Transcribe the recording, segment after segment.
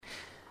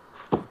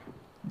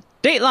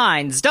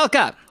Dateline,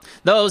 Stelka.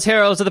 Those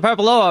heroes of the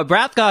Purple Orb,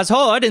 Wrathgar's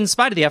Horde, in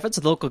spite of the efforts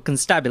of the local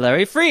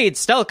constabulary, freed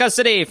Stelka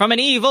City from an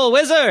evil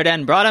wizard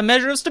and brought a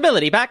measure of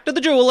stability back to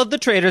the jewel of the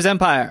Traitors'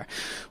 Empire.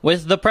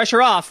 With the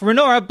pressure off,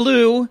 Renora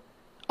blew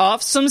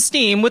off some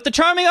steam with the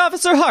charming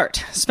Officer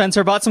Hart.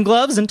 Spencer bought some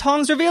gloves, and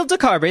Tongs revealed to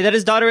Carberry that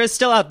his daughter is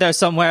still out there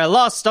somewhere,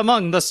 lost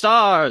among the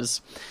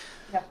stars.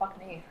 Yeah, fuck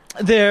me.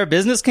 Their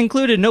business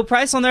concluded, no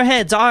price on their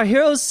heads, our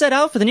heroes set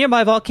out for the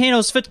nearby volcano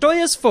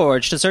Sphitoia's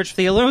Forge to search for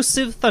the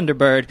elusive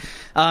Thunderbird,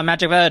 a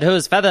magic bird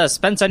whose feather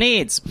Spencer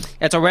needs.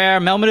 It's a rare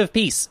moment of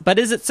peace, but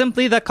is it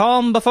simply the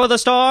calm before the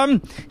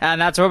storm?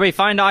 And that's where we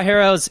find our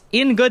heroes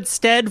in good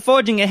stead,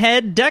 forging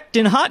ahead, decked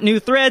in hot new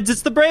threads.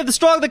 It's the brave, the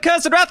strong, the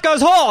cursed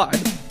Wrathgar's Horde!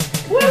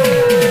 Woo!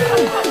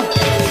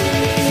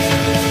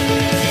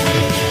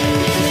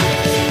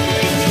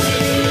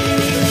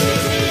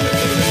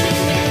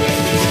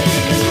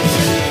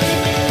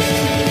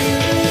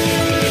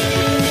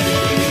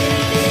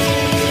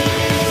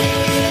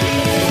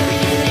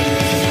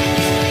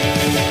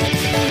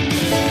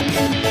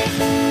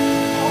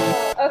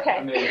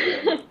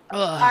 Okay.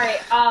 All right.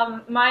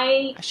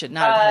 I should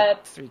not have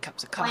had 3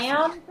 cups of coffee.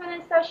 Plan for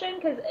this session,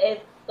 because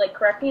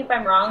correct me if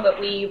I'm wrong, but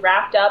we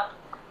wrapped up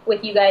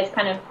with you guys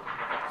kind of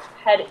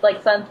had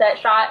sunset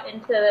shot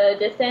into the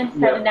distance,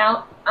 heading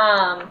out.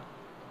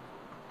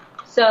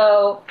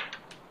 So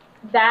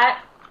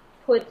that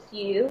puts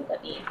you.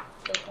 Let me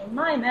open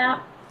my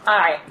map. All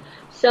right.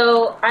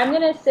 So I'm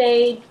gonna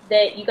say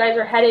that you guys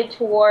are headed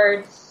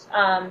towards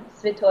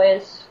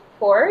Sphitoia's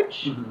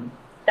Forge. Mm-hmm.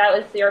 That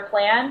was your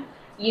plan.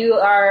 You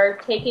are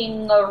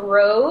taking a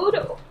road.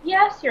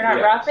 Yes, you're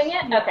not roughing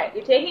it. Okay,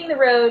 you're taking the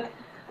road.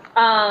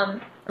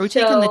 Are we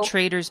taking the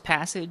Trader's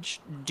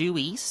Passage due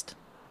east?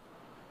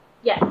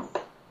 Yes.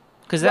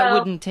 Because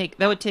that would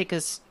take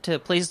us to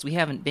places we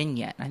haven't been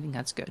yet. I think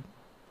that's good.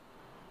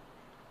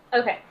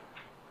 Okay.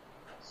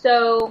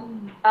 So,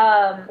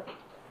 I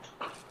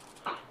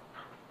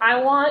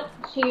want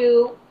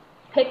to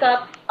pick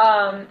up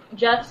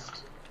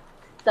just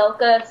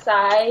Stelka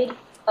side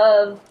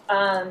of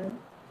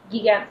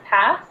Gigant's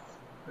Pass.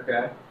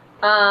 Okay.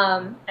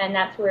 And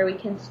that's where we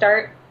can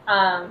start.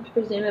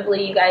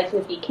 Presumably you guys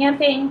would be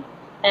camping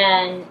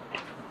and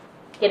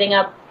getting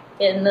up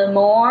in the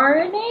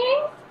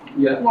morning?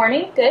 Yeah.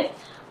 Morning, good.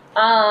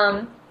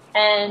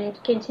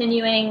 And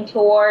continuing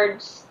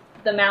towards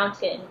the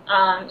mountain.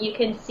 You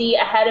can see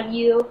ahead of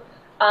you,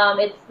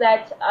 it's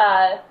that,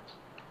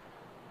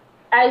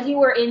 as you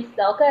were in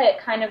Stelka, it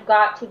kind of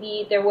got to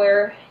be,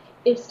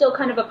 it's still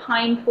kind of a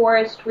pine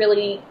forest,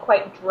 really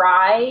quite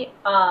dry,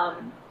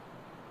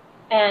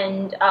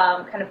 and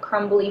kind of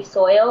crumbly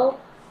soil.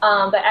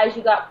 But as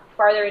you got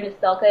farther into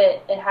Stelka,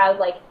 it had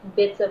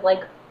bits of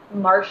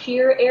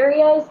marshier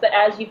areas. But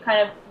as you've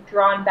kind of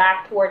drawn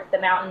back towards the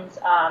mountains,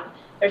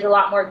 there's a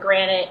lot more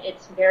granite.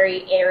 It's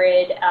very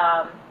arid.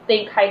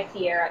 Think High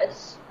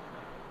Sierras.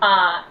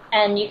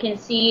 And you can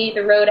see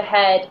the road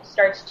ahead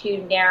starts to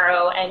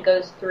narrow and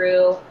goes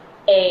through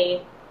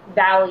a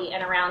valley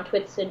and around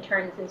twists and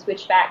turns and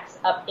switchbacks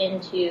up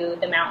into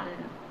the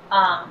mountain.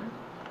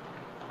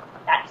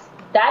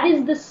 That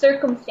is the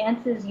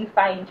circumstances you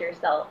find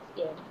yourself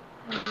in.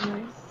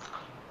 Nice.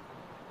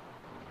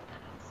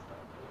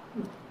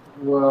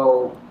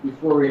 Well,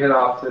 before we head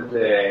off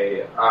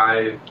today,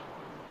 I've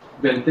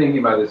been thinking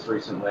about this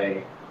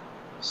recently.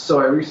 So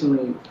I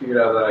recently figured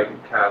out that I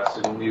could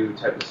cast a new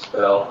type of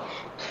spell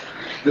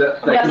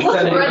that can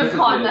send messages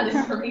on that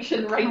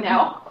information right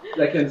now.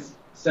 That can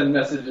send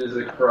messages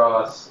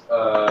across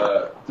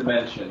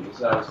dimensions.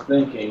 And I was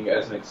thinking,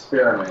 as an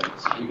experiment,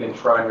 we can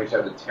try and reach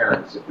out to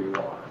Terrence if we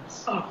want.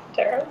 Oh,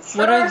 Terrence!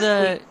 What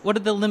are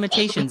the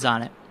limitations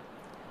on it?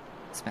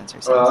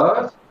 Spencer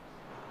says.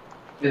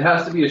 It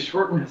has to be a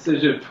short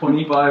message of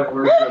 25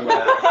 words or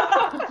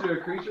less to a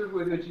creature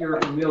with which you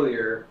are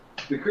familiar.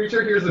 The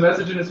creature hears the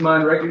message in its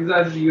mind,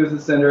 recognizes you as the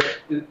sender.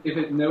 If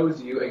it knows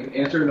you, it can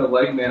answer in a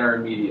like manner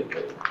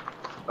immediately.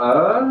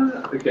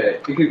 Okay.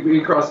 It could be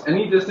across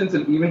any distance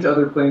and even to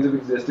other planes of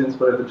existence,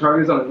 but if the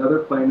target is on another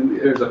plane,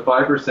 there's a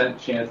 5%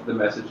 chance that the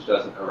message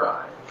doesn't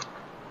arrive.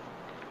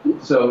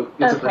 So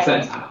it's a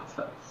percentile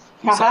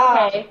test.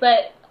 Okay,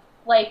 but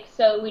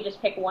so we just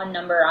pick one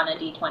number on a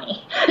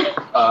d20.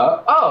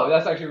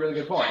 That's actually a really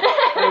good point.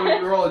 So we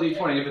roll a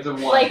d20 if it's a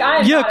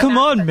 1. Yeah, come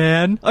on,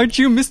 man. Aren't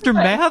you Mr.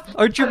 Math?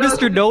 Aren't you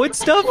Mr. Know-It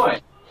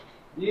Stuff?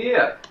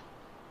 Yeah.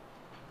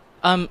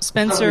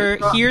 Spencer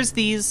hears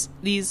these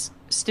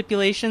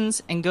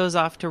stipulations and goes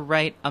off to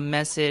write a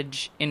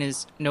message in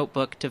his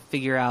notebook to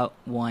figure out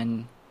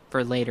one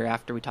for later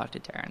after we talk to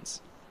Terrence.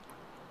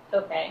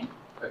 Okay.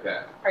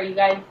 Okay. Are you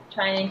guys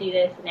trying to do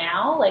this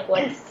now?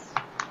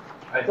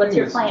 What's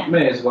your plan?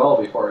 May as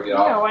well before we get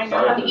off. Yeah, why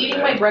not? I'm eating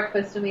my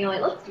breakfast and being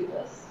like, let's do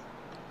this.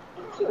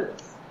 Let's do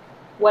this.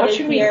 What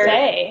should we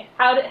say?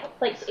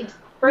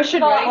 First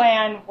of all,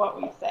 plan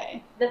what we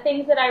say. The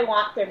things that I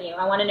want from you.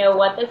 I want to know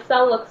what this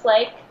spell looks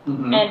like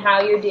and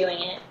how you're doing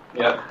it.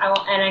 Yep.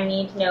 And I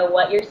need to know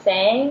what you're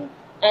saying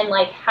and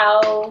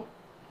how,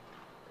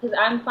 because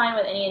I'm fine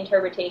with any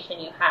interpretation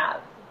you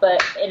have,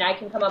 and I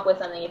can come up with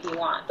something if you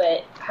want.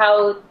 But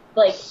how,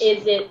 like,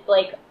 is it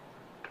like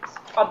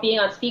being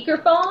on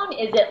speakerphone?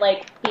 Is it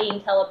like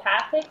being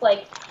telepathic?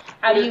 Like,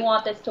 how do you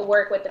want this to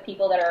work with the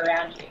people that are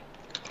around you?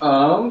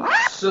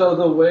 So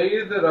the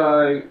way that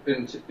I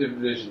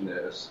envision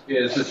this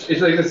is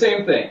it's like the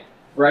same thing,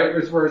 right?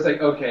 It's where it's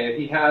like, okay,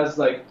 he has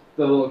like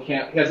he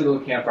has a little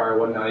campfire and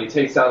whatnot. He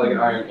takes out like an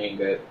iron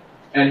ingot,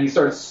 and he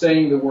starts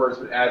saying the words.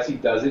 But as he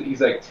does it,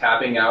 he's like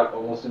tapping out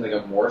almost in like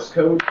a Morse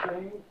code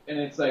thing, and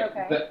it's like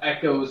the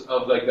echoes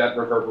of like that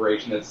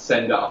reverberation that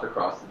send off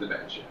across the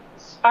dimensions.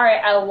 All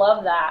right, I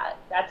love that.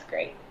 That's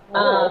great.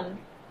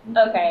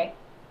 Okay.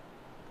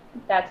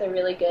 That's a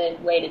really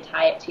good way to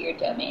tie it to your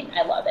domain.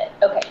 I love it.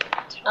 Okay.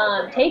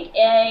 Take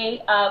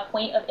a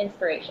point of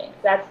inspiration,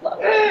 'cause that's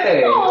lovely.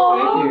 Hey,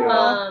 thank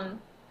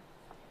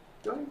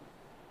you.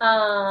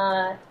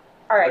 All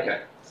right.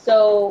 Okay.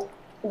 So,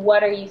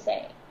 what are you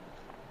saying?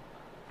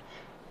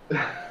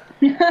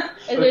 Is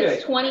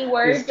it 20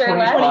 words It's or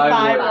less?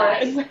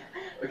 25 words.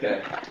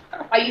 Okay.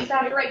 I used to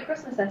have to write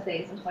Christmas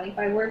essays in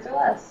 25 words or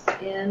less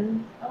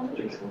in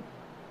elementary school.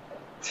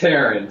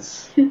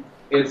 Terrence,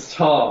 it's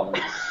Tom.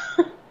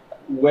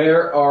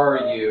 Where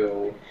are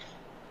you?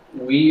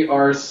 We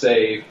are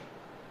safe.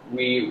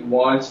 We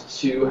want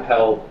to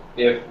help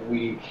if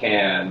we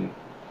can.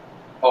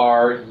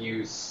 Are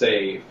you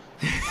safe?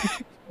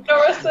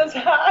 Nora says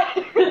hi.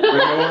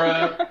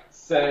 Renora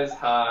says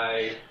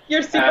hi.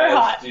 You're super as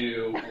hot.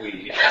 do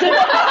we.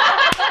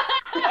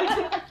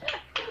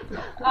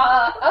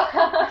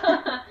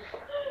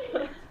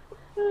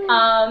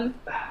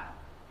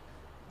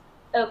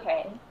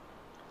 Okay.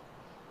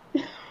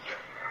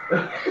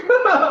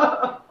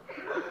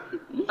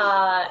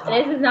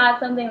 This is not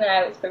something that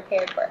I was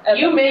prepared for. Okay.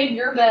 You made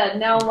your bed,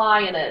 now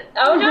lie in it.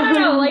 Oh,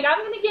 no. Like,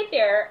 I'm gonna get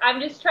there. I'm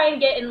just trying to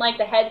get in, like,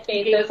 the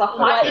headspace It was a of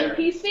hot what...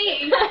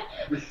 NPC.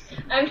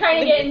 I'm trying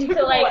to get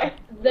into, like,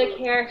 the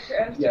character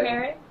of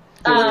Terrence.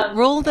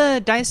 Roll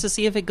the dice to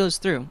see if it goes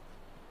through.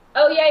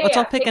 Oh, yeah. Let's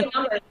all pick Pick a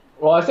number.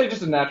 Well, I say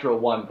just a natural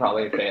one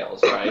probably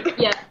fails, right?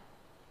 Yeah.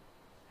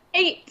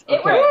 8. It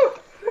Okay.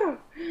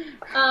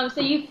 works.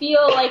 So you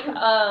feel like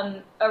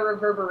a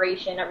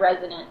reverberation, a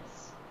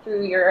resonance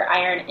through your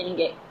iron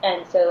ingot,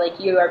 and so like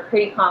you are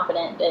pretty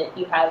confident that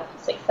you have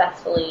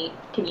successfully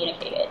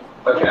communicated.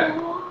 Okay.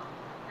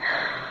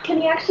 Can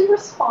he actually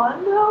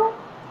respond though?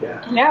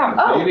 Yeah. Yeah.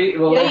 Oh. Maybe.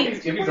 Well, Yeah,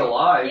 if he's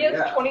alive. He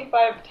has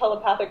 25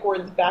 telepathic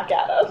words back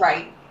at us.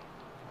 Right.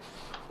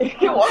 If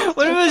he wants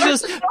What to. if it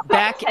was just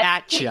back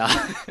at ya?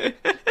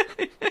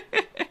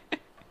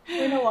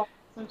 We're in a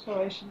long-distance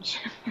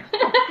relationship.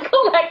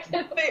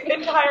 Collectively. The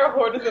entire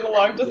horde is in a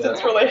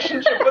long-distance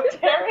relationship with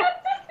Terrence.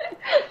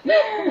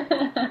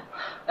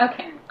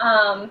 Okay.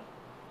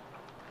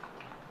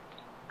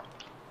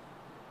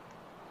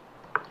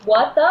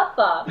 What the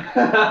fuck?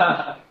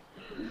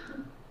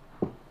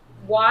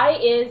 Why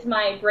is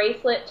my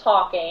bracelet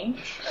talking?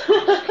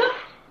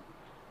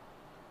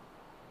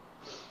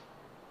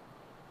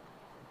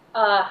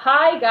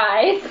 Hi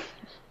guys.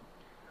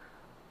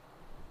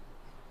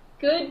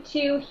 Good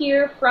to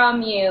hear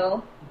from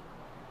you.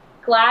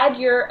 Glad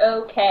you're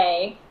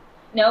okay.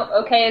 Nope,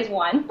 okay is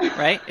one.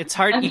 Right? It's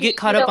hard. You get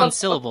caught up on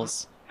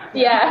syllables.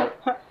 Yeah.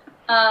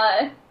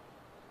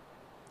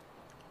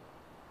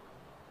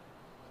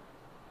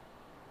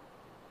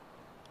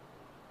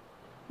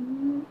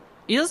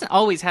 It doesn't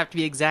always have to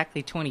be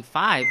exactly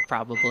 25,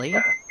 probably.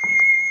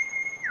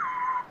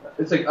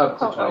 It's like up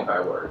to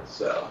 25 words,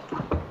 so.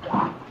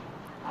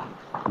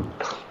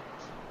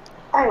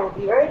 I will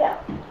be right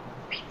out.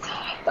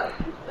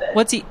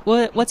 What's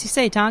he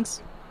say,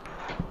 Tonks?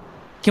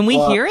 Can we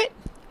hear it?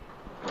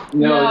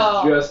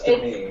 No, it's just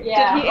it's- me.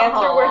 Yeah. Did he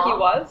answer where he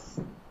was?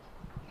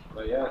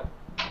 But yeah,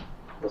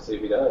 we'll see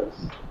if he does.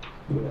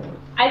 Who knows?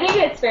 I think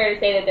it's fair to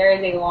say that there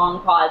is a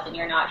long pause and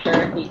you're not sure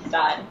if he's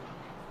done.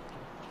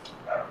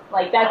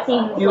 Like that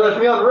seems. You left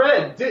me on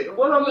red.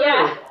 What on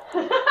Yeah.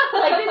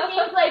 Like this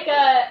seems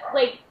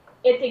like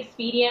it's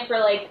expedient for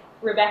like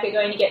Rebecca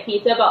going to get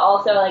pizza, but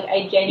also like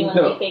I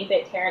genuinely think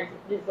that Terrence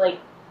is like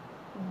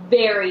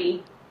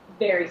very,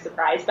 very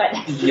surprised by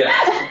this.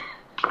 Yes.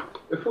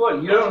 If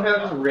what? You don't have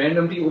just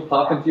random people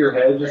pop into your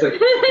head just like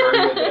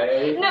during the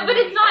day? No, but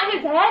it's not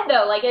his head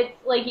though. Like it's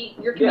like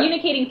you're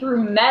communicating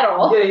through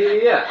metal.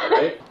 Yeah,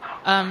 right?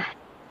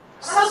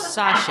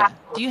 Sasha,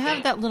 do you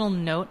have that little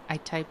note I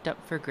typed up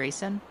for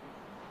Grayson?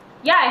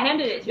 Yeah, I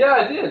handed it to you. Yeah,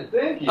 I did.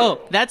 Thank you. Oh,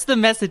 that's the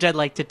message I'd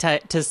like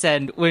to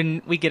send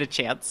when we get a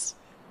chance.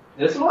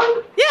 This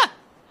one? Yeah.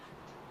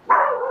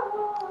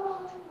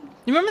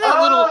 You remember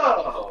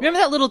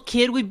that little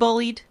kid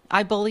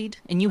I bullied,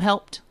 and you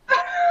helped?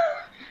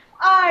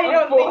 I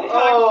don't think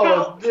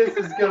Oh, this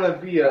is gonna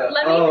be a.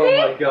 Let me oh see.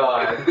 my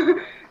god.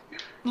 The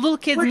little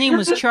kid's name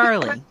was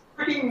Charlie.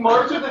 Freaking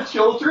March of the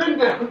Children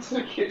down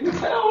to Kitten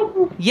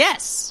Town?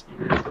 Yes.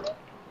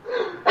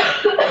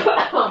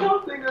 I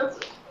don't think that's.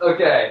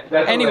 Okay,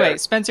 that's Anyway,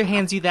 hilarious. Spencer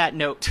hands you that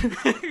note.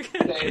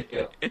 Thank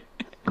you.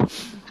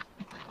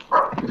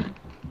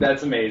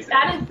 That's amazing.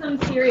 That is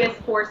some serious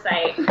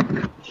foresight.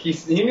 He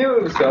knew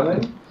it was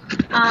coming.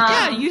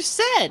 Yeah, you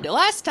said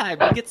last time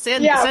you could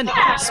send.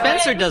 Yeah,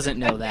 Spencer right. doesn't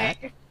know that.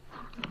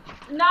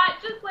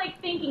 Not just like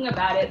thinking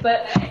about it,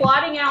 but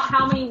plotting out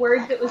how many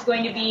words it was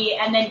going to be,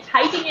 and then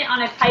typing it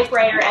on a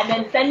typewriter, and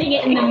then sending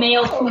it in the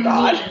mail to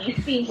me.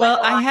 Seems Well,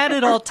 like a I lot. had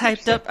it all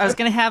typed up. I was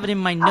gonna have it in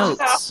my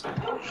notes.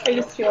 I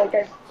just feel like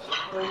I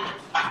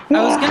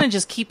was gonna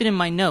just keep it in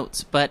my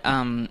notes, but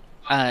then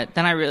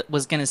I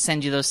was gonna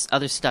send you those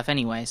other stuff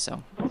anyway.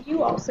 So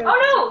you also.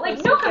 Oh no,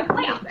 like no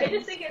complaints. I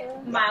just think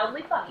it's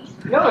mildly funny.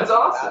 No, it's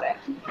awesome.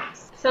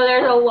 So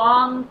there's a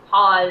long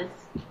pause,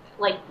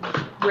 like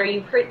where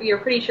you're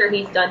pretty sure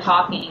he's done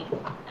talking,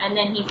 and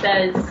then he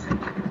says,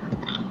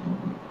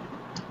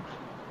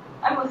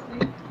 I'm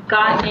listening.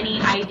 "Got any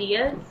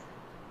ideas?"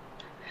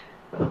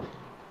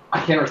 I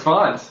can't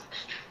respond.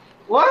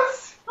 What?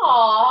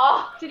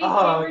 Aww. Did he say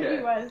Oh, where okay.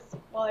 he was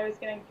while I was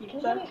getting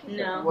pizza?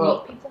 No.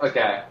 Well,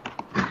 okay.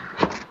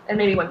 And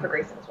maybe one for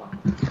Grayson as well.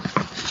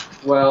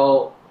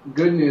 Well,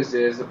 good news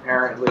is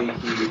apparently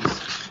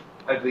he's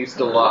at least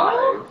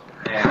alive,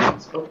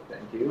 and oh,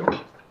 thank you.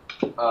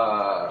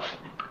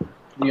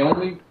 The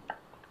only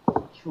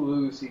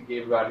clues he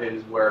gave about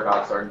his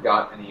whereabouts are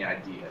got any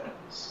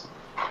ideas.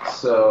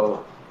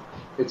 So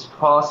it's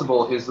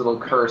possible his little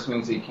curse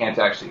means he can't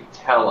actually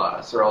tell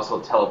us, or else he'll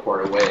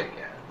teleport away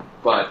again.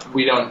 But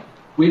we don't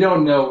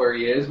know where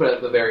he is. But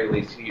at the very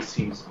least, he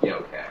seems to be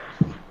okay.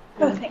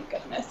 Oh, thank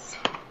goodness.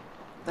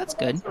 that's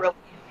good. Really?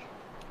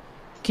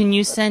 Can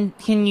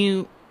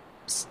you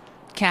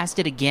cast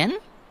it again?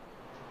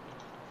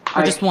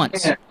 Or just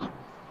once?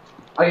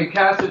 I can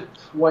cast it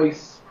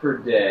twice per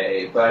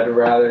day, but I'd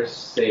rather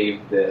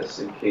save this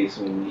in case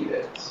we need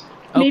it.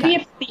 Maybe Okay.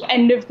 if at the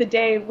end of the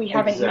day we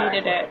haven't Exactly.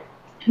 needed it,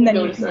 and then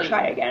Go you to can sleep.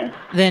 try again.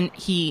 Then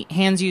he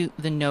hands you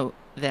the note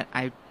that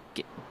I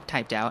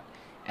typed out,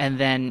 and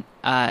then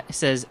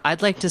says,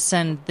 "I'd like to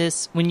send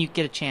this when you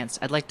get a chance.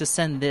 I'd like to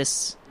send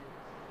this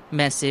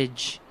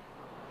message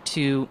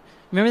to.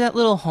 Remember that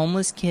little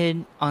homeless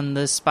kid on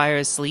the Spire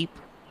Asleep?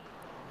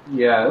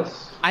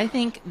 Yes. I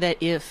think that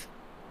if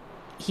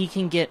he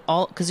can get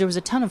all, because there was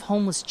a ton of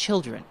homeless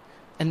children,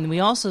 and we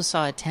also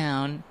saw a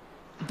town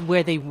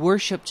where they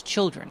worshipped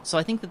children. So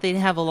I think that they'd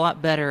have a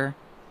lot better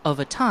of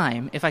a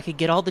time if I could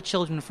get all the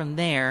children from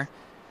there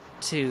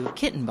to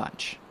Kitten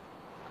Bunch.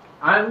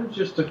 I'm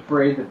just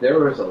afraid that there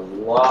was a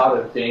lot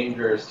of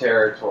dangerous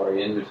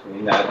territory in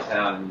between that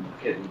town and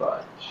Kitten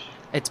Bunch.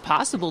 It's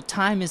possible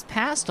time has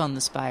passed on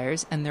the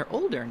Spires, and they're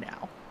older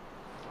now.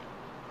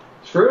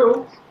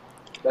 True.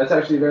 That's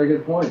actually a very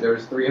good point. There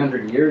was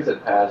 300 years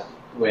that passed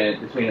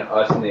between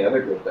us and the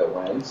other group that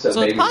went. So So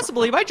maybe. it's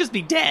possible he might just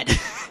be dead.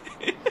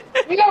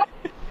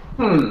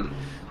 But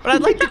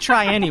I'd like to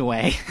try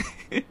anyway.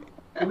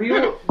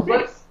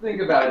 Let's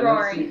think about it.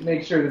 Rory. Let's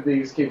make sure that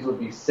these kids would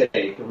be safe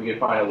if we could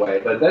find a way.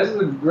 But this is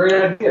a great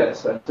idea,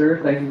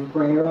 Spencer. Thank you for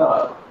bringing it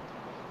up.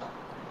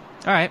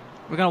 All right,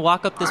 we're going to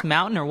walk up this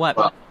mountain or what?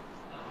 Well,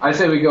 I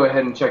say we go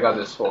ahead and check out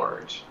this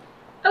forge.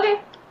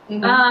 Okay.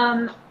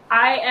 Mm-hmm.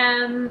 I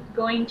am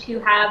going to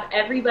have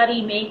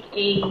everybody make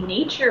a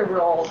nature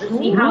roll to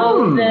see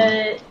how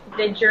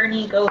the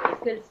journey goes,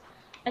 because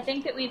I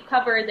think that we've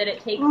covered that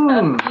it takes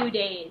a few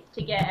days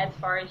to get as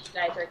far as you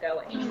guys are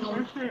going.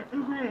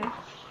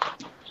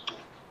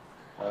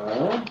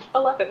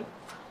 11.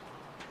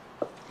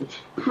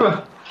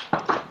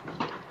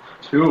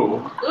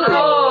 2.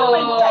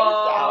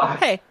 Oh.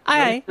 Hey,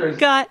 I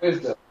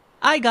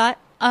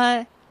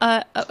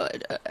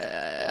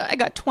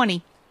got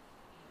 20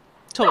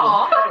 total.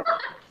 Aw.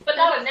 But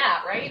not a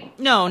nap, right?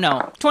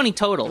 No, 20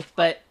 total,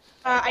 but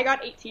I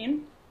got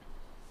 18.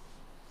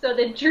 So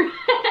the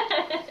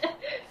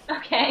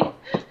okay.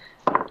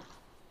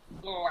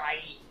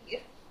 Right.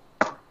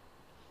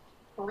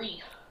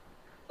 3.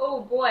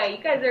 Oh boy,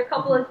 you guys are a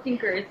couple of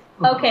stinkers.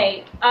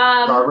 Okay.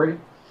 Strawberry?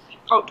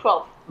 Oh,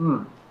 12.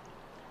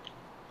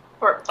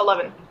 Or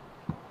 11.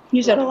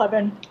 You said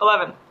 11.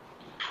 11.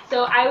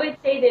 So I would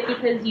say that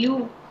because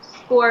you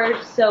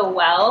scored so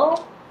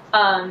well,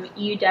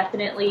 you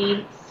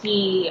definitely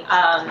see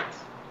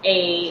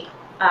a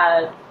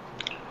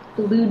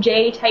blue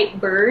jay type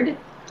bird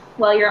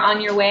while you're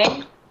on your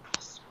way.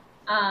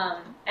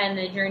 And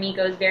the journey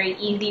goes very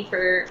easy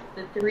for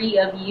the three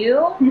of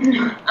you.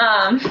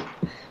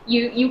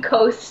 You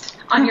coast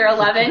on your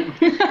 11.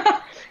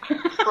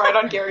 Right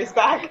on Gary's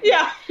back.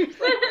 Yeah.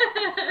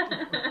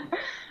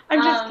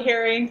 I'm just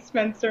carrying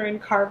Spencer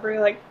and Carberry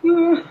like,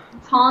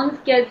 Tongs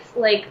gets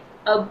like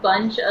a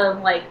bunch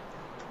of like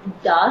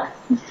dust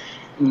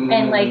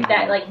and like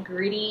that like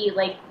gritty,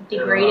 like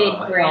degraded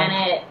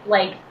granite,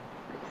 like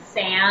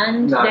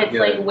sand Not that's good.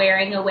 like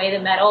wearing away the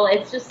metal.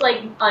 It's just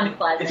like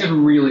unpleasant. It's just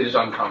really just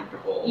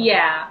uncomfortable.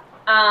 Yeah.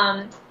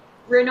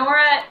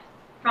 Renora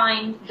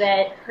finds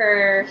that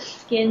her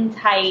skin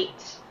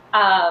tight,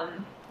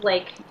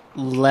 like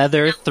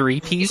leather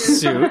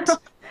 3-piece suit.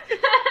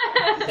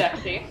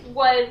 Sexy.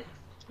 was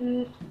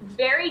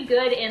very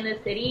good in the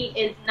city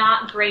is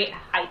not great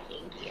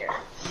hiking gear.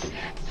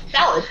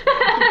 Valid.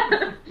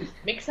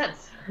 Makes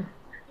sense.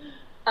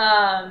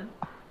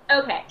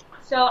 Okay,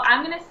 so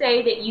I'm gonna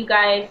say that you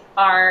guys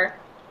are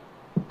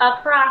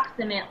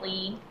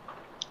approximately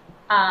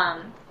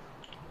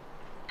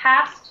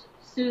past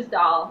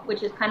Suzdal,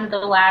 which is kind of the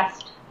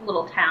last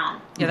little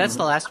town. Yeah, that's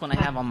the last one I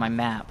have on my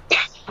map.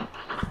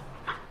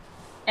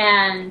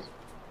 And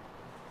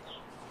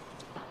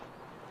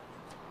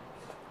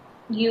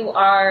you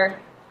are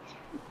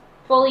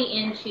fully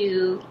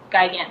into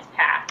Gigant's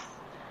Pass.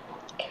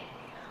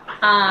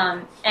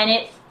 And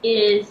it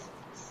is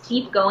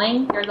steep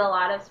going. There's a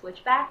lot of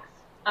switchbacks.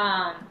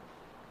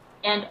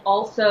 And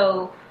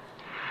also,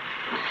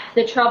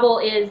 the trouble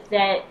is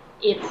that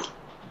it's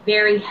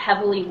very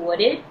heavily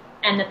wooded,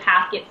 and the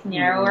path gets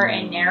narrower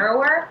and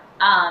narrower.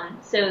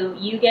 So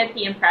you get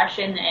the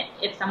impression that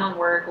if someone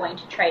were going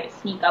to try to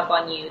sneak up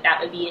on you, that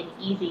would be an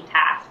easy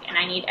task. And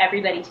I need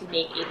everybody to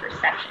make a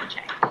perception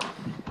check.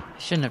 I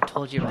shouldn't have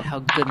told you about how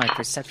good my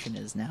perception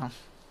is now.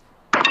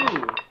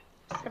 Ooh.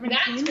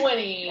 Nat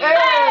 20.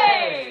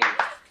 Hey!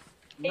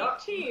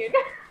 Not, 18.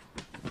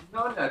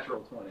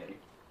 non-natural 20.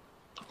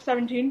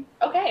 17.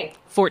 Okay.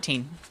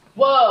 14.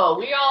 Whoa,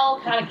 we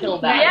all kind of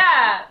killed that.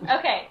 Yeah.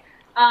 Okay.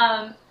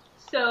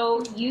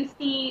 So you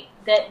see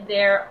that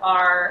there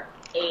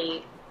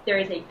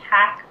is a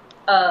pack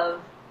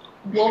of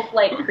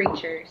wolf-like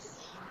creatures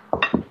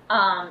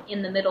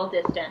in the middle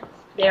distance.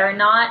 They are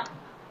not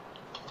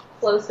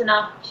close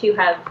enough to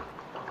have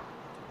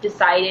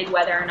decided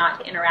whether or not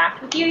to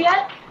interact with you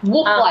yet.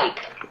 Wolf-like.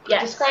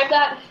 Yes. Describe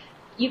that.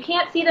 You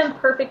can't see them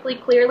perfectly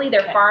clearly.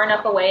 They're Okay. far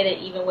enough away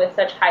that even with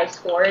such high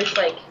scores,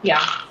 like,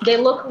 Yeah. they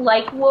look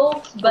like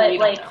wolves, but We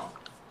don't like, know.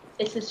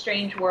 it's a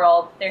strange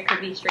world. There could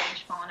be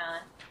strange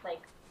fauna.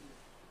 Like,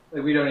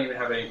 we don't even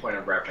have any point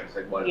of reference.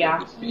 Like, what Yeah.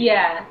 would this be?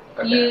 Yeah.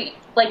 Okay.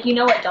 You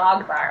know what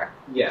dogs are.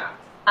 Yeah.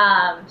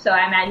 So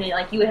I imagine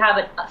like you would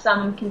have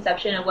some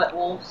conception of what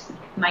wolves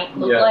might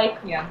look Yeah. like.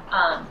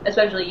 Yeah.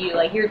 Especially you,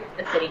 like you're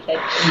a city kid.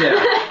 Yeah.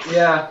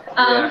 Yeah,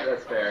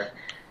 that's fair.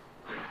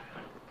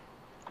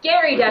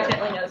 Gary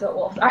definitely knows what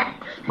wolves are.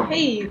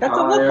 Hey, that's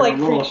a wolf-like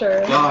creature.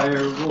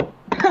 Dire wolf.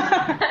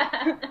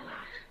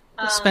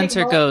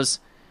 Spencer goes,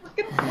 Look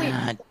at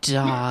sleep.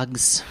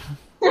 dogs.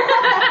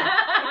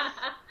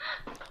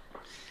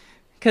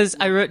 Because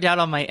I wrote down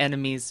on my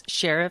enemies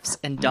sheriffs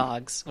and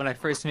dogs when I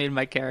first made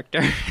my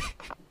character.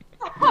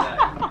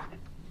 Yeah.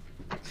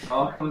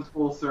 All comes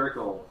full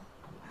circle.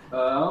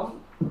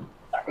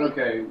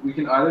 Okay, we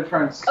can either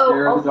try and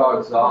scare the also,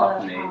 dogs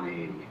off, the,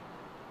 maybe.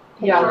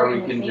 Yeah. Or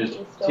we can just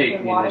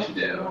take the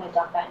initiative. You want to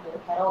dump that into the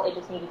kettle? It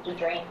just needed to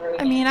drain through.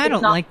 I mean, I It's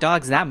don't not- like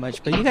dogs that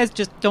much, but you guys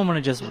just don't want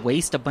to just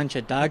waste a bunch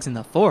of dogs in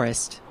the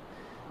forest.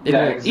 They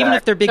Yeah, will- Even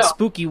if they're big No.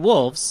 spooky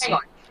wolves. Hang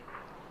on.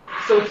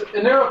 So it's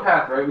a narrow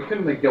path, right? We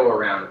couldn't like go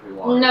around if we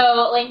wanted.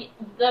 No, like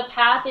the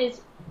path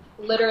is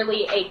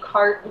literally a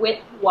cart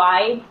width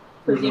wide,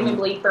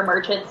 presumably for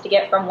merchants to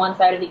get from one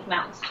side of these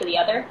mountains to the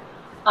other.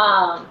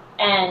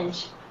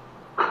 And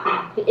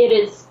it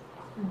is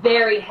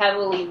very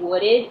heavily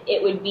wooded.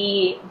 It would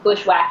be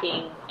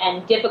bushwhacking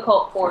and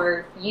difficult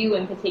for you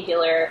in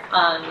particular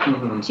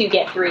to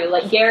get through.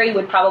 Like Gary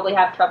would probably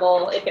have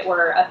trouble if it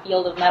were a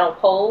field of metal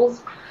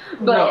poles.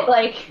 But No,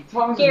 like as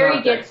long as it's Gary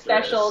not gets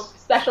dexterous.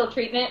 special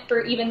treatment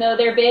for even though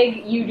they're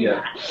big, you do Yeah.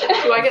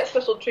 not. Do I get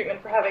special treatment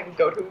for having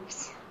goat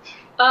hooves?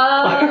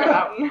 Climbing a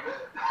mountain?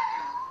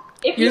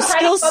 If you You're try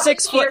still to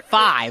focus here,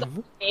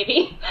 6'5".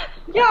 maybe.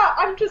 Yeah,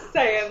 I'm just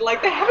saying,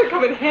 like, they haven't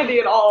come in handy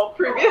at all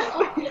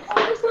previously.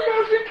 There's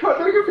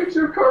a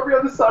picture of Carby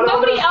on the side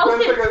Nobody of the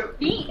else's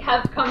feet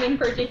have come in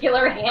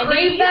particular handy.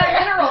 Crave that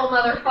either. mineral,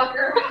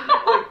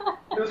 motherfucker.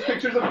 There's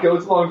pictures of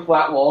goats along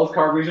flat walls.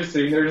 Carby's just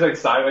sitting there, just like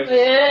sideways.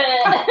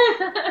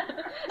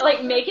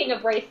 Like making a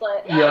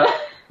bracelet. Yeah.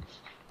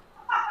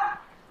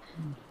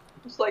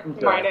 Just like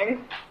Okay.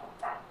 mining.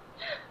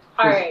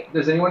 Alright.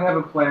 Does anyone have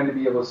a plan to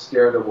be able to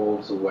scare the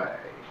wolves away?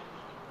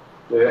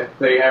 Do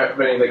they have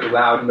any like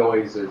loud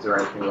noises or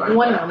anything like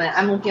One that? moment,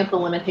 I'm looking at the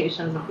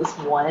limitations of this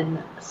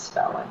one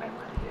spell I might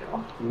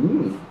want to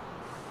Mm.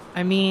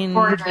 I mean, do.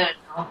 Or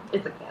no,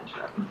 it's a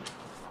cantrip.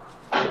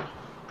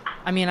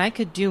 I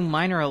could do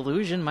minor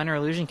illusion. Minor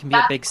illusion can be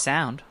a big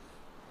sound.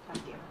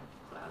 God damn it.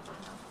 That's what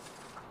I was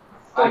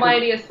looking at. I So my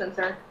could- idea,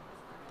 Spencer.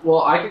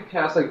 Well, I could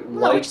cast like No, we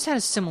light. just had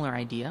a similar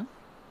idea.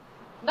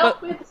 No,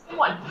 But- we have the same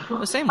one.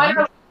 The same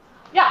minor, one.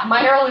 Yeah,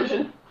 minor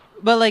illusion.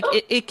 But like,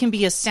 it can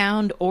be a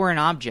sound or an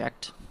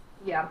object.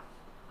 Yeah.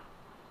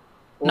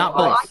 Not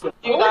Well, both.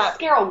 Do Or that.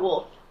 scare a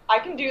wolf. I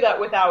can do that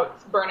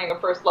without burning a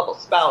first level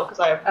spell because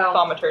I have Oh.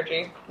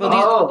 thaumaturgy. Well,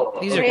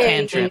 these are okay.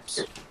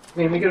 cantrips.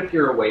 Can you make it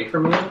appear away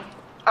from you?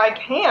 I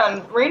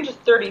can. Range is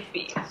 30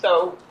 feet,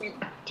 so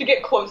to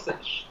get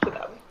close-ish to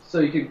them. So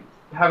you could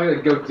have it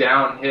like go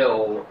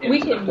downhill We into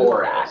can the move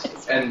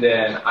forest, that. and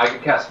then I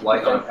could cast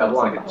light on a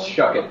pebble and I could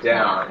chuck it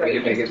down. I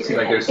could make it seem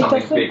like there's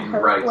something big and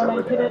bright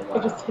over there.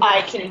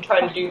 I can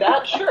try to do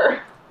that, sure. If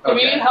you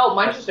Okay. need help,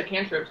 mine's just a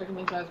cantrip, so I can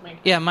make that as my...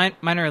 Yeah,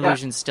 minor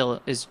illusion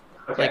still is,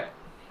 Okay. like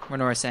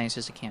Renora's saying, it's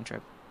just a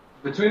cantrip.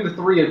 Between the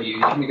three of you,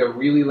 you can make a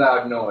really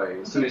loud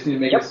noise. So you just need to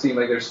make it seem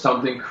like there's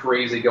something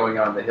crazy going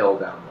on the hill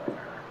down there.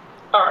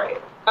 Alright.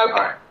 Okay.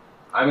 Alright.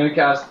 I'm gonna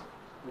cast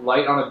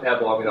light on a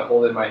pebble. I'm going to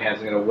hold it in my hands.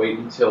 I'm going to wait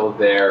until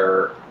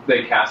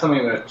they cast something.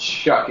 I'm going to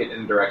chuck it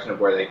in the direction of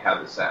where they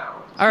have the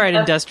sound. All right,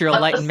 industrial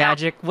light and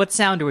magic. What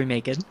sound are we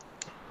making?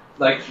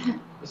 Like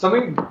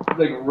something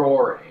like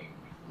roaring.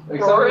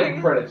 Like Roaring?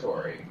 something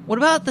predatory. What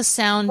about the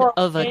sound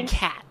of a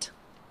cat?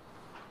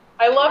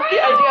 I love the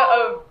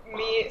idea of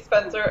me,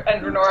 Spencer,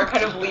 and Renora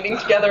kind of leaning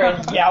together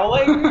and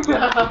yowling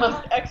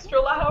just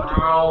extra loud.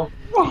 Ow.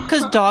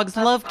 Because dogs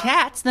love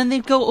cats, then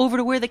they'd go over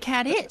to where the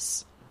cat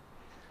is.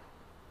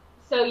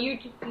 So you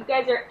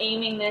guys are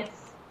aiming this,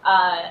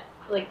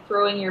 like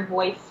throwing your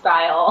voice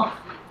style,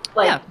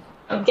 like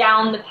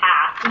down the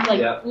path, like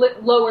Yeah.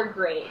 lower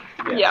grade.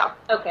 Yeah.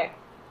 Okay.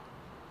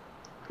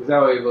 Because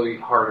that way it'll be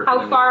harder. for How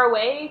them far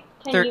away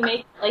can Thir- you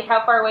make? Like,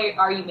 how far away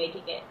are you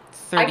making it?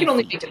 30 I can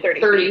only feet. make it 30.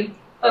 30.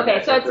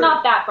 Okay, so it's 30.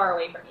 not that far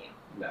away from you.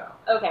 No.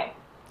 Okay.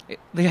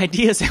 The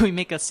idea is that we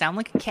make a sound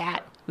like a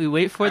cat, we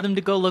wait for them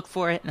to go look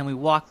for it, and then we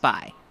walk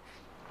by.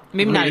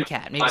 Maybe not a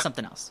cat, maybe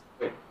something else.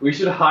 Wait, we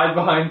should hide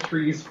behind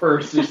trees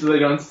first, just so they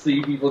don't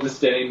see people just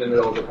standing in the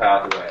middle of the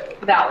pathway.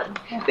 Valid.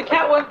 The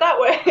cat went that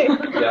way.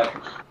 Yep.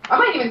 I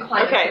might even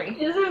climb Okay. a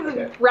tree. This is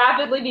Okay.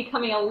 rapidly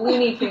becoming a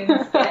Looney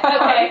Tunes skit.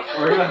 Okay.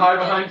 We're gonna hide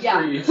behind Yeah,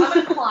 trees. I'm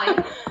gonna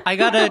climb. I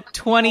got a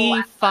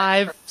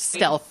 25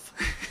 stealth.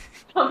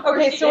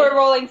 Okay, so we're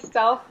rolling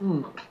stealth.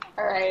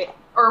 Alright.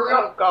 Or we're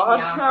Oh god.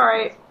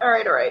 Yeah.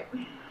 Alright.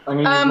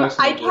 I'm gonna use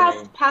my I sneak cast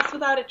ring. Pass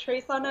Without a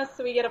Trace on us,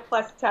 so we get a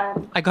plus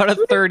 10. I got a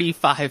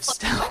 35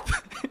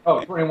 stealth.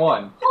 Oh,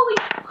 21. Holy.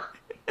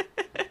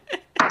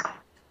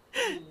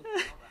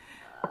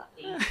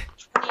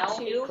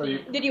 So you-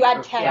 Did you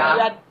add 10? Yeah. You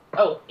had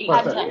Oh,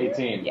 Plus 10.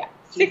 18. Yeah.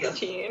 Jesus.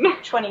 16.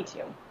 22.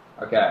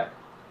 Okay.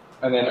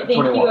 And then I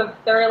think 21. you have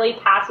thoroughly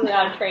passed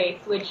without a trace,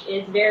 which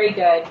is very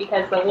good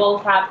because the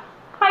wolves have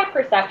high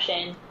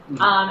perception,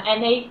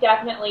 and they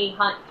definitely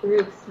hunt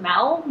through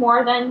smell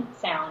more than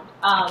sound.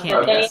 can't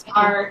But they guess.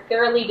 are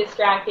thoroughly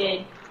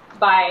distracted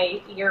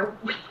by your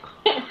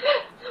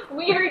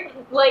weird,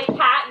 like,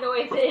 cat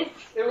noises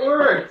It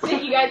worked!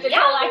 that you guys are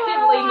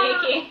collectively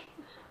making.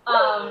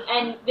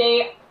 And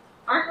they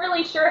aren't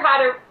really sure how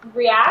to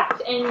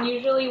react, and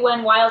usually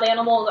when wild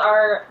animals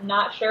are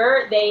not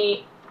sure,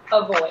 they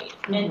avoid.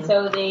 And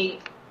so they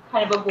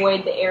kind of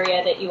avoid the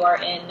area that you are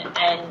in,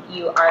 and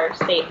you are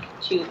safe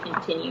to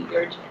continue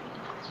your journey.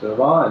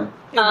 So on.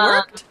 It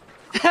worked.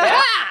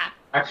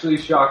 Actually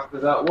shocked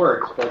that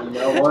worked, but you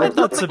know what? I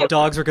thought some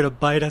dogs were gonna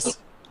bite us.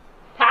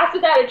 Pass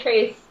without a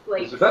trace,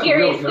 like, So that's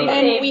seriously real good.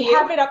 saves And we you.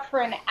 have it up for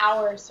an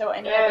hour, so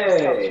any other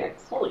stealth Hey.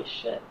 checks. Holy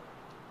shit.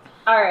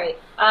 Alright,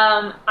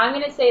 I'm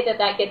gonna say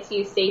that gets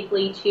you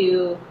safely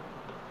to,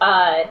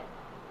 I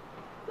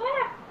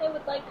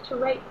would like to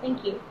write,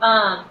 thank you,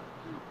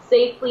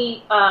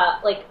 safely,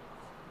 like,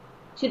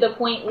 to the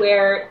point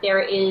where there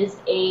is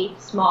a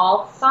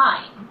small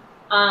sign,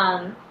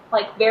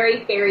 like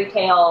very fairy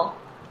tale,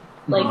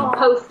 like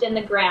post in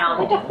the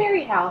ground, Like a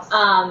fairy house.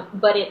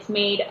 but it's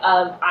made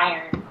of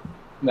iron.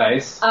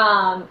 Nice.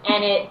 And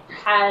it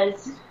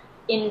has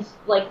in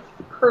like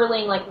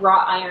curling like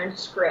wrought iron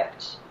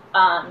script,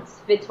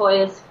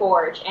 Svitoya's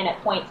Forge, and it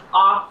points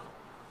off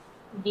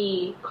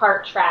the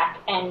cart track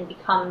and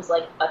becomes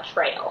like a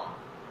trail.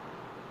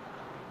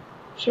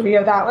 Should we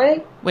go that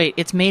way? Wait,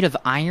 it's made of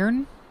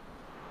iron?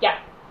 Yeah.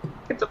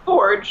 It's a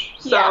forge,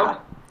 so. Yeah.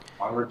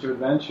 Onward to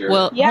adventure.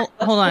 Well, Yeah,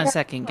 hold on a that's-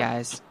 second,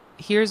 guys.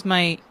 Here's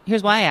why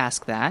I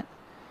ask that.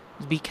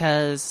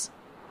 Because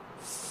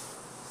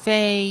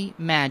Fey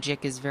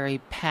magic is very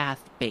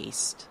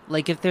path-based.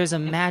 Like, if there's a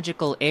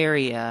magical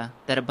area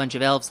that a bunch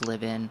of elves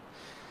live in,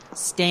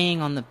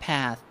 staying on the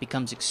path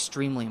becomes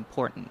extremely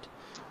important.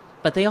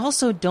 But they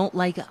also don't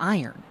like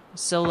iron.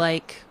 So,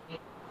 like,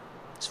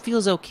 this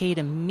feels okay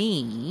to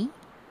me.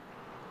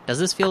 Does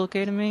this feel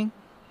okay to me?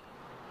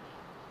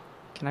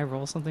 Can I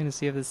roll something to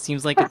see if this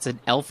seems like it's an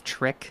elf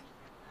trick?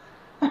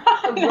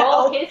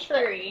 Roll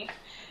history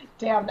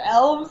Damn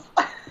elves.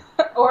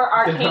 or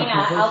Arcana.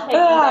 I'll take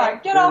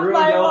either. Get off They're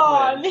my really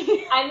lawn.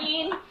 I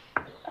mean,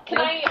 Can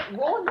I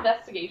roll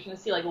investigation to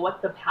see like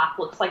what the path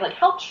looks like? Like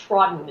how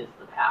trodden is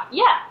the path?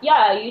 yeah,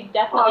 you Oh,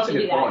 definitely that's a can do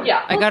good that. point.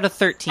 Yeah. I got a I'm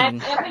 13.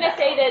 gonna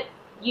say that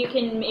you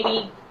can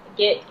maybe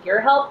get your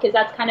help because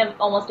that's kind of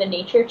almost a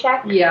nature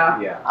check. Yeah.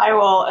 Yeah. I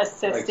will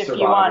assist Like if you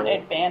survival. want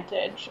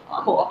advantage.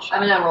 On Cool. the check.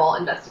 I'm gonna roll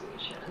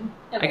investigation.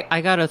 Okay.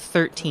 I got a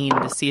 13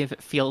 to see if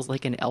it feels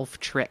like an elf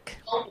trick.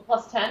 Oh,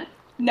 plus 10?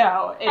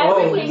 No,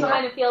 Everything Oh.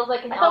 kind of feels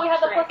like an I thought we elf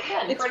had the trick.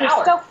 plus 10 it's for for an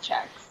hour. stealth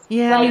checks.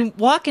 Yeah, I Like- mean,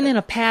 walking in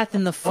a path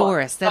in the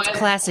forest, that's Well,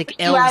 classic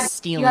you elves have- you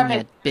stealing have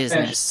at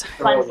business.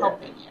 Friends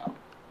helping you.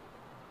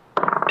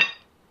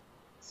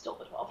 Still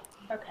the 12.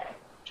 Okay.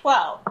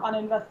 12 on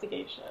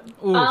investigation.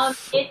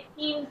 Oof. It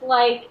seems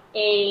like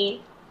a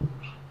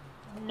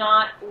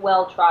not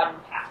well-trodden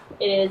path.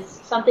 It is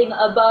something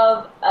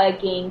above a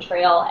game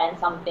trail and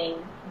something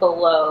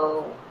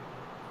below,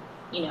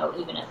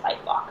 even a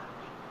sidewalk.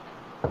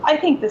 I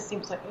think this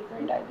seems like a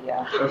great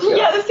idea. Okay.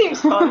 Yeah, this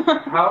seems fun.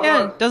 How Yeah,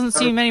 about- it doesn't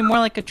seem any more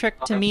like a trick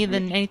to me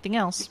than anything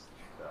else.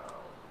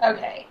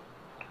 Okay.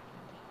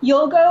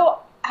 You'll go.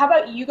 How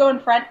about you go in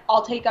front?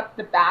 I'll take up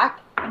the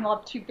back, and we'll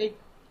have two big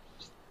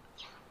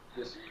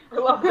Just I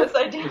love this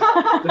idea.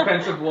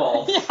 defensive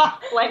walls. Yeah.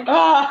 Like,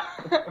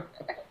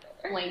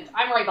 Linked.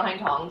 I'm right behind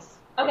Tongs.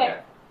 okay.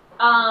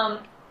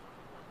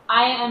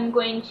 I am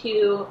going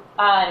to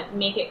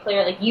make it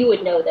clear, like, you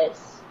would know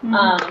this,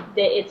 that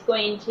it's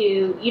going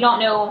to, you don't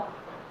know,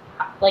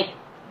 like,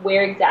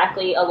 where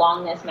exactly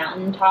along this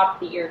mountaintop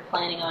that you're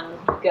planning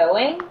on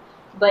going,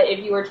 but if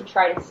you were to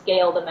try to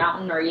scale the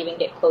mountain or even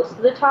get close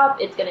to the top,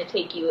 it's going to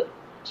take you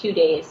 2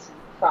 days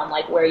from,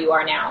 like, where you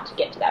are now to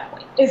get to that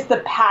point. Is the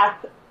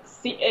path?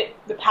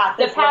 The path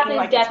The is path looking is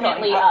like it's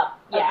definitely going up.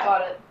 I've Yeah.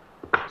 got it.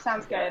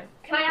 Sounds good.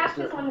 Can I ask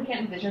you someone who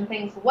can't envision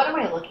things? What am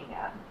I looking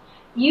at?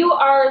 You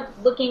are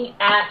looking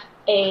at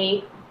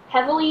a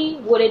heavily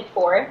wooded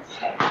forest,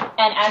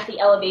 and as the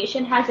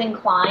elevation has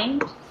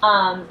inclined,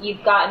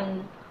 you've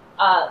gotten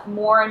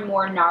more and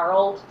more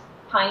gnarled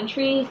pine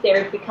trees.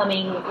 They're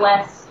becoming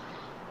less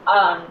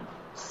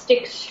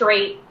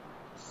stick-straight,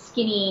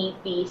 skinny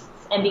beasts,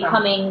 and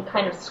becoming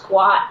kind of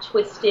squat,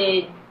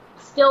 twisted,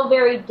 still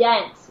very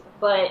dense,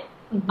 but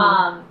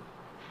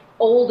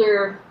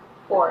older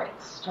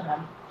forest.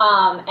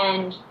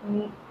 And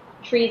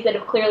trees that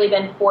have clearly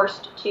been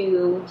forced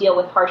to deal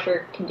with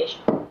harsher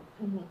conditions.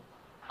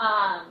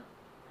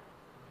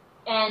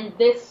 And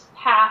this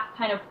path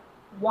kind of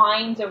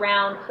winds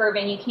around,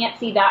 curving. You can't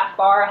see that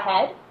far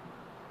ahead.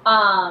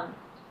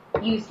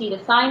 You see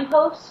the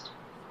signpost,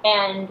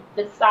 and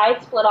the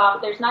sides split off.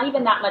 There's not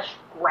even that much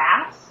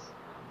grass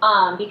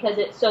because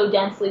it's so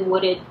densely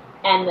wooded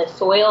and the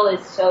soil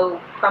is so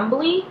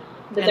crumbly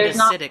that And there's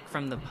not acidic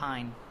from the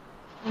pine.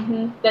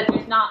 that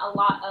there's not a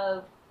lot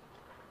of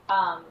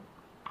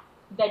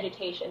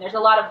vegetation. There's a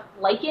lot of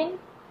lichen,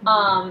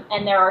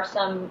 and there are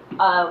some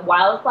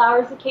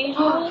wildflowers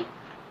occasionally.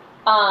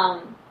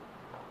 I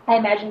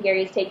imagine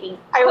Gary is taking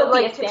I would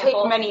like copious to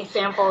samples. take many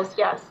samples.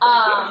 Yes.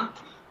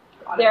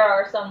 There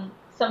are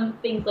some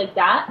things like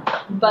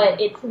that, but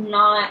it's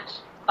not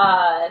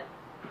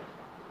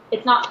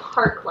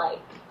park-like.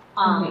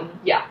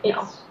 Yeah.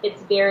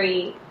 It's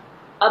very,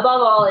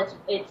 above all,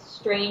 it's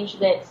strange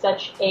that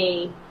such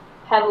a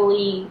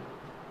heavily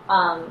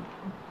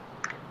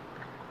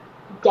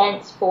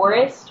dense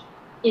forest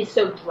is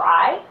so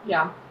dry.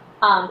 Yeah.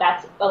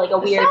 That's like a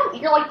weird.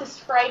 You're like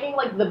describing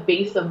like the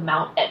base of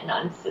Mount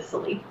Etna in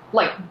Sicily,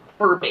 like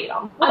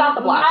verbatim, without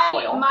the black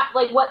soil.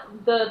 Like what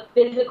the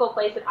physical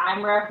place that I'm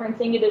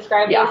referencing to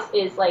describe this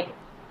is like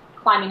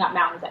climbing up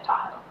mountains at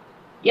Tahoe.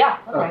 Yeah.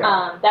 Okay.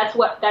 That's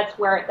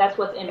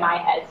what's in my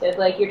head. So if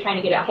like you're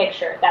trying to get a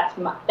picture, that's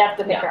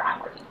the picture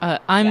I'm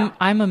working.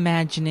 I'm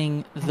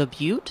imagining the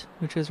Butte,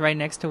 which was right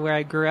next to where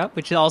I grew up,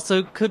 which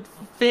also could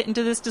fit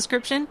into this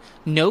description.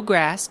 No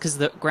grass because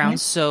the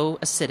ground's so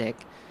acidic.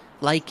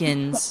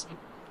 Lichens,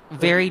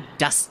 very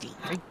dusty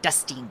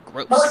and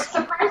gross. But like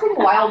surprising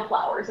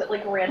wildflowers at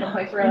like random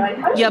places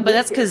around. Like, Yeah, but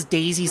that's because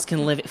daisies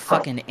can live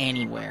fucking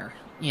anywhere,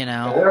 you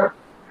know? They're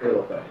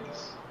little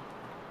things.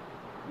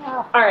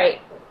 All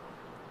right.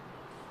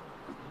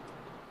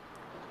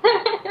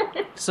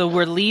 So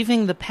we're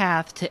leaving the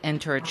path to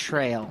enter a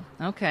trail.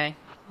 Okay.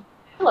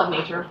 I love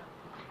nature.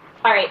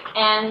 All right,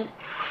 and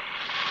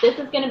this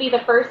is going to be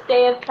the first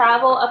day of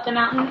travel up the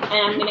mountain,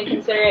 and I'm going to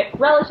consider it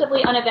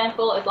relatively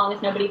uneventful as long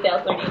as nobody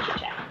fails their nature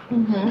check.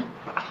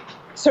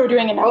 So we're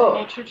doing another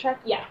nature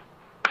check. Yeah,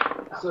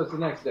 So it's the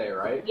next day,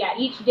 right? yeah.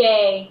 Each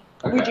day.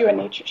 Okay. We do a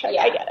nature check.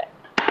 Yeah. I get it.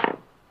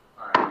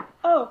 Alright.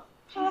 Oh.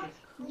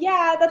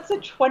 Yeah, that's a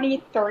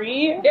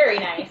 23. Very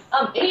nice.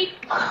 8.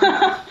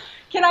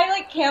 Can I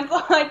like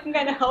cancel? I can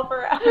kind of help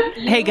her out.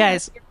 Hey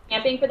guys,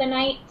 Camping for the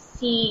night.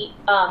 See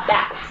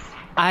bats.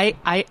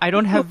 I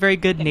don't have very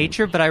good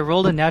nature, but I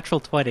rolled a natural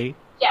 20.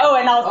 Yeah. Oh,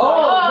 and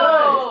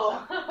also.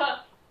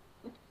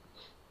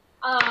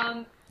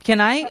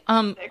 Can I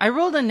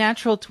rolled a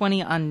natural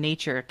 20 on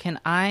nature. Can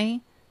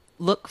I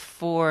look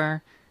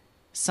for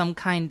some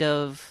kind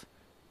of,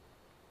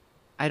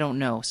 I don't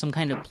know, some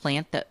kind of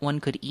plant that one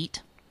could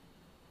eat?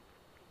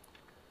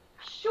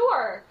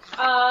 Sure.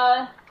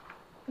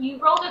 You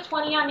rolled a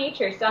 20 on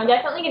nature, so I'm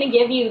definitely going to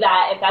give you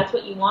that if that's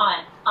what you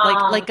want.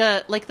 Like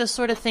the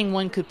sort of thing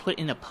one could put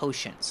in a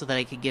potion so that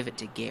I could give it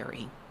to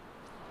Gary.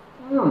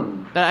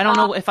 But I don't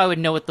know if I would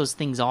know what those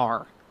things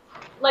are.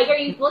 Like, are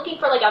you looking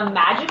for like a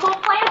magical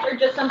plant or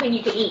just something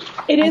you could eat?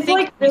 It is think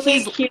like really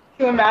he's- cute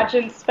to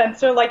imagine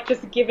Spencer like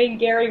just giving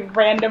Gary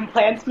random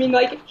plants, being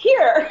like,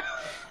 here.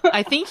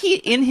 I think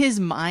in his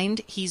mind,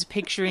 he's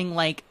picturing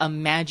like a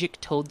magic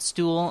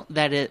toadstool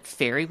that a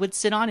fairy would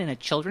sit on in a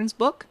children's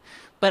book.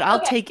 But I'll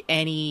Okay. take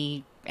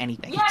anything.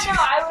 Yeah, no,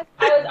 I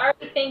was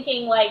already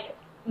thinking like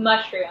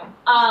mushroom.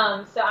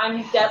 So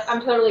I'm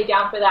totally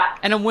down for that.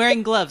 And I'm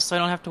wearing gloves, so I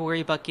don't have to worry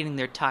about getting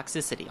their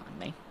toxicity on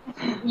me.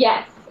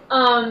 Yes.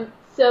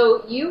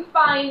 So you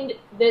find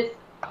this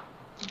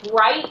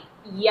bright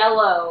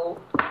yellow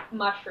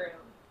mushroom,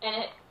 and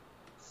it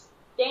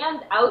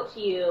stands out to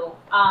you,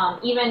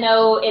 even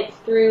though it's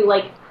through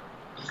like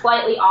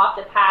slightly off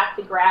the path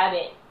to grab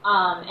it,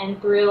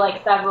 and through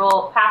like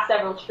past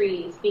several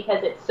trees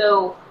because it's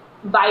so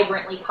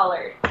vibrantly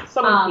colored.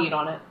 Someone peed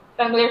on it.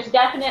 And there's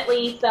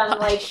definitely some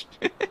like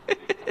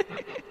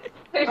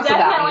There's So that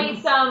definitely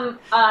means- some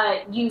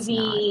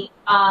UV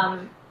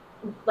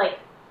like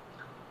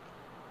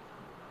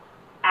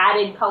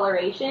added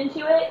coloration to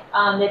it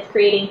that's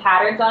creating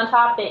patterns on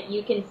top that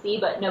you can see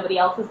but nobody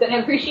else is going to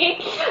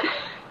appreciate.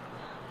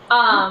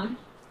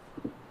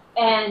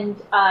 And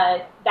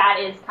that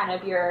is kind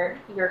of your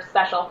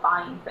special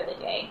find for the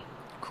day.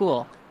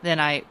 Cool. Then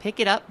I pick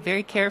it up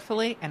very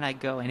carefully and I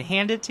go and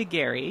hand it to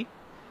Gary.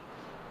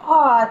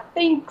 Aw,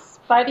 thanks,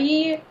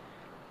 buddy.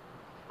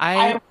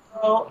 I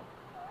will.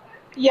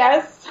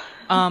 Yes.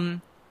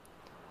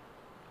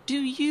 Do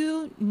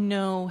you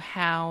know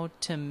how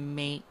to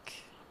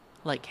make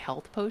like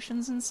health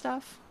potions and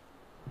stuff?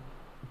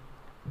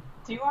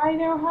 Do I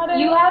know how to?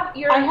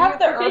 I have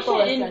the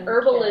proficient in herbalism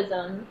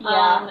herbalism.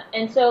 Yeah.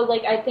 And so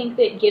like I think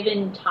that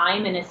given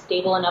time and a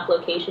stable enough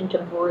location to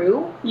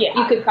brew, Yeah.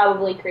 you could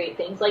probably create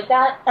things like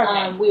that.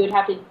 Okay. We would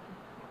have to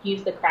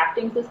use the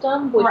crafting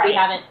system, which we Right.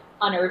 haven't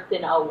unearthed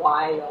in a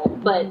while.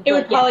 But It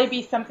would but probably yes.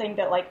 be something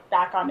that, like,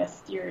 back on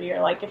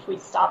Asteria, like, if we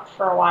stopped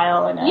for a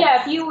while and Yeah,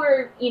 if you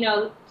were,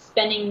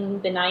 spending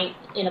the night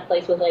in a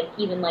place with like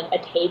even like a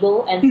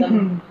table and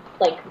some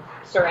like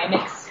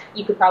ceramics,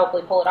 you could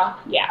probably pull it off.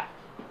 Yeah.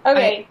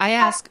 Okay. I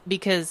ask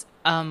because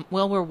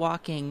while we're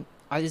walking,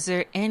 is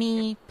there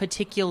any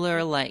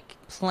particular like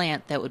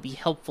plant that would be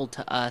helpful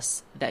to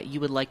us that you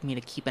would like me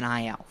to keep an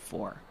eye out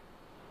for?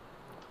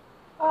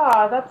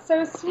 Oh, that's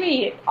so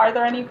sweet. Are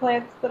there any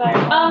plants that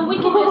I We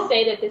can just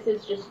say that this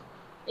is just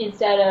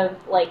instead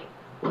of like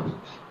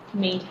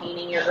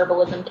maintaining your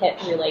herbalism kit,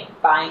 you're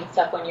like buying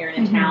stuff when you're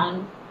in a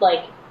town.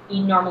 Like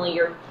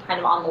you're kind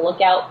of on the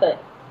lookout,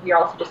 but you're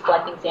also just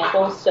collecting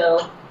samples.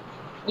 So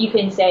you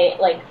can say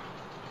like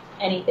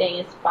anything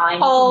is fine.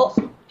 You I'll-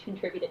 can just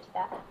contribute it to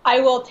that. I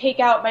will take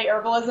out my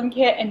herbalism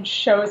kit and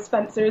show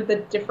Spencer the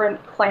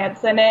different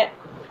plants in it.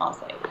 I'll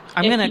say,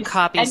 I'm if going you to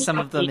copy any some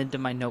of them these- into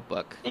my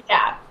notebook.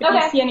 Yeah, if Okay.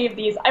 you see any of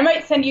these, I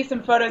might send you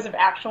some photos of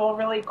actual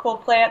really cool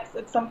plants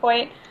at some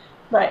point.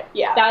 But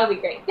yeah, That would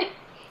be great.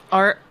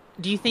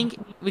 Do you think,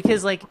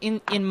 because like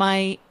in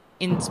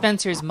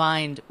Spencer's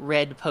mind,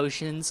 red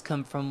potions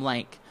come from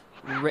like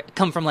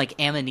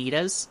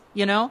amanitas,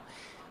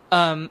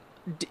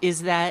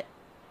 is that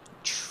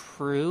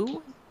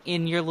true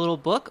in your little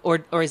book,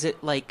 or is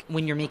it like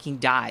when you're making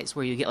dyes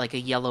where you get like a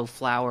yellow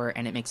flower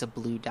and it makes a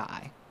blue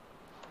dye?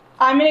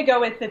 I'm gonna go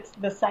with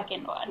the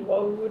second one.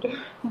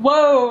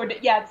 Woad.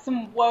 Yeah, it's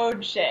some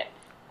woad shit.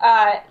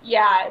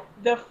 Yeah,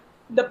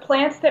 the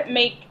plants that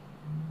make.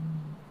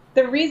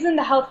 The reason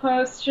the health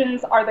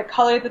potions are the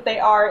color that they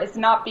are is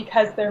not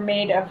because they're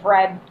made of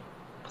red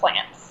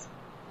plants.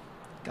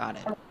 Got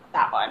it.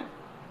 That one.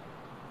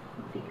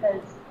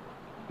 Because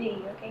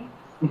video games.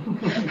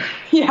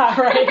 Yeah,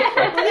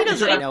 right. He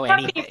doesn't know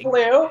Can't be anything.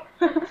 blue.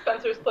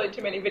 Spencer's played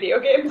too many video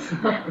games.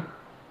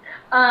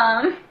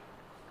 All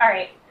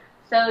right.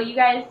 So you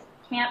guys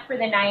camp for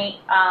the night.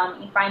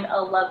 You find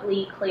a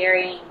lovely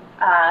clearing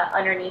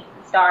underneath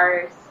the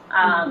stars.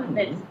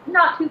 That's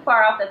not too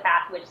far off the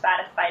path, which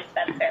satisfies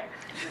Spencer.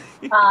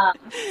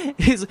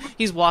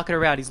 He's walking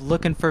around. He's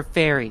looking for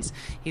fairies.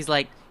 He's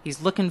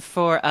looking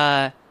for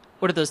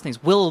what are those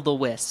things?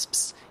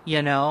 Will-o'-the-wisps.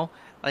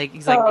 Like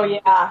he's like. Oh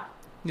yeah.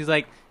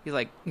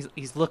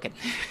 He's looking.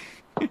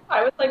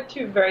 I would like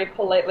to very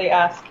politely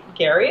ask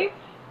Gary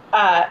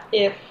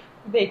if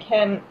they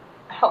can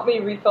help me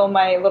refill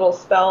my little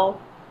spell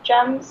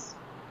gems.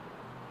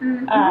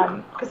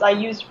 Because I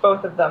used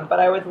both of them, but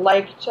I would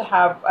like to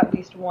have at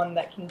least one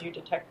that can do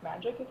detect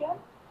magic again.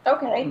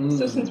 Okay.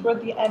 So since we're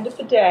at the end of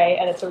the day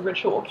and it's a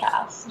ritual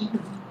cast,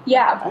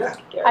 Yeah. ask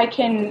Gary I to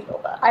can. refill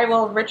that. I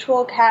will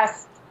ritual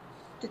cast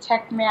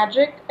detect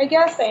magic, I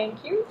guess.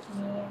 Thank you.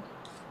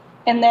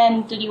 And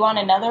then, did you want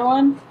another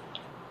one?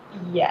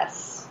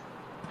 Yes.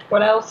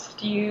 What else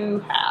do you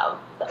have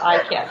that I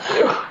can't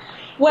do?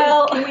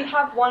 Well, Can we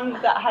have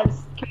one that has?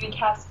 Can we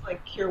cast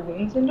like cure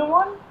wounds into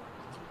one?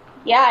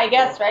 yeah, I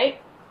guess, right?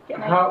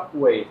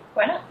 Wait,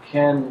 Why not?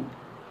 can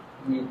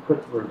we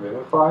put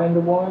Revivify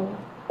into one?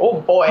 Oh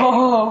boy.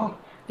 Oh.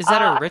 Is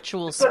that a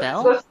ritual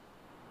spell?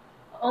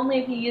 Only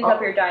if you use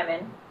up your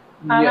diamond.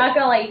 Yeah. I'm not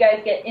gonna let you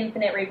guys get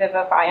infinite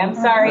revivify. I'm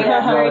sorry,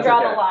 that's where I it's draw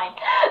okay. the line.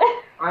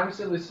 I'm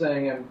simply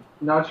saying I'm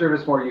not sure if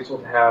it's more useful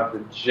to have the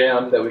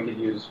gem that we could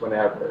use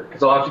whenever,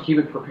 because I'll have to keep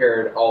it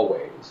prepared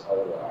always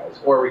otherwise,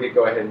 or we could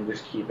go ahead and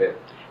just keep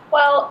it.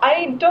 Well,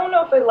 I don't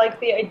know if I like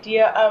the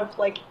idea of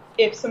like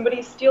if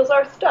somebody steals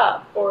our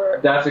stuff or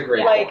That's a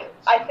great like point.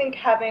 I think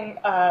having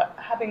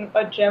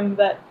a gem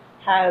that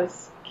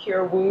has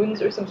cure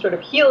wounds or some sort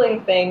of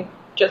healing thing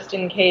just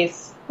in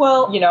case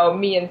Well,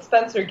 me and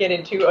Spencer get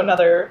into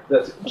another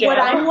That's jam. what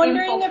I'm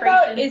wondering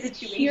about Infiltration is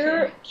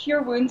situation.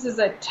 cure wounds is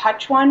a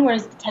touch one,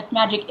 whereas detect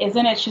magic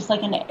isn't. It's just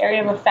like an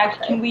area of effect.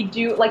 Okay. Can we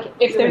do like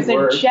if Good there's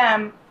word. a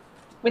gem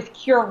with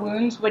cure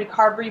wounds, would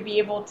Carberry be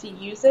able to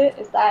use it?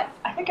 Is that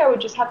I think I would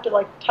just have to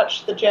like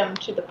touch the gem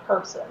to the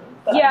person.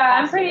 that Yeah,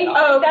 I'm casting pretty. it on.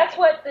 Oh, okay. That's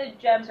what the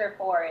gems are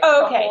for. Is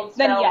oh, to okay? hold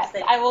Then spells yes,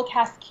 that- I will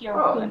cast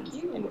cure Oh, wounds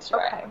into it.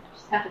 Okay.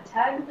 Just have to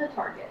tag the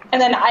target.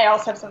 And then I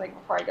also have something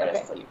before I go to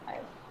Okay. sleep. I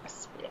have a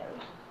spear.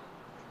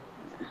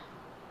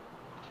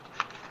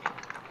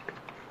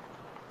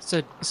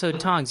 So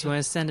Tongs, you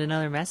want to send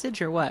another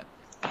message or what?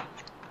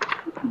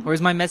 Or is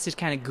my message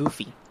kind of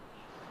goofy?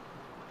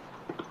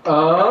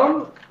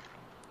 I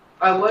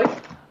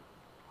like.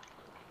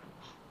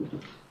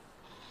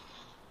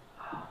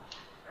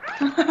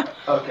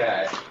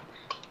 Okay.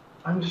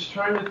 I'm just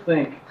trying to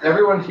think.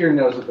 Everyone here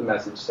knows what the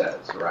message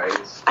says,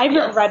 right? I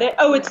haven't read it.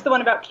 Oh, it's the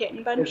one about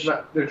Kitten Bunch. It's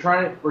not, we're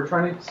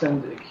trying to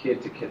send a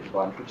kid to Kitten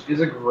Bunch, which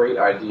is a great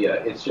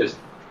idea. It's just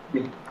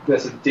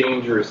that's a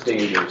dangerous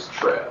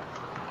trip.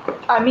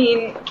 I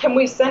mean, can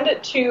we send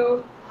it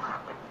to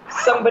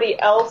somebody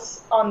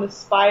else on the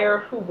Spire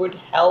who would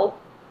help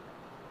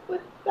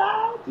with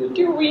that?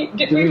 Did we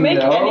make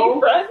know? any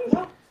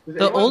friends?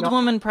 The old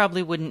woman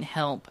probably wouldn't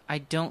help. I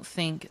don't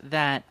think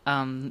that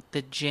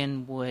the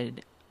Djinn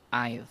would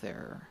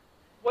either.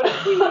 What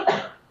if we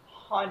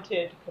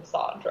haunted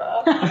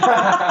Cassandra?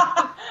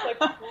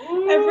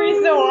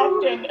 Every so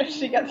often,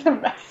 she gets a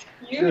message.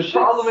 You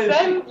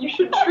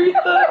should treat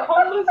the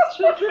homeless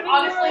children.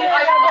 Honestly,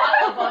 I'm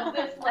not above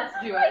this. Let's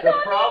do it. The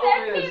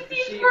problem is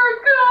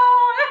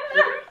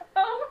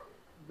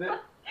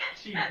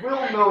she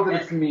will know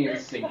that it's me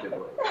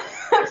instinctively.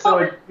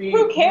 So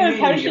who cares?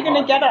 How's she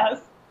gonna get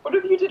us? What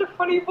if you did a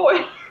funny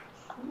voice?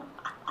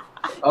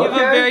 You have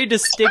a very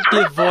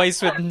distinctive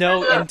voice with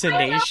no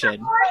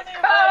intonation.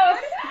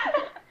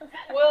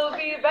 We'll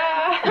be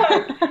back.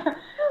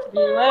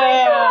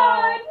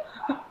 Beware.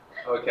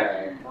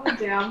 Okay. Oh,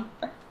 damn.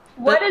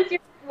 What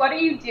are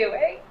you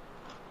doing?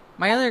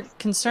 My other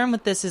concern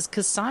with this is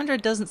Cassandra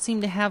doesn't seem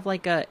to have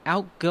like a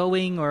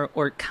outgoing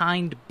or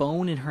kind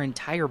bone in her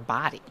entire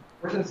body.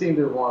 Doesn't seem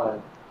to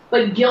want.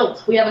 Like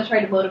guilt. We haven't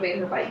tried to motivate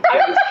her by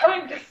I was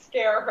trying to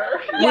scare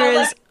her.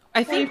 Whereas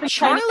I think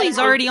Charlie's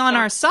already on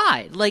our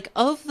side. Like,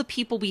 of the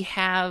people we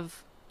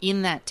have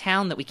in that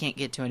town that we can't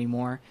get to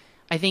anymore,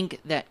 I think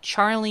that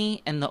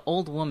Charlie and the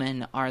old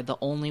woman are the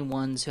only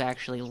ones who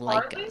actually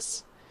like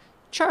us.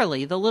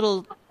 Charlie, the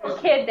little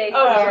kid they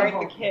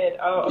the kid.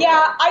 Oh, okay.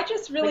 Yeah, I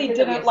just really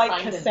didn't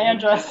like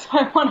Cassandra, so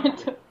I wanted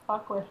to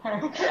fuck with her.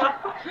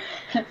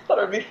 Thought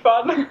it'd be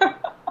fun.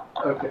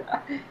 Okay.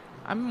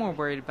 I'm more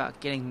worried about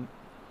getting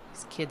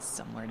these kids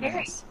somewhere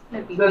nice.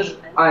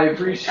 I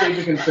appreciate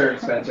the concern,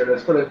 Spencer.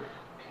 Let's put a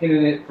pin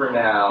in it for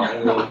now,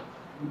 and we'll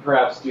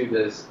perhaps do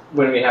this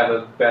when we have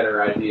a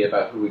better idea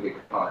about who we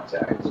could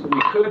contact.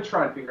 We could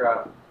try and figure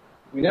out.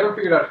 We never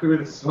figured out who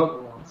the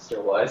smoke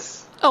monster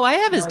was. Oh, I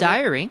have his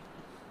diary.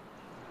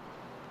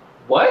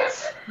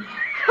 What?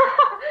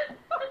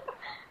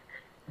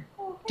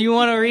 Do you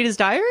want to read his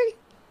diary?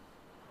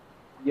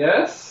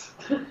 Yes.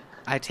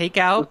 I take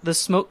out the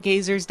Smoke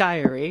Gazer's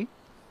diary.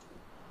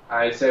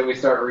 I say we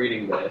start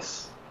reading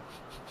this.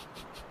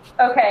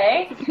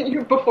 Okay.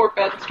 Your before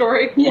bed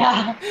story.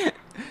 Yeah.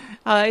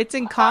 It's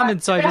in common,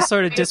 so I just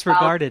sort of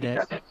disregarded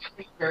it.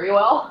 Very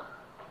well.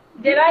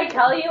 Did I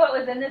tell you what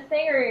was in this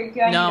thing, or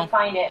do I need to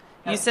find it?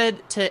 You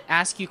said to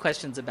ask you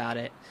questions about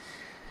it.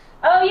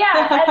 Oh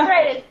yeah, that's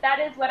right.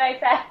 That is what I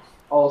said.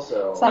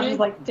 Also, Sasha's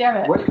like, damn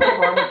it. what kind of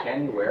armor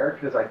can you wear?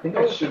 Because I think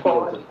I should be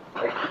able to.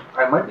 Like,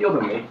 I might be able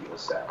to make you a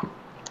set.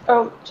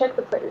 Oh, check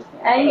the player's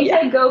name. And you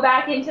said go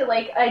back into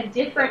like a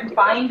different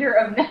binder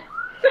of to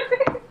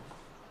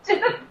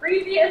the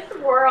previous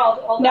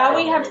world. Hold Now on.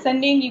 we have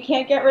sending. You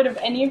can't get rid of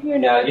any of your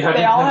notes. you have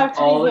They to all have have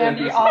to all be the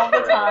handy NPCs all the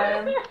first.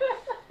 time.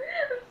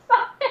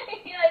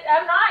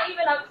 I'm not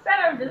even upset.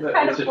 I'm just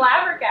kind of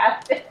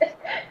flabbergasted.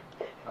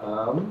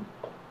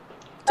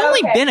 It's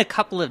only been a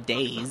couple of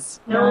days.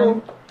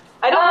 No.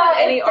 I don't have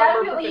any It's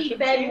armor definitely proficiencies.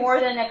 been more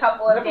than a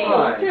couple of days.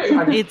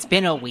 It's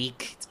been a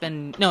week. It's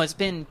been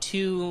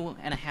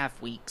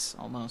 2.5 weeks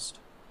almost.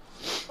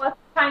 What's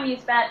the time you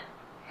spent?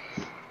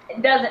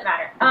 It doesn't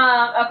matter.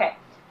 Okay.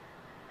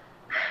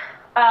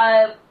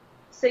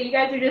 So you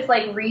guys are just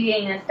like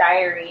reading this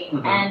diary,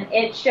 and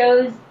it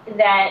shows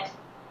that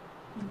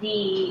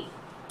the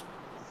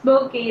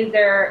Smoke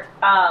Gazer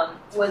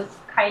was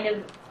kind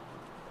of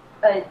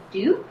a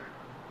dupe.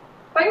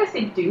 I'm gonna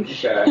say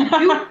douche.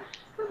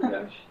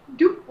 Okay.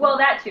 Dupe. Well,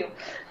 that too.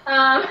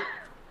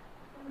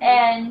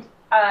 And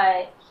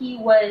he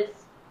was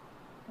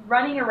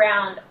running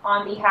around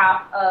on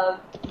behalf of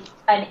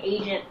an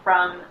agent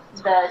from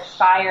the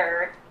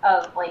Spire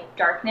of like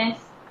Darkness,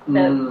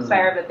 the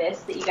Spire of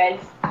Abyss that you guys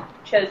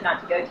chose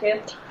not to go to.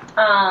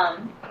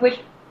 Which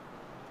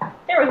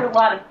there was a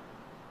lot of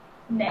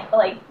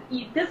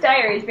this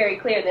diary is very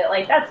clear that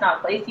like that's not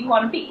a place you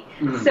want to be.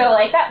 So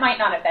like that might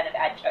not have been a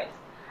bad choice.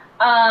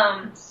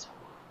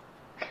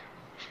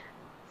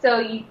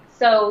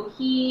 So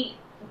he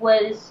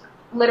was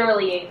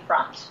literally a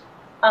front.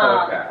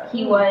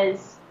 He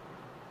was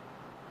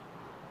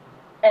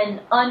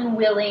an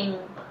unwilling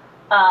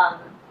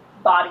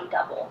body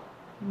double.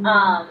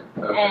 And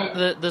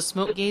The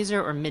Smoke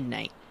Gazer or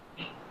Midnight?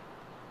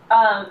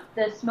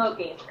 the Smoke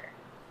Gazer.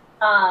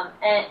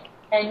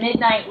 And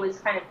Midnight was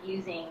kind of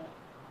using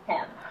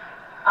him.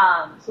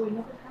 So we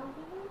never found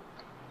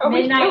him?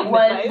 Midnight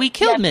was... We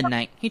killed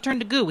Midnight. He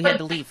turned to goo. We had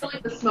to leave. So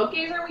like the Smoke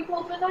Gazer we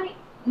killed Midnight?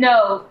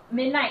 No,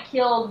 Midnight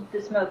killed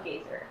the Smoke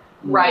Gazer.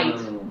 Right.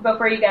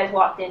 before you guys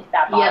walked into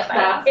that boss Yes, fight,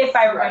 that's if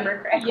I remember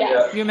right. correctly.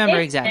 Yes. You remember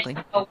It's exactly.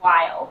 been a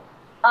while.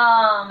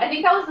 I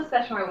think that was the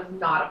session where I was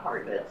not a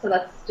part of it, so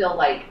that's still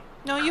like.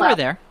 No, you were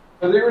there.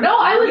 So they were, No,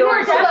 I was You there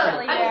were for the.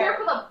 definitely I was there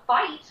for the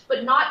fight,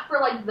 but not for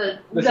like the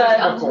The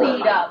session The before.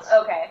 lead up.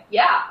 Okay.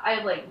 Yeah, I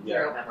have like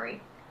zero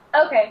memory.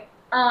 Okay.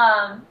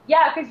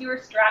 Yeah, because you were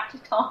strapped to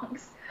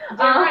tongs. You're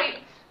right.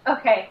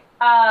 Okay.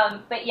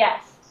 But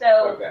yes.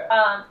 So, Okay.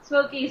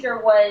 Smoke Gazer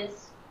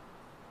was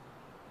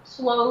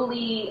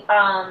slowly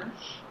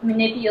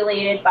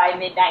manipulated by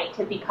Midnight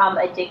to become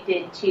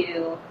addicted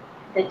to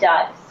the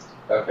dust,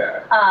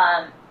 Okay.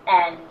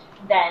 and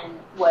then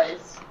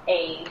was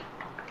a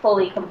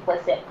fully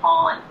complicit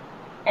pawn.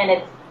 And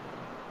it's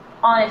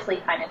honestly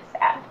kind of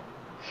sad.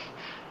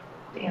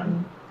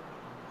 Damn.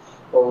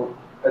 Well,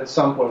 at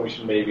some point we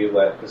should maybe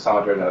let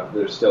Cassandra know that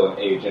there's still an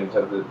agent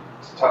of the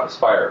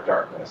Spire of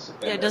Darkness.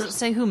 Yeah, does it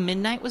say who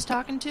Midnight was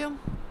talking to?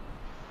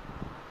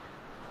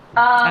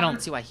 I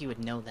don't see why he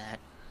would know that.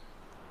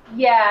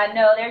 Yeah,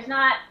 no, there's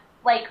not,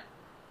 like,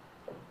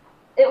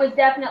 it was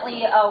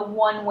definitely a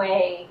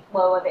one-way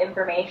flow of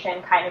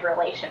information kind of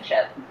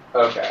relationship.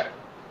 Okay.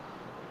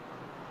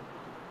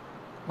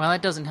 Well,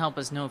 that doesn't help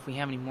us know if we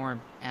have any more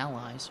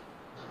allies.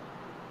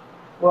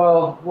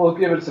 Well, we'll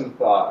give it some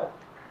thought.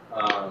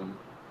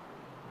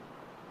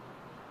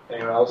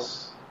 Anyone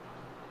else?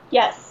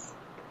 Yes.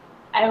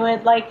 I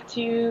would like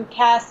to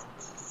cast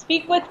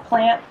Speak with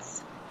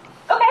Plants.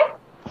 Okay.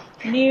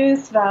 New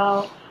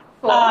spell.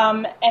 Cool.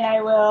 And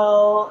I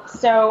will,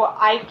 so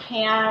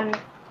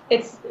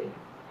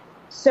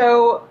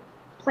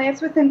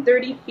plants within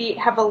 30 feet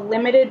have a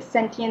limited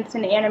sentience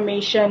and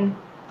animation.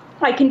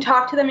 I can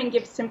talk to them and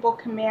give simple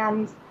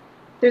commands.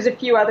 There's a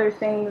few other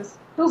things.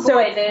 Oh So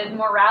boy, the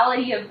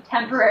morality of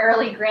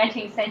temporarily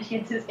granting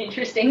sentience is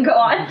interesting. Go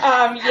on.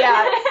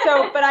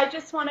 But I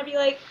just want to be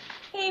like,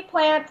 hey,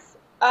 plants,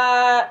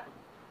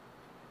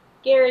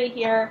 Gary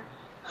here.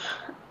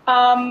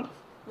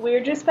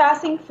 We're just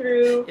passing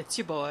through. It's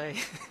your boy.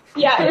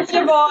 Yeah, it's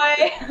your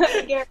boy,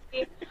 Gary.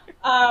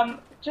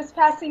 Just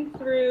passing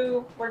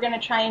through. We're going to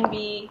try and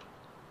be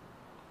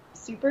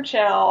super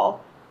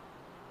chill.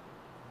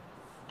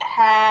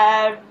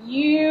 Have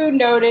you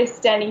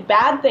noticed any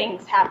bad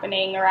things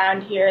happening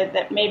around here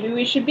that maybe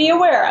we should be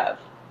aware of?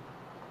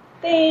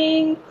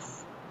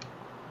 Thanks.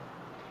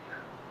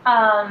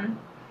 I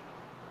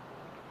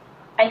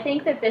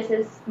think that this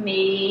is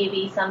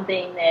maybe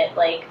something that,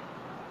 like,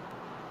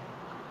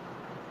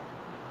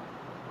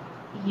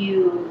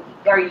 you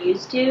are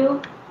used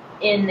to,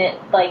 in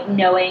that, like,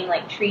 knowing,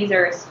 like, trees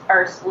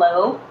are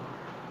slow.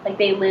 Like,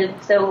 they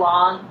live so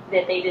long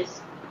that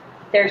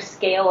their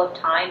scale of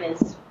time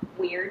is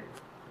weird.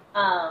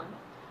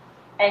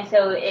 And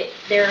so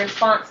their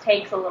response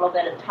takes a little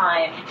bit of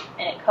time,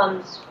 and it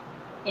comes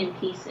in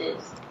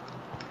pieces.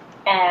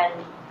 And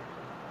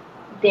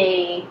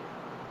they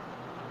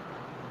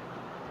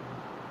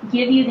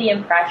give you the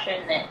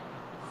impression that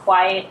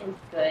quiet is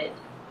good,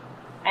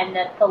 and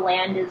that the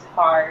land is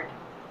hard,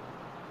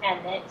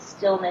 and that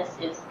stillness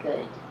is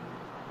good,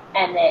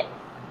 and that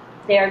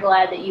they are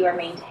glad that you are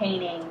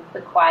maintaining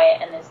the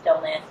quiet and the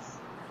stillness,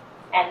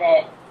 and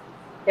that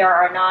there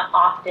are not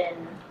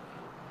often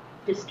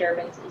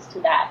disturbances to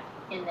that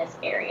in this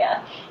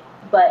area,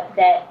 but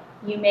that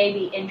you may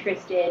be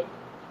interested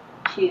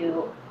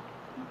to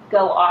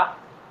go off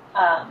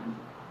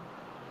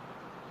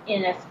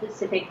in a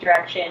specific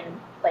direction,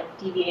 like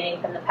deviating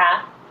from the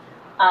path,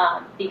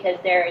 because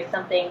there is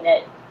something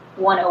that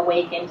one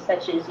awakened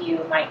such as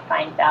you might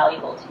find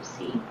valuable to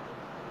see.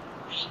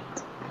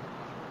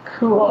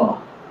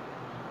 Cool.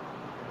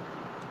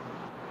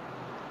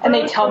 And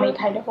they tell me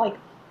kind of like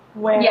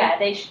where.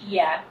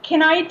 Yeah,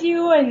 Can I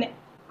do an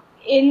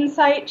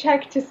insight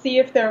check to see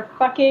if they're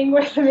fucking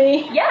with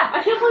me? Yeah.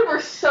 I can't believe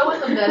we're so in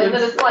the meta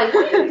that it's like,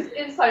 look at these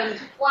inside of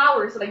these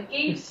flowers that I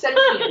gave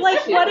sentience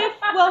Like, to. what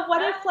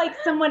if like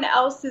someone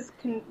else is,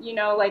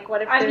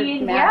 what if I they're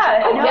mean,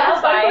 magical? Oh, No, yes,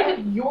 it's but fine.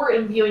 if you're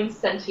imbuing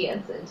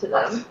sentience into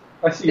them,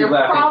 I see they're you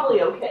laughing.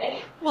 probably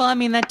okay. Well, I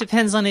mean, that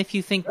depends on if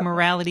you think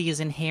morality is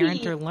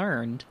inherent or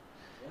learned.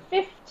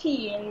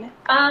 15.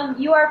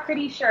 You are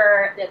pretty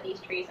sure that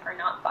these trees are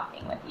not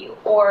fucking with you,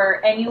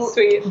 and you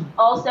Sweet.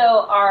 also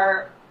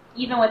are,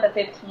 even with a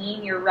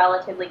 15, you're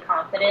relatively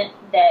confident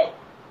that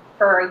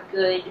for a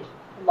good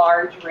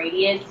large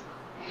radius,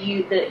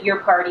 your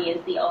party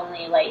is the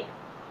only, like,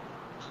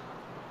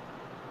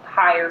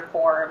 higher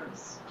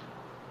forms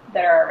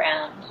that are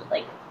around,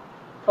 like,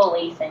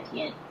 fully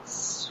sentient.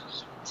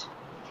 Sweet.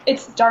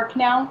 It's dark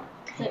now?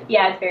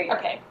 Yeah, it's very dark.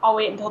 Okay, I'll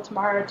wait until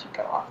tomorrow to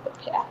go off the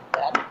path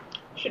then.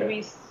 Should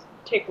we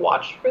take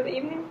watch for the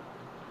evening?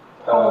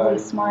 Probably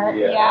smart,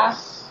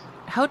 yes.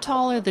 How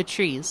tall are the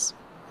trees?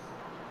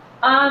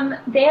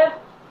 They have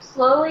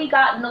slowly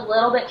gotten a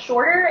little bit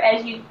shorter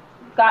as you've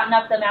gotten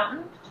up the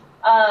mountain,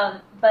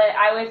 but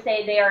I would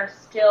say they are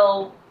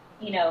still,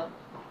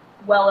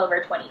 well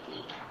over 20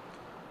 feet.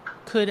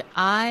 Could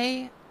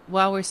I,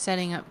 while we're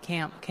setting up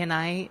camp, can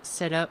I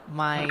set up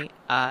my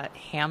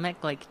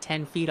hammock like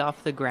 10 feet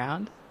off the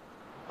ground?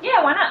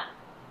 Yeah, why not?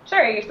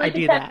 Sure, you're I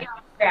sleeping do sexy that.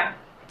 on the ground.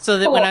 So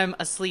that when Cool. I'm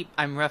asleep,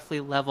 I'm roughly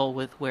level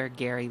with where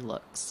Gary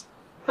looks.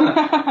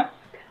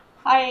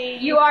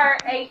 You are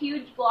a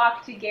huge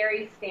block to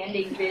Gary's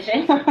standing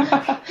vision. Well,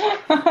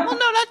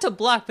 no, not to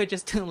block, but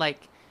just to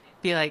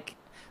be like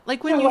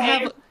when you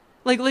have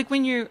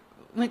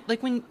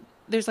when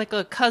there's like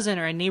a cousin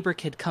or a neighbor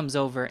kid comes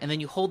over, and then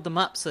you hold them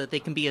up so that they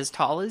can be as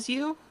tall as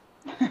you,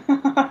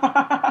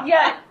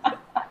 Yeah.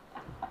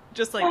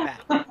 just like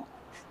that.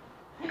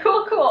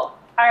 Cool. All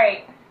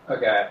right.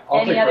 Okay.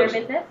 Any other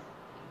business?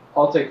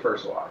 I'll take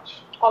first watch.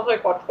 I'll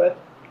take watch with.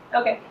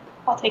 Okay.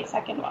 I'll take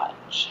second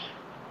watch.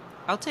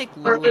 I'll take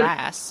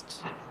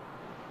last.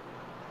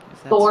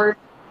 If that's- Thord.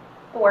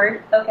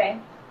 Okay.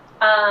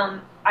 I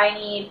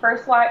need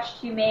first watch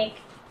to make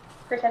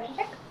perception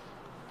check.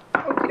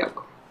 Okay.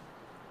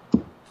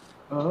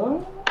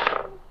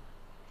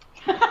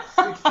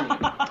 16.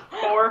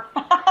 4.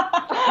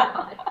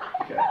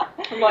 Okay.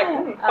 I'm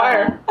like,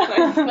 fire.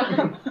 Nice.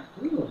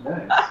 Ooh,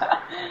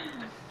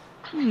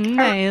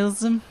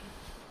 nice.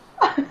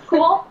 Nice.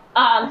 Cool.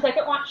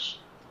 Second watch.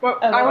 Well,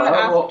 I want to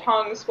well- ask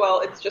Tongs, well,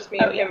 it's just me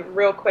and him,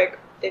 real quick,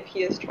 if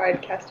he has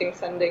tried casting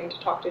Sending to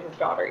talk to his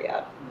daughter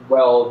yet.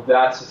 Well,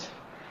 that's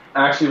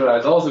actually what I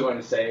was also going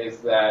to say, is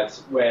that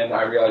when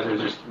I realized it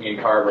was just me and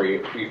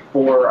Carvery,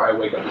 before I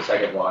wake up the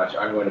second watch,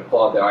 I'm going to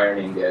pull out the iron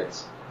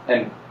ingots,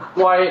 and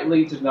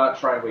quietly, to not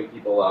try and wake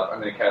people up,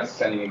 I'm going to cast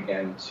Sending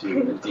again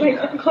to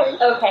Adina.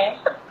 Okay.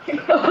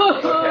 Okay.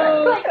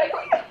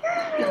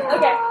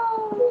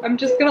 I'm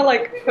just gonna,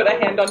 put a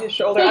hand on his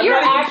shoulder. So I'm you're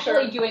not even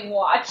actually doing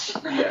watch.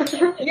 Yeah.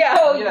 Yeah.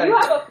 So Yeah, you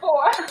yeah. have a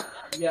 4.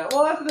 Yeah,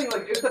 well, that's the thing,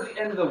 it's at the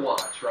end of the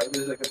watch, right?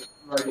 There's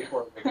right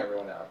before we wake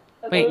everyone up.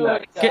 Wait, Oh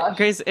my gosh.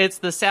 Grace, it's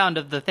the sound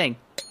of the thing.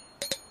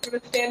 I'm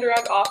gonna stand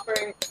around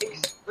offering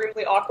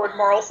extremely awkward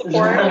moral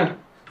support.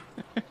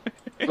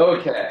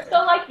 Okay. So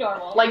like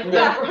normal. Like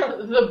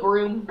the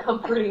broom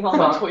comforting on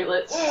the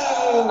toilet.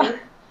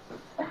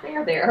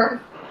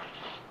 There.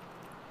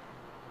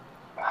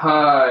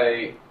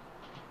 Hi.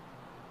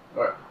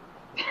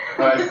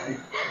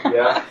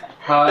 Yeah.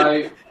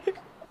 Hi.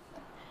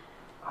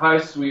 Hi,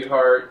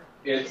 sweetheart.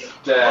 It's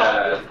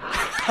Dad.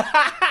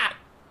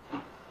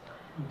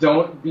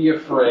 Don't be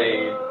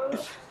afraid.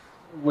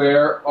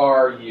 Where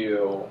are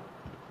you?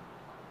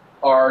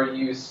 Are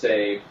you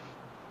safe?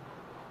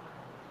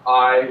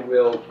 I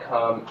will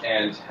come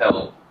and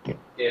help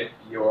if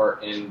you're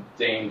in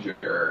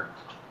danger.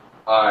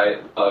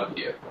 I love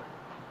you.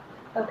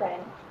 Okay.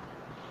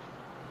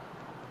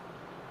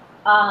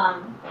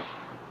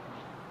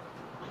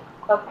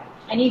 Okay.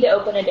 I need to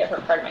open a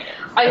different part of my notes.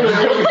 I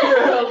literally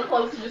so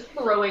close to just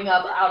throwing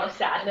up out of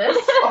sadness.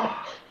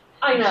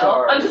 I know.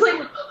 Sorry. I'm just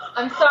like,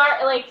 I'm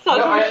sorry, like, So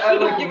No, I should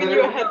have like given you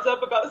a literally- heads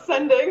up about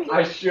Sending.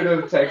 I should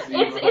have texted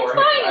you It's beforehand.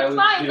 fine, it's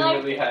I fine,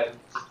 legitimately had.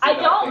 I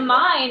did not don't think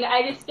mind.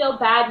 I just feel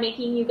bad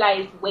making you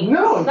guys wait.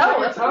 No, No, no,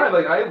 that's it's time.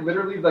 Like I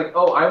literally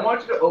I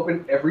want you to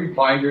open every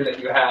binder that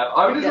you have.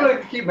 I'm just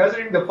gonna keep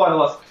messaging the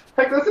finalists.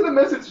 Heck, let's send a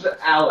message to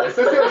Alice.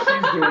 Let's see how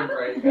she's doing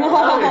right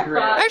now. That'd be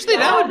great. Actually,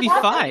 that would be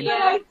That's fine. a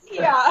good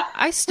idea.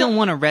 I still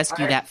want to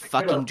rescue that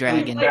fucking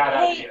dragon.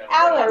 Hey,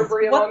 Alice,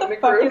 what the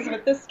fuck is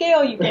with the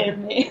scale you gave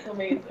me?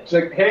 Amazing. She's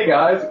like, hey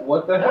guys,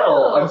 what the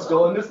hell? I'm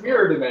still in this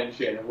mirror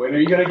dimension. When are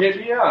you gonna get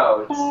me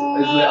out? Is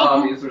the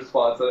obvious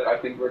response that I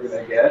think we're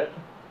gonna get.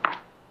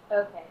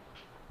 Okay.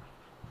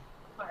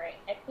 Alright,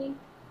 I think.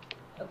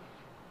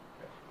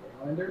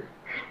 Reminder.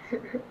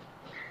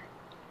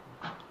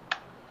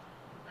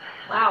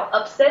 wow,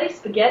 upsetty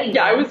spaghetti.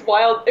 Yeah, it was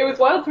wild. It was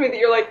wild to me that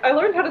you're like, I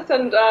learned how to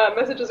send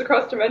messages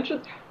across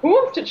dimensions. Who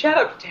wants to chat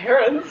up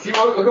Terrence? See,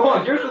 well, go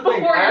on. Here's the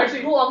thing. Before I you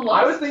actually, go on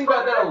I was lust. thinking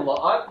about that a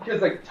lot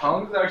because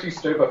Tongs is actually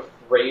straight up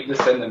afraid to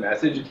send the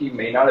message, and he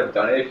may not have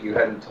done it if you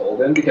hadn't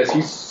told him because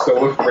he's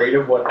so afraid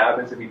of what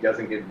happens if he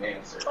doesn't get an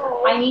answer.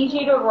 I need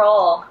you to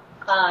roll.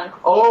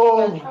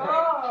 Oh,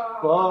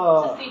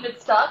 To see if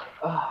it's stuck.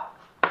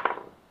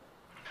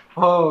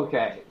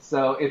 Okay,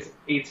 so it's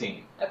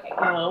 18. Okay.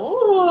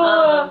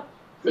 Oh.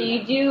 So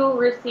you do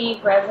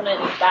receive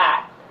resonance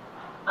back.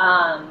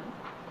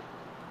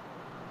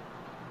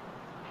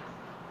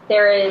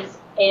 There is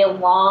a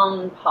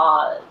long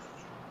pause,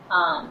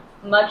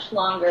 much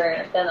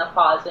longer than the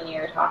pause when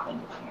you were talking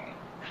to Terrence.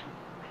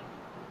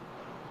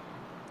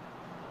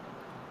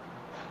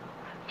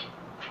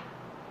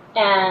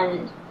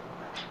 And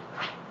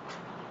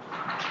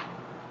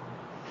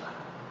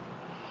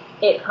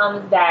it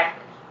comes back.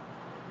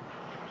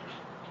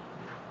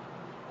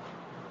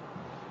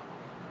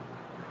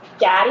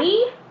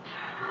 Daddy?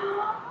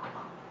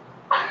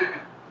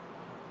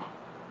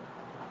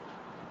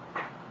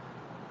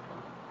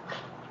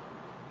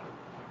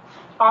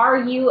 Are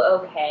you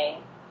okay?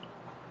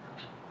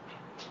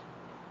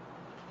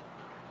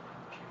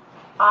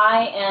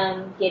 I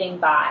am getting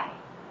by.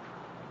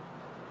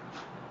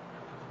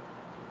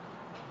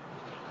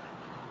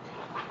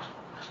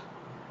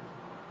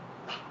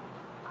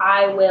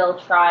 I will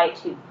try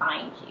to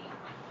find you.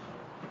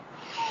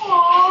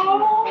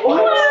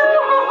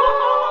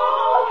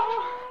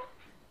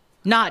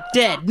 Not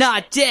dead,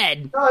 not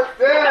dead. Not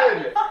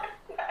dead!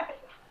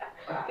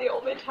 The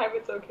only time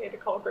it's okay to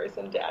call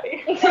Grayson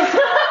daddy. There's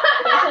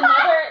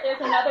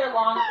another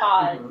long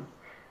pause. Mhm.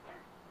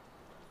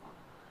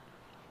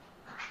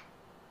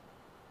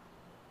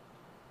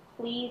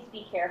 Please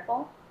be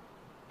careful.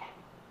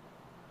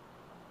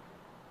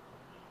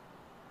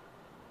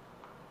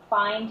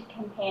 Find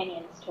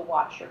companions to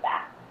watch your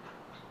back.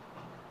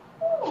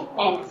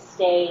 And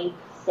stay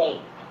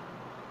safe.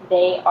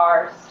 They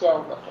are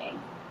still looking.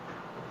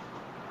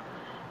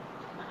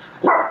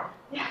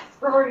 Yes,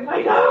 Rory,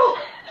 I know.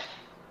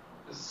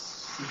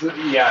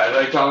 Yeah,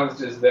 like Tom's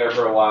just there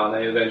for a while, and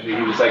then eventually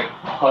he just like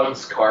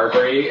hugs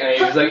Carberry,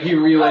 and he's like he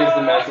relays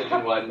the message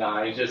and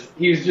whatnot.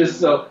 He's just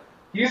so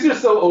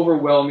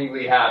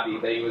overwhelmingly happy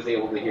that he was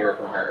able to hear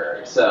from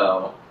her.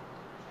 So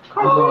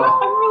I'm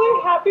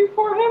really happy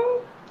for him.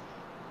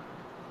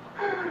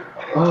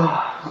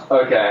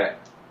 okay,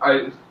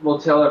 I will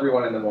tell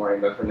everyone in the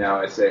morning, but for now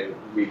I say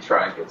we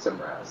try and get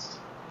some rest.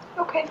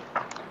 Okay.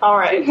 All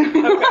right. Okay.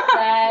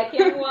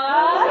 Second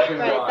one. Second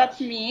Right, watch. that's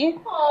me.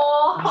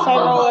 Aww. So I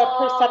roll a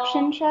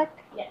perception check.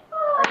 Yes.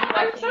 Are you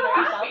I'm watching so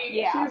yourself? happy.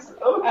 Yeah. She's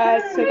okay.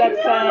 So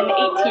that's an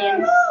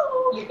 18.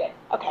 You're good.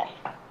 Okay.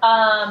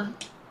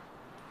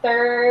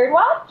 Third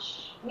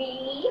watch.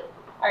 Me.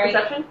 All right.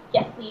 Perception?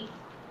 Yes, please.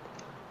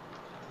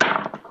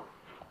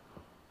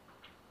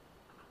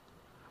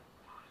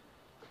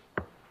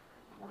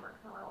 Remember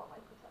how I want my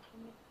perception.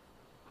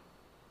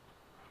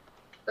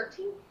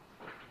 13?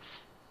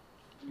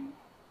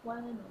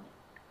 1 minute.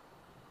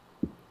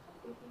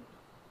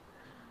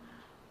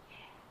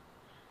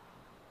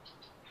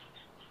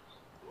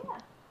 Yeah.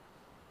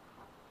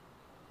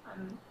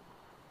 I'm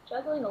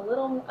juggling a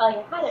little.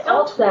 I had it So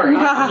elsewhere. torn. You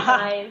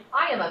guys.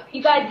 I am a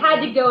You guys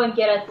had to go and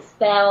get a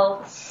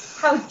spell.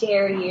 How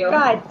dare you?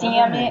 God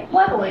damn it.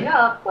 Leveling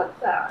up? What's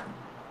that?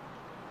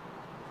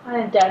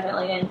 I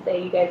definitely didn't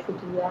say you guys could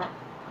do that.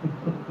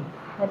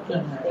 That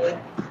seems safe.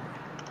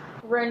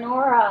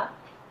 Renora,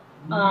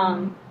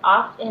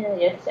 off in the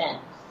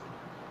distance,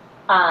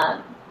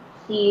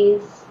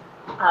 sees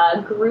a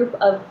group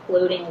of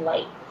floating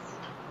lights.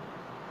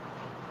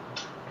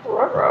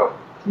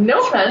 No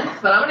offense,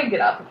 but I'm gonna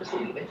get up and just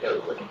leave and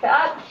go look at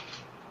that.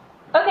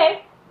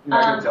 Okay. You're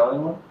not gonna tell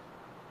anyone?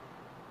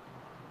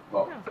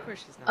 Well, No, of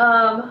course she's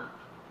not.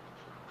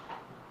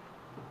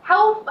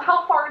 How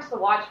far into the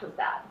watch was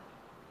that?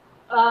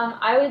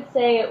 I would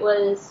say it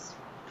was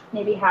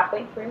maybe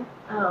halfway through.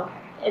 Oh, okay.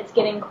 It's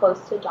getting close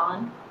to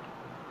dawn.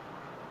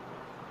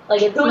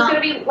 Like it's Who's not.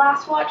 gonna be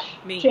last watch?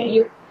 Me.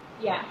 You,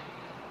 yeah.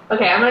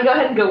 Okay, I'm gonna go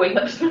ahead and go wake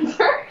up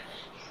Spencer.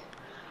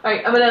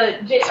 Alright, I'm gonna.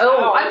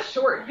 I'm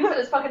short. Use it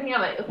as fucking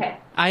hammock. Okay.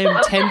 I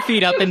am 10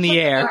 feet up in the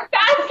air.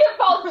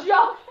 Basketball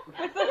jump!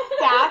 With the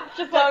staff,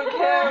 just Don't like,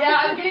 care.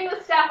 Yeah, I'm getting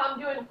the staff. I'm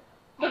doing.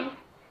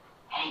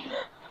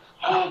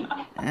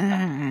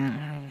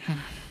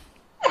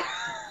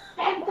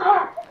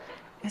 Spencer!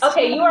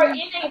 Okay, you are in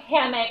a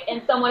hammock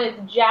and someone is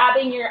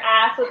jabbing your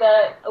ass with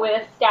a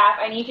staff.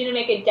 I need you to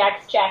make a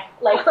dex check,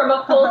 like from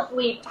a full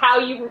sleep, how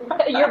your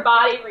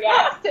body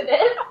reacts to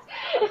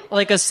this.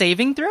 Like a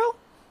saving throw?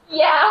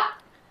 Yeah.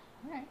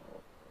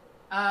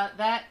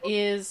 That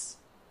is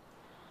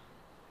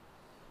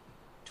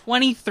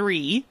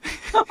 23.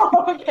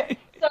 okay.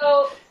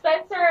 So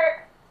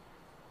Spencer,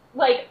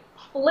 like,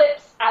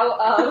 flips out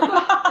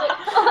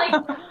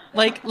of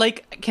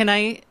Like, can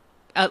I,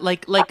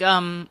 like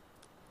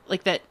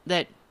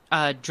that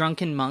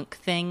drunken monk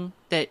thing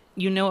that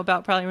you know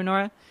about, probably,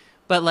 Renora?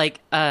 But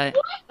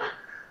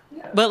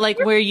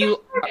where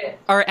you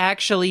are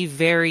actually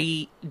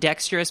very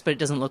dexterous, but it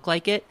doesn't look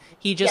like it.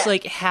 He just,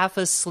 like, half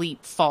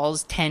asleep,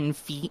 falls 10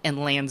 feet and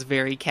lands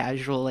very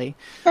casually.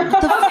 What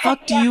the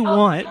fuck do you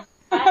want?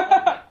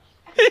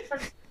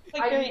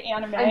 Like very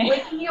anime. I'm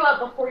waking you up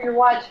before your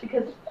watch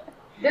because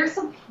there's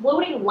some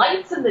floating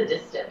lights in the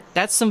distance.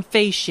 That's some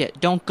face shit.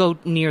 Don't go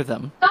near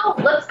them. No,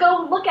 let's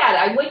go look at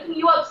it. I'm waking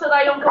you up so that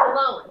I don't go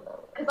alone.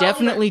 'Cause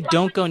Definitely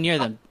don't go near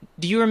them.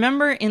 Do you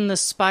remember in the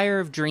Spire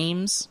of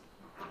Dreams?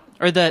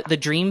 Or the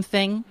dream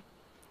thing?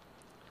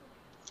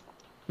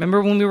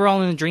 Remember when we were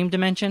all in the dream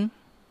dimension?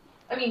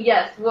 I mean,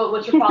 yes.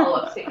 What's your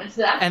follow-up statement to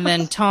that? And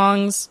then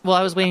Tongs... Well,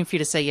 I was waiting for you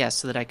to say yes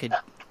so that I could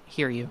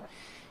hear you.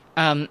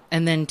 And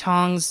then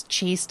Tongs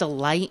chased a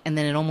light and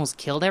then it almost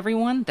killed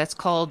everyone. That's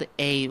called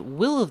a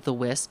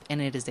Will-o'-the-Wisp,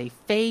 and it is a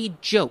Fey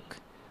joke.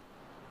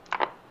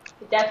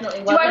 It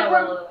definitely wasn't a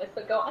will-o'-the-wisp,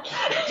 but go on.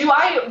 Do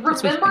I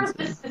what remember things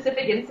this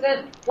specific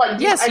incident? Like,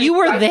 Yes, you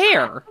were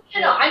there.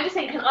 No, I'm just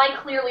saying, can I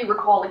clearly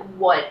recall like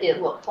what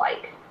it looked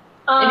like?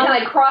 And can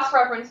I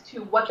cross-reference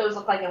to what those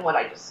look like and what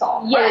I just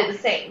saw? Yes. Are they the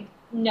same?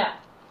 No.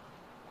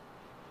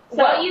 So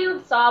Well- what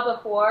you saw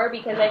before,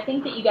 because I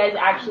think that you guys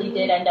actually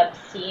did end up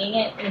seeing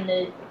it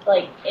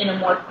in a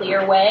more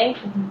clear way.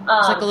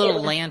 It's like a it little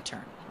was-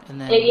 lantern. And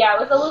then it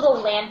was a little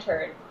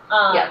lantern.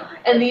 Yeah.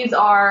 And these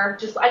are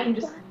just, I can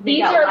just make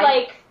These out are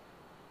lights. like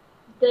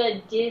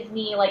the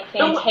Disney, like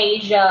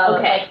Fantasia,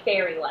 Okay. like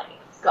fairy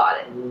lights.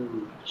 Got it.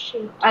 Ooh.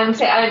 I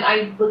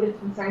look at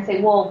Spencer and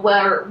say, well,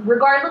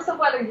 regardless of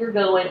whether you're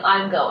going,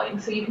 I'm going.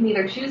 So you can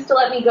either choose to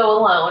let me go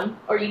alone,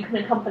 or you can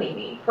accompany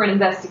me for an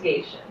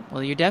investigation.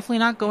 Well, you're definitely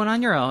not going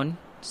on your own,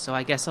 so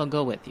I guess I'll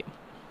go with you.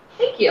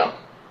 Thank you.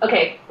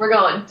 Okay, we're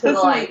going to the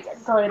lights.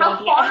 How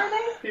far are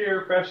they?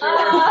 Peer pressure.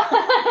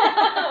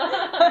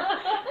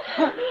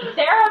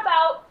 They're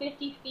about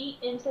 50 feet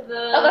into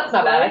the... Oh, that's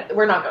not bad.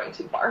 We're not going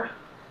too far.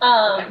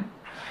 Okay.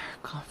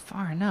 Gone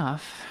far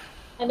enough.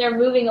 And they're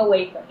moving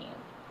away from you.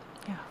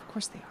 Yeah, of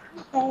course they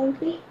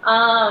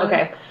are.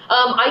 Okay.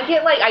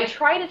 I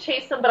try to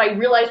chase them, but I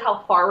realize how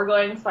far we're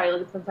going, so I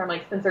look at Spencer. I'm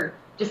like, Spencer,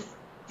 do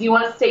you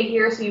want to stay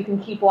here so you can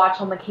keep watch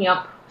on the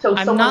camp? So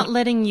I'm not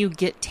letting you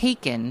get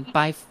taken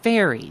by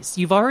fairies.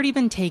 You've already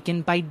been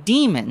taken by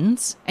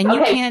demons, and you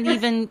can't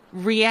even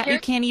react. You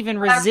can't even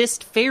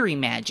resist fairy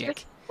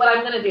magic. What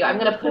I'm gonna do? I'm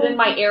gonna put in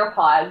my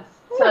AirPods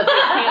so that they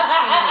can't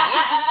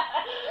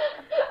see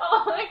me.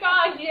 Oh my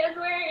god, she is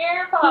wearing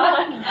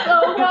AirPods.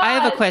 Oh god. I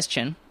have a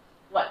question.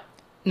 What?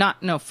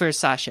 For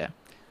Sasha.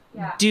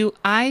 Yeah. Do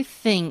I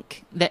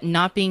think that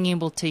not being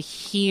able to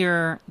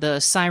hear the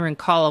siren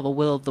call of a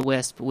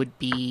will-o'-the-wisp would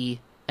be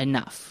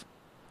enough?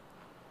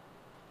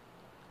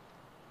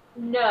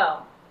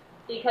 No,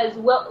 because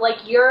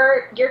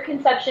your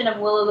conception of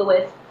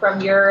will-o'-the-wisp from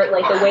your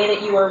the way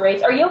that you were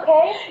raised. Are you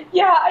okay?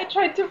 Yeah, I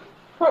tried to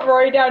put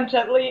Rory down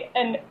gently,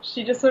 and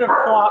she just sort of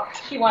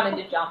flopped. She wanted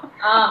to jump.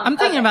 I'm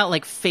thinking about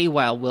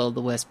Feywild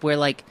will-o'-the-wisp, where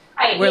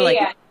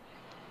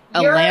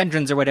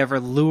Elandrins or whatever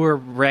lure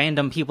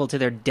random people to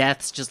their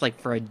deaths just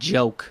for a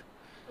joke.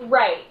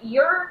 Right.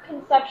 Your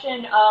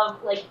conception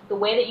of the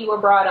way that you were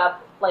brought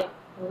up,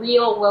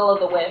 real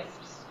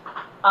will-o'-the-wisps.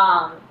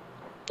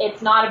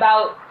 It's not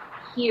about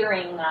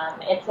hearing them.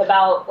 It's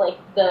about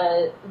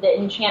the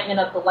enchantment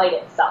of the light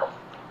itself.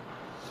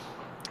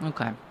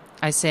 Okay.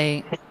 I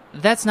say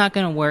that's not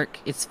going to work.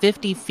 It's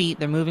 50 feet.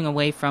 They're moving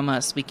away from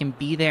us. We can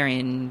be there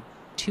in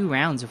 2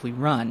 rounds if we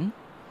run.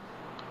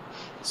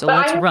 So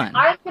let's run.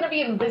 I'm going to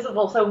be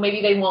invisible, so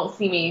maybe they won't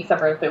see me,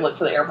 except for if they look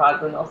for the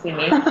AirPods and they'll see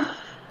me.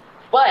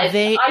 But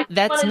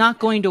that's not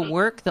going to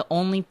work. The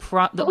only it's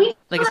not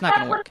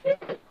going to work.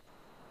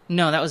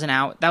 No, that was an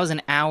hour. That was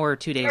an hour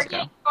 2 days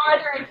ago.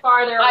 Farther and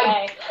farther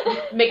away.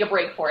 I make a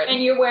break for it.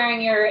 And you're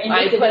wearing your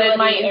invisibility I put in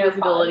my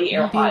invisibility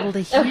You'll AirPods. be able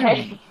to hear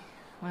me.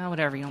 Well,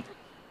 whatever.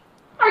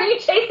 Are you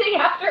chasing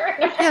after her?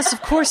 Yes,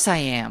 of course I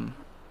am.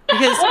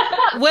 Because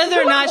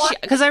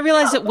I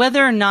realize that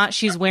whether or not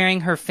she's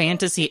wearing her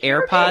fantasy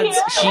AirPods,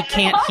 she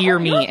can't hear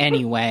me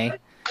anyway.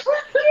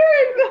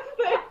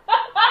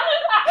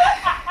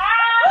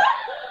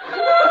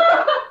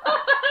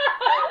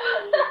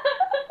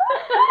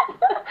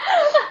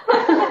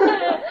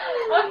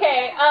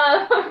 Okay,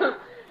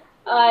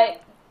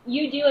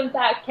 you do in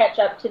fact catch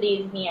up to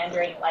these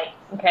meandering lights.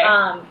 Okay.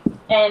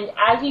 And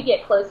as you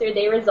get closer,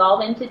 they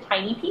resolve into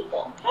tiny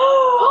people.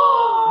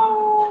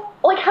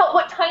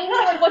 What tiny?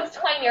 What's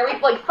tiny? Are we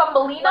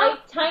Thumbelina?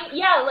 Tiny,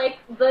 yeah,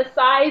 the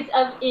size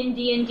of in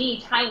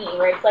D&D tiny,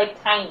 where it's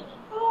tiny.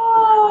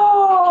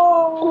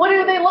 Oh. What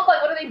do they look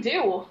like? What do they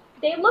do?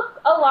 They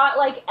look a lot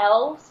like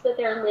elves, but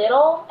they're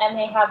little and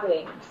they have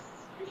wings.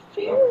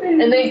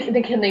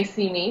 And can they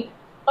see me?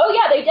 Oh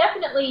yeah, they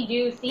definitely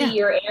do see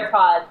your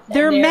AirPods.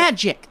 They're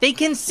magic. They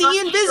can see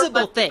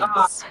invisible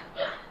things.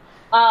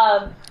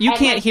 You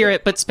can't hear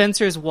it, but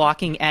Spencer's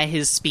walking at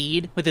his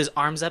speed with his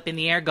arms up in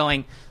the air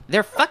going,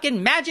 they're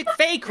fucking magic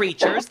fae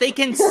creatures. They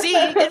can see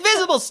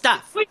invisible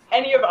stuff.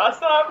 Any of us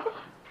up?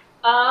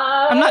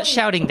 I'm not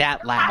shouting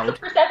that loud.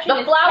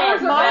 The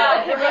flowers are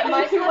loud.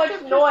 My Too much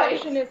noise.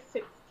 perception is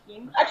 16.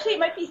 Actually, it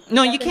might be 17.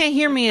 No, you can't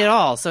hear me at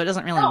all, so it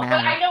doesn't really matter.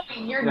 But I know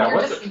you're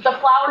just the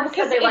flowers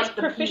because they it's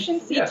the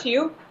proficiency peace.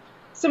 too.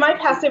 So my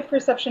passive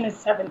perception is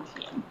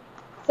 17.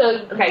 So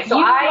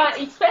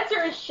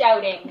Spencer is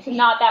shouting,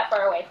 not that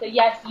far away. So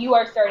yes, you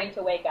are starting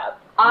to wake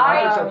up.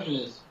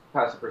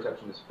 Passive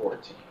perception is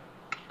 14.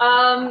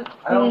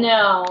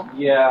 No.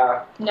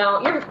 Yeah.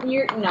 No,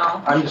 you're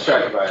no. I'm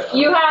distracted by it.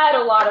 You had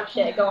a lot of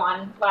shit go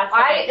on last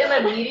night. I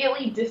am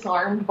immediately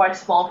disarmed by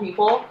small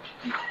people,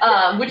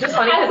 which is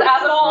funny As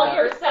because a small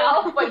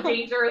yourself, but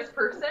dangerous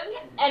person.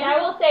 And I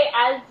will say,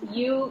 as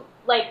you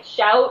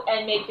shout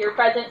and make your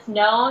presence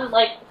known,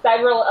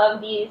 several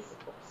of these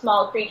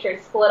small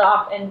creatures split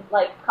off and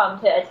come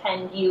to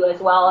attend you as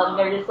well, and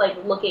they're just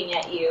looking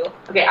at you.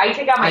 Okay, I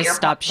take out my AirPods. I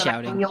stop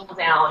shouting. I kneel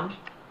down.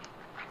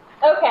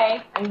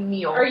 Okay. I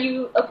kneel. Are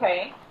you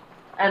okay?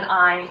 And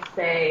I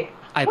say,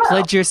 I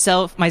pledge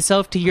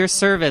myself to your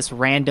service,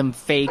 random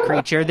fae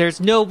creature.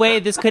 There's no way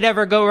this could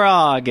ever go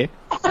wrong. Is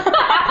that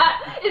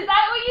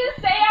what you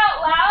say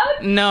out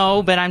loud?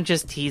 No, but I'm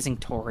just teasing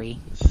Tori.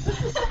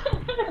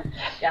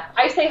 Yeah,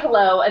 I say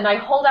hello and I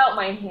hold out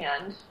my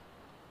hand.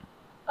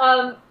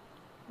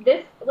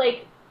 This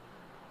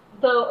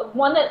the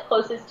one that's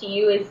closest to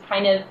you is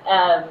kind of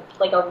a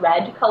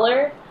red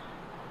color.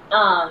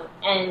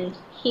 And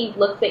he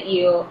looks at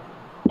you,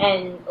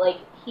 and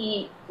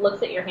he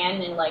looks at your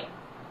hand and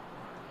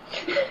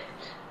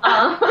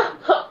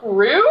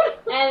rude.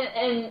 And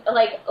and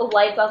like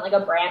lights on like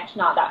a branch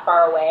not that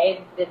far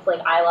away. It's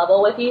like eye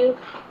level with you,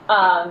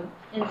 and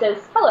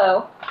says,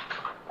 "Hello.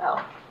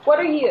 Oh. What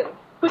are you?"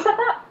 Who said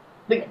that?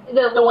 The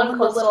one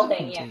the little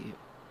thing. Yeah.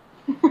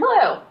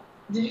 Hello.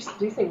 Did you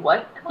say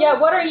what? Yeah.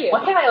 What are you?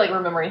 Why can't I like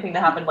remember anything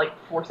that happened like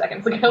 4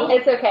 seconds ago?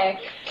 It's okay.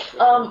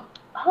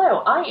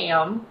 Hello. I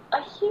am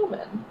a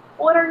human.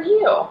 What are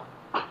you?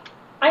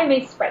 I'm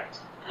a sprite.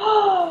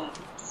 Hello.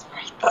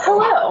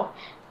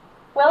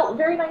 Well,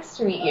 very nice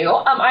to meet you.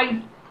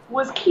 I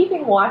was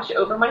keeping watch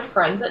over my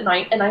friends at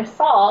night, and I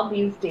saw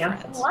these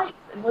dancing lights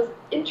and was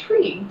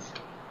intrigued.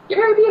 You're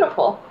very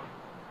beautiful.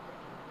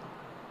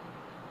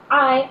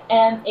 I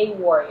am a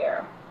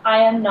warrior. I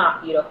am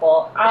not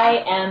beautiful. I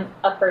am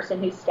a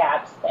person who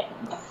stabs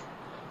things.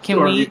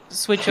 Can we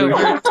switch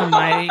over to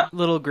my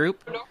little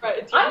group?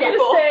 I'm going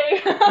to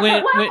say,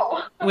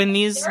 when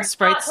these They're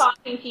sprites, not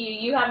talking to you.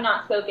 You have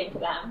not spoken to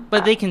them.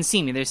 but they can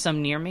see me. There's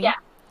some near me.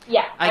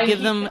 Yeah. I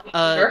give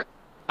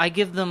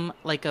them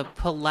like a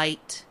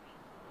polite,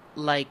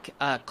 like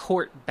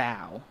court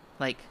bow,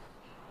 like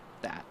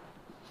that.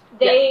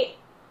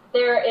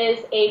 There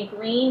is a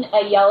green,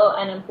 a yellow,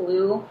 and a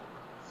blue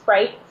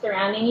sprite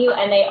surrounding you,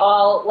 and they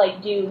all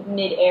like do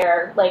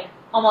mid-air, like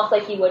almost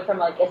like you would from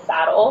like a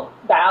saddle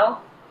bow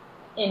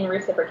in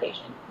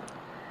reciprocation.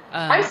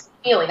 I'm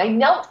smiling. I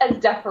knelt as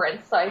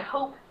deference, so I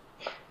hope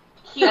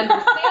he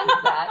understands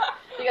that.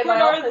 Because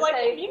I also like,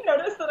 say, have you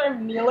noticed that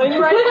I'm kneeling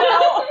right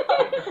now?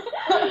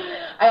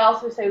 I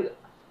also say,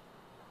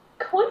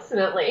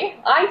 coincidentally,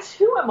 I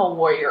too am a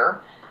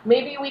warrior.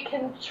 Maybe we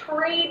can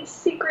trade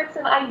secrets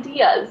and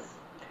ideas.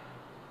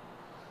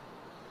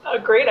 A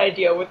great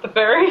idea with the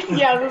fairies.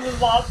 Yeah, this is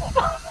awesome.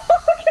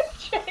 Look at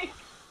Jake.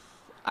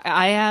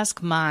 I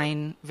ask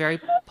mine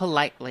very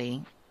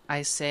politely.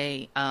 I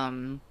say,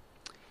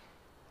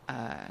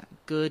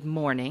 good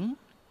morning.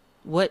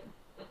 What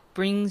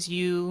brings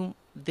you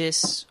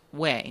this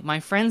way? My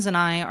friends and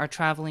I are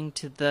traveling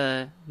to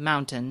the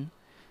mountain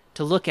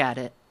to look at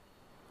it.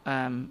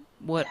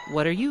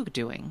 What are you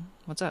doing?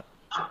 What's up?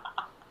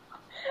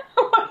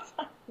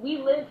 We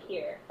live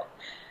here.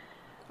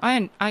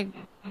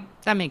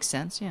 That makes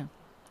sense, yeah.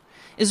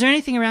 Is there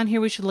anything around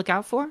here we should look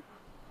out for?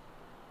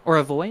 Or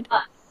avoid?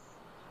 Us.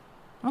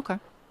 Okay.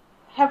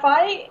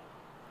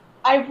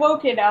 I've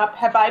woken up.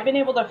 Have I been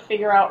able to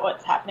figure out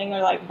what's happening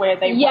or like where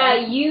they went? Yeah,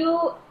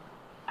 you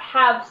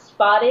have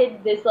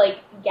spotted this like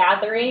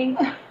gathering,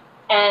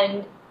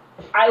 and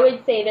I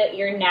would say that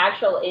your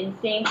natural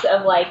instincts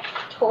of like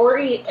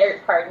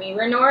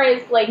Renora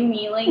is like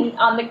kneeling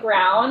on the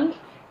ground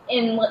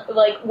in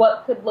like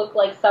what could look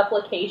like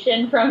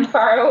supplication from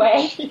far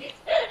away.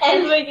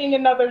 And making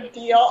another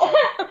deal.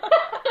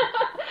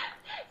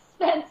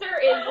 Spencer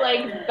is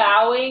like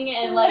bowing,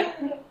 and like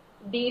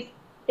these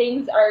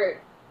things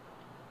are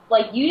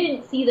like you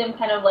didn't see them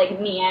kind of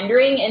like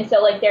meandering, and so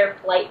like their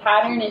flight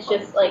pattern is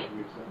just like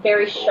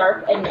very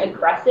sharp and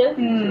aggressive.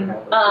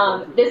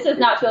 This does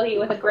not fill you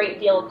with a great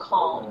deal of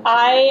calm.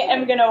 I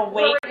am gonna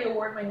wake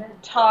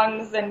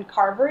Tongs and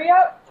Carvery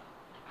up.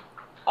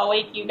 I'll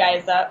wake you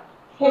guys up.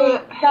 Hey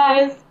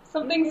guys,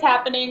 something's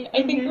happening.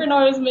 I think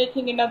Renora's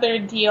making another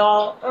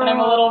deal, and I'm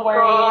a little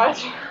worried.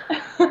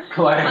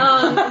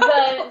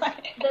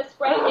 The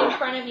sprite in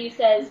front of you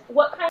says,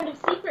 "What kind of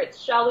secrets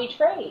shall we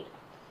trade?"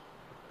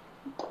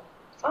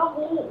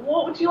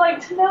 What would you like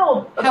to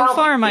know? How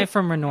far am I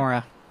from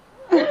Renora?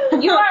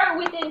 You are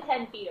within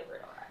 10 feet of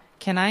Renora.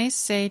 Can I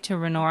say to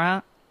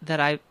Renora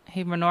that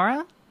hey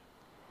Renora?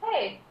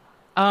 Hey.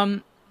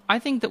 I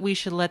think that we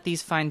should let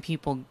these fine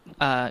people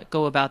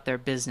go about their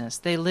business.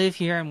 They live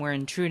here, and we're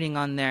intruding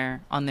on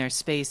their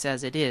space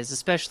as it is,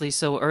 especially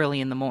so early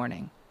in the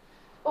morning.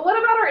 But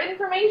what about our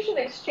information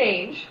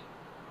exchange?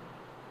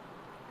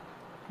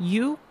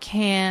 You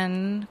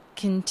can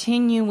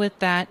continue with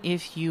that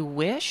if you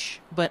wish,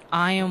 but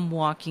I am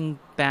walking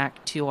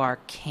back to our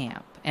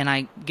camp. And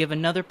I give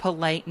another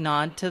polite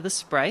nod to the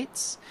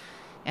sprites,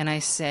 and I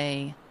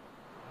say,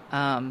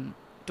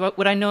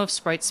 would I know if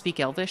sprites speak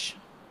Elvish?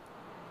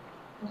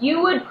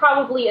 You would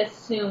probably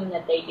assume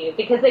that they do,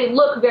 because they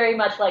look very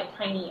much like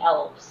tiny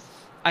elves.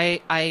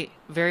 I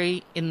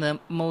very, in the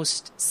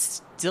most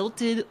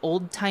stilted,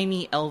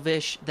 old-timey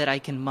Elvish that I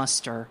can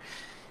muster,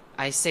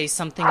 I say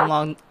something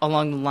along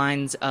the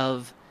lines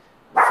of,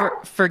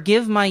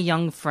 forgive my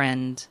young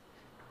friend,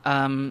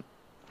 her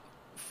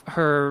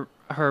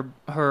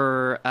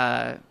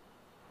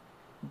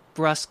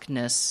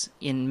brusqueness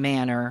in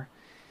manner,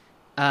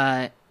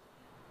 and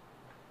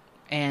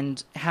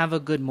have a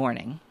good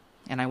morning.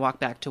 And I walk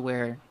back to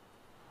where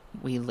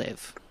we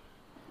live.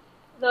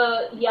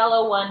 The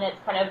yellow one that's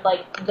kind of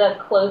like the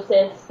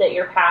closest that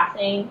you're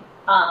passing,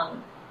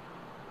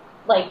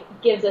 like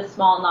gives a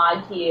small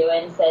nod to you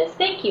and says,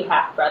 "Thank you,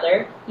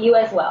 half-brother. You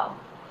as well."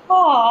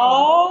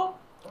 Aww.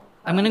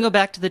 I'm going to go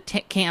back to the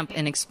camp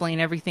and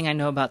explain everything I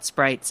know about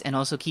sprites, and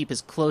also keep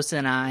as close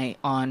an eye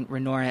on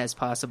Renora as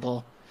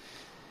possible.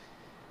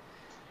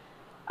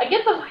 I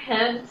get the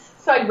hint,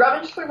 so I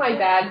rummage through my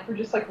bag for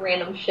just like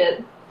random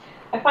shit.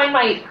 I find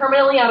my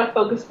permanently out of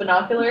focus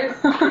binoculars,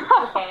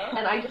 Okay.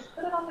 and I just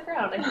put it on the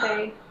ground. I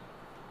say,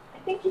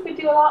 think you could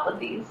do a lot with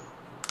these.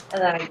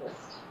 And then I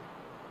just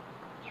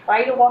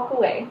try to walk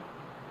away.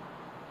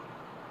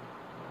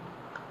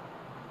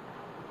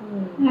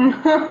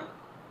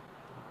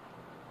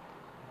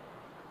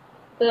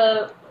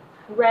 The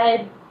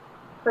red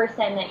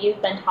person that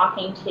you've been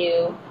talking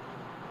to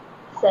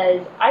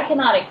says, I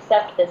cannot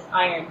accept this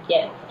iron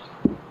gift.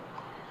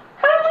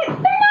 They're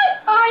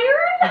not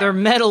iron! They're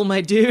metal,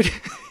 my dude.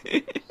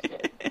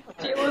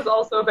 Steel is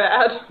also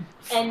bad.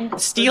 And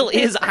Steel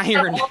is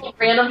iron. All the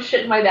random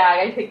shit in my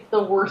bag, I picked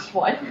the worst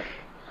one.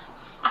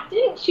 I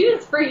didn't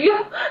choose for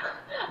you.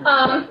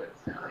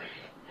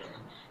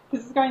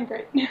 This is going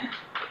great.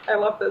 I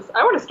love this.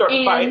 I want to start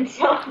a fight.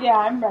 So. Yeah,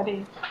 I'm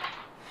ready.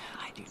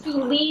 To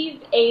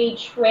leave a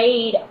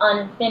trade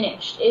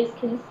unfinished is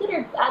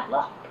considered bad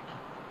luck.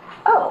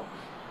 Oh.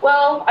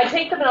 Well, I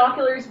take the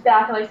binoculars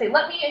back and I say,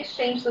 let me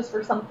exchange this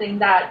for something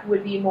that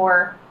would be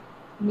more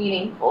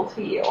meaningful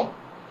to you.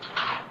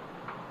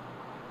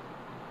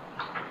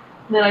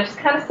 And then I just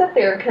kind of sit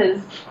there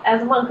because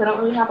as a monk I don't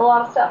really have a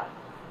lot of stuff.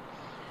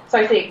 So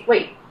I say,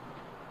 wait,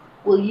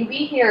 will you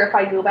be here if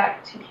I go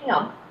back to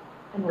camp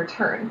and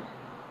return?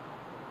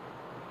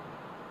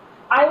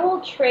 I will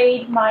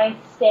trade my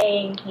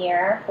staying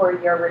here for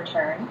your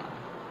return.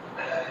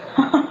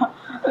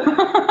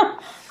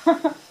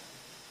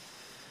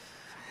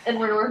 And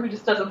Lenore, who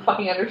just doesn't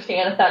fucking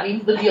understand if that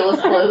means the deal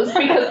is closed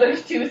because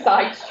there's two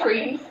sides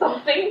trading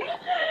something,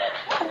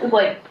 is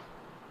like,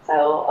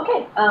 so,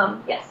 okay,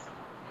 yes.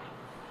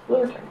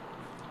 We'll return.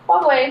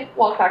 Walk away,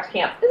 walk back to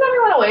camp. Is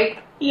everyone awake?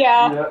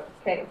 Yeah. Yep.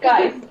 Okay,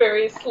 guys. He's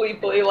very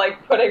sleepily,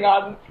 like, putting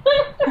on...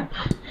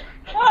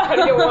 trying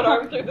to get one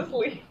arm through the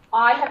sleeve.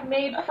 I have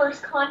made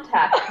first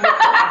contact.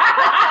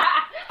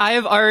 I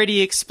have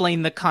already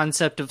explained the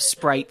concept of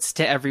sprites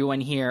to everyone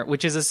here,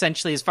 which is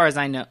essentially, as far as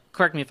I know,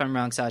 correct me if I'm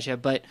wrong, Sasha,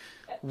 but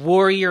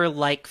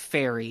warrior-like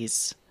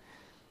fairies.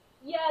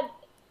 Yeah,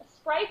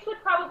 sprites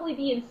would probably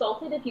be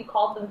insulted if you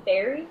called them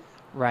fairies.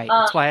 Right,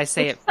 that's why I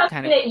say it It's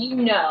something kind of... that you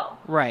know.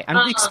 Right,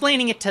 I'm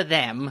explaining it to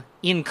them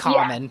in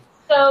common.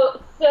 Yeah.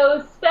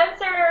 So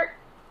Spencer,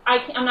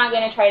 I'm not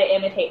going to try to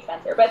imitate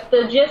Spencer, but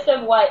the gist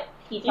of what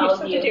he You tells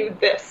just have you... to do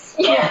this.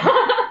 Yeah.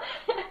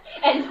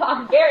 And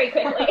talk very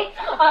quickly.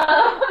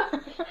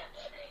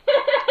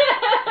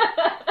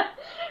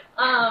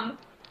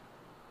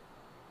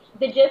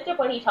 The gist of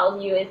what he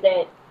tells you is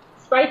that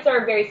sprites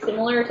are very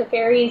similar to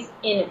fairies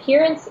in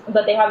appearance,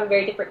 but they have a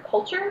very different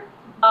culture,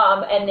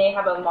 and they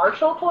have a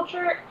martial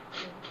culture,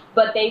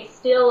 but they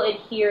still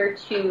adhere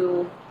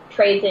to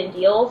trades and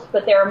deals,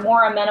 but they're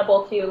more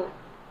amenable to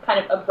kind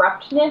of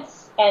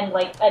abruptness and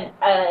like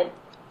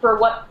for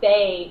what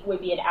they would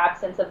be an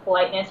absence of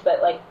politeness,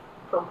 but like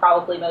for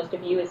probably most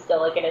of you is still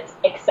like an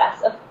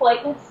excess of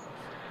politeness,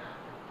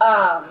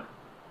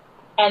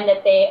 and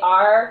that they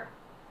are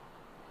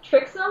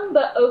tricksome,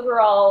 but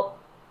overall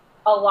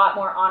a lot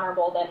more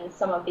honorable than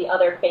some of the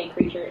other fey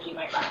creatures you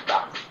might run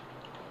across.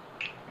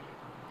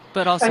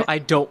 But also, I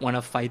don't want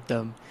to fight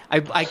them.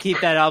 I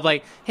keep that out,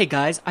 like, hey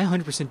guys, I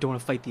 100% don't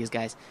want to fight these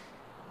guys.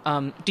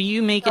 Do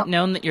you make it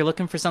known that you're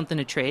looking for something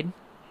to trade?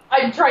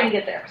 I'm trying to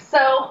get there.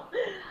 So,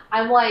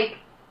 I'm like,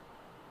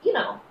 you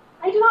know,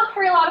 I do not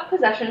carry a lot of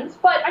possessions,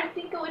 but I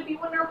think it would be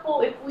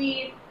wonderful if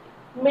we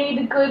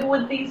made good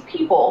with these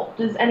people.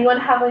 Does anyone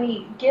have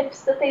any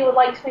gifts that they would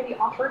like to maybe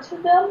offer to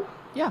them?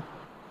 Yeah.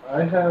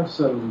 I have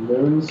some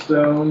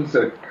moonstones,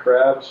 a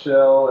crab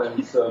shell,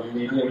 and some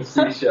medium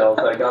seashells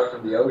I got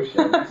from the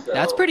ocean. So.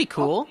 That's pretty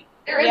cool.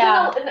 There is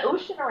an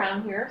ocean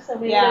around here, so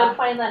maybe I would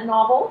find that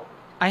novel.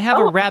 I have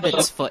a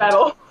rabbit's foot. I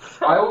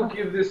will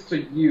give this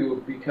to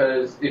you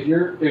because if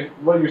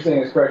what you're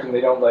saying is correct and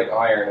they don't like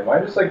iron, am I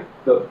just like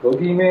the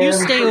boogeyman? You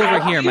stay over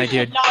here, my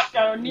dude. Not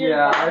go near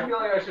Yeah, them. I feel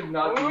like I should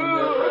not be in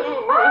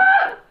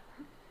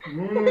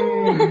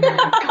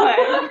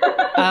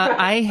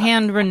I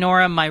hand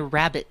Renora my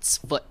rabbit's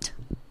foot.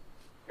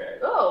 Okay.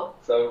 Oh.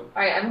 So.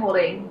 Alright, I'm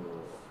holding.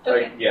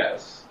 Okay.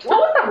 Yes. What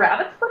was the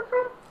rabbit's foot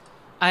from?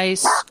 I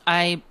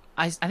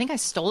think I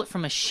stole it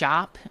from a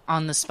shop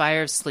on the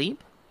Spire of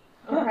Sleep.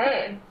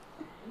 Okay.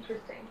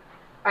 Interesting.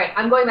 Alright,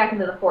 I'm going back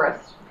into the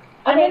forest.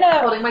 I'm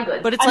holding my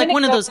goods. But it's I'm like gonna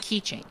one of go- those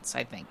keychains,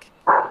 I think.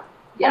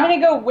 Yeah. I'm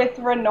gonna go with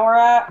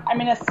Renora. I'm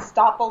gonna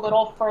stop a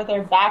little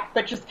further back,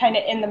 but just kind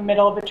of in the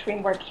middle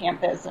between where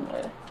camp is and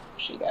where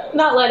she goes.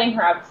 Not letting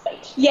her out of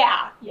sight.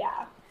 Yeah.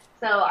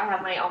 So I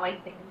have all my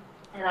things,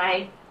 and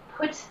I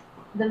put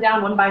them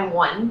down one by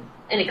one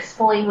and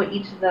explain what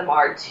each of them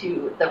are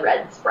to the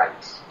red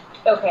sprite.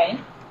 Okay.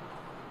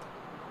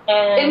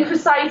 And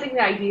Emphasizing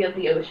the idea of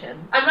the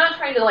ocean. I'm not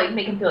trying to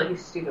make him feel like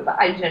he's stupid, but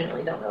I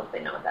genuinely don't know if they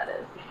know what that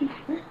is.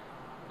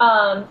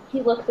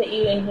 he looks at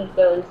you and he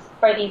goes,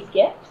 "Are these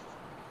gifts?"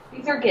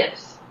 These are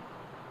gifts.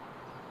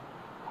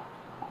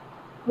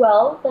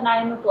 Well, then I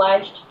am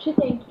obliged to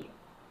thank you.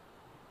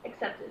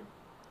 Accepted.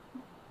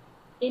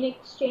 In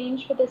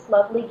exchange for this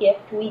lovely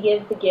gift, we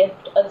give the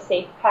gift of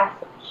safe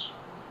passage.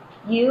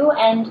 You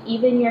and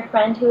even your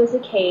friend who is a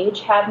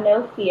cage have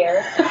no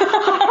fear.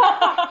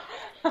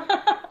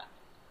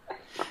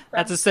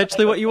 That's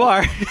essentially what you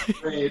are.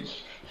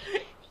 Rage.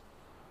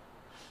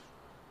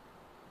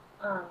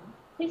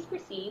 Please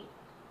proceed.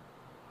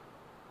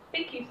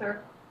 Thank you, sir.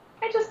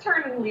 I just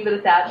turn and leave it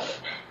at that.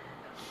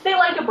 They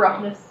like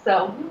abruptness,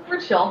 so we're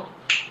chill.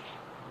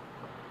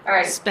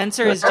 Alright.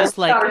 Spencer is just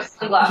like,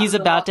 he's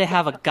about to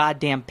have a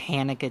goddamn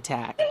panic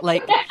attack.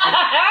 Like,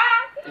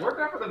 Work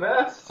out for the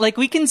best. like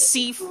we can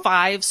see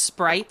 5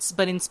 sprites,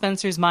 but in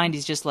Spencer's mind,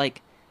 he's just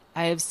like,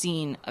 I have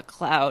seen a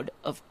cloud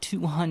of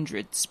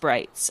 200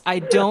 sprites. I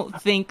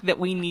don't think that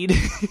we need,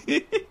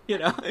 you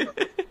know.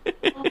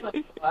 Oh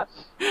my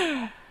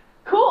gosh.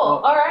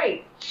 Cool,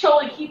 alright. Shall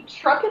we keep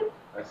trucking?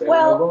 I say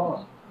Well- move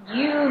on.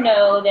 You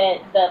know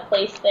that the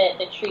place that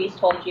the trees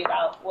told you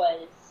about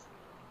was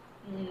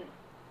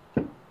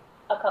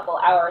a couple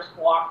hours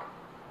walk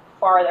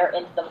farther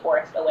into the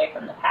forest away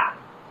from the path.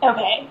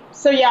 Okay,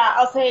 so yeah,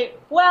 I'll say,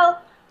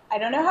 well, I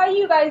don't know how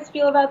you guys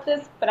feel about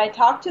this, but I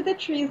talked to the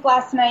trees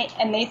last night,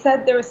 and they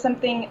said there was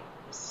something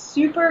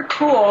super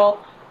cool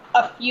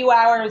a few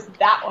hours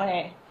that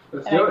way.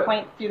 Let's And do I it.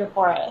 point through the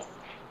forest.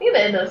 At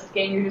the end of this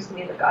game, you're just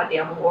gonna need the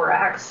goddamn war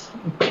axe.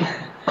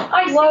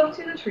 I love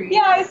to the trees.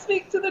 Yeah, I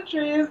speak to the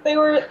trees.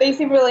 They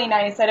seem really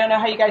nice. I don't know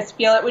how you guys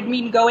feel. It would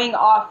mean going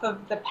off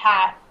of the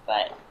path,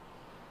 but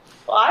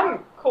Well, I'm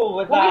cool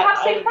with Well, we that.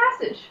 have safe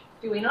passage,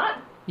 do we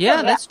not?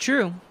 Yeah, that's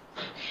true.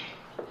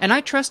 And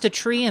I trust a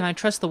tree, and I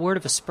trust the word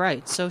of a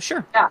sprite, so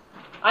sure.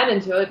 I'm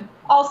into it.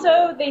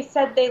 also they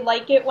said they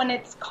like it when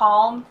it's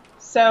calm,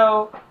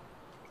 so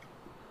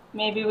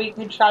maybe we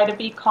could try to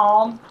be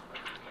calm.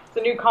 It's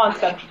a new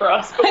concept for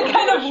us. I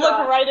kind of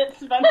look right at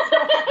Spencer.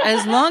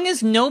 As long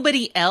as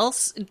nobody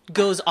else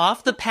goes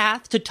off the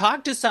path to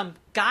talk to some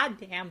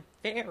goddamn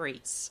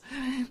fairies.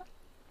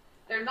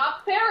 They're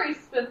not fairies,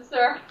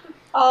 Spencer.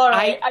 All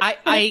right, I-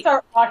 I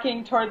start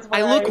walking towards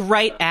where I look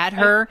right at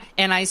her,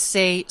 and I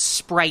say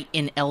sprite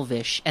in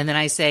Elvish, and then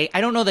I say,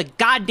 I don't know the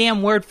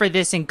goddamn word for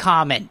this in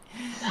common.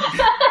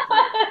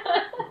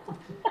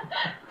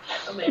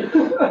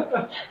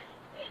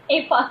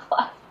 A++.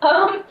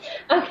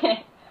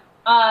 Okay.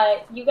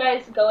 You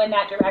guys go in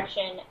that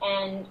direction,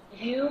 and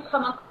you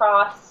come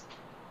across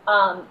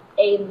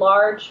a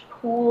large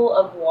pool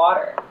of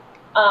water.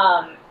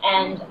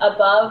 And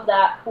above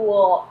that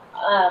pool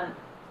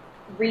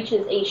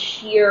reaches a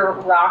sheer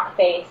rock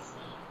face,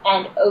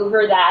 and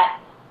over that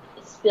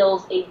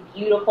spills a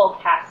beautiful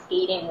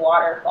cascading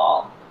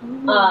waterfall.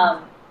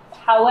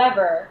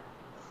 However,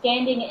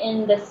 standing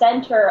in the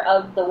center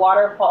of the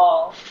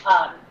waterfall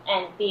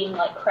and being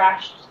like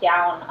crashed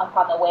down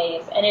upon the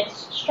waves, and it's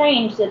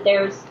strange that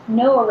there's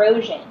no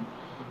erosion,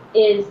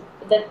 is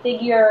the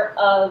figure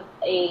of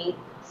a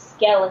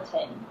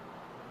skeleton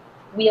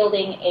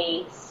wielding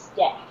a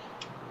staff.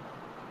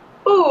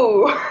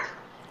 Ooh.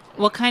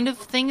 What kind of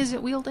thing is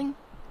it wielding?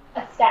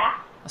 A staff.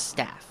 A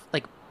staff.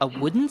 Like a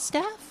wooden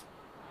staff?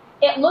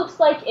 It looks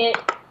like it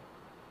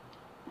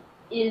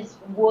is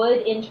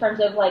wood in terms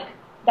of like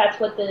that's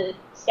what the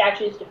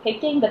statue is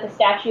depicting, but the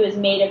statue is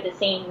made of the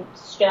same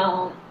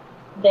stone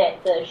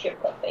that the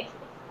shipwreck faces.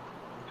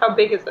 How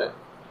big is it?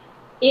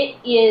 It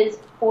is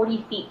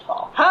 40 feet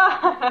tall.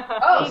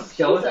 Oh, The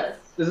skeleton. Jesus.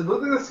 Does it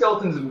look like the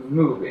skeleton's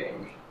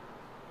moving?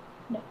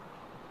 No.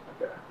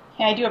 Okay.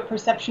 Can I do a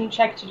perception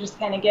check to just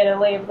kind of get a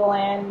lay of the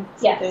land?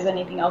 See Yes. if there's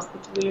anything else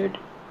that's weird.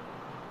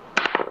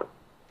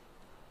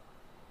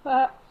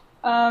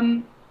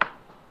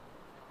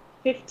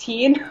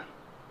 15.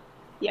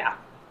 Yeah.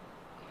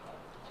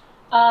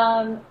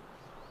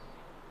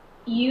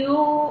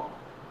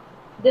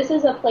 This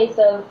is a place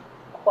of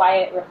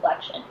quiet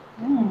reflection.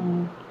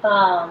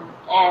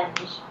 And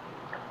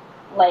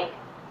like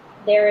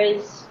there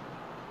is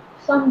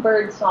some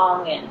bird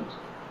song and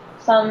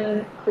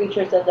some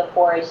creatures of the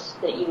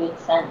forest that you would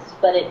sense,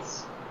 but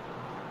it's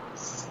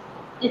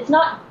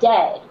not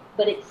dead,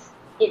 but it's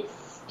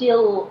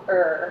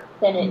stiller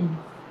than it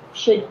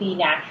should be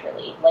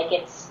naturally. Like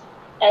it's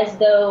as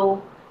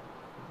though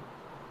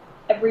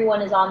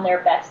everyone is on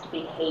their best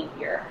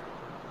behavior.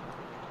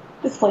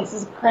 This place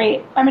is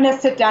great. I'm going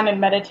to sit down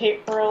and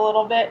meditate for a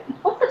little bit.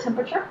 What's the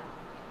temperature?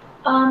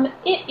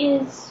 It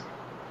is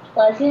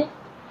pleasant.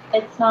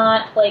 It's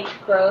not like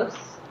gross.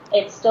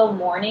 It's still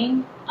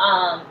morning.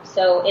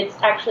 So it's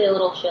actually a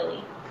little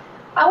chilly.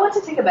 I want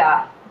to take a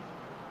bath.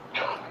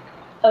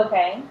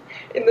 Okay.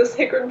 In the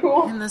sacred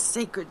pool? In the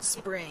sacred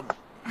spring.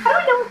 How do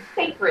I know it's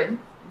sacred?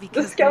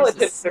 Because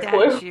skeletons there's a are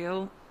blue.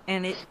 statue,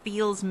 and it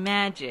feels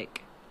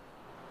magic.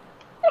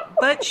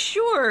 But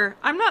sure,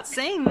 I'm not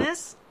saying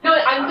this. You know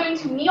what? I'm going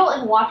to kneel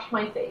and wash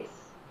my face.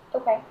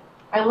 Okay.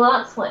 I will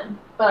not swim,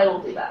 but I will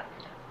do that.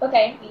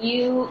 Okay.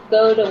 You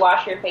go to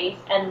wash your face,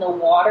 and the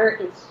water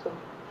is so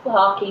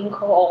fucking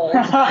cold.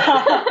 Like,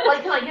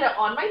 can I get it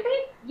on my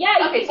face? Yeah,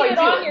 you Okay, can so get it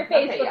I do on it. your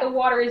face, Okay, but yeah. the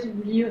water is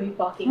really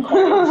fucking cold.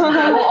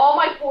 Okay, well, all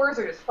my pores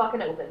are just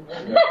fucking open.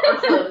 Or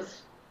closed.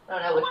 I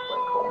don't know which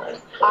one cold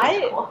is.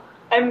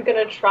 I'm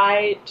gonna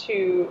try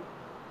to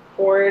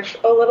forge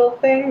a little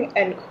thing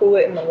and cool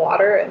it in the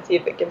water and see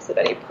if it gives it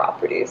any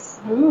properties.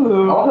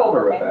 Ooh. I'll help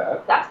her with Okay.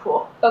 that. That's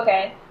cool.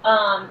 Okay.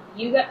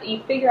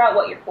 You figure out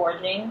what you're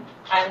forging.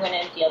 I'm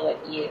gonna deal with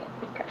you.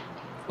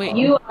 Wait,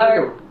 You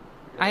are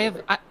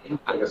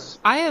If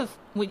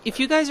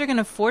you guys are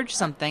gonna forge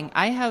something,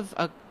 I have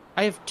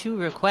 2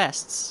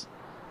 requests.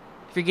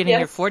 If you're getting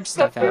your forge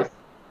stuff out.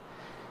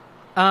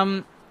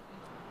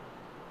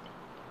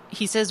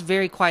 He says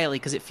very quietly,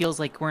 because it feels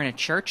like we're in a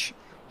church.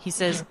 He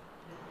says,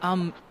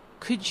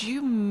 could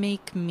you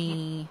make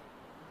me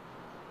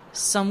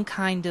some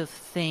kind of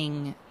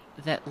thing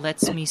that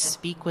lets me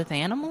speak with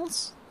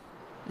animals?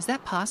 Is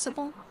that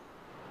possible?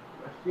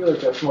 I feel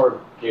like that's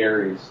more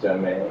Gary's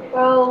domain.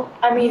 Well,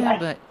 I mean,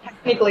 but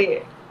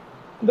technically,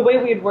 the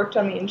way we had worked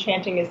on the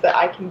enchanting is that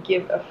I can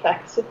give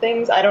effects to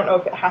things. I don't know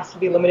if it has to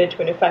be limited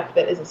to an effect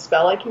that is a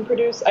spell I can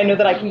produce. I know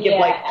that I can give,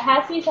 it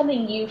has to be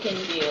something you can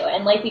do.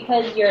 And,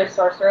 because you're a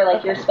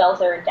sorcerer, your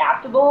spells are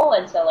adaptable,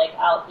 and so,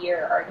 I'll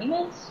hear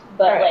arguments.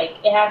 But, Right.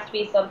 it has to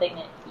be something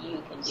that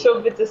you can do. So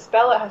if it's a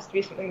spell, it has to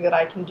be something that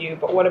I can do.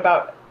 But what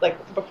about,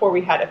 before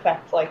we had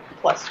effects,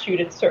 +2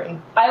 to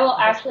certain... I will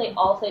actually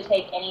also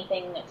take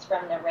anything that's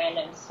from the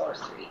random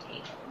sorcery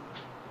table.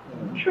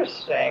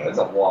 Interesting. That's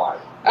a lot.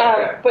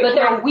 But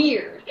they're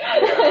weird.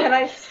 Can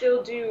I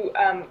still do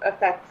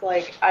effects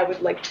I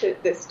would like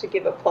this to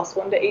give a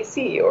 +1 to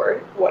AC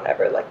or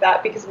whatever like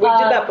that? Because we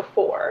did that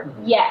before.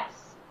 Yes,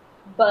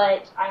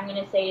 but I'm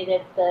going to say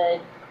that the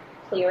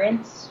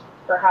clearance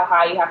for how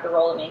high you have to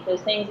roll to make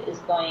those things is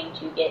going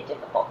to get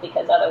difficult,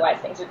 because otherwise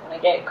things are going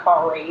to get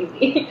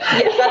crazy.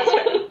 Yeah, that's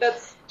fair.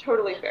 That's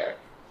totally fair.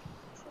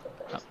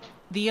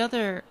 the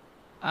other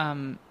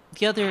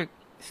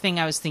thing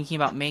I was thinking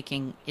about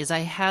making is I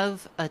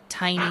have a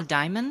tiny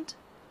diamond,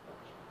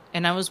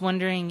 and I was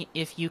wondering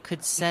if you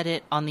could set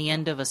it on the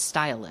end of a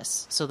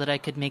stylus so that I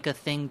could make a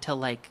thing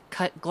to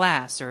cut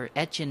glass or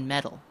etch in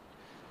metal.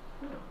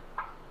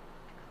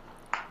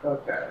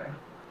 Okay.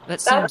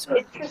 That's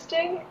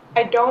interesting.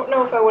 I don't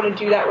know if I want to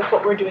do that with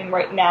what we're doing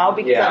right now,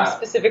 because I'm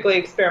specifically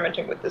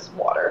experimenting with this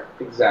water.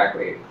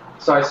 Exactly.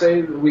 So I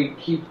say that we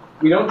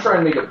don't try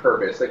and make it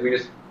purpose. We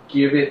just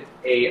give it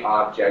a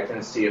object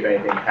and see if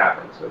anything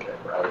happens with it,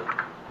 right?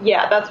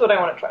 Yeah, that's what I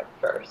want to try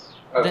first.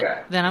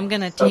 Okay. Then I'm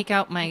going to take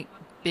out my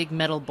big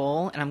metal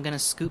bowl, and I'm going to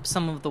scoop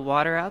some of the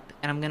water up,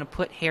 and I'm going to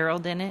put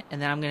Harold in it,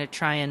 and then I'm going to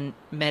try and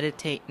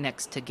meditate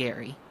next to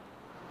Gary.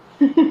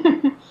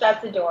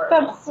 That's adorable.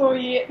 That's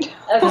sweet.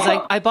 Because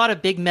I bought a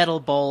big metal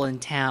bowl in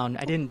town.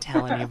 I didn't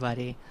tell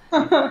anybody.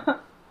 I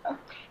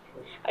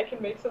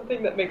can make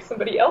something that makes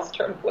somebody else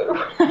turn blue.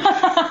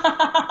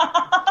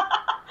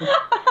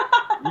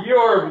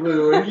 You're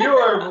blue, and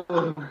you're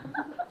blue.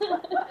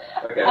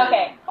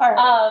 Okay. All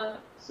right.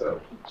 So,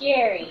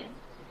 Gary,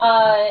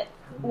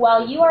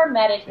 while you are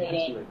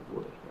meditating,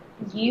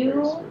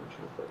 you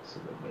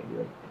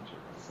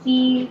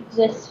see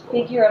this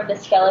figure of the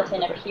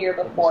skeleton appear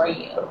before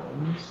you,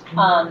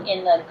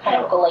 in the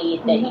kind of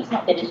glade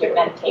that is your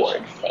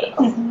meditation space.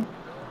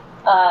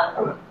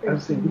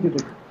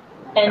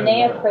 And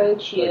they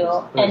approach you,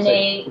 and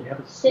they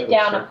sit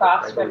down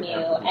across from you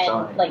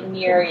and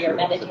mirror your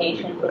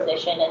meditation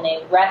position, and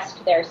they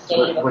rest their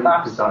stave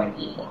across your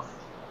knees.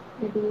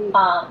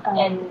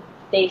 And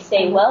they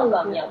say,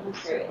 "Welcome, young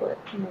druid."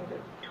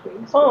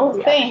 Oh,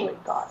 thanks.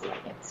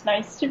 It's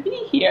nice to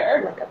be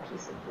here. A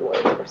piece of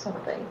wood or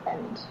something,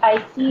 and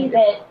I see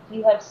that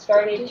you have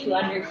started to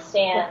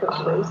understand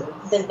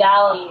the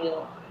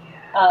value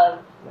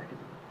of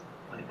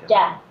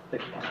death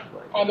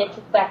and its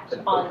effect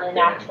on the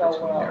natural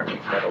world.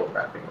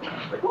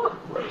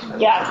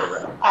 Yes,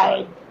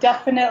 I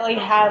definitely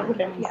have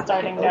been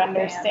starting to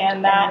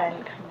understand that.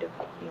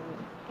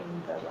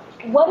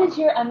 What is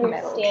your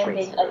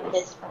understanding of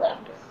this place?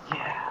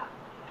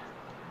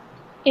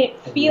 It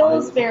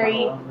feels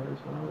very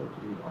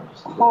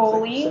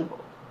holy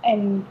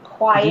and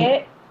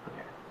quiet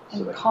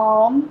and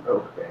calm.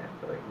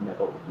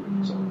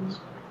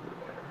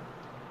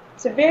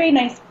 It's a very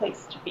nice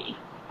place to be.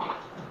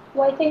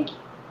 Well, I think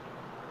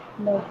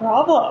No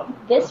problem.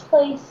 this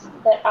place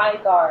that I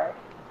guard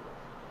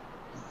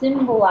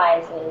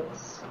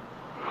symbolizes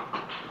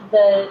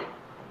the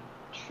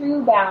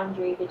true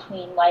boundary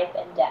between life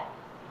and death.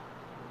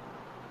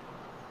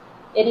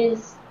 It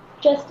is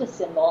just a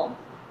symbol,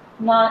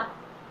 not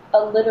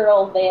a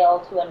literal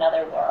veil to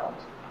another world.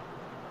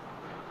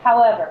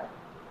 However,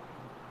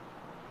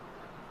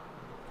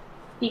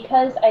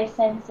 because I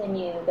sense in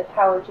you the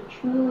power to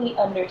truly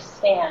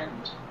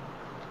understand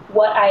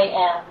what I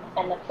am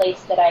and the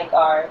place that I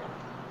guard,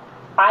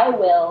 I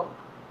will,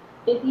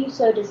 if you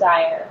so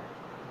desire,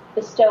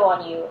 bestow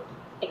on you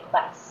a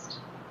quest.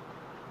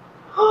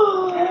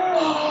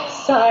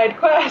 Side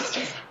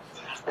quest.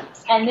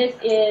 And this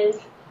is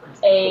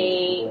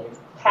a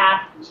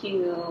path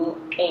to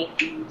a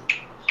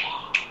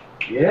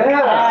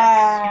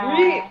yeah.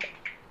 Sweet.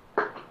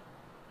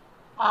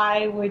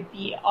 I would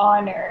be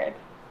honored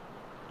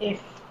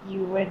if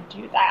you would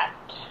do that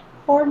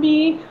for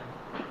me.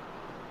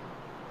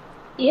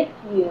 if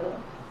you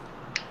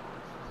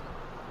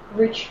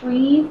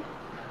retrieve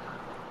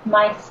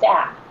my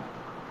staff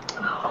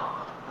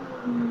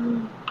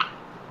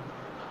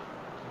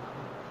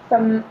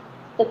from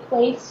the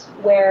place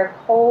where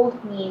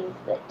cold means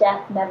that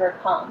death never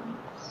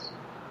comes,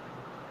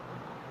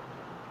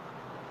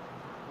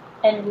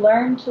 and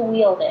learn to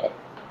wield it,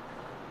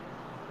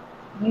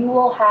 you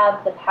will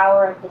have the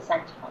power of the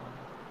Sentinel.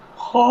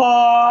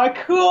 Oh,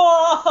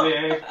 cool!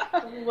 Sick.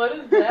 What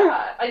is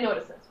that? I know what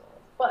a sentinel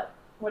is, but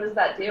what does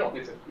that do?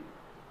 It's a feat.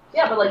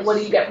 Yeah, but like, what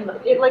do you get from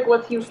the? It like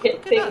lets you hit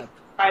Look it things up.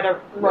 try to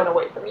run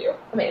away from you.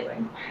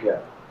 Amazing. Yeah.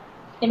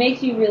 It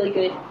makes you really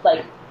good,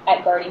 like,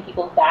 at guarding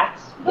people's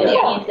backs. But it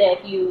Yeah. means that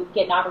if you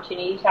get an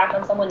opportunity to attack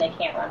on someone, they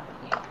can't run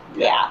from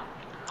you. Yeah.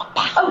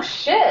 Oh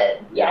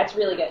shit. Yeah, it's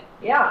really good.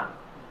 Yeah.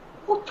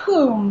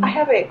 Boom. I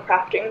have a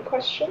crafting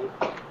question.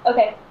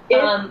 Okay.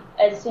 If-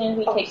 As soon as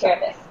we Oh, take sorry.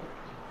 care of this.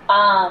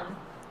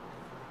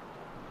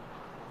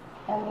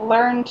 And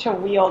learn to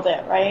wield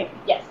it, right?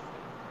 Yes.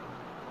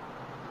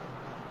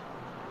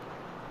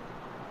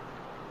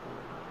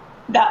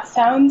 That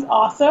sounds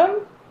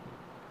awesome.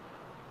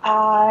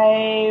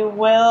 I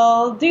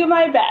will do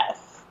my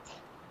best.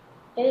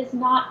 It is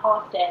not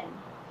often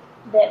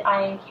that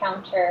I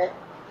encounter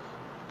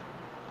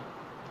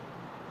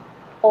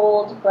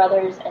old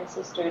brothers and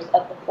sisters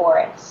of the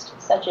forest,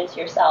 such as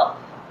yourself,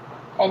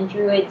 and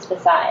druids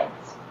besides.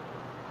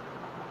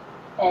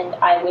 And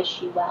I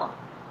wish you well.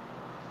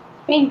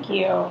 Thank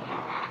you.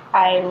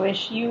 I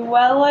wish you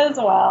well as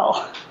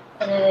well.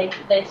 And then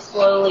they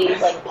slowly,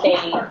 like,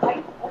 fade.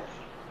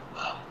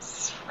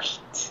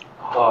 Sweet.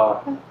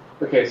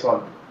 Okay, so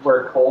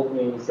where cold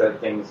means that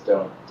things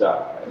don't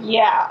die.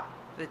 Yeah,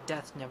 The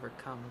death never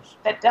comes.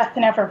 that death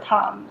never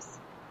comes.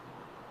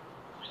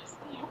 What does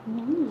that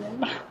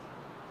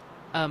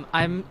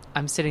mean?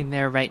 I'm sitting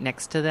there right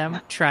next to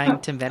them, trying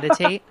to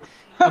meditate.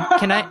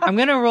 I'm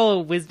gonna roll a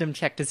wisdom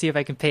check to see if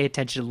I can pay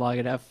attention long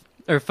enough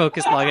or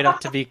focus long enough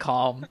to be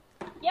calm.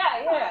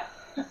 Yeah.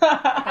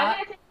 I'm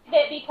going to say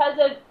that because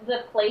of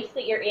the place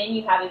that you're in,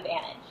 you have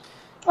advantage.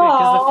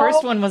 Because the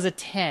first one was a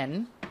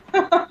 10,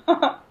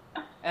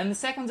 and the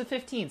second one's a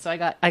 15. So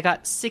I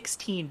got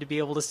 16 to be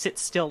able to sit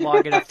still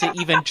long enough to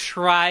even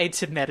try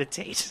to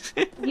meditate.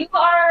 You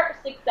are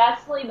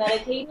successfully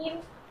meditating,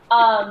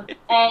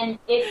 and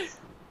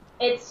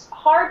it's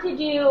hard to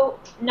do,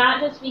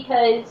 not just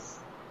because,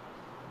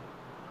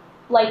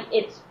 like,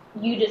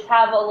 you just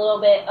have a little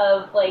bit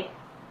of, like,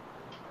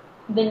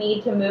 the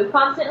need to move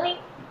constantly,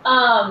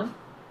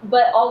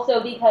 but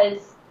also because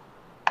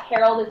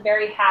Harold is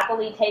very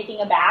happily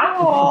taking a bath,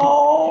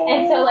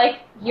 and so, like,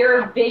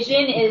 your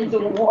vision is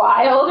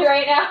wild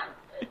right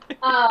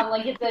now.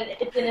 Like,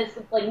 it's in this,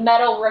 like,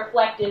 metal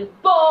reflective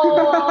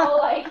bowl,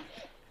 like,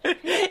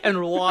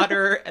 and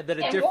water, and then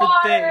a And different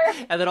water.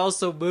 thing, and then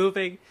also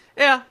moving.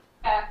 Yeah.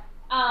 yeah.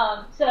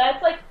 So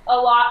that's, like, a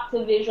lot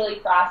to visually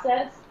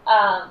process,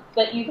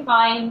 but you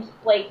find,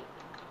 like,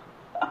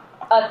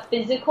 a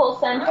physical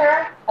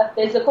center, a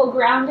physical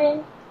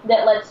grounding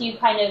that lets you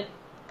kind of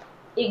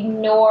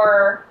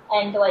ignore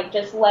and, like,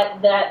 just let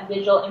that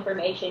visual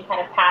information kind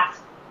of pass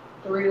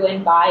through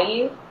and by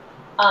you.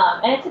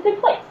 And it's a good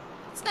place.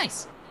 It's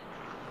nice.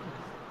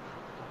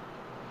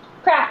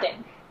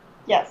 Crafting.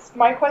 Yes,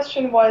 my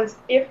question was,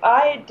 if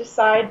I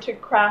decide to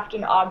craft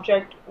an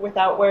object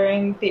without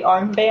wearing the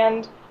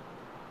armband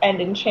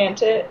and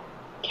enchant it,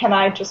 can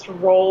I just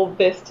roll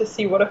this to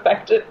see what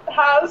effect it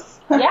has?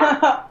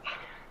 Yeah.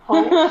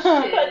 Holy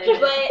That just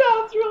shit. But-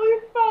 sounds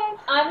really fun.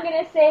 I'm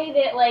going to say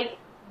that, like,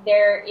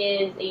 there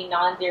is a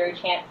non-zero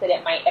chance that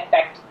it might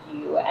affect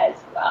you as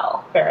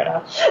well. Fair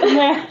enough.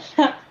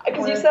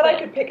 Because you said I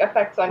could pick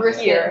effects on Risk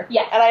here, it.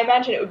 Yes. and I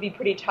imagine it would be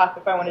pretty tough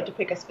if I wanted to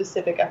pick a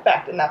specific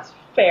effect, and that's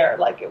fair.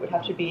 Like, it would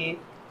have to be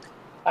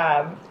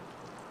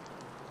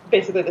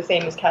basically the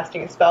same as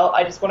casting a spell.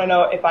 I just want to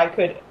know if I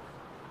could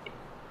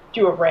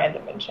do a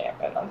random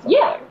enchantment on something.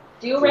 Yeah.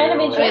 Do a random Zero. I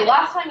mean, enchantment.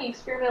 last time you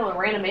experimented with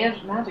random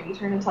magic, you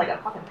turned into like a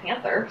fucking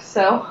panther.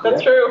 So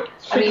That's true.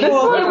 I mean, This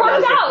Well, one it worked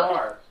does-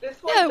 out. This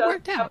one Yeah, it does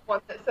worked have out.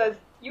 one that says,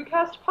 you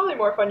cast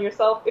polymorph on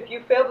yourself. If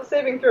you fail the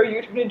saving throw,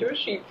 you turn into a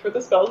sheep for the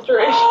spell's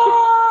duration.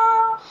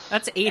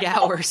 That's 8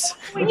 hours.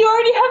 When you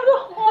already have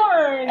the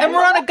horn. And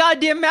we're on a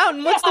goddamn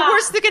mountain. What's the Yeah.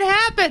 worst that could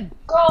happen?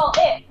 Roll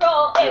it.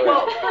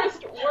 Well,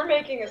 first, we're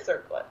making a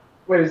circlet.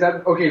 Wait, is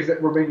that okay?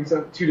 We're making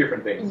two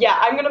different things. Yeah,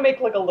 I'm going to make,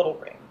 like, a little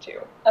ring,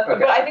 too. Okay.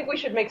 But I think we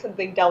should make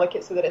something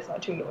delicate so that it's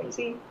not too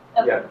noisy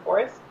Okay. Yeah. in the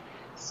forest.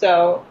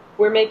 So,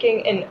 we're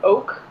making an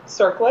oak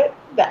circlet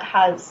that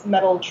has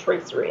metal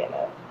tracery in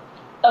it.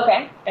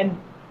 Okay. And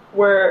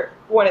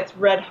when it's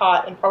red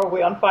hot and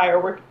probably on fire,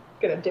 we're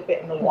going to dip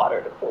it in the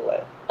water to cool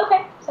it.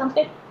 Okay. Sounds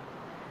good.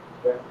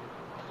 Okay.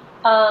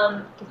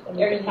 Does Does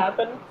anything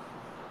happen?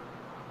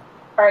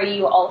 Are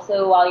you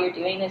also, while you're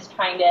doing this,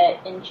 trying to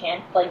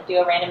enchant, like, do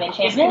a random I'm just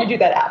going to enchantment? do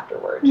that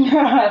afterward. Okay.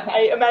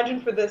 I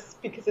imagine for this,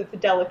 because it's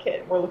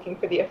delicate and we're looking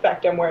for the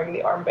effect, I'm wearing the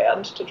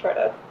armband to try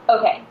to...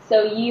 Okay,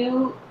 so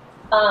you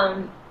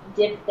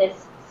dip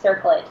this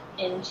circlet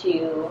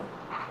into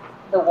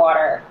the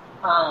water.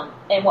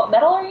 And what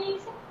metal are you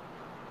using?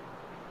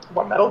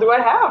 What metal do I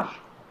have?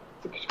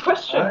 It's a good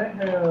question. I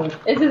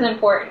have This is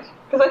important.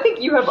 Because I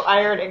think you have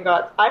iron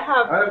ingots. I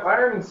have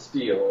iron and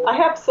steel.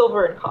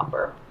 silver and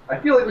copper. I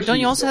feel like we should. Don't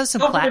you use also have this.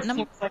 some Silver platinum?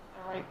 seems like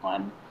the right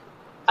one.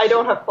 I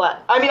don't have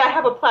I mean, I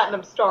have a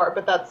platinum star,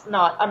 but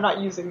I'm not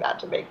using that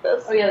to make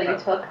this. Oh yeah, that you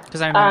took.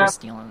 Because I remember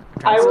stealing.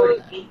 I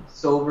will.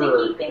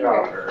 Silver, Sticky fingers.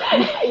 copper.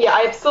 Yeah,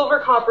 I have silver,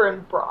 copper,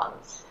 and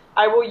bronze.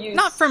 I will use.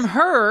 Not from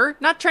her.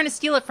 Not trying to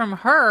steal it from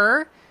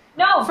her.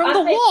 No, From I'm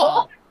the saying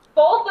wall.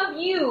 Both of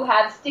you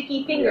have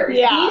sticky fingers.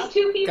 Yeah. These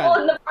two people Got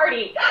it. in the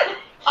party.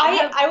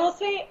 I will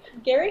say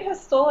Gary has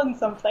stolen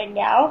something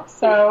now,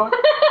 so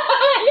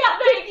yeah,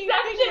 the Sticky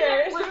exception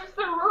fingers. proves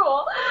the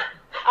rule.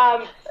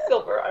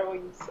 Silver. I will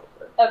use silver.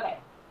 Okay.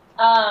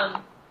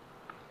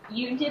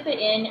 You dip it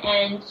in,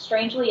 and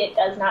strangely, it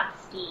does not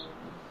steam.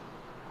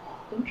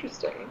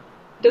 Interesting.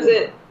 Is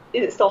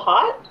it still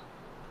hot?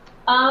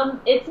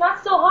 It's not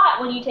still hot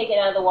when you take it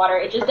out of the water.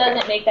 It just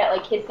doesn't make that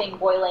like hissing,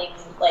 boiling,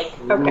 like.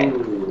 Okay.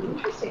 Ooh.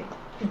 Interesting.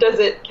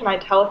 Can I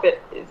tell if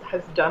it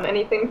has done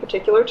anything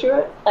particular to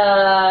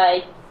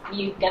it?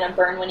 You gonna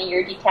burn one of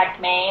your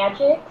detect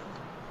magics?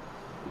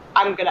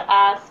 I'm gonna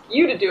ask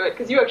you to do it,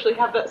 because you actually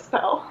have that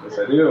spell. Yes,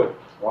 I do.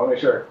 Want to make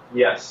sure.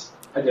 Yes.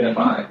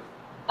 Identify.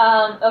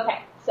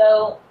 Okay,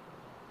 so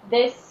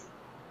this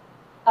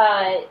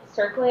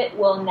circlet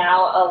will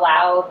now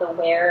allow the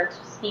wearer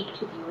to speak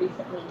to the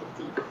recently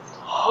deceased.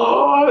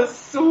 Oh,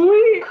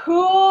 sweet.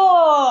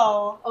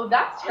 cool. Oh,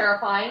 that's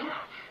terrifying.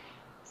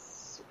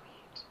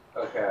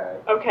 Okay.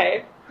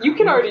 Okay, you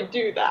can already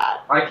do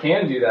that. I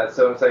can do that,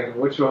 so I'm saying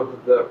which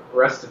of the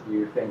rest of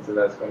you thinks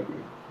that's going to be?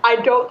 I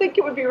don't think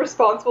it would be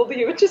responsible to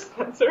give it to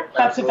Spencer.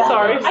 That's a bad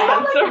Sorry, idea. I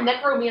have Spencer. like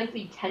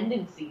necromancy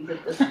tendencies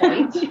at this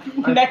point.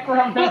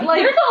 Necromancy.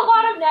 There's a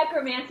lot of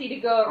necromancy to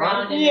go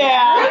around. In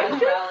Yeah.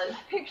 this reality.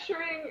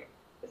 Picturing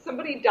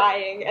somebody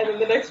dying, and then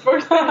the next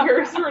person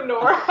hears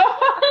Renor.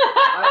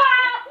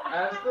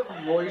 As the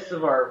voice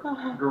of our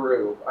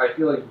group, I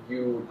feel like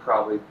you would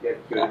probably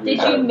get good.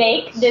 Did you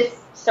make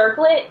this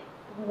circlet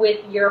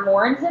with your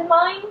horns in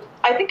mind?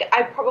 I think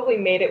I probably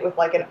made it with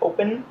like an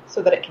open,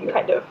 so that it can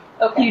kind of.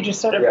 Okay. You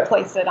just sort of Yeah.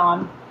 place it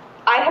on.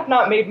 I have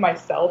not made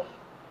myself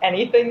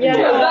anything yet.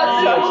 Yeah,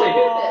 that's yeah, so take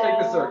cool. it. Take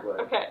the circlet.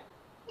 Okay.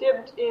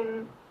 Dipped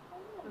in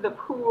the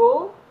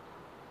pool.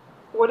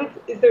 What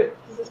is there?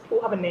 Does this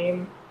pool have a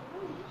name?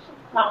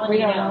 Not when We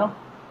you don't know. know.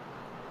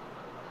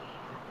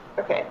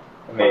 Okay.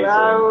 Amazing.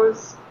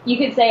 Arouse. You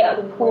could say a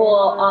pool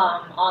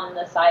on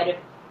the side of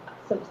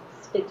some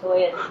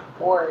Spitoya's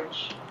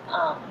forge.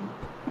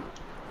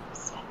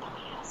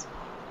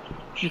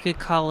 You could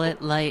call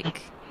it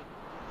like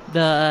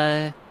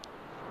the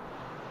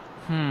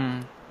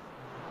the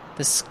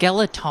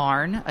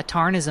Skeletarn. A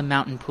tarn is a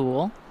mountain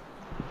pool.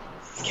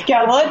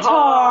 Skeleton.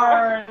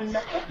 Oh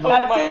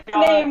That's my its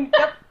God. name.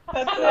 Yep,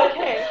 that's it.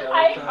 Okay.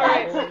 Skeleton.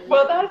 Alright,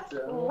 well that's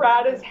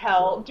rad as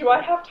hell. Do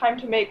I have time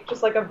to make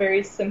just like a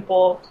very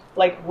simple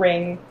like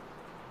ring?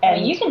 I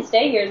mean, you can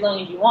stay here as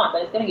long as you want,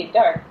 but it's gonna get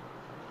dark.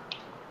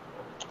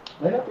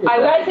 Might not be a You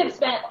bad guys have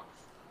spent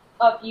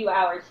a few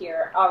hours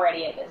here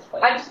already at this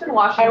point. I've just been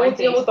washing I my will face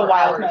deal with the for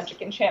wild hours.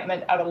 magic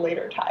enchantment at a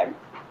later time.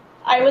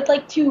 I would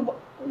like to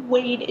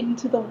wade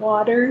into the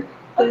water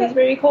that is Okay.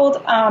 very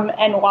cold,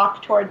 and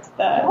walk towards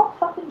the Don't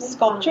fucking make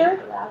sculpture. fun of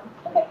me for that.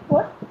 Okay,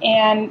 what?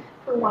 and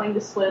For wanting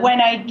to swim.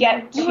 when I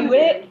get to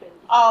it,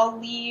 I'll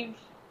leave.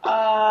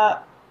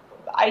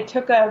 I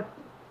took a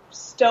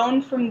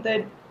stone from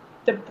the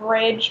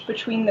bridge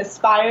between the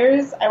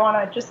spires. I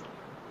want to just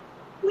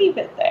leave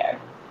it there.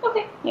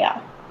 Okay. Yeah.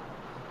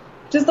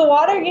 Does the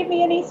water give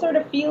me any sort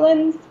of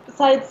feelings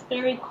besides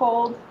very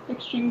cold,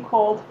 extreme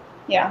cold?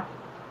 Yeah.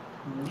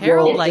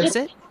 Harold Well, likes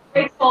it.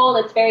 Very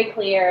cold. It's very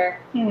clear.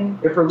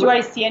 If we're Do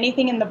I see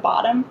anything in the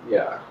bottom?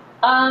 Yeah.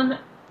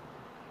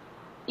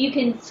 You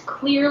can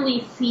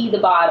clearly see the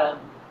bottom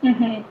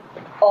Mm-hmm.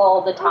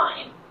 all the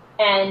time,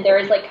 and there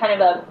is like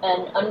kind of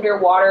an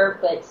underwater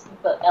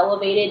but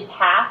elevated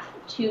path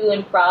to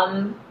and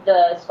from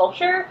the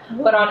sculpture.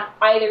 But on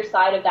either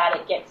side of that,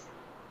 it gets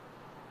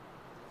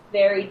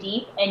very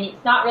deep, and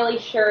it's not really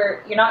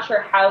sure. You're not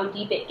sure how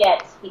deep it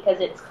gets because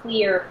it's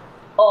clear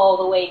all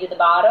the way to the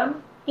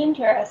bottom.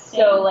 Interesting.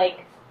 So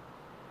like.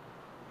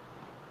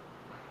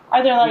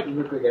 Are there It like doesn't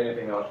look like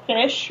anything else.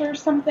 fish or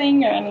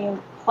something, or any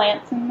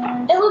plants in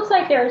there? It looks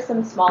like there are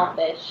some small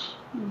fish.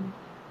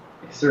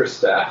 Is there a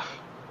staff?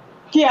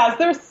 Yeah, is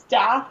there a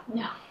staff?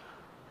 No.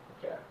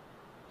 Okay.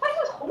 Why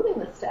was holding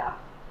the staff?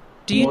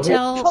 Do you Well,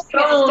 tell? It's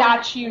like a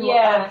statue.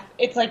 Yeah. Of,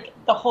 it's like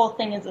the whole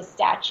thing is a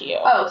statue.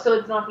 Oh, so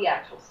it's not the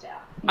actual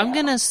staff. I'm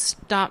gonna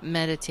stop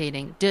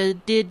meditating.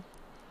 Did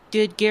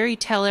Gary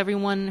tell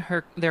everyone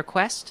their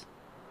quest?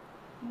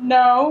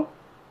 No.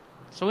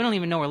 So we don't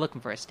even know we're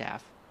looking for a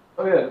staff.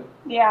 Oh yeah.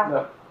 Yeah.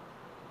 No.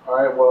 All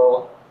right.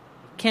 Well.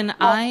 Can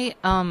I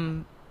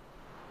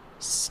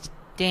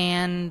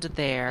stand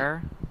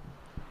there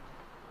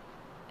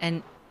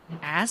and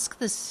ask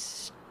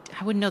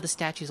I wouldn't know the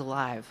statue's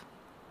alive.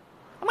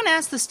 I'm gonna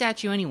ask the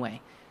statue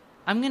anyway.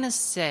 I'm gonna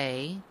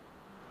say.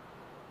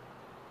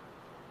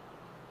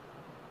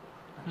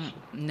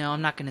 No,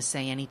 I'm not gonna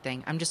say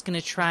anything. I'm just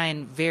gonna try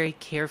and very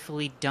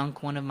carefully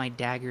dunk one of my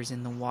daggers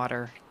in the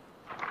water.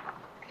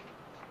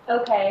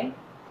 Okay.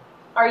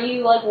 Are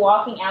you like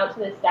walking out to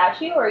the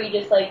statue, or are you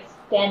just like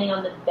standing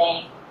on the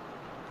bank?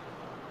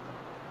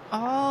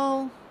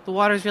 The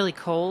water's really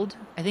cold.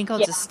 I think I'll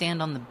just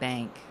stand on the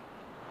bank.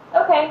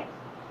 Okay.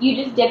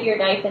 You just dip your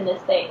knife in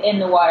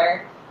the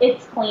water.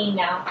 It's clean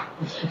now.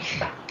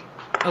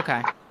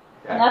 Okay.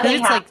 Nothing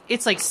Because happened.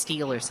 it's like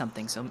steel or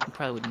something, so I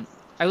probably wouldn't.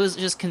 I was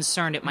just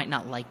concerned it might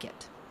not like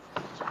it.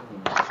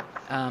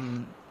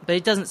 But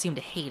it doesn't seem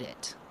to hate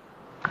it.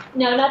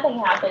 No, nothing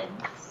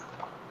happens.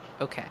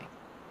 Okay.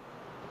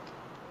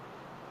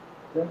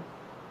 Yeah.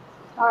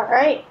 All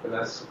right. And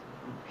let's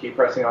keep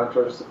pressing on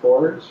towards the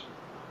forge.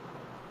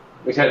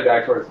 We head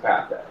back towards the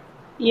path then.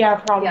 Yeah,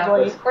 probably.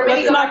 Or maybe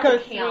Let's go not back go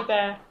to through camp.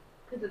 the.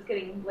 Because it's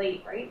getting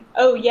late, right?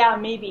 Oh yeah,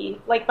 maybe.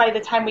 Like by the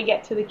time we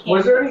get to the camp,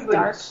 Was there any it's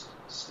dark.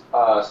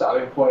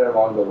 stopping point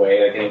along the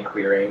way, like any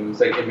clearings,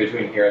 like in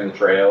between here and the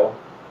trail?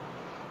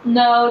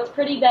 No, it's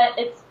pretty bad.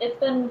 It's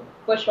been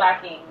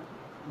bushwhacking.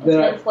 It's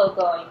been slow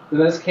going. Then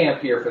let's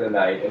camp here for the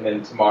night, and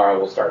then tomorrow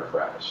we'll start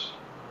fresh.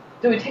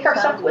 Do we take our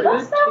stuff with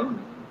us though?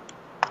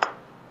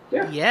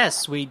 Yeah.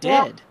 Yes, we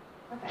did.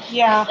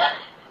 Yeah.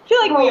 I feel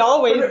like we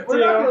always we're do.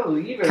 not gonna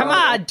leave it Come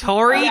on. on,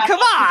 Tori, Yeah. come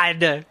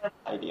on!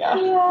 Idea.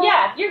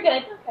 Yeah, you're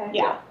good. Okay.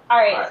 Yeah.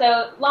 Alright, Alright.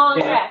 so long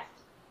Yeah. rest.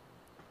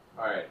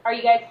 Alright, Are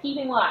you guys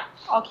keeping watch?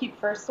 I'll keep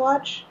first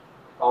watch.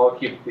 I'll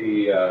keep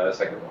the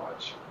second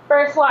watch.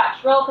 First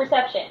watch, roll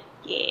perception.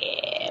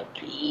 Yeah.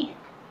 Okay.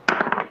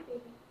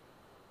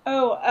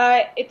 Oh,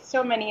 it's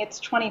so many. It's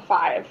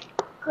 25.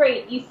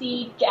 Great, you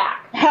see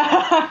Jack.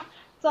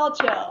 It's all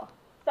chill.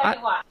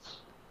 Second watch.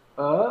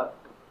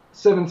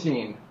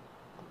 17.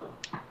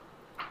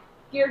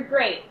 You're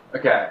great.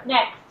 Okay.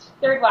 Next,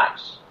 third watch.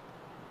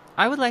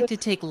 I would like to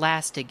take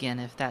last again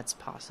if that's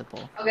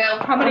possible. Okay.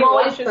 How many I'm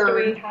always watches do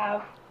third. we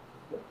have?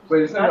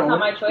 Wait, is That's not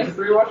my choice. Is it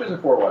 3 watches or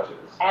 4 watches?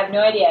 I have no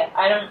idea.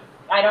 I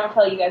don't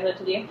tell you guys what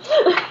to do.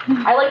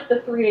 I like the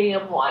 3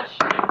 a.m. watch.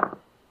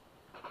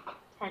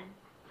 10.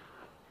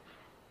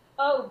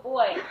 Oh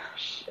boy.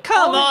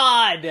 Come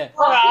on!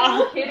 Are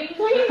you kidding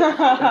me?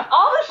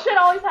 All this shit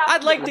always happens.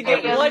 I'd like to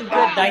get at one the good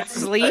AM. night's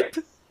sleep.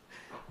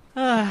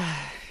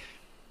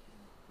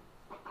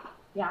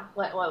 Yeah.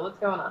 What's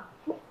going on?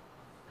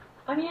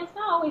 I mean, it's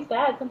not always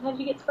bad. Sometimes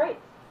you get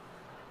sprites.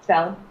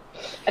 Valid.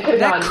 I could have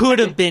That gone. could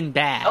have been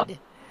bad.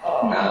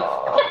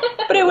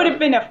 But it would have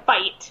been a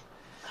fight.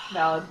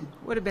 Valid.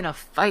 Would have been a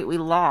fight we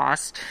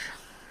lost.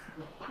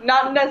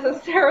 Not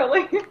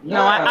necessarily.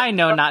 No, I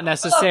know not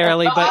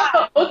necessarily,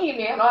 but The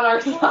boogeyman on our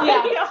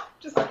side. Yeah.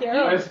 Just scare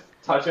I him. just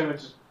touch him and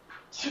just...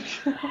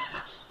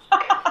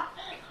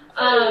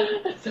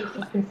 That's so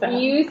fucking sad.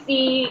 You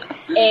see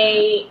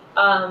a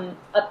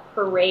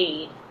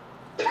parade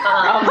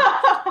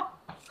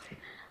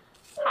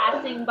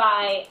passing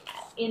by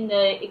in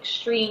the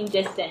extreme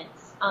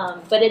distance,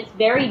 but it's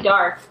very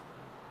dark,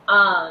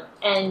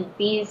 and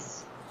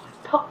these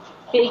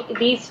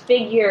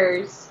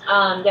figures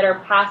that are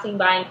passing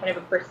by in kind of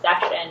a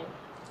procession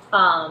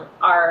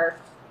are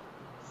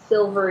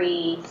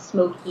silvery,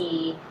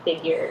 smoky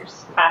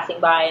figures passing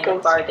by in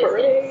the far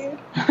distance.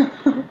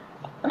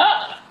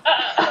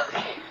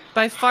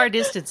 by far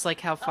distance,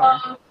 like how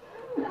far?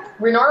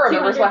 Renora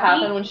remembers 200 what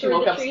happened feet when she through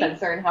woke the up trees.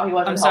 Spencer and how he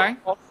wasn't I'm sorry?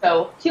 helpful.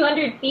 So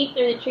 200 feet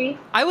through the trees.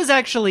 I was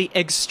actually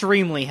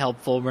extremely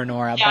helpful,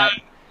 Renora, Yeah.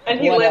 And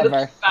he Whatever.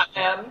 landed like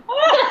Batman.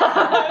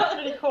 That's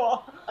pretty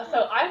cool.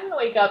 So I'm gonna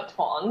wake up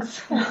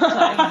Tongs.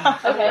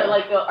 Okay,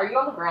 like, are you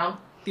on the ground?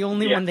 but the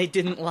only one they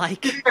didn't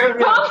like.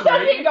 Tom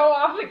doesn't go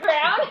off the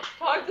ground.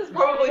 Tonks is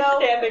probably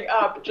standing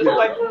up, just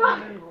like.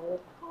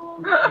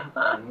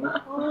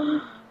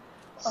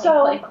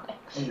 So,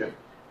 Okay.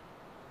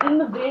 in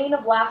the vein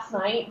of last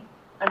night,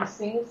 I'm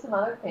seeing some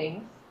other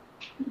things.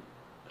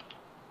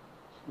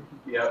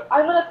 Yep.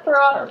 I'm gonna throw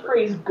out the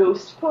phrase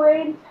ghost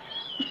parade.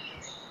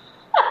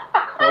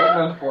 Quite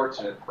an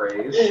unfortunate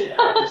phrase,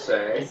 I have to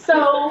say.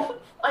 So,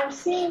 I'm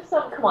seeing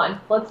some, come on,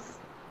 let's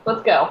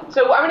go.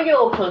 So I'm gonna get a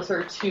little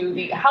closer to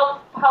the,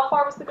 how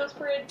far was the ghost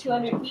parade?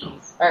 200 feet.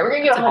 Alright, we're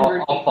gonna get 100 I'll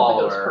feet from the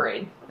follow ghost her.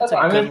 parade. That's a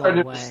I'm good gonna try to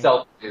long be way.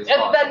 stealthy as That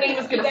possible. name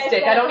is You gonna guys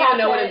stick. I gotta don't even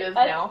know have what it is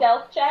a now.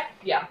 stealth check.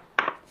 Yeah.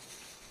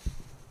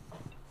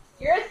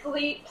 You're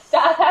asleep.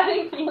 Stop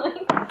having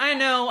feelings. I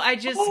know, I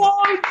just...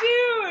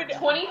 Oh, dude!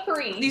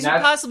 23. These are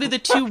possibly the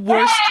two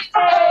worst...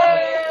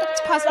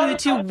 It's possibly the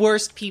two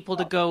worst people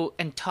to go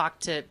and talk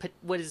to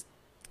what is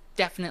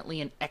definitely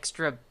an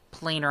extra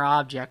planar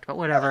object, but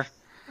whatever.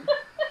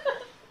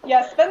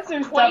 Yeah,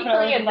 Spencer's 23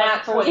 definitely and the that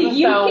best 20, person.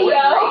 You so we're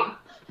know. great.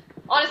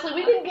 Honestly,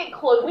 we could get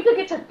close. We could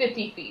get to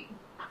 50 feet.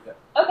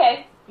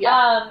 Okay.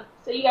 Yeah.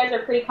 So you guys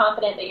are pretty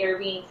confident that you're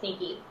being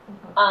sneaky.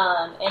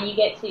 And you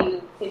get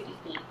to 50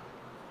 feet.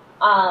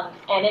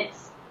 And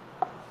it's,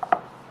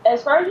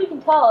 as far as you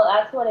can tell,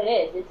 that's what it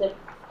is.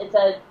 It's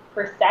a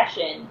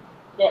procession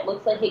that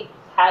looks like it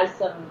has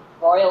some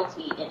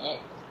royalty in it.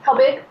 How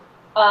big?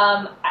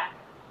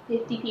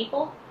 50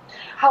 people.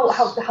 How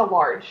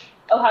large?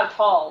 Oh, how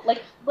tall?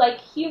 Like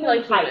human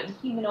Like height. human.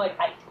 Humanoid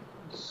height.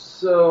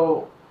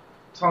 So,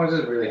 Tom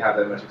doesn't really have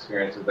that much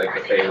experience with like the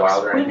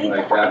Feywild or anything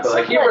like that, but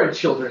like he read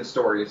children's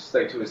stories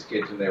like to his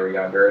kids when they were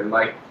younger, and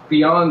like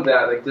beyond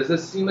that, like does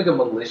this seem like a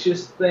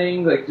malicious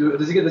thing? Like,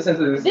 does he get the sense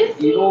that this is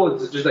This evil? Or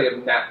is it just like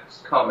a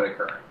common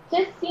occurrence?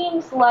 This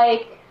seems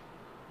like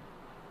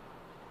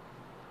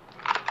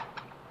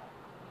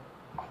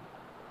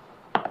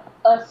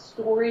a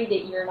story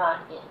that you're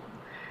not in.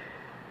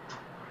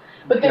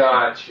 But then,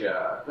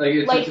 Gotcha.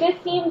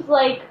 This seems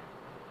like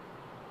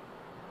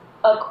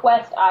a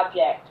quest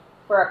object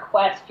for a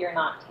quest you're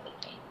not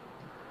taking.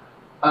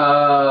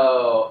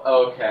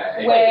 Oh,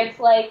 okay. Where it's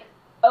like,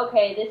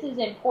 okay, this is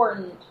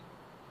important,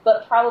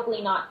 but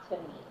probably not to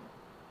me.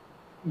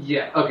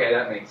 Yeah, okay,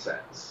 that makes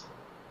sense.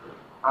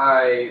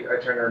 I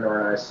turn to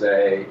Nora and I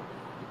say,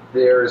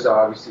 there's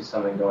obviously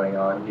something going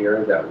on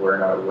here that we're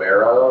not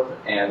aware of,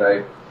 and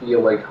I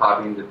feel like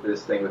hopping into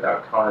this thing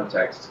without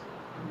context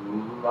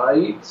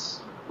might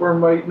or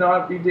might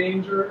not be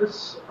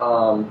dangerous.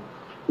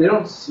 They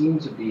don't seem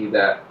to be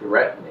that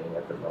threatening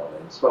at the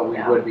moment, but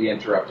we would be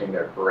interrupting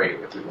their parade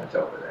if we went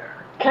over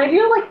there. can I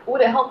do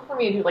would it help for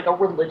me to do a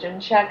religion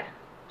check?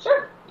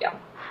 Sure. Yeah.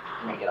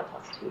 I'm gonna get a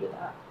 +2 to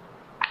that.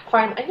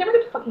 Fine, I never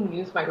get to fucking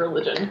use my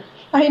religion.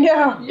 I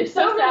know. You're It's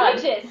so so sad.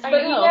 religious, I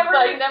but know, you never,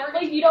 but I never get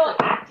to you use don't it.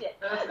 act it.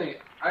 That's the thing.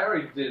 I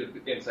already did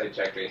an insight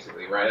check,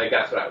 basically, right?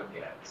 That's what I would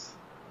get.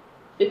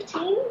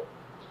 15?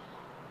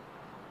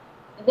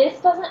 This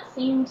doesn't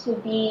seem to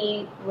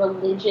be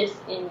religious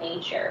in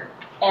nature,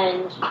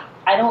 and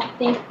I don't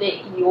think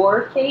that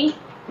your faith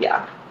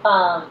Yeah.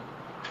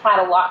 had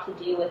a lot to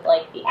do with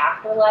the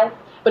afterlife.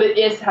 But it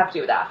is have to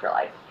do with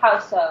afterlife. How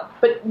so?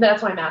 But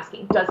that's why I'm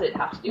asking. Does it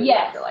have to do with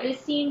Yes, afterlife? this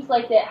seems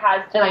like it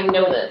has to And I do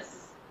know with,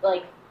 this.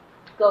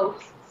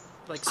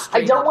 Ghosts.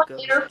 I don't want to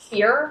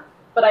interfere,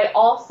 but I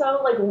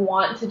also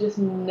want to just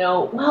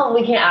know. Well,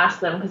 we can't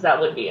ask them because that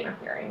would be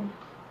interfering.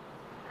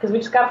 Because we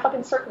just gotta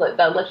fucking circle it.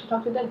 That lets you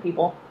talk to dead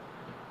people.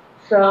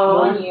 Not So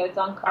on you, it's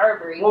on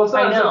Carberry. Well, it's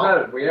not I just know.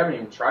 that. We haven't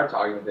even tried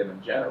talking with them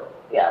in general.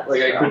 yeah, that's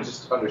I true. could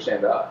just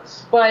understand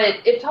us. But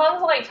if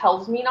Tongs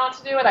tells me not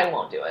to do it, I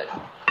won't do it.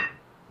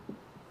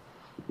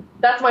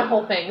 That's my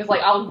whole thing. Is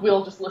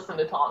we'll just listen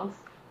to Tongs.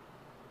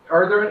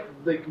 Are there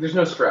there's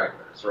no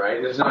stragglers,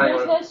 right? There's not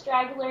There's anyone. no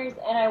stragglers,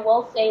 and I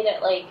will say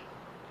that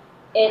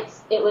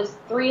it was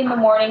 3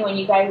 a.m. when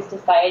you guys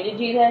decided to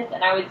do this,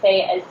 and I would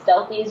say as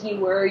stealthy as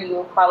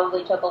you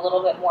probably took a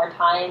little bit more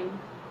time,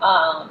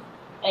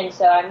 and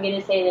so I'm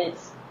gonna say that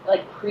it's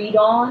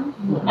pre-dawn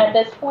at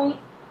this point,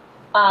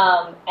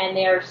 and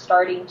they're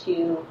starting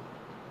to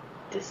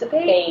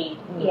Dissipate? fade.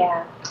 Mm.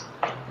 Yeah.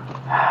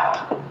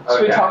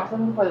 Should we Okay. talk to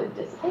them before it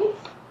dissipates?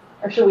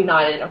 Or should we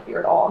not interfere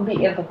at all and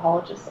be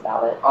anthropologists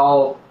about it?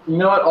 You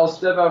know what? I'll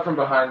step out from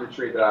behind the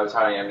tree that I was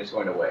hiding. I'm just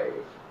going to wave.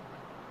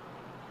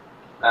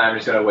 I'm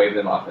just going to wave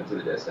them off into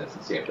the distance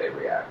and see if they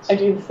react. I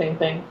do the same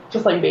thing.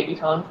 Just like baby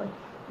Tongs.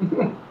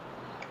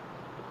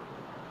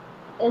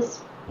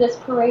 This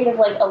parade of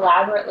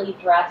elaborately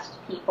dressed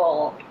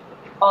people,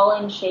 all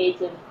in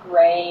shades of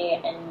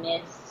gray and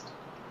mist,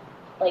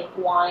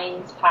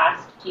 winds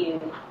past you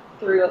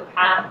through a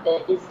path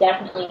that is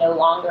definitely no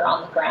longer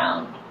on the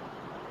ground.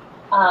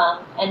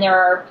 And there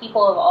are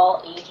people of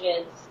all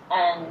ages,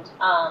 and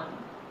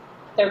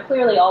they're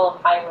clearly all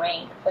of high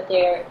rank, but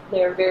they're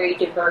very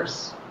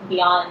diverse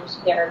beyond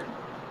their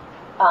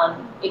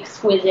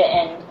exquisite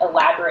and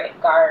elaborate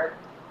garb.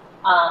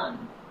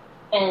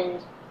 And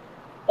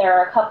there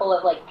are a couple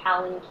of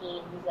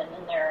palanquins, and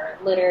then there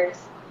are litters.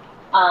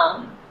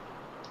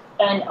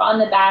 And on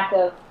the back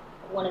of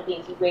one of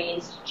these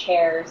raised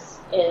chairs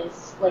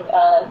is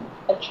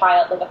a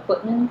child, a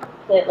footman,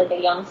 a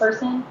young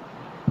person.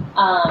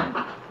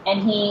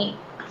 And he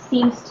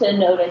seems to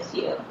notice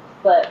you,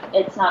 but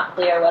it's not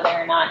clear whether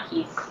or not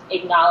he's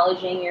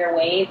acknowledging your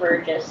wave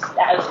or just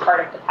as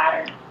part of the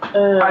pattern.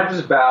 I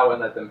just bow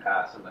and let them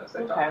pass unless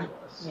they talk Okay.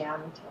 to us. Yeah,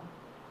 me too.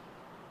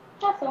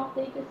 That's all.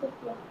 They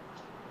disappear.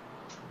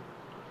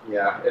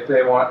 Yeah, if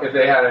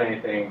they had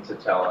anything to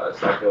tell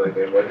us, I feel like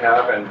they would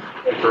have, and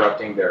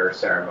interrupting their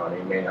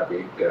ceremony may not be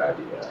a good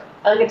idea.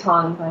 I like a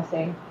Tongs, I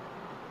say.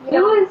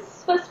 Who is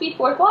supposed to be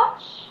fourth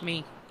watch?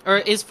 Me. Or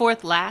is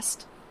fourth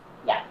last?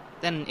 Yeah.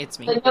 Then it's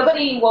me. So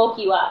nobody woke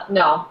you up.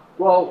 No.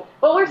 Well,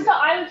 But we're still,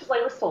 I was just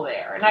we're still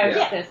there. And I was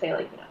Yeah. just going to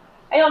say,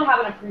 I don't have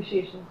an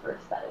appreciation for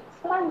aesthetics,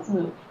 but I was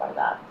moved by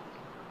that.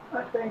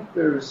 I think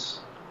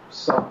there's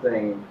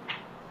something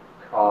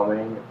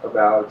calming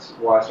about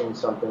watching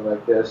something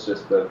like this,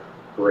 just the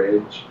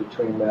bridge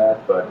between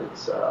that, but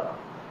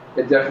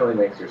it definitely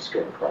makes your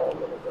skin crawl a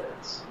little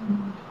bit.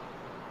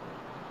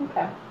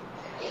 Okay.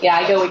 Yeah,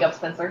 I go wake up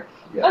Spencer.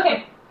 Yeah.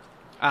 Okay.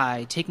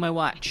 I take my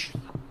watch.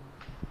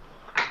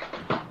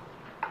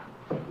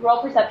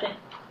 Roll perception.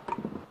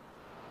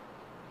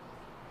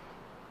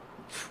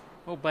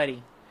 Oh,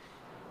 buddy.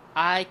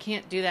 I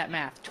can't do that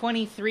math.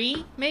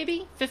 23,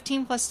 maybe?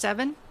 15 plus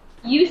 7?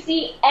 You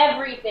see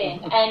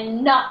everything,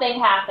 and nothing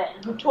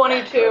happened.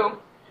 22.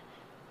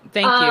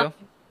 Thank you.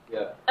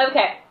 Yeah.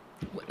 Okay.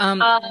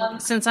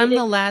 Since I'm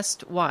the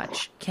last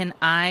watch, can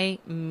I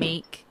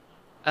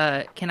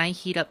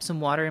heat up some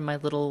water in my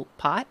little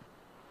pot?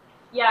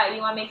 Yeah,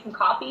 you want to make some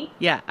coffee?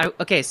 Yeah.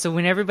 Okay, so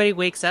when everybody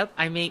wakes up,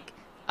 I make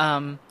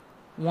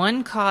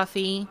 1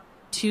 coffee,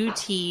 2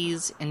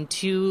 teas, and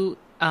 2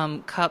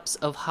 cups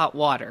of hot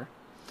water.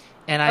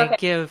 And I Okay.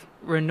 give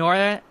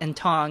Renora and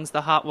Tongs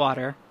the hot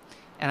water,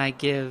 and I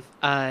give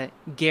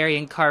Gary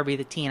and Carby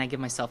the tea, and I give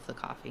myself the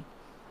coffee.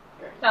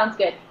 Sounds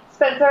good.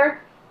 Spencer,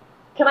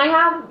 can I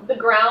have the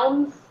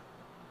grounds?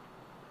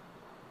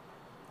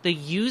 The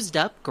used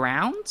up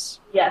grounds?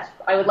 Yes,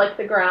 I would like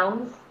the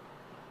grounds.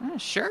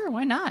 Sure,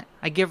 why not?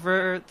 I give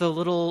her the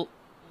little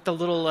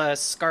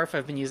scarf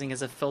I've been using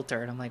as a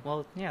filter, and I'm like,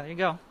 well, yeah, there you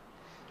go.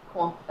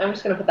 Cool. I'm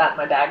just gonna put that in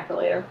my bag for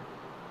later.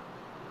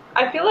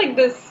 I feel like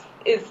this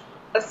is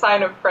a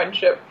sign of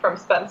friendship from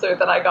Spencer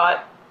that I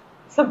got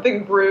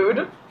something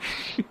brewed.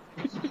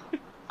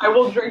 I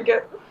will drink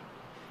it.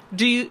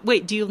 Do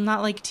you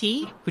not like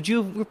tea? Would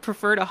you have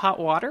preferred a hot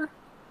water?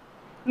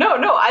 No,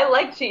 I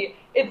like tea.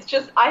 It's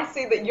just I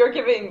see that you're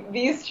giving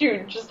these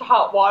two just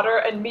hot water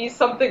and me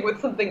something with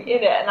something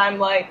in it, and I'm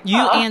like, You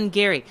and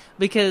Gary,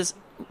 because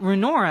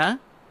Renora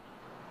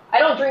I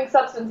don't drink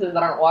substances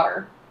that aren't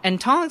water. and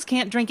Tongs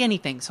can't drink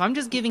anything, so I'm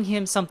just giving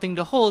him something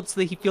to hold so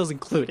that he feels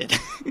included.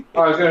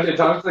 Oh, I was gonna say,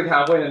 Tom's like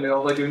halfway in the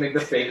middle, like doing like the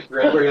fake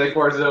drink where he like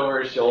pours it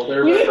over his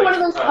shoulder. You need but, one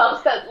like, of those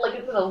cups that, like,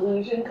 it's an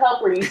illusion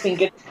cup where you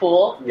think it's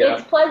full. Yeah.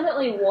 It's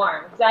pleasantly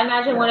warm, because I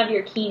imagine one of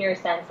your keener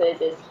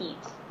senses is heat.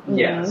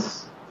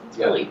 Yes. It's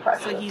really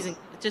precious.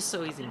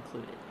 so he's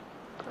included.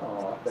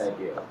 Oh, thank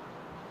you.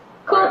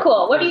 Cool, Alright.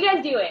 cool. What are you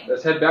guys doing?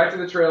 Let's head back to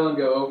the trail and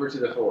go over to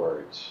the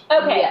forge.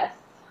 Okay. Yes.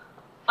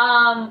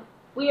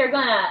 We are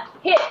gonna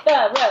hit the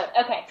road.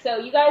 Okay, so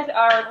you guys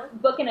are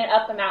booking it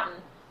up the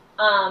mountain.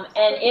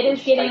 And it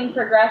is getting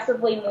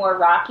progressively more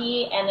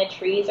rocky, and the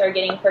trees are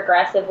getting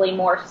progressively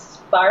more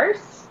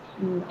sparse.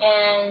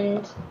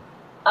 And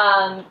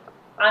I'm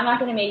not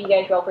going to make you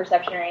guys roll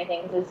perception or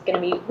anything. This is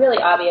going to be really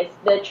obvious.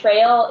 The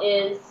trail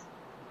is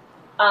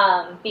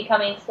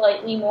becoming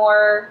slightly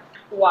more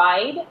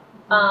wide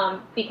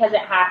because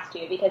it has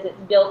to, because it's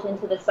built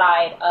into the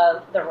side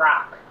of the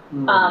rock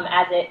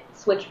as it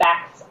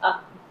switchbacks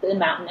up the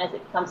mountain as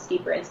it becomes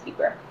steeper and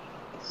steeper.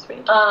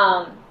 Sweet.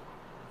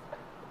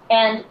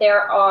 And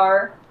there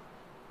are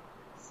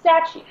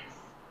statues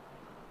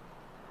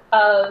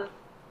of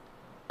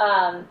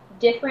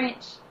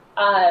different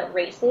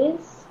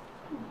races,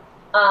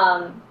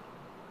 and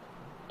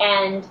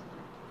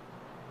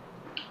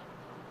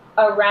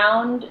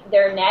around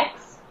their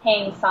necks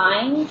hang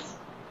signs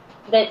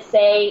that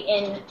say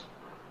in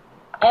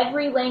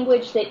every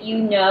language that you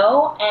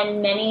know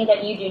and many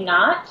that you do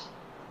not,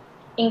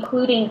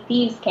 including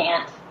thieves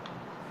can't,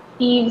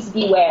 thieves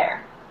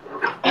beware.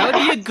 That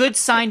would be a good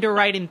sign to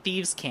write in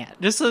Thieves' Cant,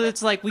 just so that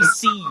it's like we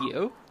see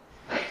you.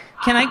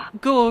 Can I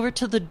go over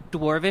to the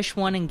Dwarvish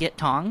one and get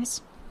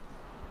Tongs?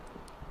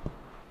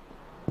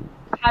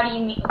 How do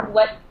you mean?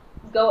 What?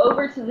 Go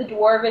over to the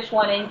Dwarvish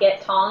one and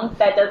get Tongs?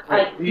 That does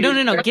like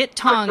No. Get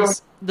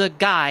Tongs, the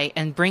guy,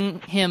 and bring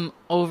him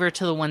over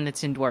to the one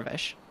that's in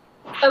Dwarvish.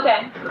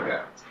 okay.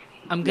 Okay.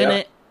 I'm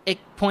gonna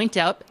point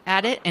out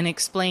at it and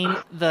explain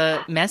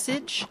the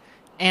message,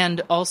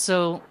 and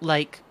also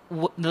like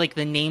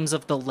the names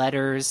of the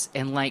letters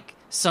and like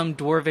some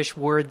Dwarvish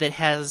word that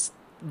has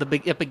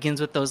it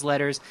begins with those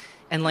letters,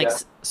 and like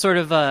sort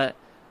of a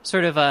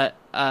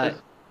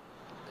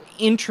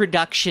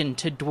introduction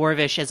to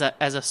Dwarvish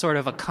as a sort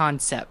of a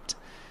concept.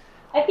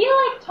 I feel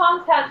like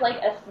Tongs has like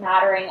a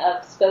smattering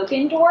of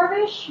spoken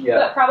Dwarvish,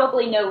 but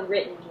probably no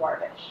written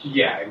Dwarvish.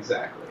 Yeah,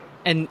 exactly.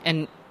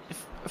 And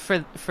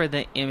for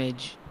the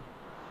image,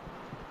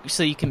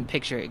 so you can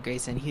picture it,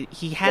 Grayson,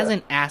 he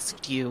hasn't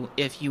asked you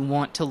if you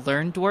want to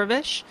learn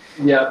Dwarvish.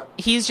 Yeah.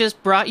 He's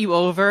just brought you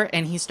over,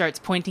 and he starts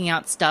pointing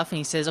out stuff, and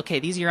he says, "Okay,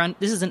 this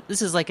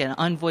is like an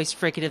unvoiced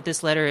fricative.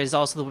 This letter is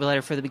also the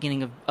letter for the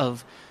beginning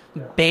of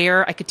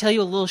bear. I could tell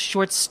you a little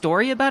short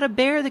story about a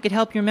bear that could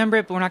help you remember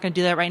it, but we're not going to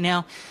do that right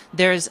now.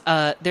 There's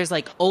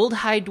like Old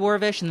High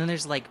Dwarvish, and then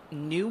there's like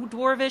New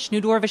Dwarvish.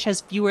 New Dwarvish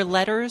has fewer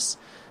letters,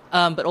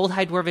 but Old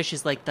High Dwarvish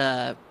is like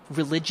the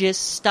religious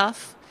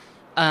stuff.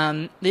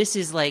 This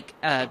is like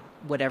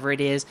whatever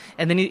it is."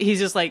 And then he's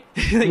just like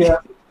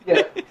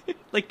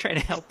like trying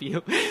to help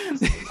you.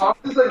 Tom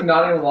is like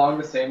nodding along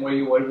the same way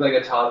you would with like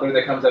a toddler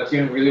that comes up to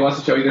you and really wants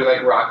to show you their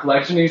like rock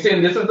collection. And you're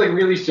saying this one's like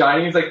really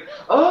shiny. He's like,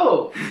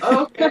 "Oh,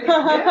 okay,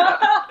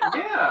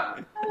 yeah."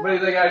 But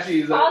he's like,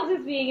 actually, he's like, Tongs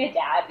is being a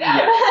dad. yeah,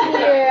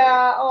 exactly.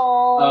 Yeah.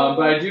 Oh.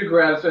 But I do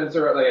grab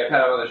Spencer, like I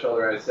pat him on the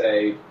shoulder. I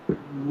say,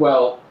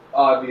 "Well,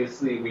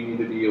 obviously, we need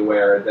to be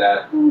aware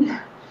that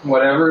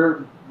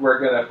whatever we're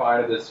gonna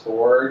find at this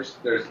forge,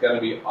 there's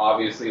gonna be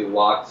obviously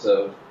lots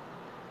of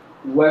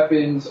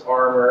weapons,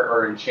 armor,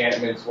 or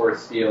enchantments worth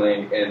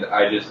stealing, and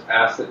I just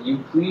ask that you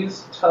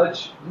please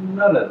touch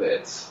none of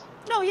it."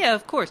 No, yeah,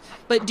 of course.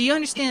 But do you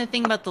understand the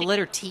thing about the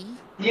letter T?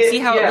 See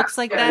how it looks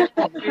like that?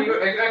 Can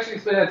you actually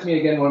explain that to me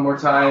again one more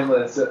time?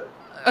 Let's.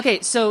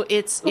 Okay, so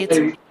it's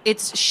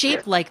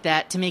shaped like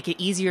that to make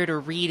it easier to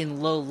read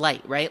in low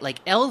light, right? Like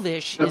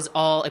Elvish is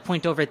all. I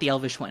point over at the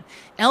Elvish one.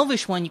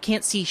 Elvish one, you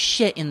can't see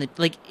shit in the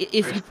like.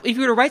 If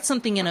you were to write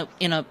something in a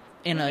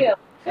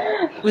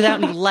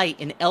without any light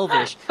in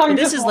Elvish, but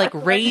this is like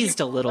raised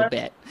a little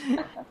bit.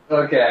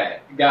 Okay,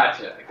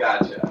 gotcha.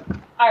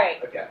 All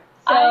right. Okay.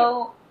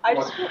 So I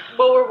just,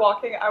 while we're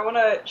walking, I want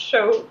to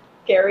show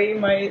Gary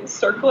my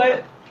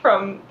circlet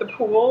from the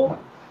pool.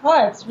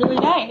 Oh, it's really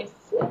nice.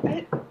 I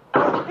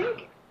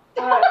think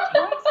Tom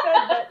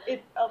said that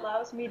it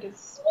allows me to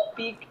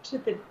speak to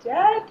the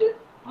dead.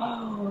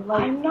 Oh,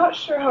 like I'm not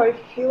sure how I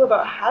feel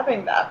about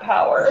having that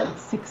power,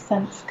 Sixth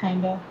Sense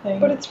kind of thing.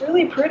 but it's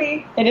really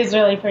pretty. It is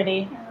really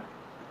pretty.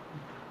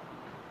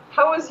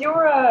 How was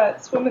your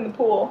swim in the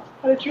pool?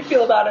 How did you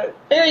feel about it?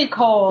 Very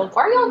cold.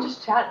 Why are y'all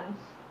just chatting?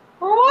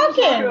 We're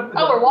walking. Oh, we're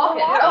walking. We're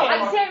walking. Oh,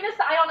 I missed.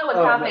 I don't know what's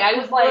happening. I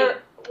was like,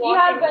 You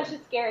had a bunch of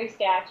scary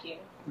statues.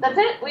 that's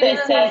it. We They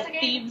didn't say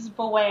investigate. thieves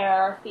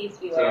beware. These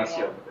So beware. that's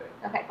the other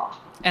thing. Okay, cool.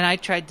 And I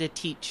tried to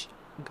teach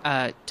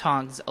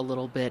Tongs a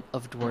little bit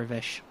of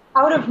Dwarvish.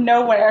 Out of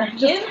nowhere.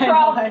 Just kind of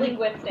Improv like,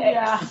 linguistics.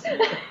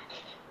 Yeah.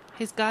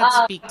 His god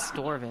speaks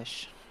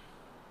Dwarvish.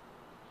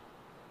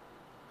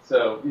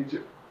 So you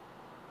two,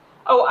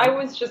 Oh, I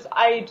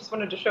just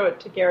wanted to show it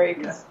to Gary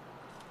because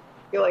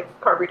I feel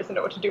like Carberry doesn't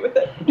know what to do with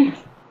it.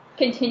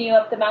 Continue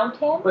up the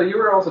mountain. but you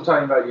were also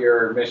talking about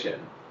your mission.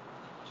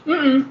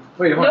 Mm-mm.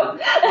 Wait, hold on.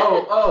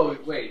 Nope. Oh,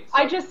 wait.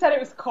 I just said it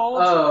was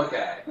cold. Oh,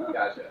 okay.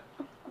 Gotcha.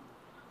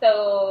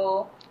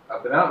 So,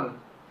 Up the mountain.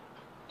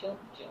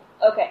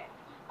 okay.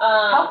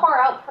 How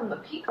far out from the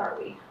peak are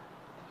we?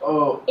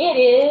 Oh, It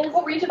is.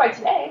 We'll reach it by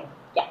today.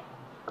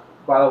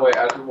 by the way,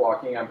 as we're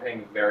walking, I'm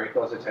paying very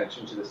close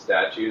attention to the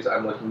statues.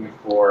 I'm looking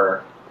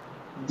for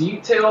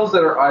details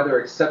that are either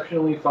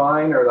exceptionally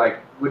fine or like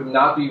would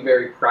not be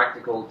very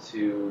practical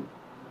to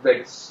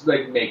like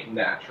make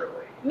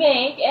naturally.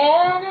 Make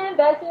an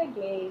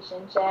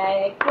investigation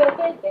check with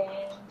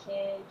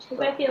advantage. Because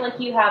I feel like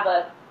you have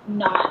a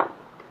not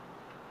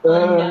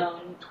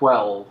unknown.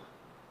 12.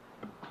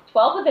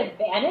 12 with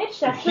advantage?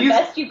 That's the He's-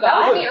 best you That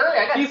was got? me earlier.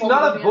 I got He's 12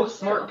 not a advantage, book too.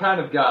 smart kind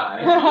of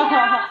guy.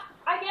 Yeah,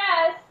 I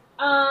guess.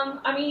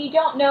 I mean, you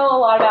don't know a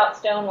lot about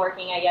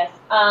stoneworking, I guess.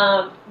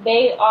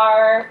 They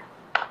are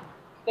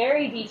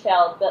very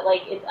detailed, but,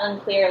 like, it's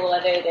unclear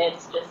whether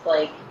it's just,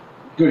 like...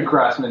 Good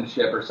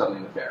craftsmanship or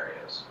something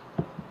nefarious.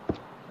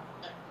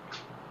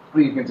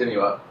 Please continue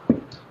up.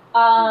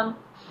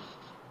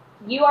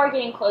 You are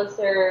getting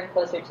closer and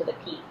closer to the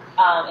peak.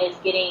 It's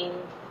getting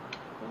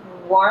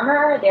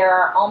warmer. There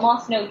are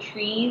almost no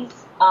trees.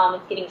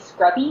 It's getting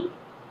scrubby.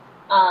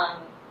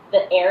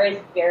 The air is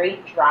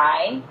very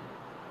dry.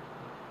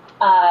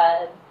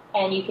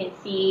 And you can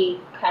see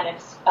kind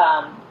of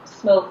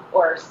smoke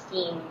or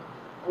steam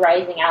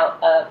rising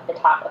out of the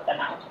top of the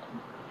mountain.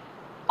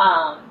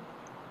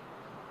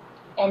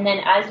 And then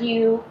as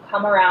you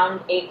come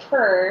around a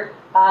curve,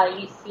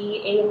 you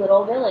see a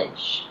little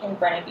village in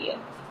front of you.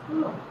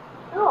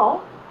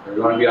 Oh. You're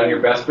going to be on your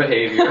best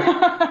behavior.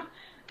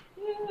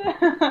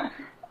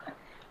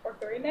 Or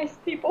very nice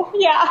people.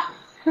 Yeah.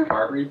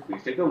 Carberry,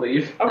 please take the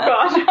lead. Oh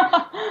gosh.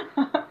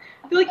 I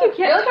feel like you You're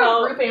can't like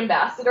tell. a group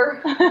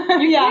ambassador.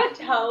 You Yeah. can't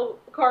tell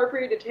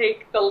Carberry to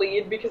take the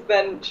lead because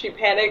then she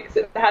panics.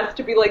 It has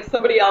to be like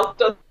somebody else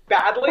does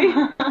badly.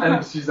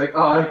 And she's like,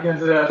 oh, I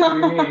guess it has to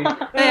be me.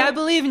 Hey, I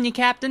believe in you,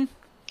 Captain.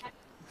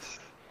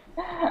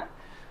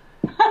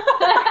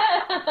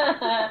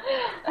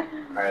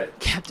 Alright.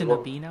 Captain We'll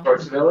Albino.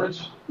 approach the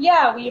village.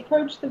 Yeah, we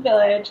approached the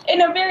village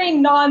in a very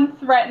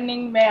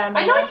non-threatening manner.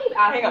 I know I keep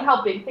asking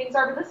how big things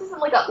are, but this isn't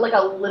like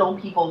a little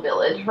people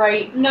village,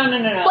 right? No.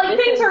 Like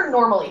This things is- are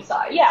normally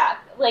sized. Yeah,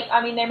 like,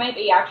 I mean, they might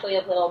be actually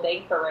a little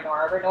big for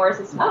Renora. Renora's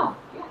is small.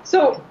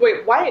 So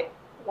wait, why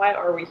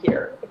are we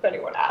here? If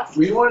anyone asks.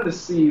 We wanted to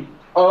see.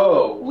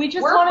 Oh. We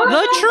just We're wanted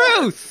The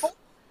truth!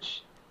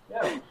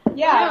 Yeah.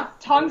 Yeah,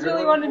 Tongs We're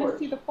really going to wanted the to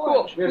see the Cool.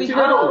 forge. We have We two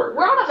had- other workers.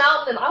 We're on a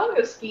mountain and I want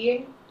to go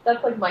skiing.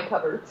 That's like my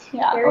cover.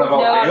 Yeah. There is Oh, no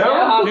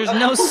volcano? There's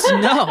no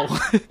snow.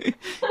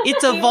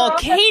 It's a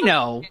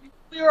volcano.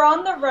 We were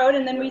on the road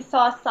and then we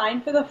saw a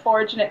sign for the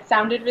forge and it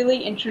sounded really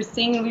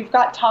interesting and we've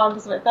got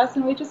Tongs with us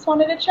and we just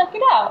wanted to check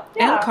it out.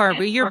 And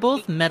Carberry, you're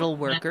both metal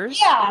workers.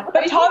 Yeah,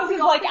 but You Tongs see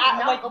is like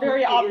volcano like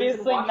very volcanoes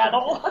in obviously Washington.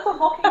 metal. That's a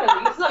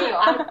volcano. It's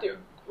not active.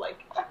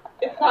 Like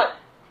it's not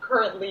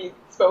currently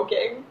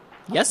smoking.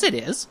 Yes, it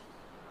is.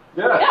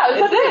 Yeah. Yeah,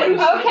 it's It a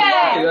is.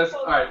 Okay. That's,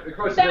 alright,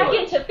 approach the Back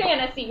village. into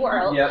fantasy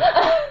world. Yep.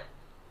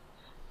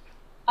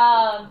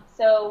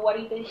 So what are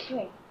you guys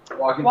doing?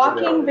 Walking, to the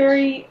Walking village.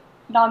 very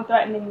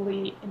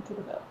non-threateningly into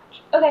the village.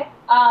 Okay,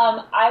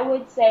 I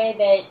would say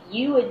that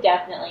you would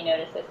definitely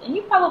notice this, and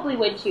you probably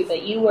would too,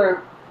 but you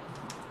were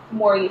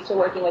more used to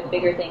working with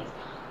bigger things.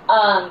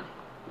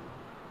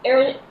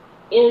 There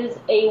is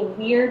a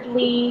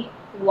weirdly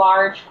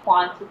large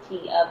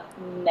quantity of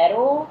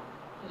metal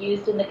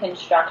used in the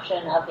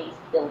construction of these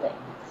buildings.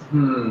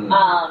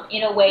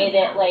 In a way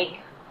that, like,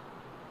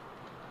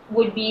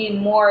 would be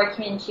more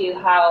akin to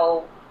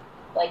how,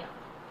 like,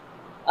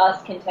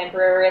 us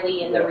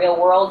contemporarily in the real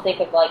world think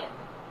of, like,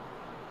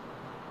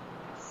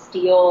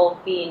 steel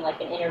being, like,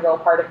 an integral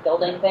part of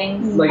building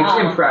things. Like, it's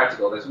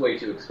impractical. That's way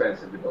too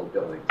expensive to build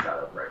buildings out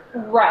of right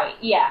now. Right,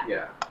 yeah.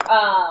 Yeah.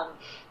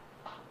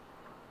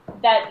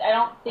 That, I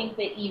don't think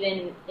that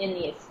even in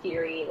the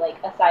Asteri, like,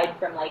 aside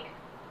from, like,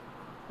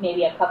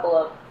 maybe a couple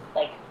of,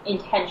 like,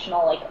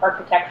 intentional, like,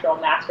 architectural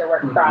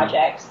masterwork Mhm.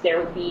 projects, there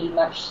would be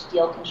much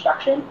steel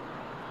construction.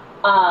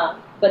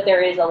 but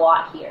there is a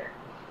lot here,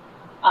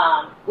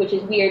 which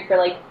is weird for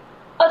like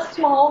a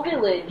small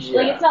village.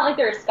 Yeah. Like it's not like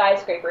there are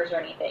skyscrapers or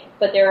anything,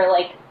 but there are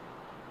like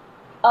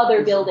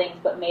other buildings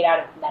but made out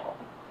of metal.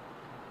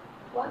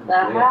 What the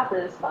heck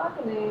is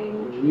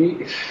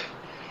happening?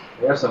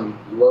 We have some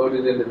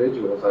loaded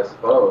individuals, I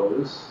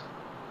suppose.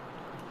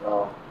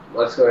 Well,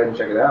 let's go ahead and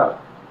check it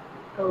out.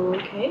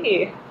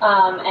 Okay.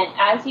 And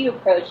as you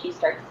approach, you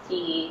start to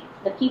see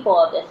the people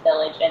of this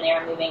village, and they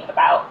are moving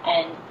about,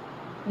 and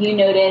you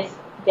notice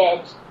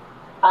that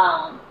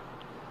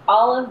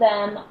all of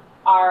them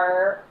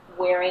are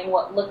wearing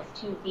what looks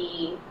to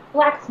be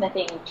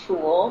blacksmithing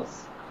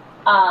tools,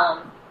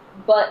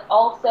 but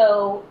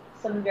also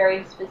some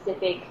very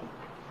specific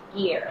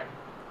gear.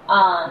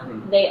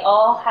 They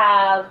all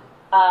have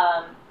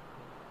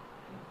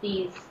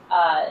these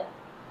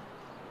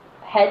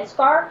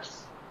headscarves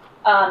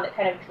that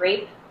kind of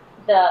drape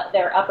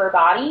their upper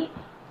body,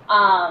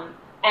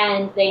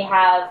 and they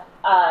have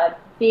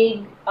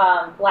big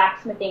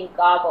blacksmithing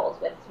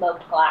goggles with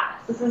smoked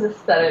glass. This is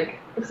aesthetic.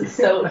 This is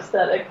so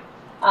aesthetic.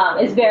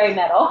 It's very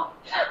metal.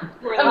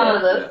 We're I'm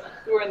into this.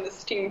 We're in the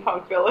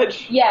steampunk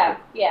village. Yeah.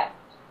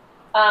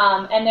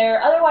 And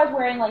they're otherwise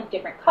wearing like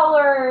different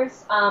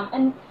colors.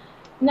 And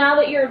now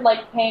that you're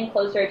like paying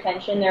closer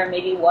attention, there are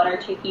maybe one or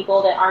two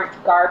people that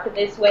aren't garbed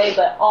this way,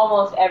 but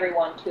almost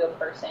everyone to a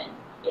person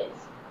is.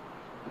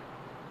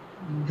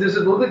 Does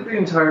it look like the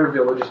entire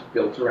village is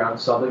built around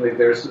something? Like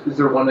is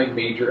there one like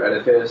major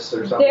edifice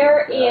or something?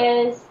 There like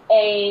that? is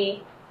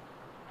a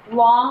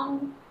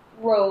long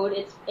road.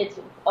 It's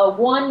a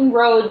one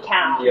road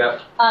town.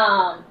 Yep.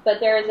 But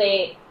there is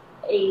a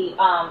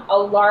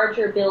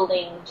larger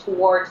building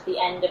towards the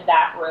end of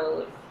that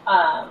road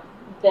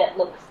that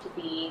looks to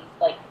be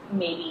like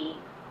maybe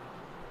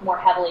more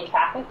heavily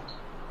trafficked.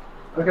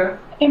 Okay.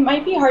 It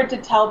might be hard to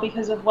tell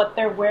because of what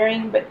they're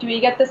wearing, but do we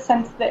get the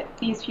sense that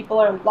these people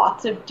are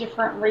lots of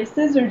different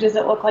races, or does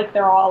it look like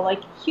they're all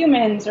like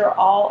humans or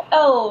all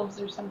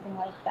elves or something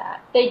like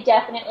that? They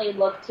definitely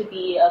look to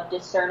be of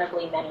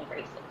discernibly many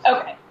races.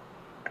 Okay.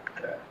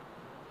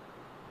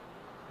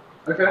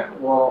 Okay.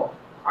 Well,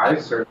 I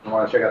certainly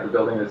want to check out the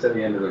building that's at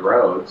the end of the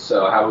road.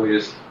 So how about we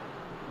just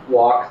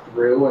walk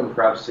through and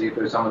perhaps see if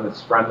there's someone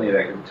that's friendly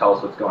that can tell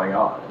us what's going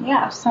on?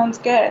 Yeah, sounds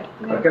good.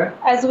 Okay.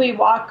 As we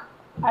walk,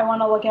 I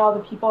want to look at all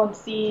the people and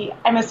see,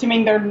 I'm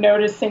assuming they're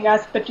noticing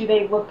us, but do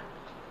they look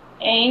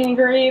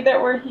angry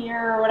that we're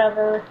here or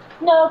whatever?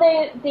 No,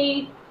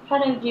 they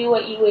kind of do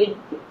what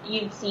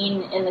you've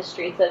seen in the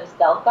streets of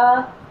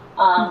Stelka,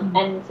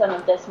 and some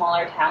of the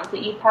smaller towns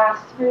that you pass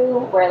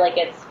through, where like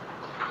it's,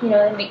 you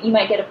know, you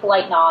might get a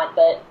polite nod,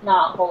 but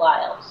not a whole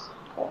lot else.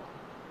 Cool.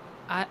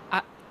 I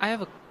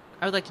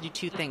would like to do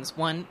two things.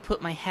 One,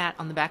 put my hat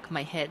on the back of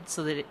my head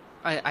so that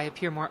I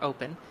appear more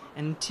open.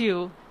 And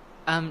two,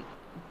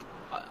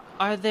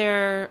 are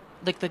there,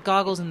 like the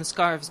goggles and the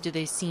scarves, do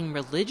they seem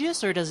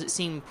religious or does it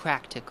seem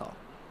practical?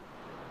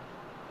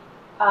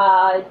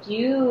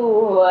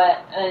 Do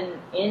an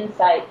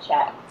insight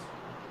check.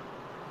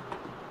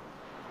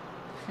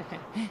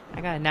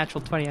 I got a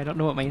natural 20. I don't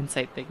know what my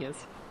insight thing is.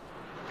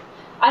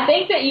 I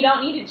think that you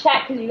don't need to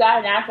check because you got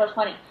a natural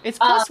 20. It's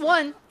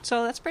 +1,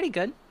 so that's pretty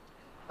good.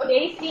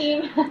 They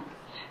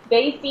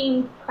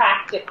seem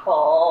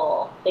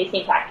practical.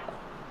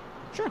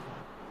 Sure.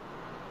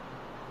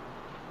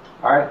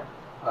 All right.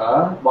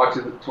 Walk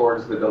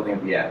towards the building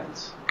at the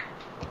end.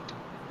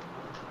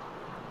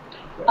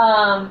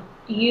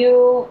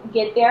 You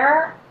get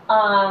there,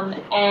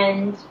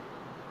 and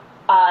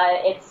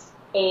it's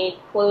a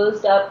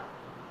closed up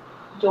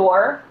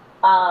door.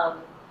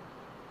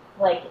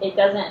 Like it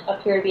doesn't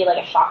appear to be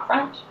like a shop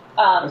front,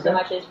 so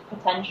much as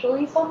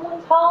potentially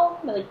someone's home,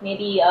 like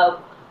maybe a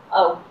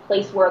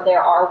place where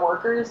there are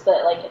workers,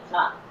 but like it's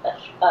not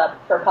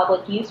for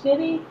public use.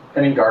 Maybe.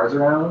 Any guards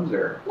around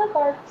or? No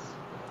guards.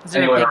 Is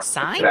there a big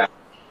sign?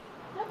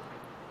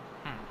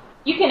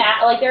 You can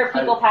ask, like there are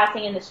people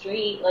passing in the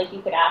street. Like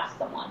you could ask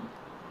someone.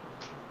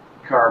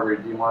 Carver,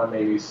 do you want to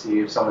maybe see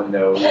if someone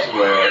knows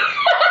where?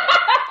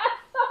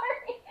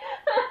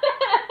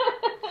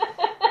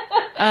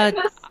 Sorry.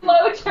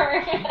 Slow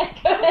turn.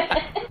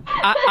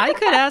 I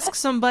could ask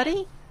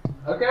somebody.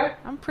 Okay.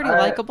 I'm pretty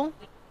likable.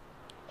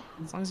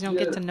 As long as you don't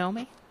get to know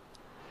me.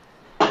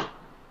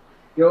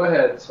 Go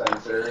ahead,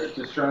 Spencer.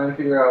 Just trying to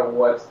figure out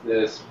what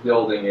this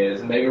building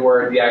is, and maybe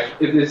where if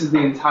this is the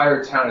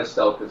entire town of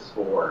Stelka's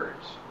Forge,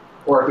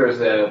 or if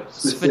there's a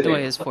specific.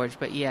 Svidoya's Forge,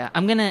 but yeah,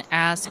 I'm gonna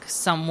ask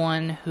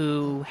someone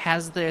who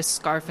has their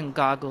scarf and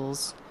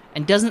goggles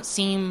and doesn't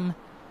seem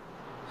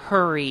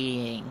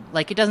hurrying.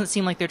 Like it doesn't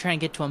seem like they're trying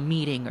to get to a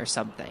meeting or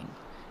something.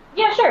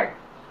 Yeah, sure.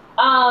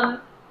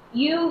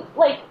 You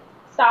like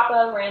stop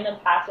a random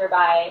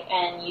passerby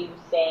and you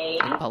say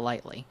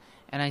politely.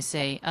 And I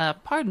say,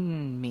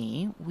 pardon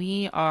me,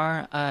 we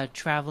are a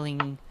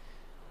traveling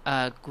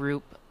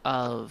group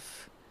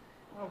of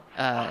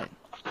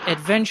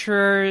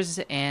adventurers,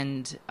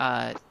 and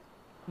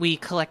we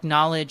collect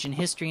knowledge and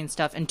history and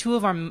stuff. And two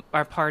of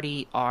our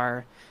party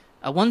are,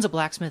 one's a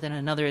blacksmith and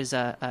another is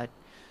a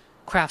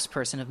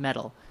craftsperson of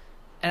metal.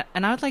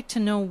 and I would like to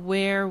know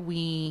where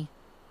we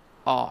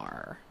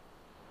are.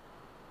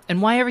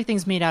 And why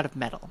everything's made out of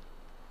metal.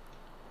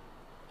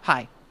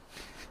 Hi.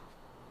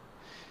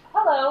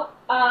 Hello.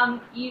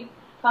 You've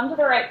come to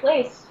the right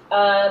place.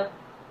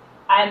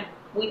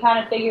 We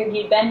kind of figured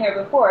you'd been here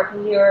before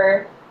because you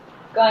were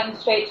going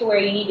straight to where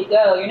you need to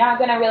go. You're not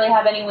going to really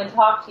have anyone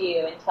talk to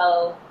you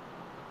until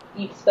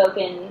you've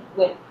spoken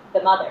with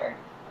the mother.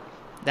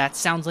 That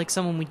sounds like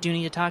someone we do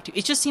need to talk to.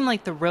 It just seemed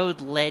like the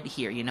road led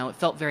here, you know? It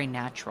felt very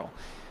natural.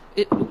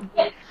 Yeah,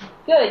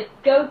 good.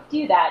 Go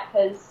do that,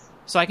 because...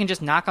 So I can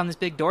just knock on this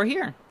big door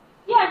here?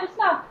 Yeah, just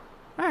knock.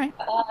 All right.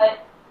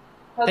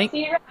 Hope to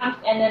see you around,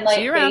 and then, like...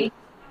 See you around.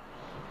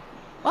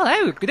 Well,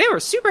 they were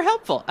super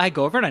helpful. I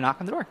go over and I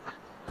knock on the door.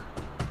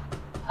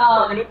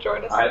 We're going to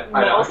join us. I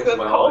knock as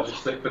well,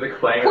 just like for the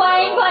clang.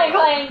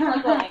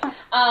 Clang.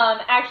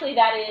 Actually,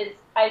 that is...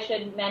 I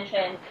should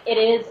mention, it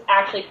is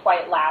actually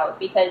quite loud,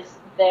 because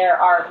there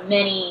are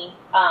many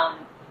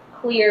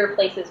clear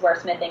places where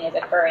smithing is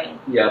occurring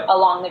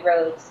along the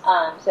roads.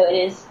 So it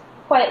is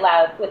quite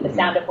loud with the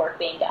sound of work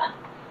being done.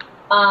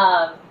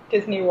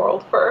 Disney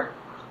World for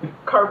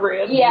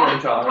Carberry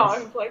and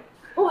Tom's like,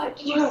 what?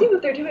 Did you see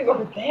what they're doing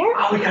over there?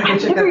 Oh, we gotta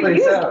I've check never that place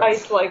used out.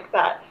 ice like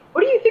that.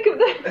 What do you think of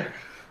that?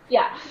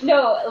 Yeah,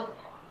 no,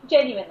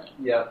 genuinely.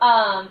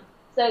 Yeah.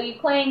 So you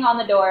clang on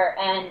the door,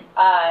 and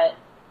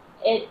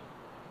it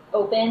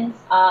opens,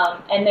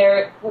 and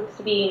there looks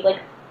to be, like,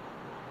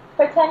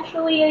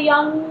 potentially a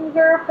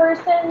younger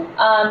person.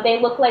 They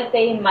look like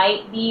they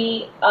might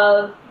be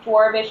of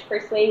dwarvish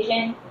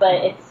persuasion, but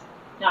it's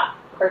not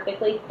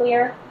perfectly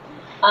clear.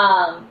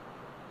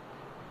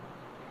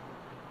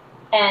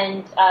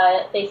 And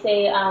they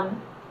say,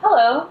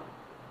 hello,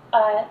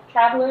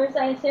 travelers,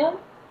 I assume?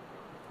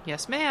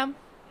 Yes, ma'am.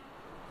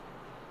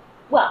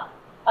 Well,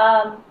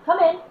 come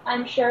in.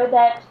 I'm sure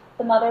that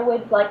the mother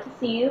would like to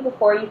see you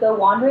before you go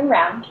wandering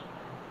around.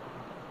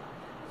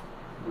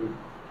 We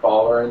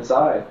follow her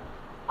inside.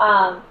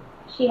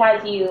 She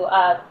has you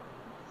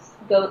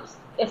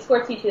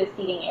escorts you to a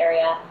seating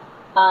area,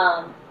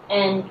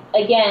 and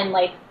again,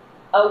 like,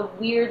 a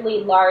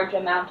weirdly large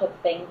amount of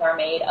things are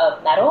made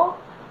of metal,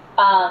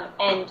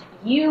 and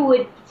you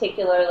would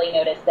particularly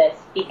notice this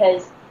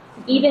because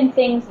even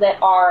things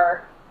that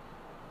are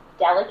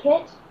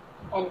delicate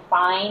and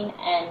fine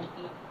and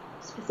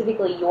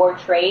specifically your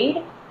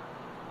trade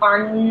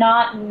are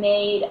not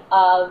made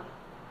of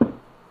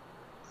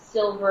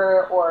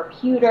silver or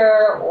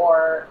pewter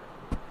or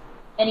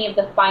any of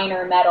the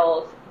finer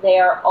metals. They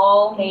are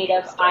all made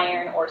of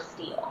iron or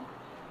steel.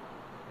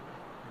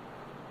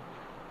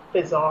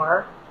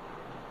 Bizarre.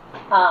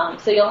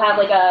 So you'll have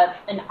like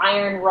an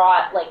iron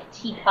wrought like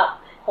teacup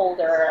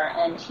holder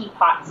and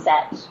teapot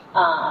set.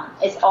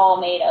 It's all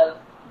made of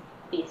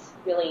these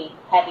really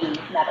heavy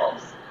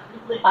metals.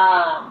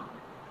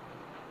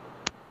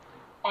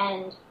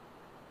 And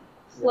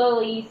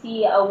slowly you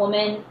see a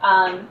woman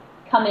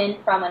come in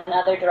from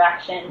another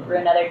direction through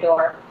another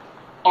door.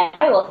 And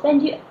I will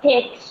send you a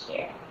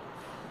picture.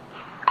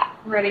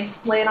 Ready.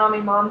 Lay it on me,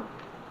 Mom.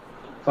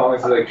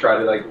 Thomas like try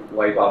to like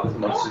wipe off as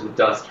much of the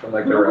dust from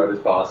like the road as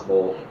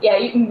possible. Yeah,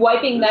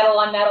 wiping metal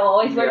on metal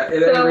always works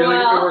so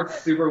well. It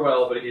works super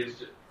well, but he's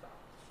just...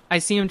 I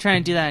see him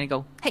trying to do that, and I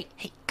go, hey,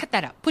 cut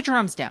that out. Put your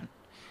arms down.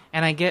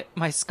 And I get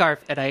my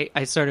scarf, and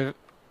I sort of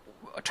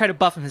try to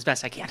buff him as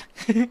best I can.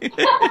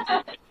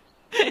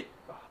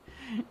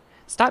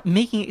 Stop,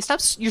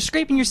 you're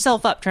scraping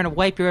yourself up trying to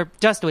wipe your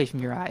dust away from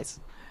your eyes.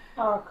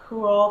 Oh,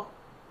 cool.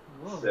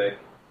 Sick.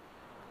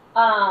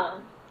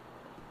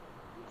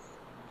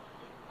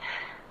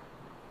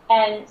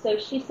 And so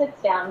she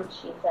sits down and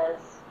she says,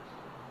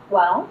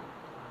 well,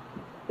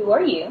 who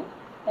are you,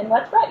 and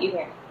what brought you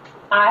here?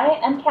 I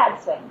am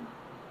Cadswing.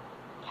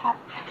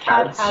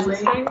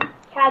 Cadswing.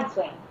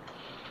 Cadswing.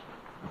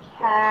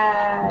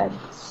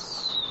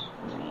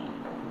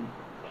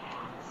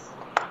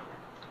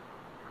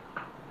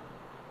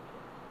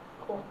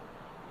 Cool.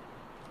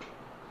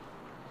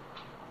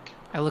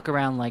 I look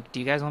around like, do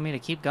you guys want me to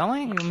keep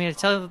going? You want me to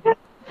tell?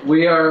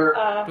 We are...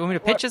 Do you want me to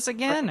pitch this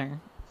again, or?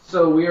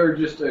 So we are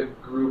just a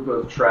group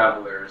of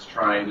travelers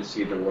trying to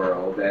see the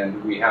world,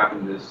 and we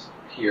happen to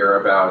hear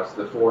about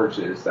the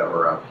forges that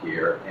were up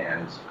here,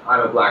 and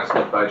I'm a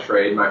blacksmith by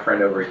trade. My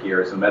friend over here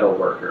is a metal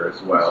worker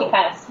as well. She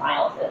kind of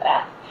smiles at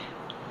that.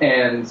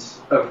 And,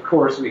 of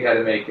course, we had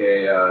to make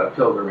a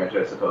pilgrimage,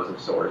 I suppose, of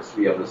sorts, to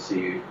be able to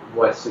see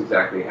what's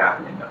exactly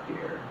happening up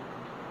here.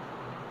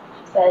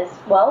 She says,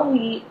 well,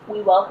 we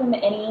welcome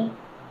any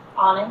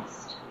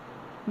honest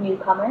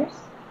newcomers.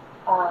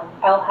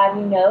 I'll have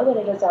you know that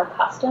it is our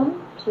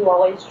custom to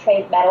always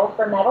trade metal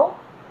for metal.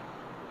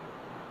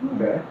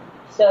 Okay.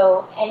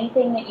 So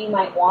anything that you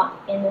might want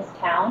in this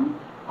town,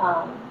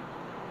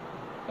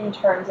 in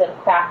terms of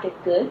crafted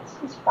goods,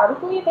 is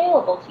probably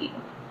available to you.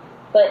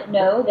 But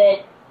know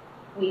that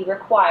we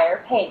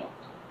require payment.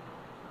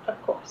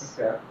 Of course.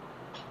 Okay.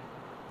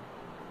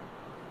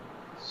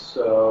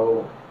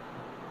 So,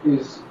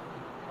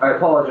 I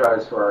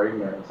apologize for our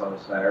ignorance on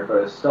this matter,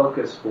 but is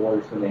Stelkus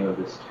Forge the name of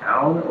this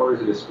town, or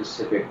is it a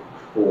specific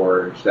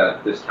forge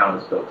that this town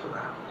is built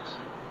around?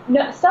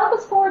 No,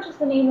 Stelkus Forge is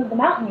the name of the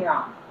mountain you're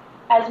on,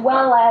 as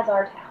well as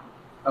our town.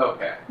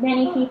 Okay.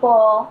 Many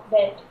people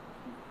that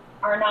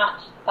are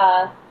not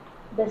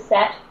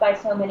beset by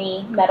so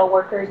many metal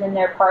workers in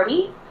their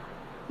party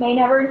may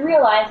never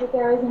realize that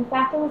there is in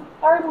fact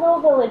our little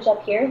village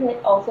up here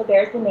that also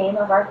bears the name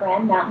of our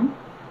grand mountain.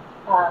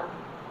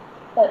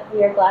 But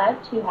we are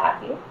glad to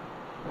have you.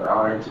 We're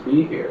honored to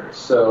be here.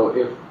 So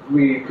if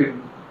we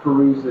could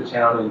peruse the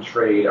town and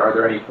trade, are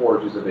there any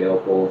forges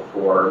available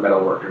for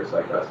metal workers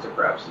like us to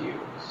perhaps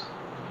use?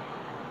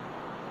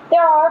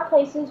 There are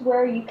places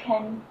where you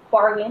can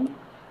bargain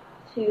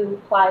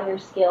to ply your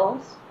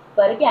skills,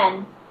 but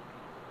again,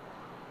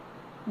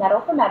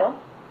 metal for metal.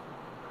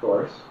 Of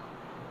course.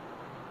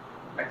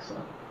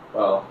 Excellent.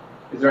 Well,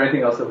 is there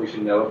anything else that we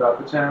should know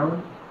about the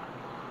town?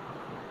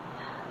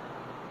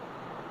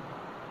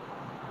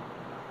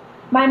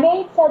 My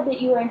maid said that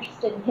you were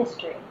interested in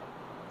history.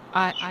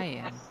 I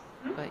am,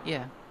 but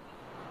yeah.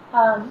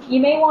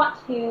 You may want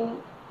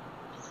to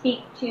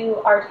speak to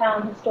our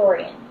town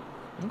historian.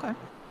 Okay.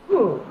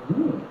 Ooh.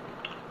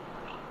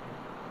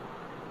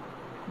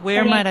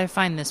 Where might I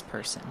find this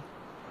person?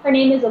 Her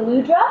name is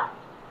Aludra,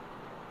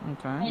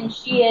 Okay. and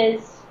she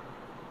lives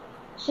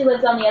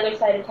on the other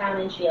side of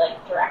town, and she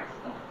directs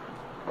me.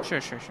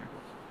 Sure.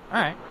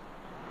 All right.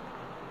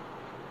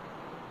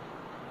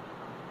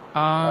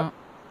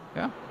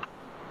 Yeah.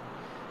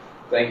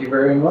 Thank you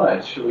very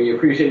much. We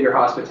appreciate your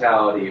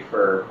hospitality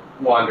for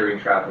wandering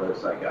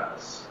travelers like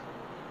us.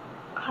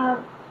 May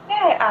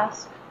I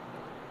ask,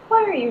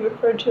 why are you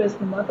referred to as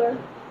the mother?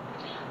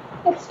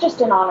 It's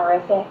just an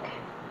honorific.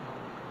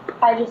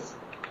 I just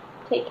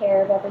take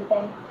care of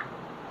everything.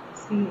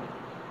 See,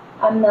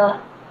 I'm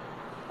the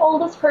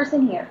oldest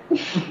person here.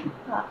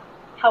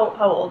 how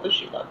old does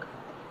she look?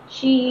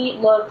 She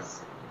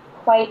looks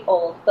quite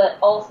old, but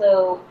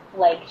also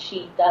like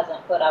she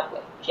doesn't put up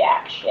with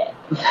jack shit.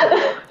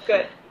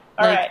 Good.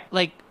 All right.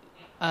 Like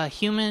a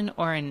human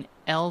or an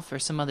elf or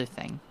some other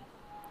thing?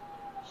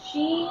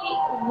 She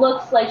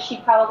looks like she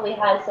probably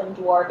has some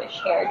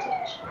dwarvish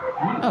heritage.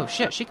 Oh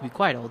shit, she could be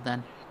quite old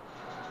then.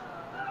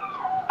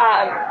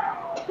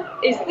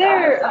 Is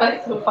there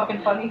That's so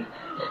fucking funny.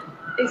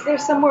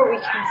 somewhere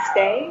we can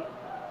stay?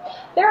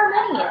 There are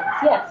many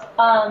inns, yes.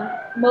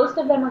 Most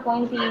of them are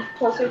going to be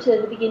closer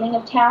to the beginning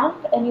of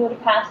town, and you would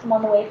have passed them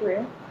on the way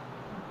through.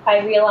 I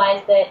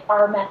realize that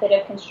our method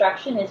of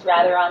construction is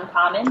rather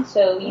uncommon,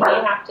 so you may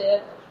have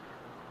to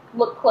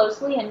look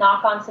closely and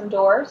knock on some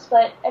doors,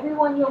 but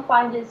everyone you'll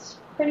find is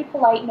pretty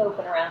polite and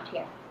open around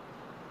here.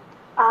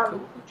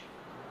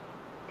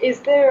 Is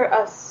there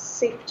a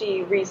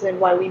safety reason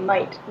why we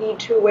might need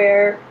to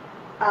wear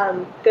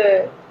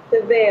the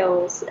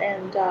veils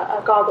and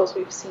goggles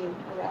we've seen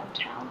around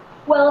town?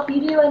 Well, if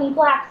you do any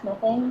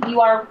blacksmithing,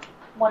 you are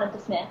one of the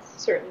smiths.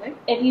 Certainly.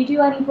 If you do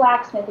any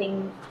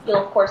blacksmithing,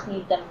 you'll of course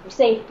need them for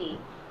safety.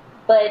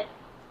 But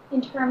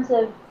in terms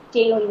of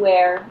daily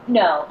wear,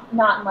 no,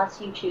 not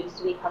unless you choose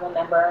to become a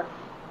member of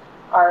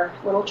our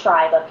little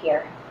tribe up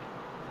here.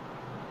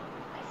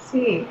 I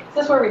see. Is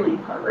this where we leave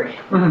Harvard?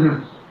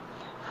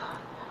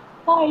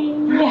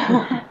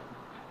 Bye.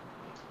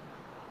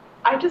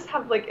 I just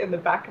have, in the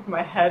back of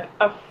my head,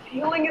 a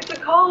feeling it's a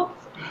cult,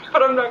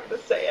 but I'm not going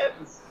to say it.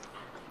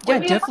 Yeah,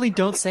 definitely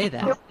don't say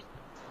that.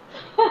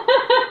 I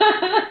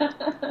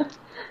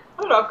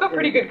don't know, I've got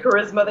pretty good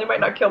charisma. They might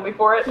not kill me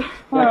for it.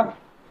 Yeah.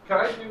 Can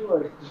I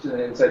do just an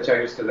insight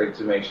check just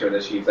to make sure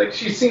that she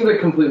seems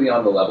completely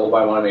on the level,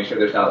 but I want to make sure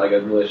there's not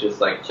a malicious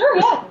Sure,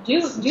 yeah.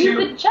 Do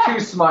the check. Too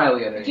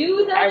smiley underneath.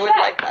 Do the I check. would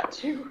like that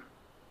too.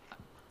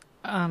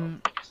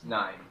 9.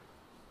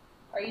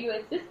 Are you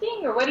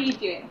assisting or what are you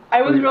doing?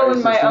 I was Are you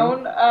rolling my assisting? own,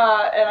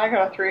 and I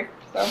got a 3.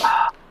 So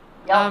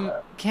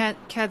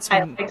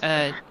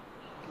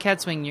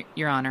Cadswing,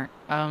 Your Honor.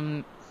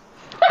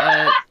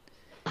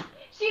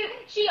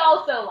 She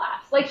also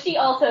laughs. She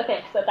also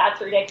thinks that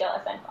that's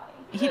ridiculous and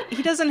funny.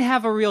 He doesn't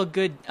have a real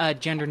good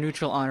gender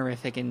neutral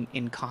honorific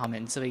in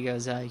common, so he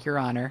goes, Your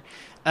Honor.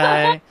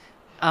 My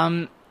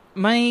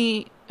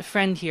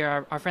friend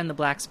here, our friend the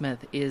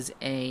blacksmith, is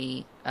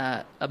a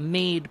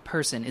made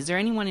person. Is there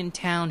anyone in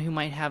town who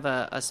might have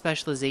a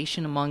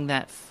specialization among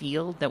that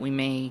field that we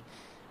may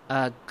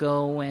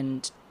go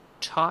and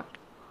talk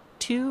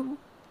to?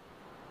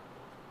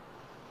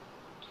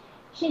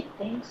 She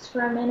thinks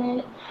for a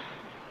minute.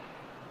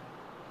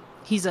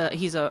 He's a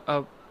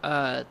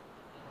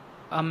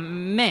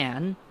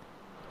man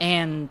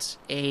and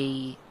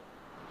a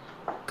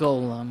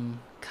golem,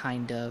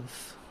 kind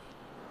of.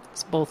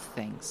 It's both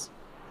things.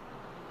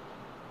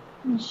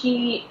 And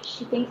she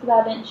thinks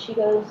about it and she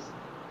goes,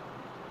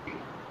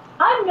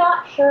 I'm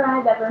not sure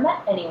I've ever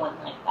met anyone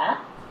like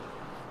that.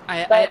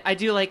 I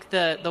do like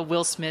the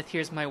Will Smith,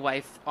 here's my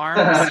wife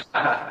arms.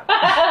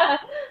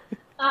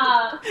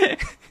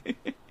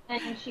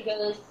 And she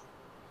goes,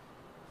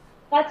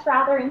 that's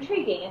rather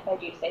intriguing if I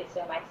do say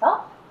so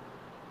myself.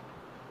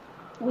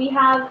 We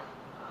have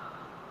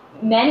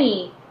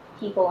many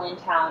people in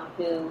town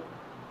who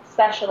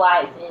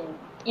specialize in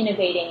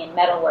innovating in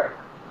metalwork.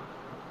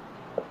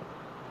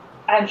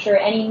 I'm sure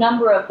any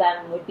number of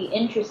them would be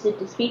interested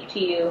to speak to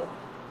you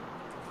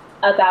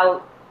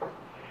about,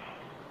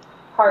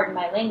 pardon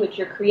my language,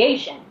 your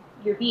creation,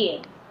 your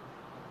being.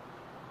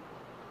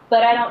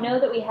 But I don't know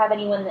that we have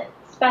anyone that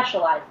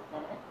specializes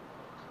in it.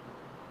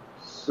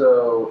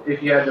 So,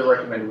 if you had to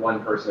recommend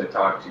one person to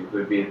talk to, who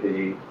would be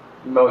the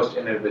most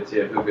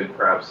innovative, who could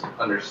perhaps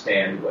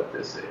understand what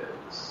this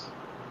is,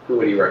 who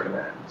would you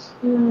recommend?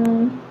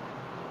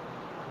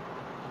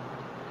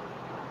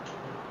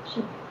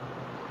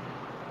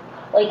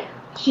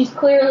 She's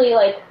clearly,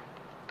 like,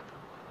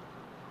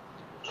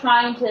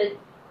 trying to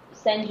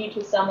send you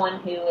to someone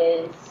who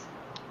is,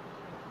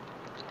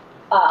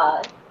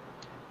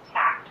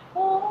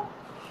 tactful.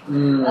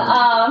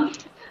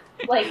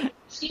 Like,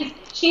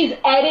 she's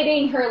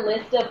editing her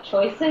list of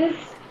choices,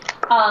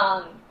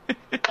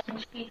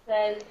 and she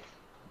says,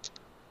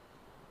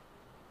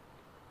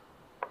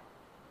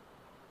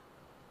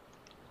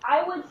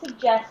 I would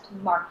suggest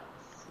Marcus.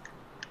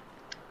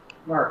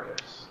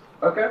 Marcus.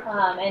 Okay.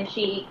 And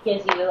she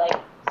gives you,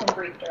 like, some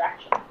brief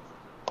directions.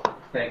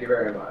 Thank you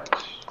very much.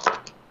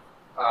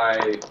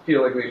 I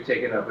feel like we've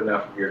taken up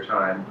enough of your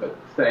time, but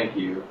thank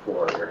you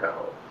for your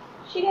help.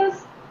 She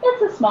goes,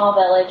 it's a small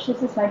village.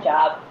 This is my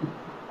job.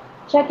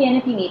 Check in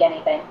if you need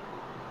anything.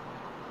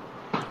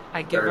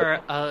 I give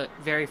her a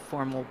very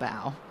formal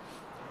bow.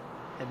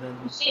 And then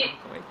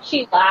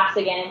she laughs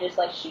again and just,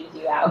 like, shoos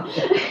you out.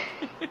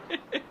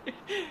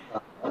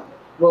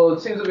 Well,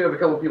 it seems like we have a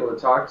couple people to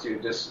talk to.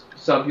 Just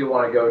some people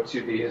want to go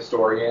to the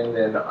historian,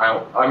 and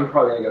I'm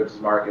probably going to go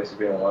to Marcus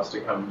if anyone wants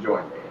to come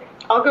join me.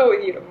 I'll go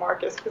with you to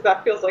Marcus, because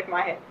that feels like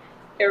my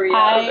area of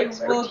I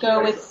expertise. will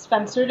go with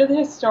Spencer to the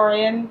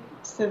historian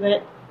so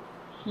that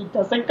he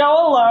doesn't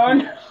go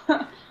alone.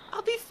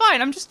 I'll be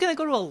fine. I'm just gonna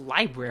go to a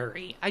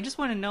library. I just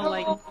want to know,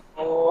 like,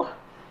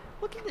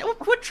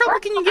 what trouble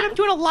can you get up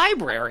to in a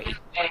library?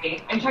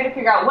 I'm trying to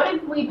figure out what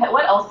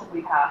else did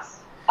we pass?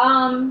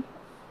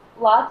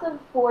 Lots of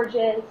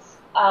forges.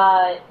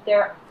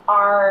 There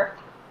are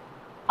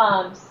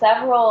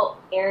several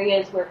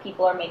areas where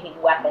people are making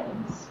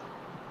weapons.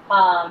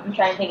 I'm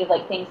trying to think of,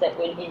 like, things that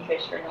would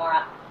interest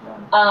Renora.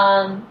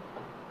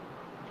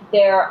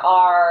 There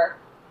are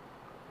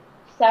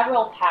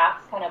several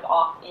paths kind of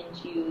off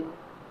into,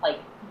 like,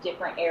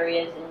 different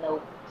areas in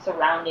the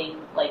surrounding,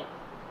 like,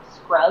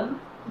 scrub.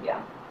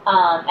 Yeah.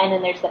 And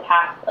then there's the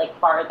path, like,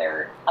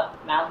 farther up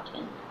the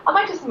mountain. I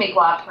might just make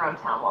laps around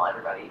town while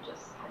everybody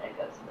just kind of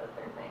goes and does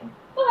their thing.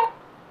 Okay.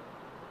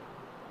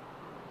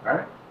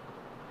 Alright.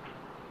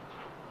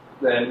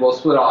 Then we'll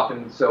split off,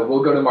 and so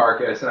we'll go to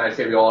Marcus, and I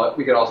say we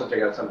could also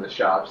check out some of the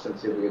shops and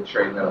see if we could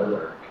trade metal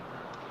work.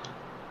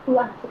 Who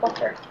wants to go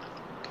first?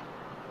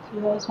 Do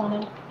you guys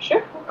want to?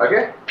 Sure.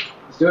 Okay,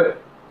 let's do it.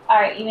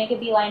 Alright, you make a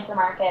beeline for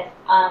Marcus.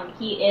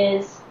 He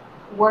is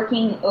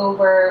working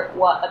over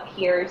what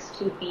appears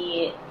to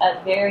be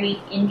a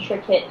very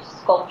intricate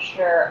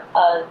sculpture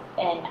of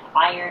an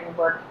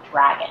ironwork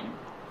dragon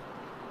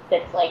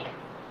that's, like,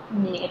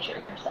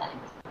 miniature size.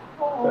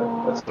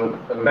 That's some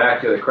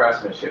immaculate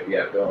craftsmanship you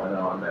have going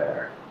on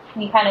there.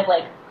 And he kind of,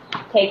 like,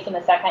 takes him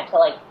a second to,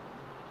 like,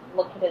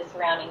 look at his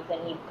surroundings,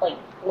 and he, like,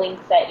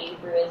 blinks at you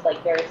through his,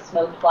 like, very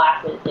smoked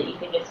glasses that you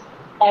can just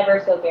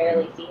ever so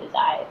barely see his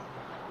eyes.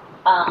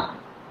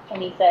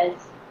 And he says,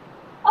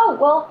 oh,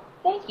 well,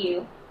 thank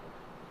you.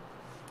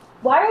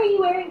 Why are you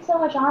wearing so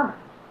much armor?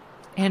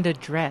 And a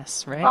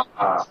dress, right?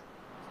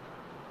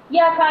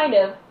 Yeah, kind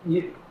of.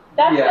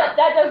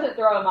 That doesn't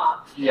throw him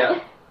off. Yeah.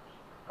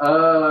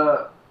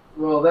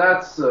 Well,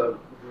 that's a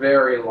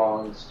very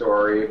long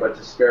story, but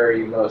to spare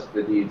you most of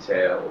the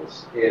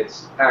details,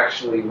 it's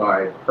actually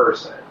my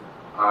person.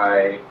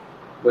 I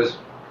was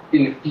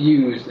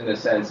infused, in a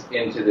sense,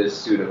 into this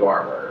suit of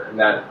armor, and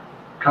that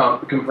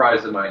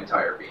comprised of my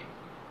entire being.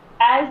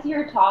 As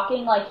you're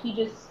talking, like, he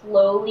just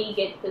slowly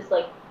gets this,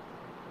 like,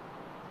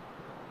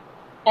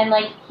 and,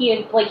 like,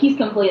 he's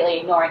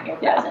completely ignoring your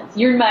presence.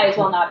 You might as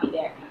well not be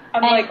there.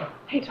 I'm like,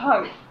 hey,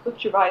 Tom,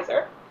 lift your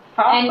visor.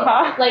 And,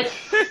 like...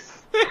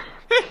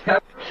 I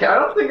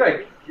don't think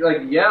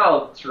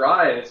I'll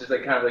try, and it's just,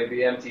 like, kind of, like,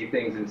 the empty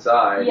things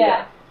inside.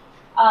 Yeah.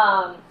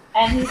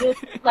 And he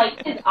just,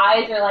 like, his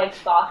eyes are like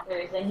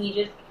saucers, and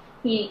he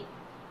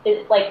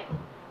is, like,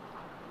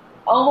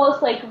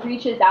 almost, like,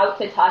 reaches out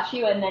to touch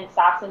you, and then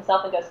stops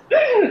himself and goes,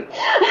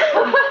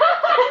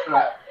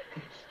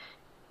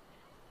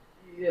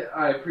 Yeah,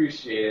 I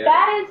appreciate it.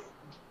 That is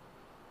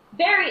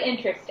very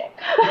interesting.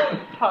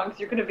 Tongs,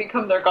 you're going to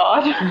become their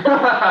god.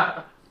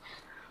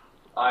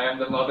 I am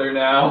the mother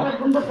now.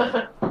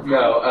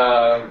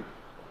 No,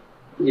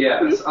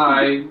 yes,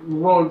 I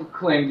won't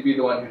claim to be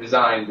the one who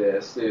designed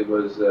this. It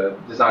was a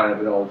design of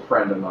an old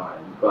friend of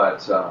mine,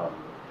 but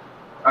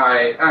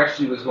I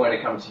actually was going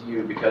to come to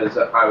you because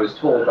I was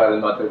told by the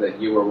mother that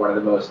you were one of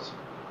the most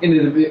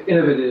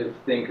innovative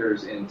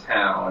thinkers in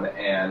town,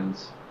 and,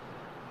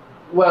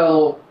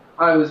 well,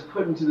 I was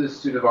put into this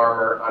suit of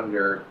armor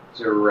under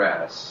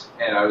duress,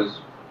 and I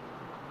was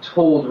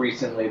told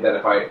recently that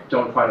if I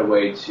don't find a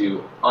way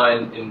to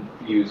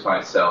uninfuse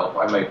myself,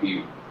 I might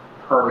be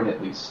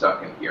permanently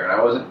stuck in here. And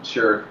I wasn't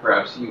sure if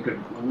perhaps you could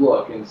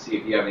look and see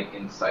if you have any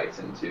insights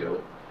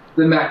into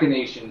the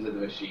machinations of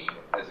the machine,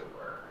 as it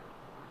were.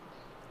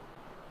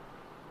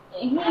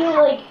 He,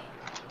 like,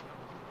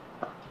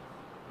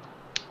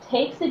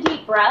 takes a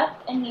deep breath,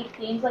 and he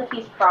seems like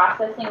he's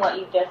processing what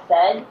you've just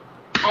said,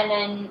 and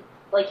then,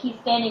 like, he's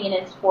standing in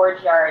his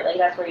forge yard, like,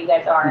 that's where you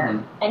guys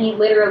are, and he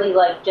literally,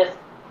 like, just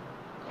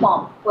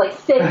plump, like,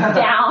 sits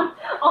down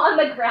on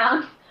the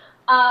ground.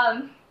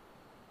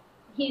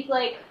 He's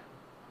like,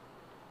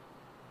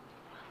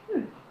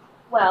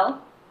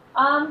 well,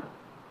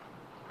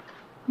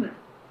 with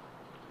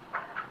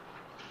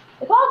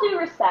all due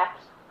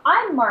respect,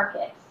 I'm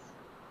Marcus.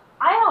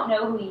 I don't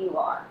know who you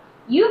are.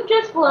 You've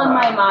just blown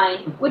my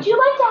mind. Would you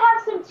like to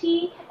have some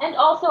tea? And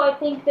also, I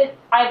think that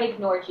I've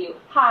ignored you.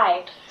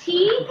 Hi.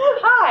 Tea?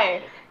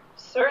 Hi.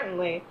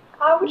 Certainly.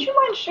 Would you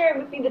mind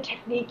sharing with me the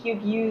technique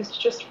you've used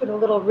just for the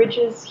little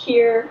ridges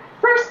here?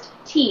 First,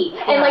 tea.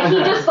 And, like,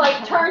 he just,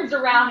 like, turns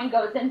around and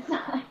goes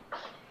inside.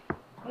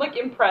 I'm, like,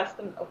 impressed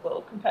and a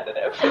little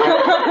competitive.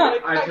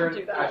 I turn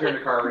to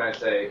Carver and I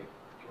say,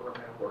 your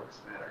man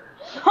works better.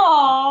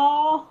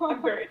 Aww.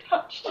 I'm very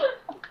touched.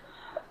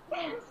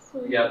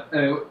 Yep.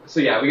 So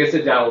yeah, we can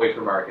sit down and wait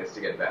for Marcus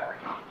to get back.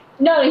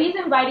 No, he's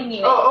inviting you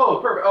in. Oh,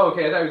 perfect. Oh,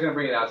 okay, I thought he was going to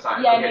bring it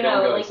outside. Yeah, okay, no,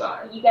 don't go like,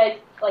 inside. you guys,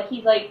 like,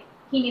 he's like,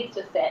 he needs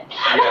to sit.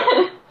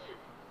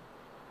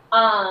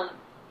 Yeah.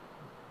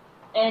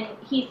 And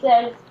he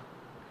says,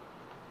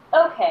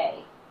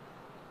 okay,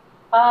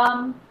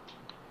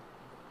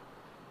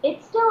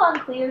 it's still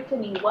unclear to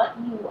me what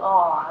you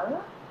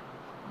are,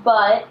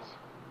 but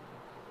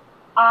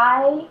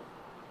I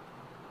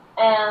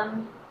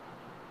am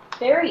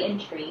very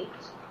intrigued,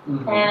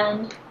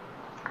 and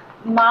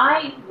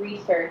my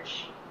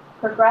research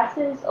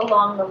progresses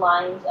along the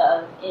lines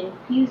of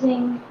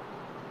infusing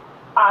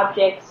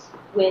objects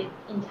with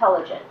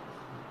intelligence.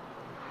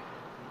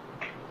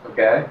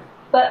 Okay.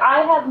 But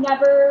I have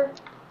never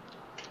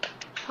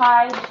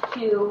tried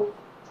to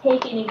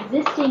take an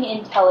existing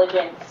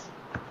intelligence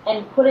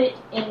and put it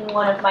in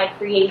one of my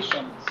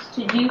creations.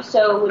 To do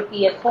so would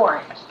be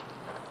abhorrent.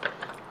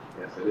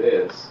 Yes, it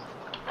is.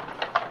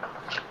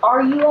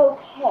 Are you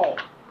okay?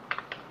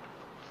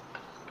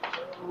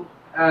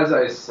 As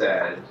I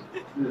said,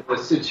 the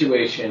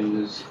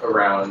situations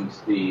around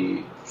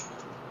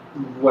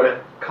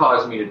what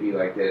caused me to be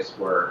like this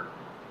were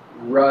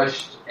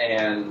rushed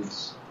and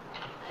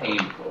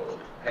painful.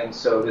 And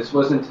so this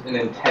wasn't an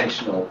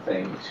intentional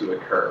thing to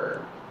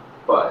occur.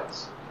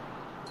 But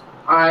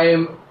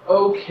I'm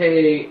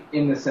okay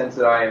in the sense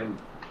that I'm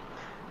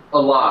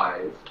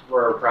alive,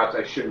 where perhaps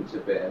I shouldn't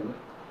have been.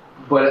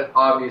 But it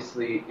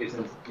obviously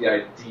isn't the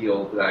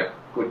ideal that I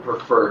would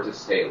prefer to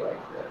stay like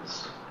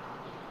this.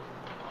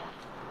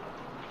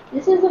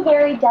 This is a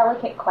very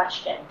delicate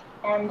question,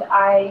 and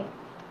I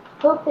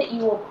hope that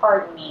you will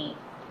pardon me.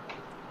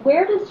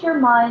 Where does your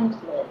mind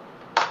live?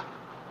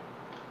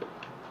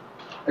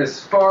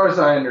 As far as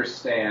I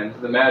understand,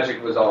 the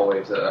magic was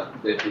always a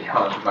bit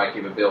beyond my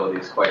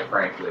capabilities, quite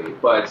frankly.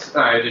 But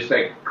I just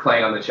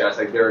clang on the chest,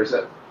 there's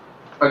a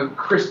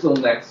crystal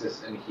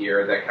nexus in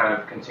here that kind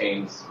of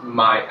contains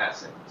my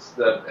essence.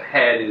 The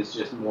head is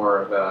just more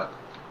of a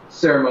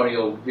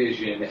ceremonial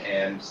vision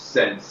and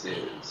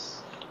senses.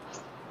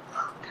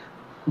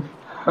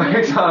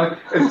 It's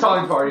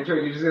tongue party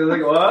trick. You're just gonna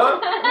like,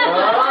 what?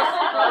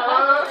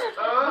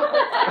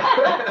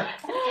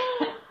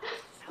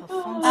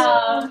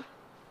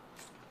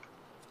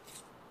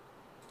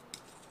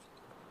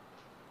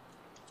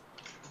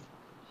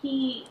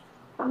 He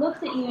looks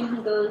at you and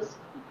he goes,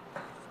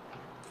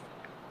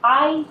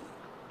 I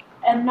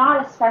am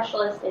not a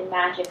specialist in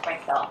magic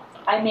myself.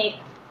 I make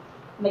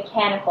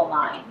mechanical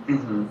minds.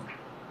 Mm-hmm.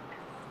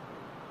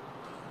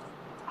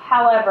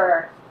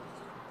 However,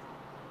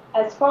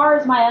 as far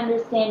as my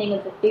understanding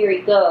of the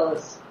theory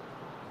goes,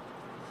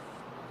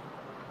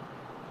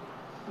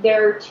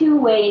 there are two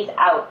ways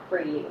out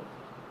for you.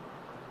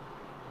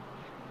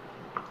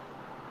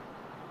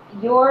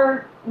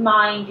 Your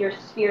mind, your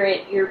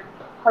spirit, your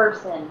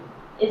person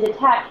is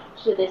attached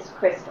to this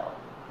crystal.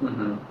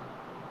 Mm-hmm.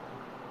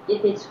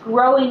 If it's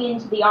growing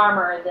into the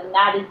armor, then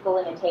that is the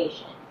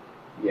limitation.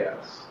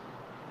 Yes.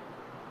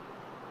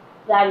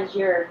 That is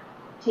your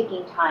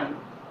ticking time.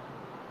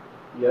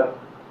 Yep.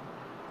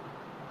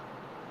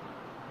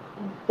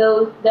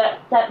 Though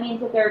that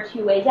means that there are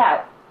two ways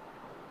out.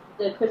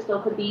 The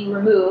crystal could be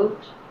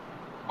removed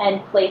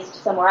and placed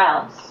somewhere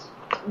else,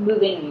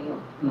 moving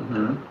you.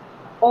 Mm-hmm.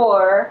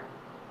 Or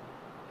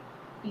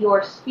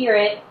your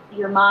spirit,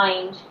 your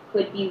mind,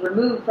 could be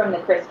removed from the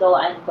crystal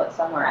and put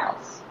somewhere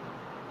else.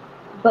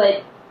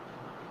 But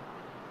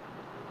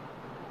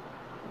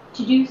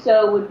to do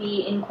so would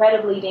be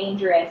incredibly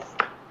dangerous,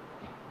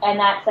 and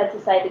that sets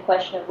aside the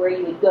question of where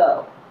you would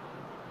go.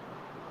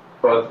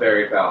 Both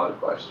very valid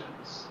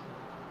questions.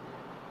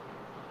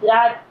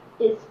 That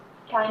is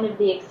kind of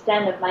the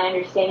extent of my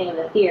understanding of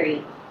the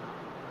theory,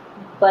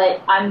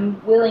 but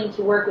I'm willing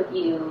to work with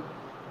you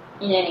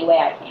in any way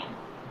I can.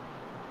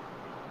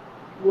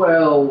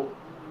 Well,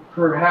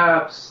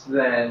 perhaps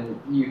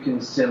then you can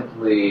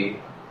simply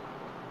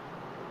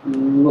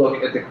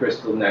look at the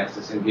crystal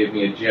nexus and give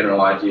me a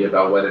general idea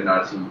about whether or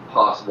not it's even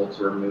possible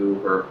to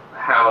remove, or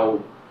how,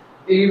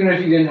 even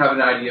if you didn't have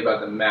an idea about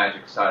the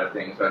magic side of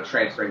things, about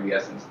transferring the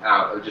essence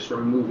out, of just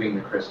removing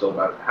the crystal,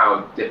 about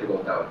how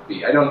difficult that would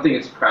be. I don't think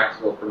it's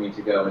practical for me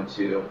to go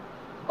into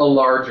a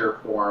larger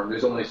form.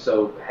 There's only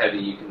so heavy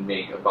you can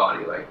make a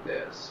body like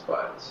this,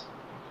 but...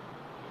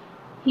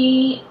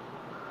 He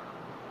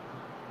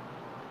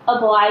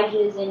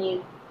obliges, and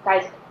you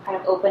guys kind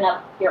of open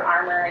up your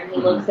armor, and he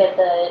looks at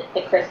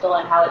the crystal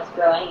and how it's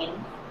growing,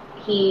 and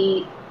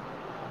he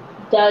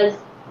does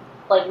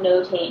like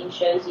notate and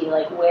shows you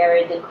like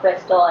where the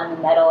crystal and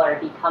the metal are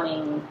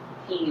becoming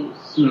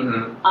fused.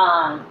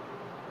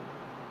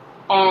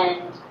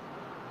 And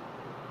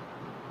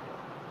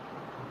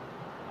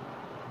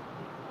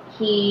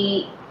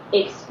he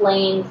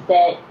explains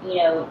that, you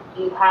know,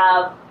 you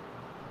have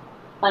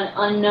an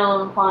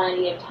unknown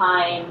quantity of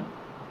time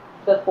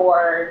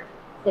before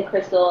the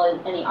crystal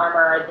and the armor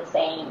are the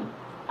same,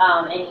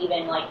 and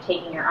even like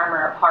taking your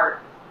armor apart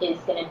is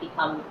going to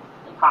become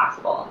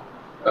impossible.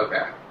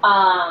 Okay.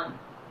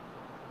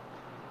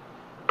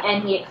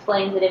 And he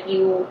explains that if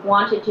you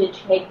wanted to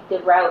take the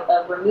route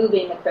of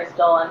removing the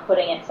crystal and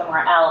putting it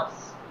somewhere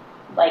else,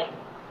 like,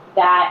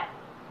 that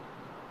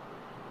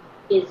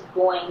is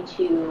going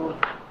to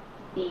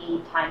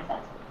be time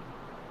sensitive.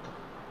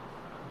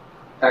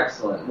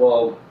 Excellent.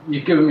 Well,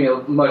 you've given me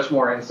much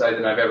more insight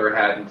than I've ever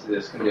had into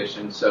this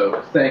condition,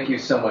 so thank you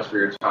so much for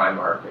your time,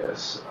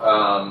 Marcus.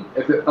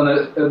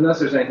 Unless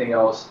there's anything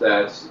else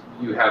that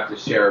you have to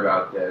share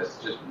about this,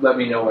 just let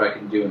me know what I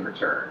can do in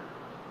return.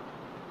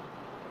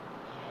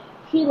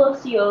 He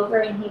looks you over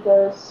and he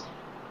goes,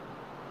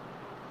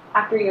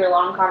 after your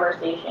long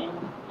conversation,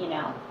 you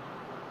know,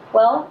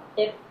 well,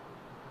 if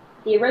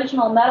the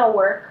original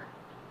metalwork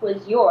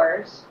was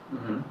yours,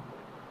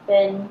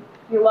 then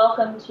you're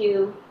welcome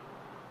to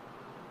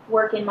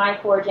work in my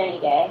forge any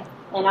day,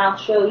 and I'll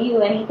show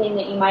you anything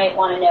that you might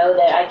want to know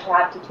that I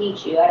have to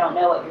teach you. I don't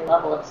know what your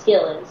level of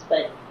skill is,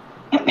 but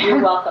you're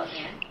welcome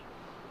here.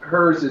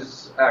 Hers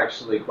is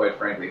actually, quite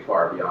frankly,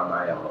 far beyond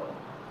my own,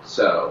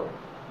 so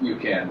you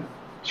can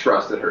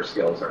trust that her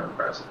skills are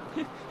impressive.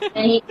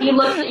 And he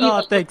looks at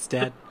you thanks,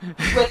 Dad.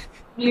 with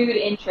renewed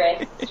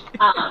interest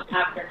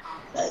after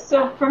Tom.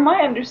 So, from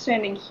my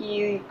understanding,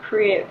 he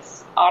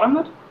creates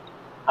automata.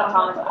 I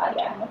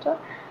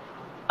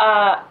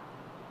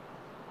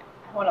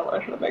want to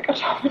learn how to make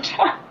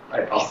automata.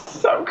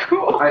 So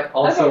cool. I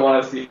also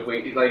want to see if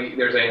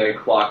there's any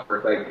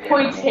clockwork. Can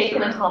we take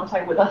an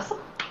automata with us?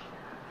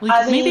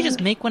 Well, maybe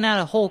just make one out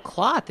of whole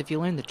cloth if you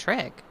learn the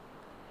trick.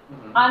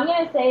 I'm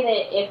going to say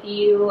that if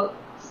you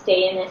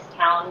stay in this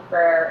town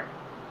for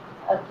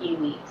a few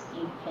weeks,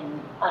 you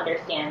can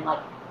understand,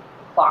 like,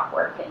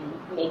 clockwork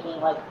and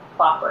making, like,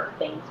 clockwork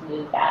things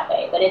move that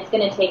way. But it's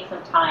going to take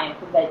some time,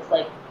 because it's,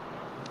 like,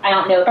 I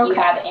don't know if you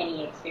have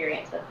any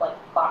experience with, like,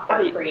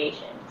 clockwork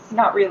creations.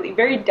 Not really.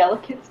 Very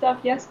delicate stuff,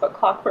 yes, but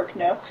clockwork,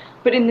 no.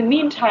 But in the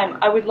meantime,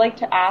 I would like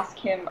to ask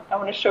him, I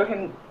want to show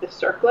him the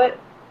circlet,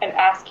 and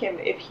ask him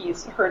if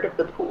he's heard of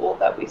the pool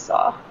that we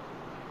saw.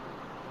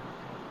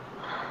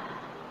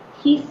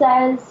 He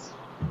says,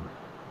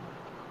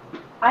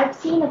 I've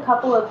seen a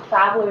couple of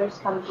travelers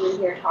come through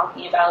here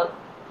talking about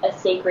a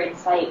sacred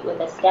site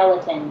with a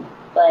skeleton,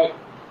 but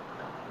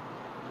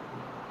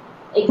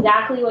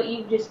exactly what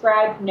you've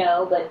described,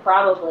 no, but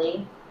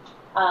probably.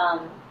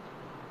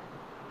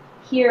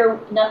 Here,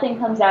 nothing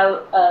comes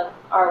out of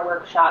our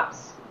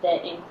workshops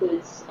that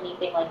includes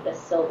anything like the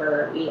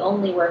silver. We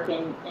only work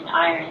in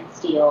iron and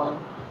steel, and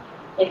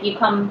if you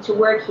come to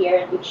work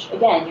here, which,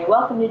 again, you're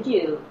welcome to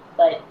do,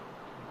 but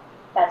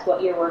that's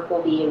what your work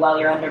will be while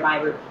you're under my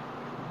roof.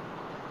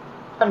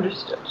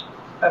 Understood.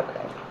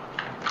 Okay.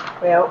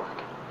 Well,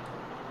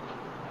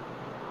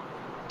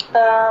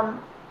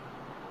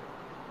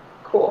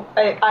 cool.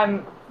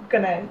 I'm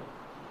gonna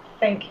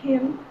thank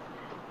him,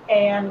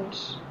 and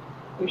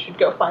we should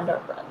go find our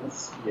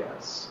friends.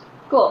 Yes.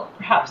 Cool.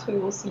 Perhaps we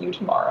will see you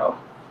tomorrow.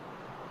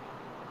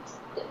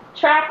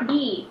 Track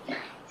B.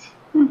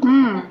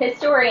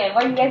 Historian,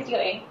 what are you guys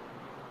doing?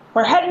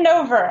 We're heading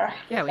over.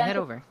 Yeah, we head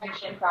over.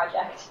 Action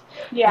project.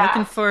 Yeah.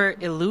 Looking for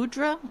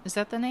Eludra? Is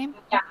that the name?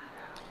 Yeah.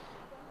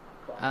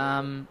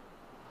 I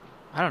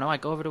don't know. I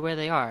go over to where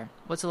they are.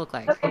 What's it look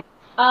like? Okay.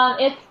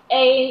 It's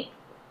a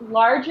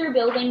larger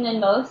building than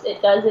most.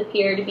 It does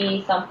appear to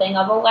be something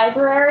of a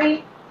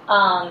library.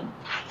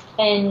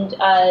 And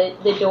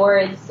the door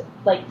is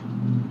like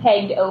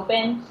pegged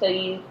open, so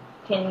you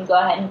can go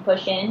ahead and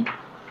push in.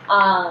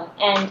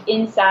 And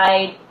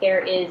inside there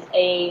is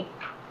a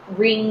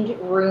ringed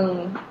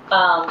room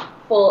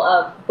full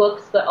of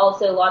books, but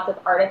also lots of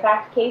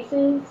artifact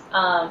cases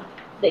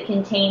that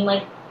contain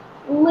like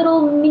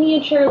little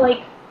miniature,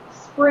 like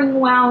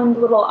spring-wound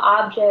little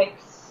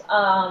objects,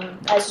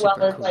 as well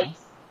as like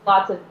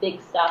lots of big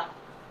stuff,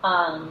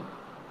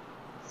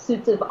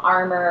 suits of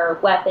armor,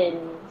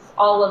 weapons,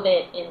 all of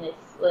it in this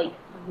like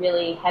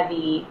really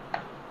heavy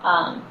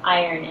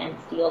iron and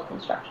steel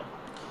construction.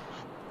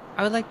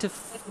 I would like to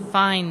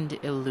find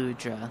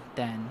Eludra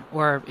then,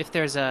 or if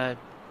there's a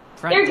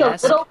front There's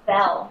desk. a little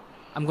bell.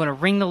 I'm gonna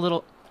ring the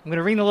little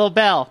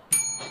bell.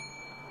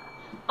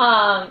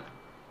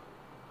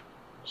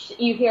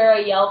 You hear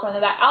a yell from the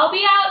back. I'll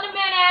be out in a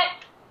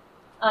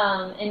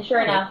minute. And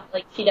sure enough,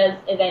 like she does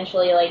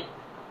eventually like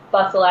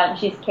bustle out, and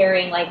she's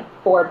carrying like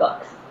 4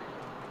 books.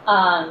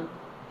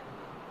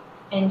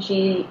 And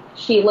she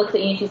looks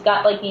at you. And she's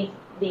got like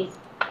these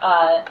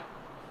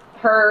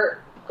her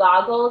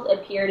goggles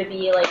appear to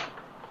be like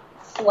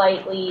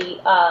slightly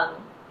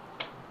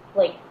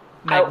like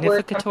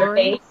outward from her magnificatory.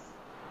 face.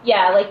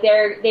 Yeah, like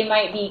they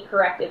might be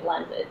corrective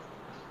lenses.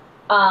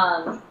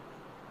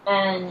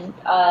 And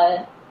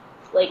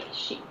like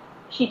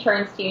she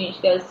turns to you and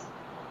she goes,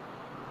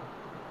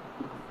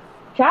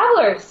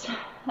 "Travelers,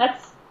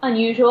 that's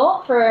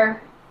unusual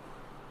for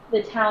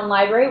the town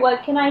library.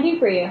 What can I do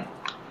for you?"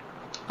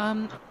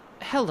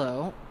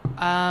 Hello.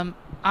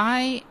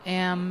 I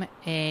am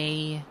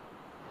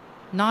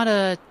not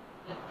a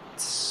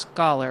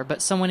scholar,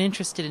 but someone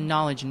interested in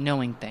knowledge and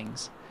knowing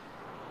things.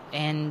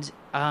 And,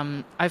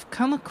 I've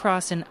come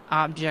across an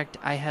object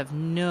I have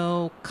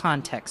no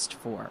context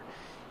for.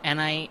 And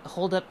I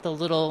hold up the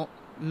little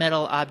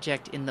metal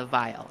object in the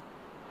vial.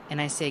 And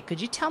I say,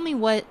 could you tell me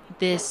what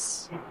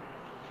this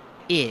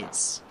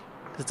is?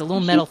 Because it's a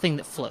little metal thing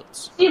that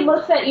floats. She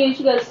looks at you and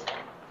she goes,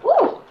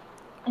 "Woo!"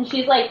 And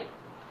she's like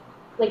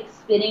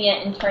spinning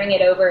it and turning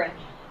it over. And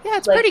Yeah,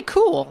 it's like, pretty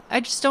cool. I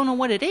just don't know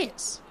what it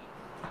is.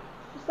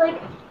 it's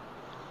like,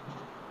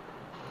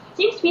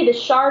 seems to be the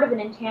shard of an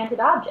enchanted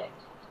object.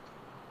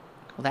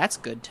 Well, that's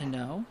good to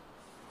know.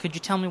 Could you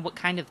tell me what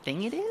kind of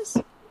thing it is?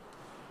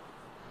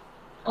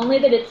 Only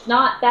that it's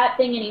not that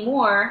thing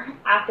anymore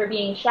after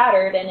being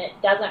shattered, and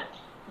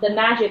the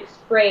magic's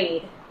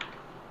frayed.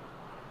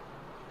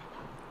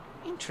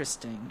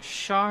 Interesting.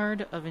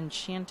 Shard of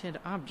enchanted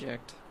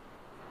object.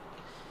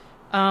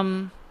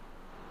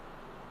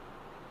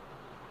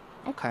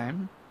 Okay.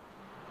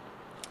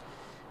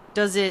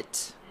 Does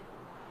it...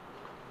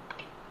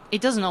 It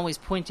doesn't always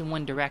point in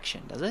one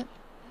direction, does it?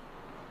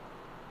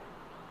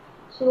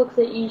 She looks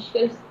at you and she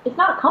goes, "It's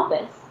not a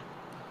compass."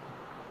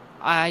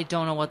 I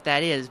don't know what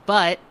that is,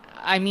 but...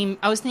 I mean,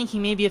 I was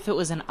thinking maybe if it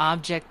was an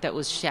object that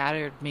was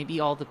shattered,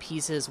 maybe all the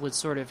pieces would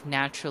sort of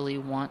naturally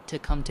want to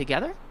come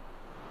together?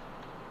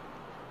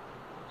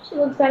 She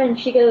looks at it and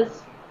she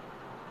goes,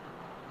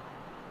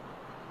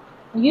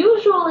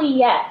 "Usually,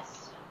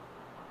 yes.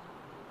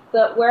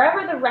 But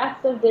wherever the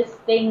rest of this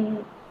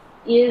thing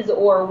is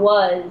or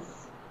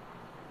was,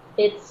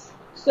 it's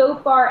so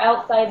far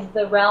outside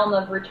the realm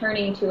of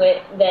returning to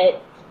it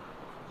that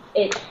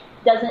it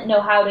doesn't know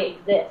how to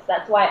exist.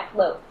 That's why it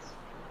floats."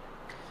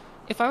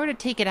 If I were to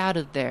take it out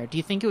of there, do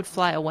you think it would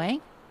fly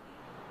away?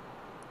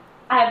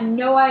 I have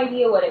no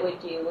idea what it would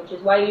do, which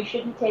is why you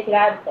shouldn't take it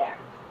out of there.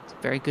 It's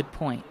a very good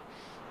point.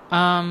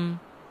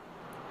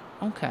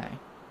 Okay.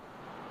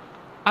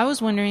 I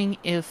was wondering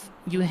if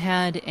you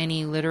had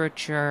any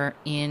literature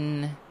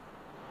in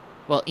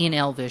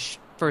Elvish,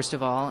 first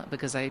of all,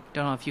 because I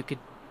don't know if you could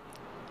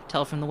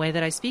tell from the way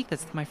that I speak,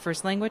 that's my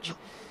first language.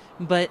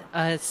 But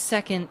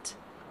second,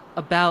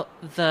 about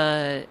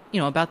the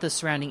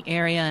surrounding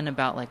area and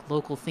about like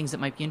local things that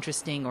might be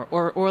interesting,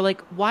 or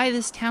like why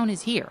this town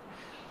is here.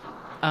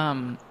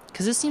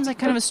 Because this seems like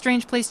kind of a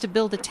strange place to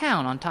build a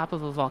town on top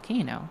of a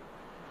volcano.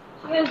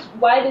 She goes,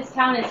 "Why this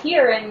town is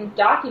here and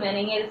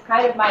documenting it is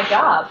kind of my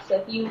job. So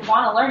if you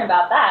want to learn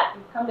about that,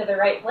 you've come to the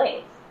right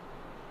place."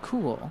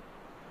 Cool.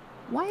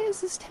 Why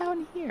is this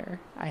town here?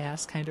 I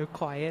asked, kind of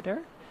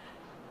quieter.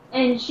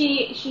 And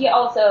she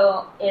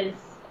also is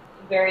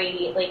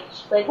very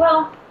she's like,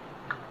 "Well,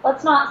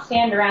 let's not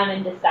stand around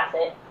and discuss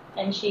it."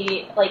 And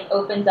she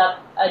opens up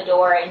a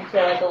door into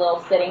a little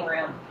sitting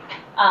room,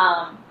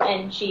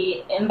 and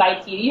she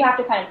invites you. You have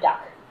to kind of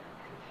duck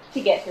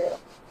to get through.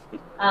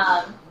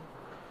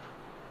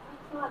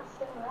 Let's not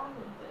sit around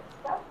and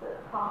discuss it,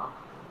 huh?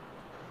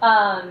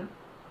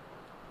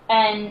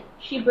 And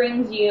she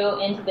brings you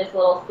into this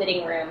little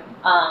sitting room,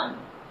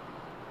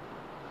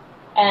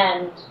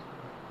 and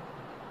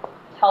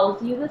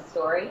tells you the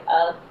story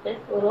of this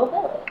little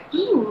village.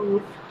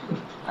 Ooh.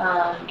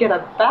 Get a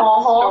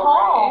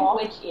backstory.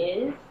 Which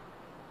is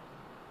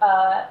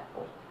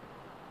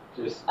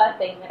Just a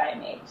thing that I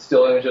made.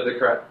 still image of the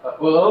correct.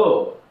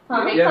 Whoa!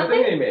 Huh? You have a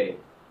thing they made.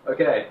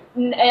 Okay. I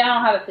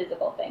don't have a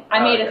physical thing. I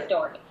made a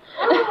story.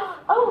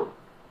 Oh,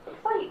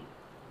 exciting.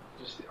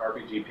 Just the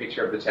RPG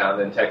picture of the town,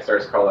 then text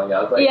starts crawling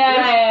out. Like,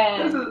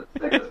 Yeah. This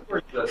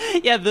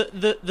is Yeah,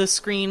 the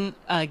screen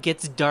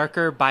gets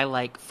darker by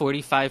like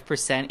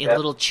 45% in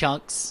little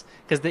chunks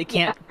because they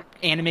can't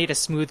animate a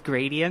smooth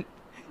gradient.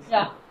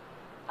 Yeah.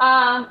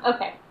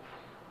 Okay.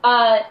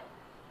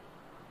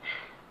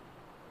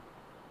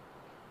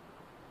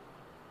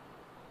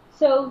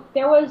 So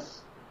there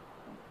was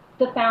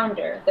the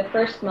founder, the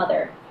first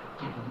mother,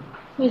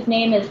 whose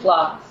name is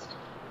lost.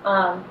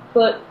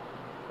 But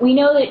we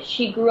know that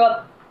she grew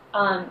up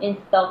in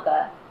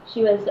Stelka.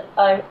 She was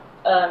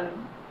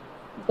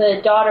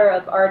the daughter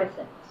of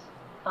artisans.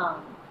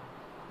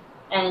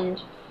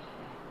 And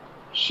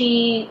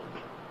she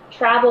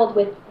traveled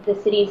with the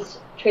city's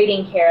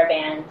trading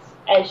caravans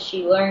as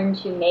she learned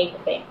to make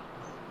things.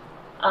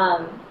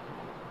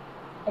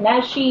 And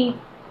as she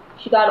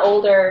got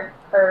older,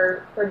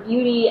 her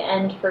beauty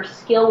and her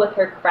skill with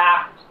her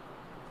craft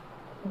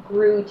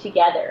grew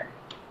together.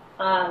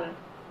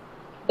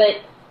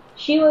 But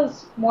she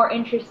was more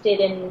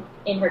interested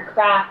in her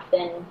craft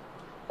than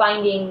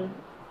finding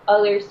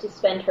others to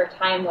spend her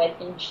time with,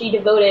 and she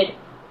devoted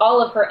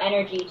all of her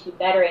energy to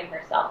bettering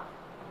herself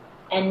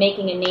and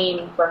making a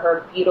name for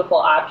her beautiful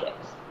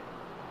objects.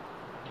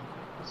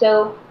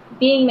 So,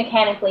 being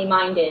mechanically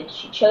minded,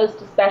 she chose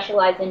to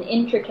specialize in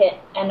intricate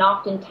and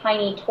often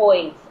tiny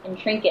toys and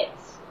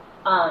trinkets,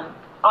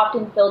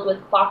 often filled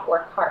with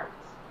clockwork hearts.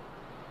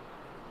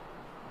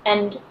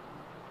 And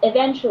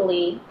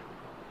eventually,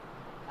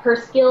 her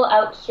skill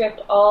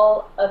outstripped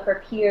all of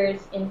her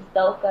peers in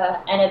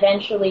Stelka and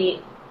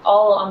eventually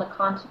all on the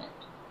continent.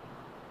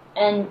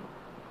 And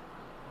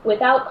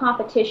without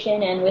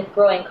competition and with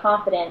growing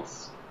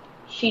confidence,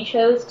 she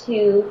chose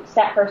to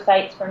set her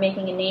sights for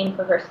making a name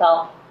for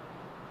herself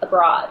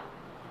abroad.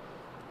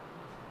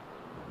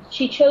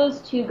 She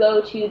chose to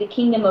go to the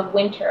Kingdom of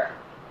Winter,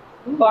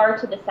 far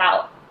to the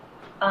south,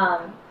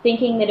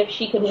 thinking that if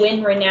she could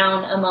win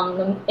renown among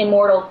the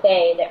immortal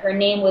Fae, that her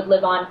name would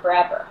live on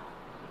forever.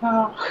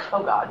 Oh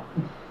God.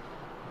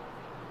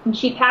 And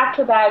she packed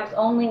her bags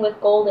only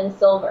with gold and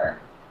silver,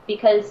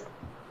 because,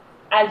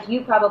 as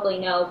you probably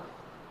know,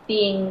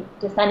 being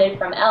descended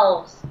from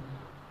elves,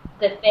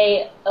 the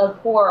Fae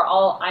abhor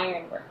all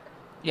ironwork.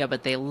 Yeah,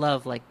 but they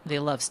love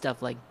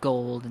stuff like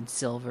gold and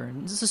silver,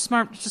 and it's a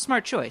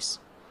smart choice.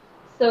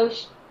 So,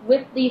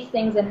 with these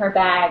things in her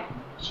bag,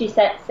 she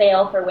set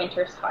sail for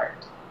Winter's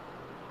Heart.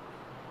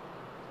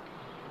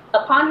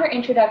 Upon her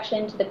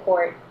introduction to the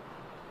court,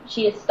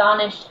 she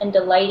astonished and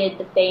delighted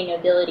the Fae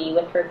nobility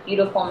with her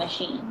beautiful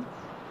machines.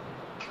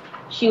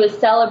 She was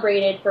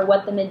celebrated for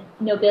what the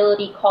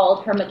nobility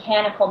called her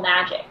mechanical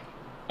magic,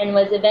 and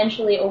was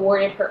eventually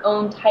awarded her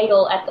own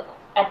title at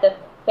the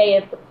Fae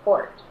of the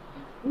court.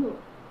 Ooh.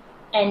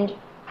 And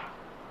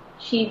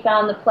she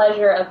found the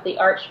pleasure of the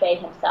Archfey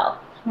himself.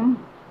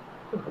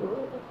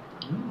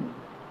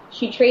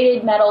 She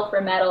traded metal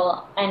for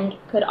metal and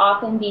could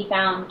often be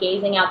found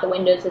gazing out the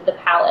windows of the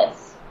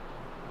palace,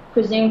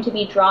 presumed to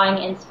be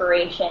drawing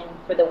inspiration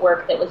for the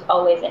work that was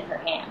always in her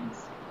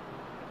hands.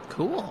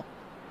 Cool.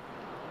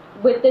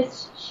 With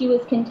this, she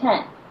was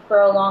content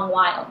for a long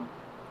while.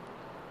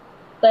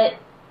 But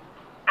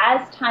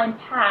as time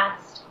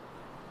passed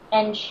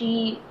and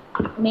she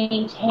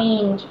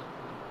maintained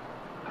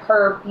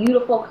her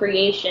beautiful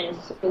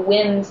creations to the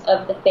whims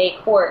of the Fae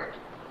court,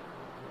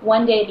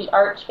 one day the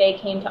Archfey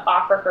came to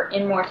offer her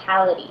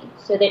immortality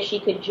so that she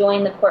could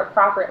join the court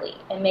properly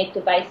and make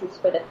devices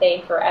for the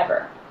Fae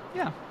forever.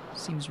 Yeah,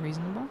 seems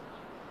reasonable.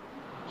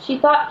 She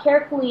thought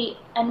carefully,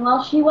 and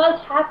while she was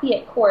happy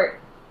at court,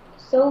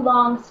 so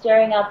long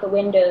staring out the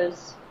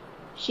windows,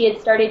 she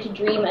had started to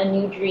dream a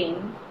new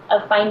dream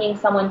of finding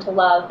someone to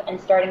love and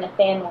starting a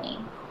family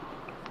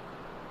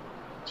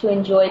to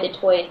enjoy the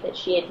toys that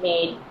she had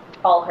made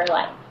all her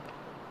life.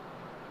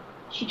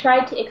 She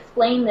tried to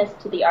explain this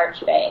to the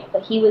Archfey,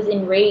 but he was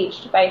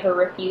enraged by her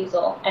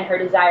refusal and her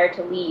desire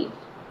to leave,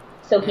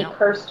 so he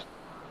cursed her.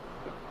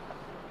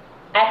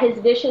 At his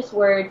vicious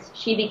words,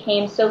 she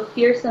became so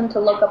fearsome to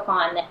look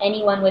upon that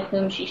anyone with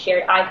whom she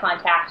shared eye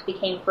contact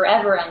became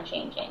forever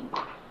unchanging,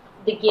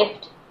 the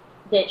gift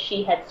that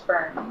she had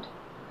spurned.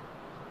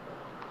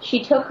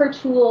 She took her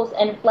tools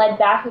and fled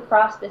back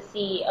across the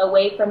sea,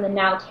 away from the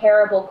now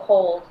terrible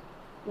cold,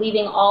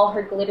 leaving all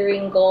her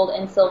glittering gold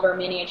and silver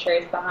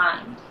miniatures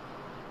behind.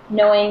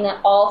 Knowing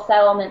that all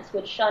settlements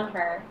would shun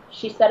her,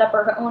 she set up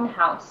her own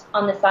house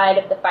on the side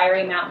of the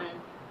fiery mountain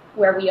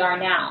where we are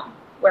now,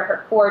 where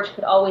her forge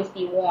could always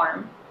be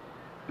warm.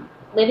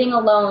 Living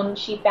alone,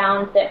 she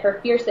found that her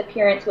fierce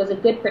appearance was a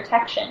good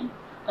protection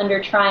under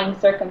trying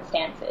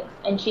circumstances,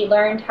 and she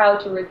learned how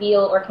to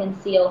reveal or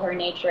conceal her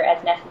nature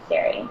as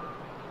necessary.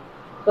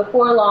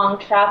 Before long,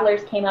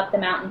 travelers came up the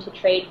mountain to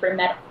trade for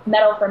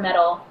metal for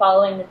metal,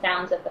 following the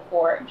sounds of the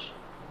forge.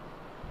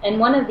 And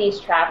one of these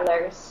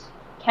travelers,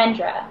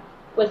 Kendra,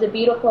 was a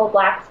beautiful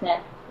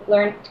blacksmith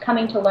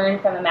coming to learn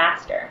from a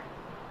master.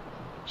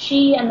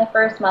 She and the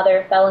First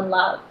Mother fell in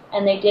love,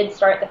 and they did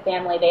start the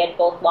family they had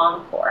both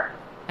longed for.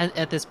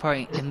 At this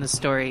point in the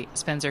story,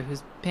 Spencer,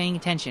 who's paying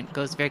attention,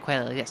 goes very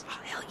quietly like this. Oh,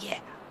 hell yeah.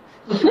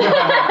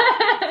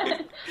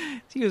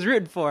 He was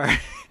rooting for her.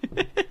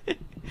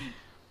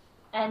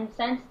 And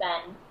since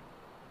then,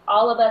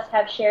 all of us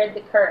have shared the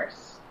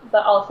curse,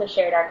 but also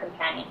shared our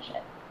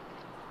companionship.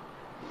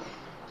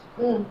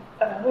 Oh.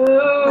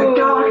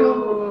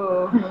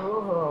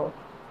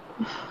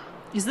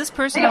 Is this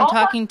person I'm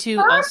talking to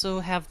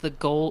also have the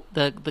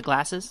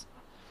glasses?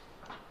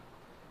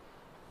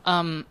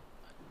 And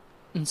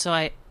so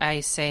I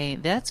say,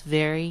 that's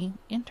very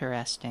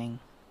interesting.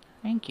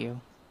 Thank you.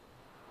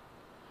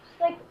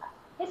 Like,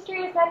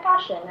 history is my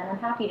passion, and I'm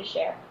happy to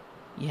share.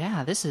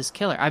 Yeah, this is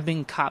killer. I've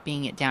been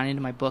copying it down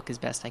into my book as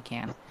best I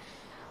can.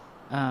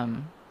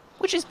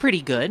 Which is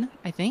pretty good,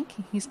 I think.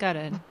 He's got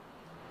a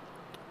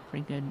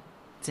pretty good...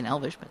 It's in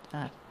Elvish,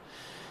 but...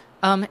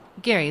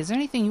 Gary, is there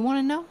anything you want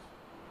to know?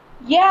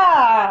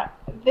 Yeah,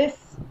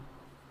 this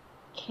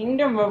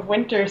Kingdom of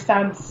Winter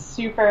sounds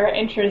super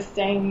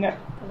interesting.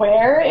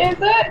 Where is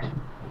it?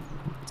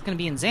 It's going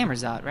to be in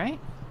Zamorzot, right?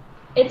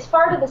 It's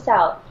far to the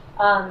south.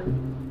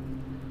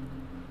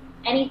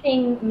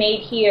 Anything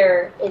made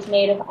here is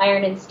made of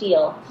iron and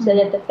steel, so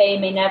that the Fae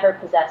may never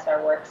possess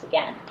our works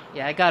again.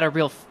 Yeah, I got a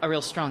real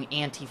strong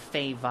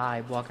anti-Fae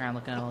vibe walking around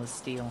looking at all this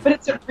steel. But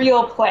it's a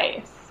real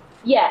place.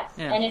 Yes,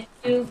 Yeah. and if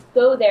you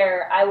go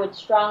there, I would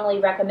strongly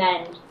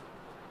recommend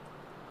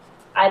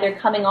either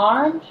coming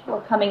armed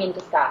or coming in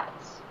disguise.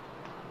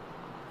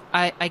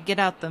 I get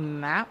out the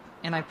map,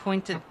 and I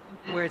point to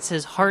where it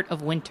says Heart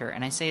of Winter,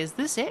 and I say, is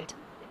this it?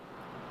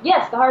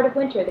 Yes, the Heart of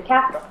Winter, the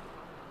capital.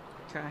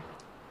 Okay.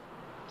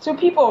 So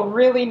people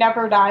really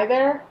never die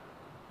there?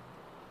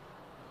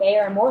 They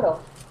are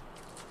immortal.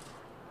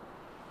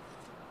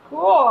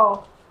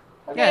 Cool.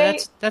 Okay.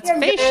 Yeah, that's I'm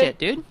Fae good. shit,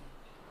 dude.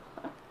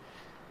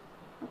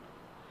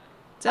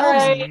 It's All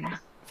elves right. and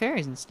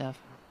fairies and stuff.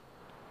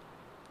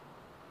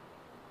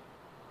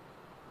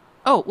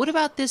 Oh, what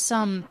about this?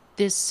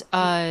 There's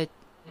a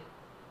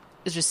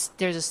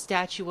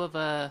statue of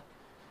a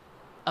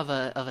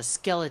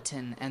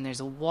skeleton, and there's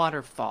a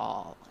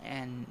waterfall,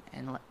 and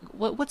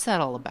what's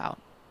that all about?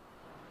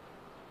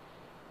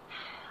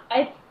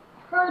 I've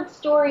heard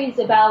stories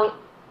about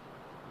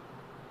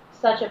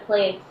such a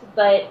place,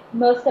 but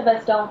most of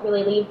us don't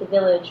really leave the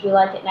village. We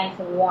like it nice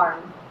and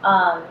warm.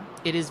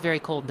 It is very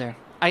cold there.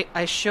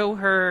 I show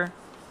her.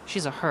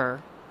 She's a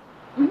her.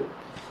 Mhm.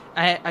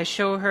 I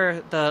show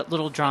her the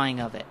little drawing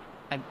of it.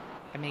 I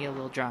made a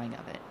little drawing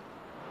of it.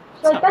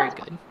 It's She's not like, very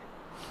that's, good.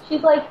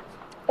 she's like,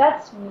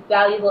 that's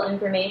valuable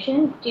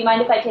information. Do you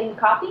mind if I take a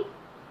copy?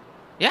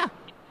 Yeah.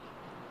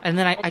 And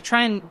then I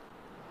try and...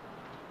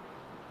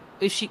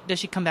 Does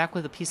she come back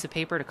with a piece of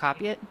paper to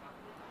copy it?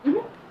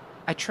 Mhm.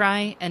 I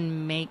try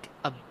and make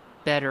a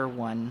better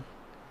one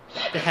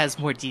that has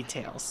more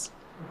details.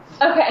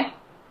 Okay.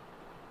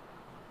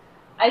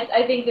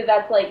 I think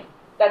that's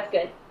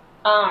good.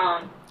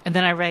 And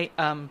then I write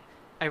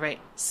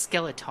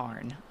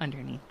Skeletarn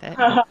underneath it.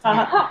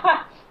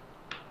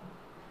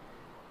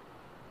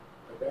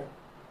 Okay.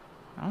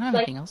 I don't have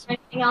Like, anything else.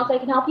 anything else I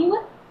can help you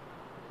with?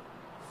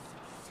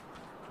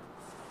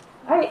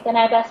 Alright, then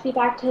I best be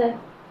back to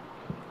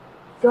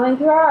going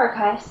through our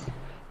archives.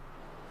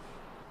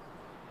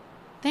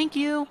 Thank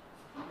you.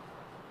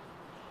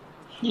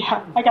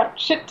 Yeah, I got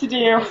shit to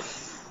do.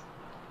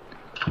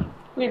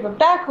 We have a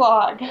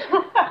backlog.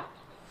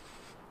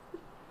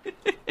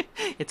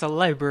 It's a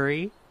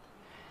library.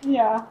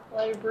 Yeah,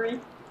 library.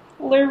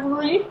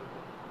 Library.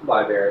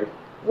 Library.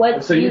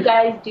 What So do you you-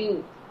 guys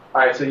do?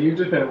 Alright, so you've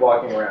just been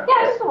walking around. Yeah,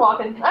 I've right? just been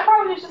walking. I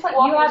probably was just like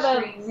walking You have the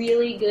a streets.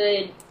 really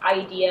good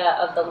idea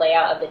of the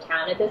layout of the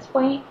town at this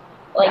point,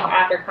 like Yeah.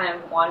 after kind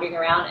of wandering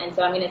around, and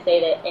so I'm going to say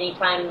that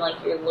anytime like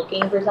you're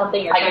looking for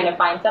something or I trying can- to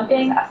find You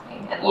something, just ask me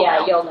and yeah,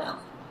 we'll know. you'll know.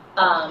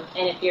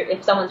 And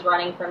if someone's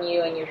running from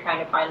you and you're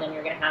trying to find them,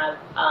 you're going to have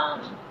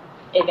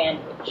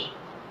advantage.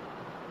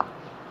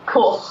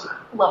 Cool.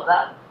 Love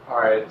that.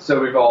 Alright, so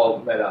we've all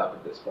met up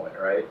at this point,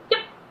 right? Yep.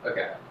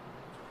 Okay.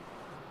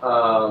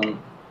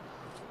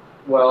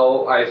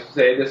 Well, I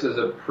say this is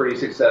a pretty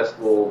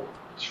successful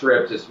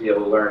trip just to be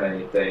able to learn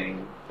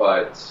anything,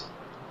 but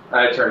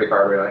I turn to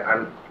Carver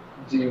like,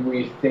 do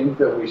we think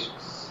that we should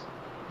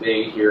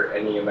stay here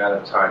any amount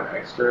of time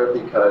extra?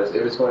 Because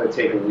if it's going to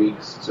take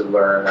weeks to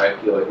learn, I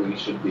feel like we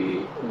should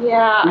be...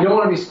 Yeah, We don't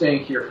want to be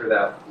staying here for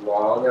that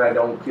long, and I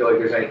don't feel like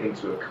there's anything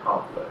to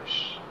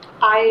accomplish.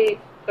 I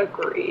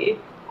agree.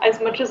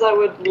 As much as I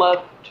would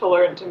love to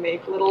learn to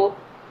make little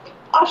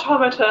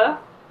automata,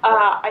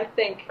 I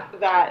think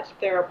that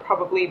there are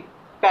probably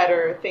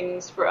better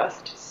things for us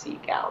to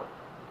seek out.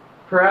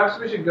 Perhaps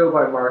we should go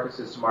by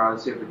Marcus's tomorrow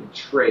and see if we can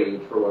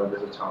trade for one of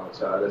his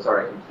automata that's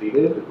already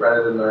completed,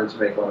 rather than learn to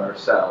make one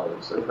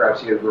ourselves. And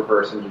perhaps you could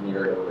reverse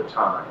engineer it over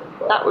time.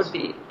 But That would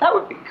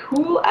be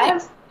cool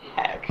as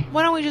heck.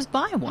 Why don't we just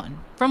buy one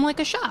from like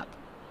a shop?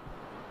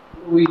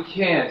 we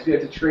can't. We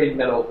have to trade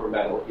metal for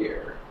metal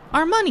here.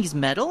 Our money's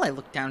metal. I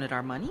look down at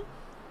our money.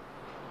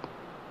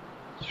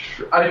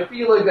 I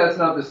feel like that's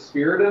not the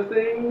spirit of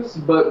things,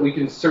 but we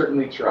can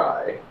certainly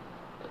try.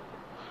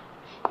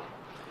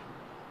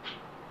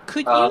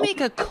 Could you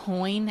make a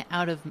coin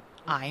out of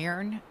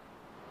iron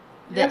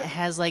that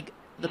has like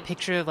the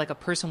picture of like a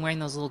person wearing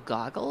those little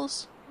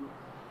goggles?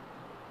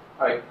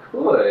 I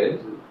could.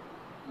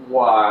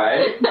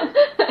 Why?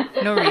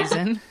 No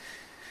reason.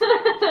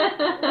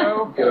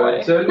 Oh Good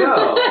boy. to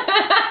know.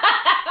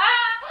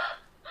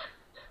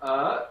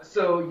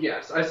 So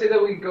yes, I say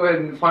that we go ahead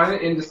and find an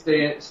inn to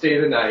stay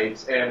the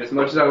night, and as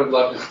much as I would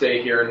love to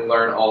stay here and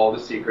learn all the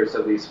secrets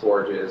of these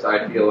forges,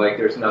 I feel like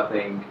there's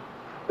nothing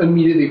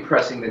immediately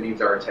pressing that needs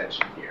our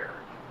attention here.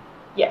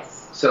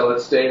 Yes. So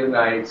let's stay the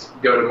night,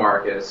 go to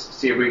Marcus,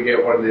 see if we can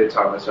get one of the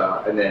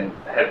automata, and then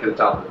head to the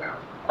top of the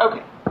mountain.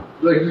 Okay.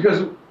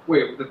 Because,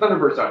 wait, the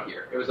Thunderbird's not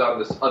here. It was on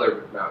this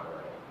other mountain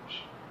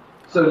range.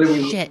 So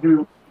do Shit.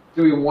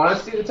 we want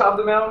to see the top of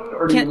the mountain,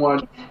 or do Can- we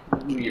want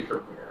to leave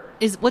from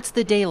here? What's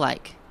the day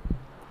like?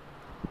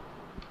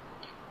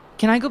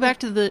 Can I go back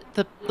to the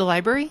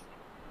library?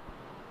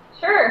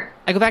 Sure.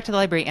 I go back to the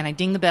library and I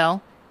ding the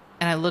bell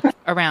and I look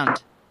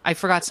around. I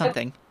forgot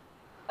something.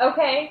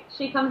 Okay,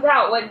 she comes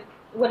out.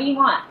 What do you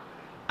want?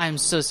 I'm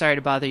so sorry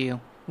to bother you.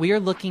 We are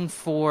looking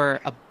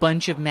for a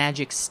bunch of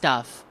magic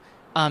stuff.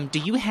 Do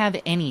you have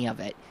any of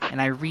it?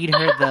 And I read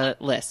her the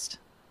list.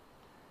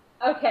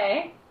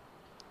 Okay.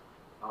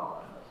 Oh,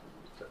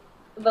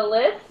 The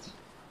list?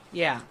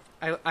 Yeah.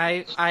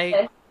 I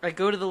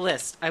go to the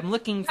list. I'm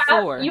looking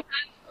for You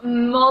have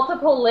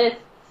multiple lists.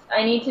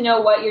 I need to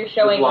know what you're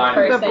showing this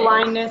blindness. person. The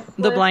blindness.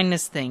 the list.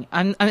 blindness thing.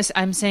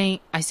 I'm saying,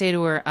 I say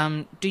to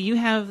her, do you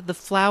have the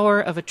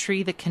flower of a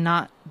tree that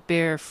cannot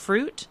bear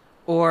fruit,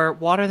 or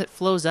water that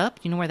flows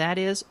up? You know where that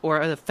is,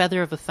 or the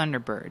feather of a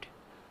thunderbird?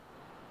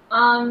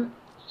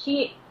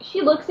 She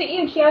looks at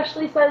you and she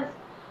actually says,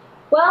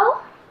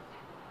 "Well,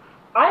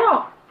 I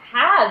don't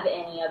have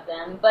any of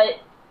them, but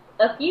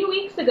a few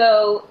weeks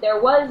ago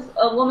there was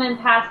a woman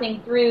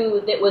passing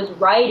through that was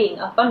riding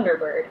a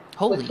thunderbird,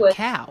 Holy which was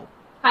cow!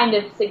 kind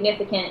of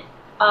significant.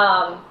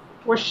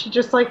 Was she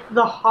just like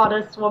the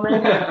hottest woman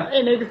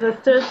in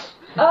existence?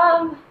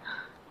 Gonna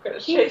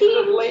She chase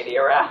seems- the lady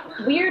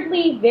around.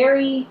 Weirdly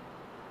very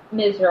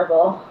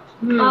miserable,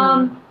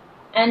 and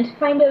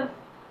kind of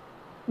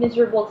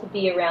miserable to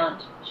be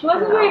around. She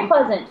wasn't very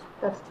pleasant,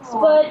 That's but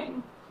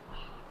disappointing.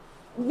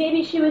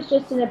 maybe she was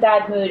just in a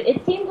bad mood.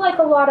 It seemed like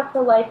a lot of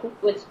her life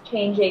was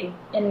changing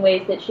in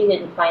ways that she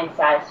didn't find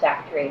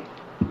satisfactory.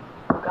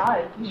 Oh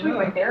God, you should be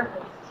my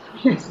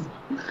therapist.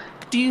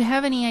 Do you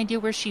have any idea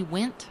where she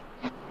went?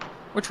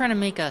 We're trying to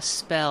make a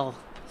spell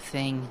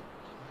thing.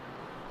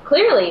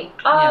 Clearly,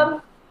 Yeah.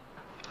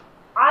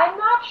 I'm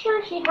not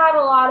sure she had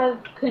a lot of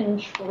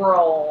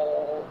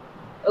control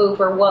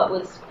over what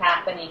was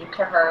happening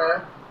to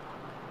her.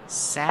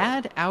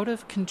 Sad, out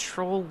of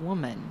control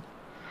woman.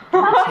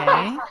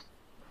 Okay.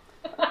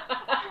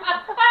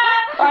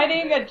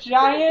 Riding a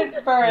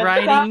giant bird.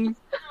 Riding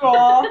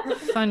Cool.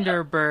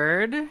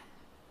 Thunderbird.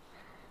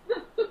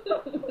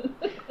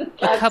 A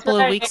That's couple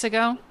of right. weeks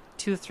ago?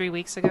 2 or 3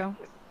 weeks ago?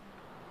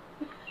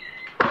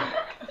 It's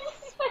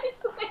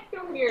like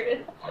the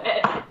weirdest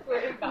shit. I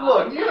swear to God.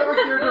 Look, you have a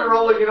character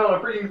rolling in on a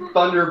freaking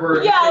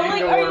Thunderbird. Yeah, saving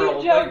like, the are you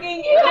world. joking?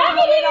 You It's haven't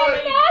made even on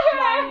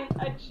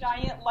met her. a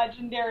giant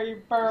legendary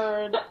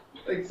bird.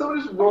 Like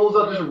someone just rolls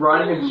up just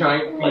riding a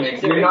giant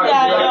phoenix. You're not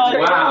Yeah, gonna be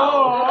you're like, like,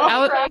 wow.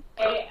 oh.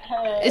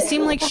 I- It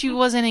seemed like she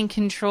wasn't in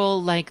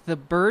control, like the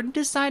bird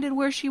decided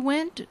where she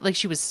went? Like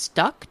she was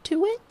stuck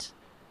to it?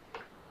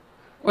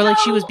 Or like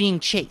she was No. being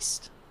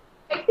chased?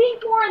 I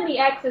think more in the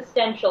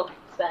existential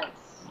sense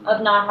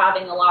of not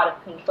having a lot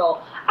of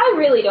control. I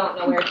really don't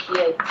know where she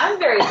is. I'm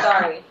very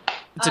sorry.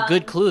 It's a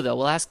good clue, though.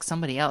 We'll ask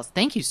somebody else.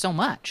 Thank you so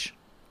much.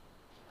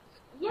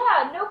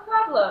 Yeah, no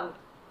problem.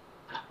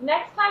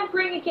 Next time,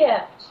 bring a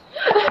gift.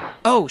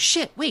 Oh,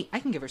 shit. Wait, I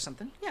can give her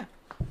something. Yeah.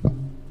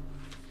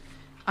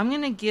 I'm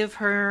going to give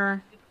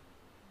her...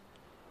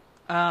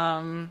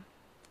 I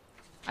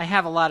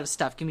have a lot of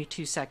stuff. Give me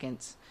 2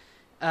 seconds.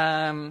 You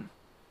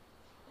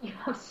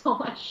have so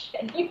much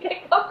shit. You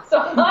pick up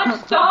so much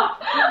stuff.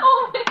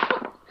 Oh my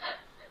God.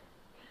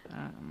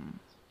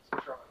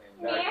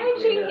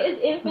 Managing his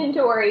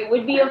inventory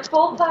would be a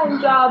full-time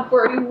job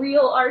for a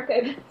real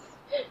archivist.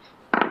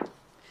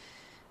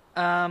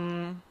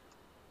 Damn.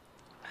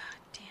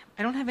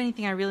 I don't have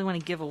anything I really want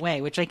to give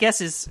away, which I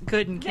guess is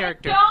good in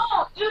character.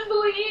 Don't! Just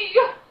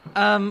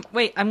leave!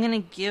 Wait, I'm gonna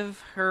give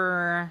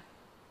her...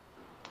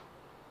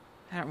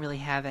 I don't really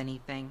have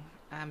anything.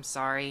 I'm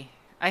sorry.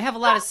 I have a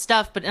lot of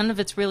stuff, but none of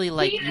it's really,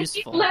 like, He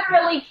useful.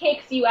 literally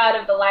kicks you out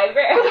of the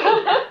library.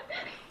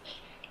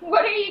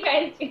 What are you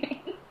guys doing?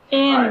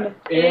 Alright,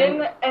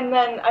 In, and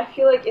then I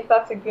feel like if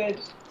that's a good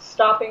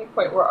stopping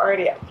point, we're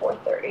already at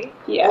 4:30.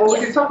 Yes. Well, we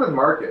can talk with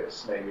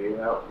Marcus, maybe.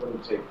 That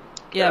wouldn't take.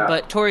 Yeah,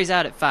 but Tori's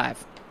out at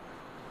 5.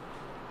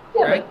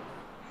 Yeah, Right?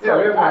 Yeah,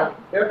 we have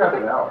half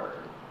an hour.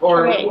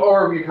 Or Okay.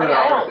 or we cut it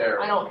off right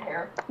there. I don't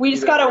care. We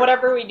just gotta,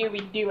 whatever we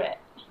do it.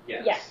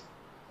 Yes. Yes.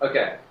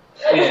 Okay.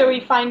 So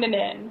we find an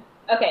inn.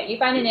 Okay, you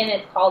find an inn.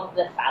 It's called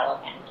the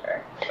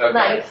Salamander. Okay.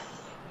 Nice.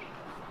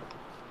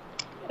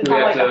 It's Do we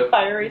not have like to- a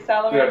fiery Do we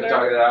have to talk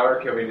salamander. that hour?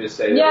 Can we just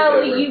say? Yeah, that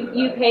well, we're you for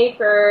you that? pay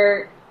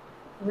for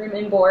room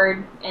and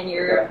board, and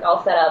you're Okay.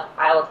 all set up.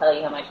 I will tell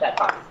you how much that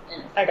costs.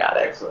 I got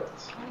it. Excellent.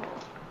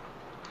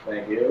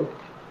 Thank you.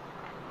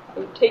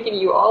 I'm taking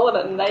you all on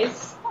a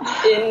nice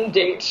inn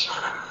date.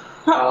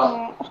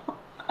 Uh,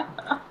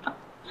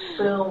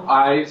 Boom.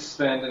 I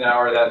spent an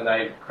hour that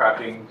night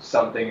crafting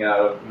something out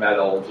of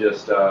metal.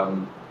 Just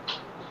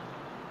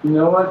you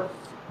know what?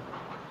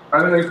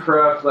 I'm gonna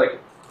craft like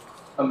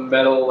a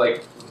metal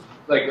like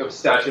a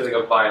statue, like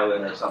a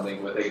violin or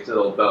something with its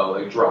little bow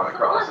like drawn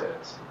across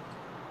it.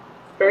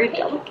 Very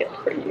delicate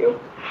for you.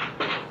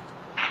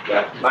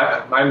 Yeah,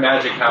 my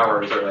magic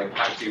powers are like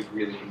actually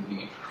really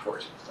convenient for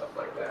forging stuff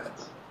like that.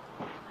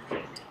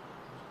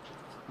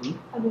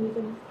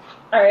 Amazing.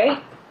 All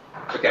right.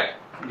 Okay.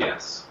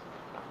 Yes.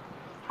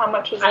 How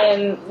much is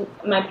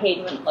my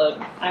paid wouldn't load.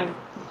 I'm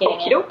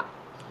getting it. Okey-doke.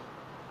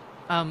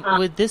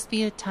 Would this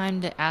be a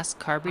time to ask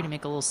Carberry to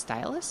make a little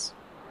stylus?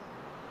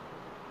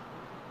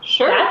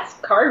 Sure. That's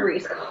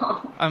Carberry's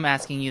call. I'm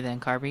asking you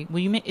then, Carberry. Will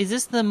you is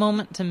this the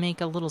moment to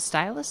make a little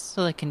stylus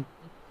so they can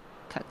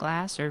cut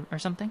glass or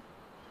something?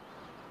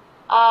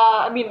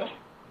 I mean,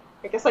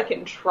 I guess I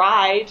can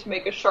try to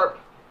make a sharp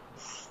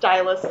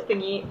stylus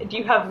thingy. Do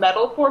you have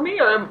metal for me,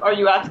 or are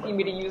you asking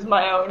me to use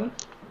my own?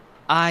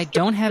 I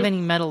don't have any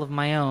metal of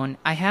my own.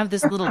 I have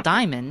this little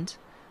diamond,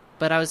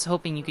 but I was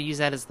hoping you could use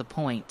that as the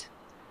point.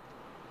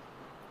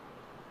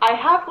 I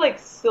have, like,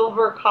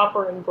 silver,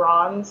 copper, and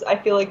bronze. I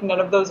feel like none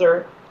of those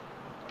are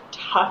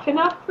tough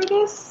enough for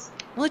this.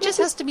 Well, it just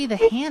has to be the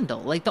handle.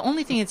 Like, the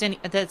only thing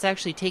that's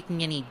actually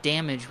taking any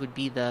damage would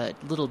be the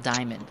little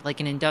diamond,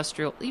 like an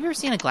industrial... Have you ever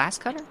seen a glass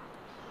cutter?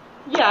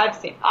 Yeah,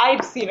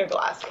 I've seen a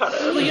glass cutter.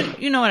 Well,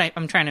 you know what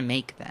I'm trying to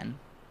make, then.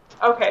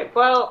 Okay,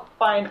 well,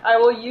 fine.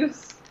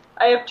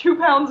 I have 2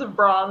 pounds of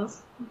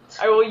bronze.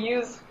 I will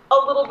use a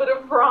little bit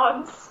of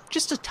bronze.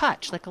 Just a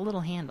touch, like a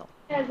little handle.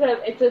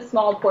 It's a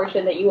small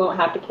portion that you won't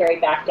have to carry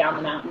back down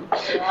the mountain.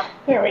 Yeah,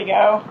 there we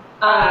go.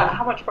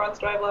 How much bronze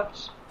do I have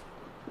left?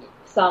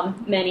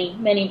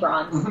 Many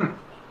bronze.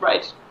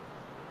 Right.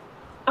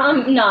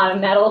 I'm not a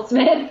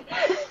metalsmith.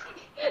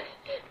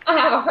 I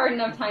have a hard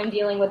enough time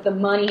dealing with the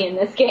money in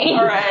this game.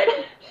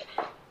 Alright.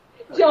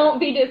 Don't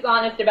be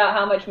dishonest about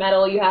how much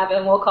metal you have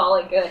and we'll call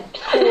it good.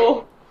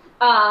 Cool.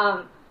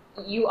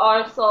 You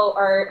also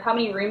are... How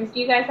many rooms do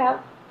you guys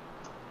have?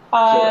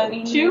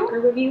 2?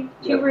 Group of you?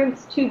 2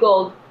 rooms, 2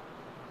 gold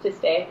to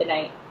stay the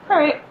night.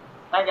 Alright.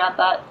 I got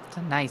that. It's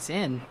a nice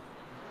inn.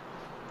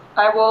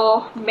 I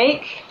will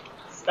make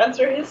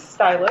Spencer his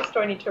stylus. Do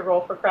I need to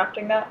roll for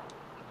crafting that?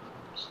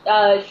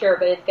 Sure,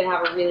 but it's going to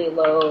have a really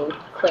low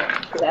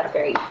clearance, because that's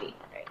very easy.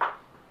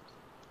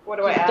 What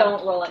do I add?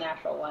 Don't roll a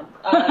natural one.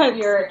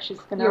 Your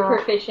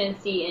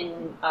proficiency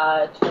in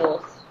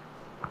tools.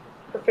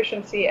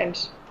 Proficiency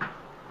and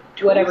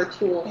whatever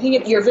tools. I think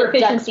it's your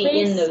proficiency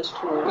dex-based? in those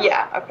tools.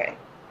 Yeah, okay.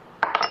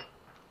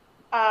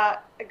 I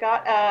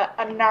got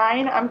a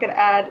 9. I'm going to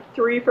add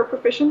 3 for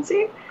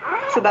proficiency.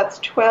 So that's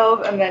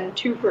 12, and then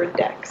 2 for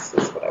dex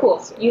is what I Cool.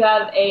 would say. You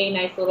have a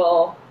nice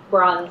little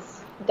bronze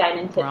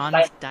diamond tip.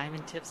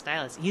 Diamond tip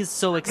stylus. He's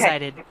so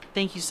excited.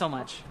 Thank you so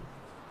much.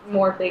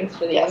 More things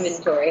for the Yes.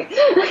 inventory.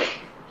 Okay.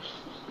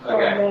 Oh,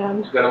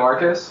 man. Go to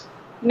Marcus?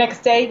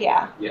 Next day,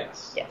 yeah.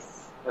 Yes.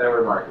 Yes. Head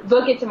over to Marcus.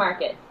 Book it to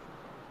Marcus.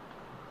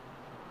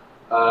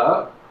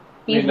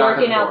 We He's knock on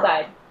working the door.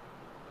 outside.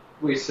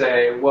 We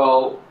say,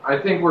 well, I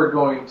think we're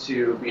going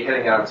to be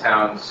heading out of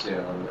town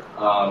soon.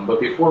 But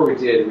before we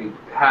did, we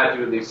had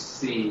to at least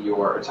see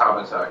your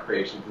automata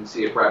creations and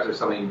see if perhaps there's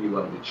something you'd be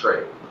willing to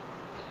trade.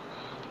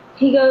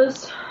 He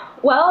goes,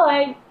 well,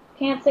 I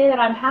can't say that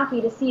I'm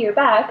happy to see your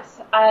backs.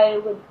 I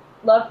would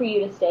love for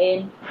you to stay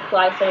and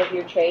fly some of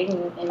your trade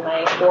in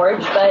my forge,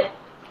 but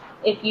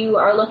if you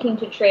are looking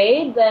to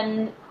trade,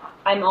 then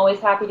I'm always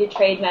happy to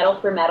trade metal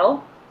for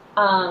metal.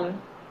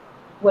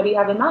 What do you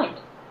have in mind?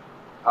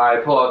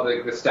 I pull out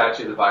the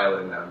statue of the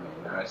violin that I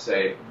made, and I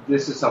say,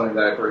 this is something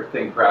that I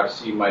think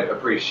perhaps you might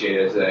appreciate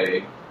as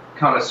a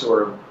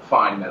connoisseur of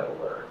fine metal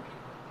work.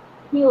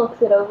 He looks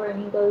it over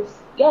and he goes,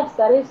 yes,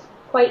 that is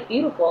quite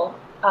beautiful.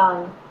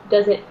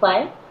 Does it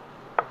play?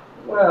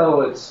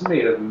 Well, it's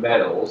made of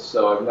metal,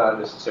 so I'm not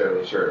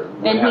necessarily sure it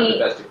would And have he- the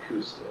best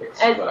acoustics.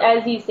 As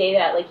but you say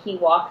that, like, he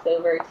walks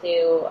over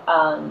to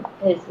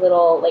his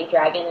little, like,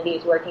 dragon that he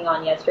was working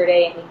on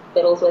yesterday, and he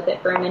fiddles with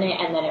it for a minute,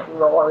 and then it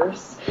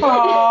roars.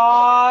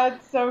 Aww,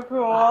 it's so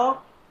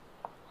cool.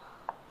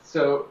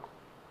 So,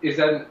 does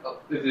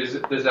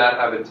that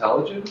have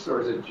intelligence,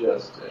 or is it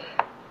just...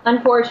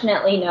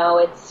 Unfortunately, no.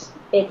 It's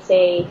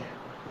a...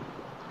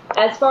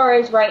 As far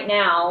as right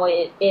now,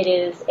 it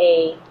is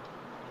a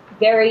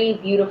very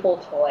beautiful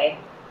toy.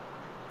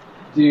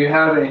 Do you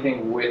have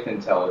anything with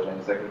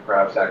intelligence that could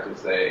perhaps act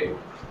as a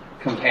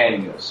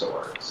companion of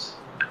sorts?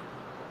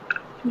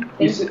 You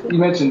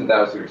mentioned that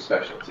was your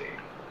specialty.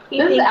 He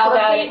This is thinks our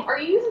about game. Are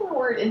you using the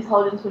word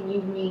intelligence when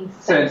you mean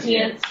Sentience,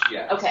 sentience?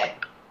 yes. Okay.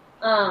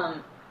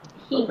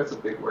 He That's a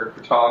big word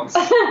for Tongs.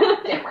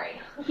 Damn right.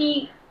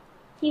 he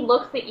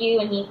looks at you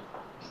and he's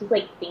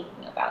like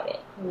thinking about it.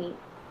 And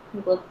he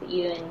looks at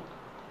you and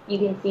you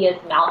can see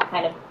his mouth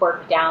kind of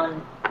quirk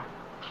down.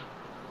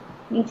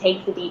 He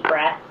takes a deep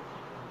breath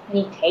and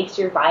he takes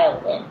your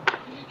violin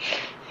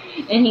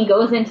and he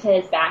goes into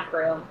his back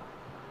room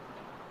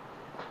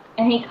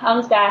and he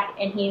comes back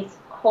and he's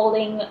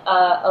holding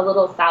a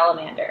little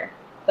salamander,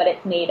 but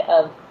it's made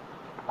of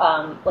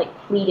like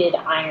pleated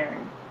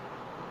iron.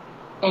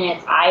 And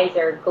its eyes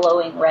are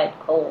glowing red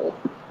gold.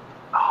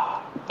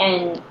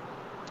 And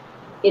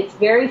it's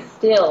very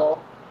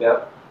still.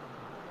 Yep.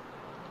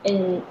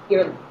 And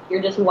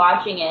you're just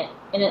watching it,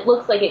 and it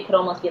looks like it could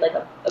almost be like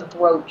a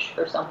brooch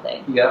or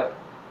something. Yep.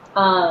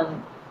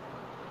 And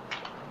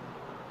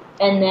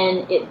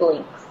then it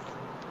blinks.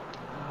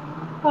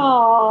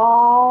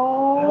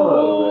 Aww.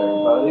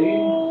 Hello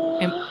there,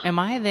 buddy. Am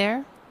I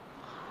there?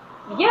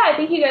 Yeah, I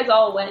think you guys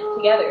all went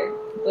together.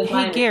 With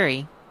Hey,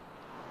 Gary.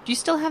 Do you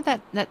still have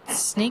that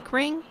snake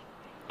ring?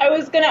 I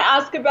was gonna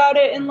ask about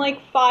it in like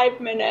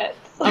 5 minutes.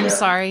 I'm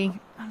sorry.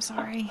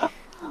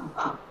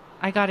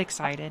 I got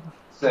excited.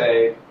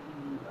 Say,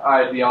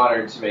 I'd be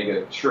honored to make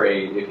a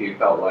trade if you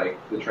felt like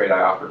the trade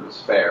I offered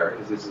was fair,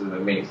 because this is an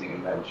amazing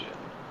invention.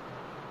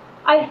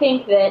 I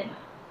think that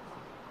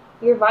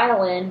your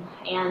violin,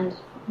 and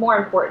more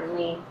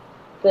importantly,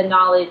 the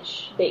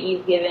knowledge that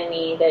you've given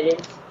me that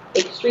is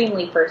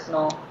extremely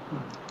personal,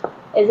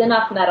 is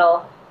enough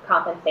metal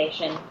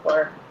compensation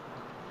for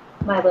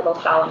my little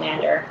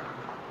salamander.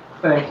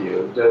 Thank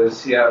you.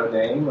 Does he have a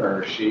name,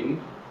 or she?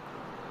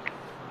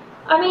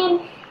 I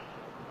mean,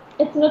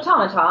 it's an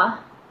automata,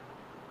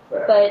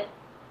 Fair. but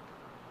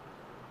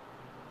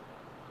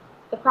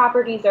the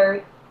properties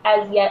are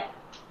as yet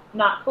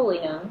not fully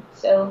known,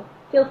 so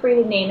feel free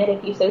to name it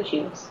if you so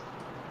choose.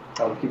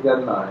 I'll keep that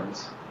in mind.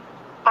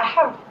 I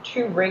have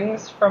 2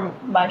 rings from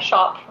my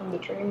shop from the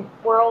dream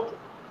world.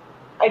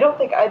 I don't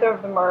think either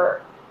of them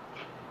are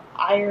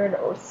iron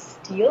or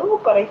steel,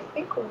 but I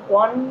think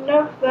one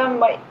of them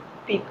might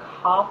be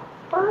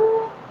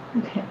copper.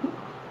 Okay.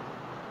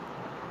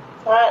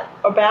 Is that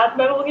a bad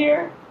metal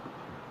here?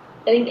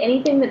 I think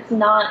anything that's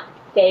not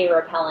Fey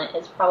repellent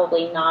is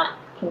probably not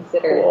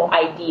considered Cool.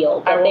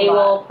 ideal, I but will they not.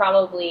 will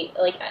probably,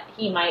 like,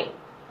 he might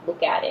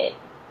look at it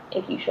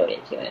if you showed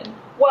it to him.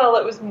 Well,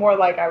 it was more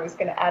like I was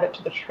going to add it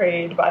to the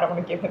trade, but I don't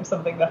want to give him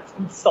something that's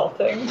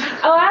insulting.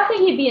 Oh, I don't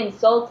think he'd be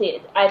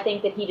insulted. I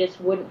think that he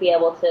just wouldn't be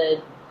able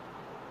to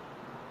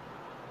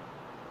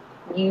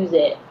use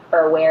it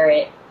or wear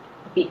it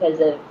because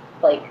of,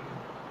 like,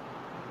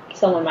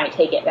 someone might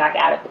take it back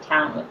out of the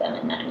town with them,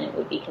 and then it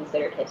would be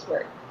considered his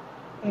work.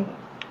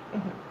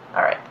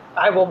 All right,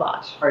 I will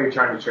not. Are you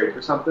trying to trade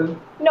for something?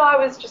 No, I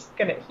was just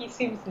going to... He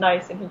seems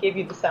nice, and he gave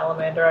you the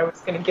salamander. I was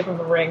going to give him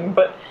a ring,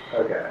 but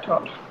Okay.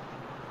 don't.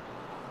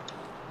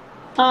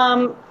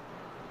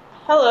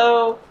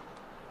 Hello.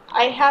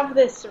 I have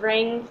this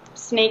ring,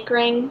 snake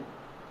ring,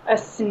 a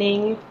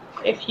sning,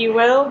 if you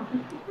will.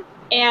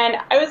 And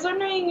I was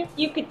wondering if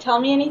you could tell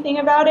me anything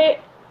about it.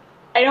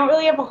 I don't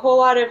really have a whole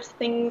lot of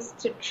things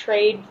to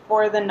trade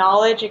for the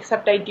knowledge,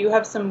 except I do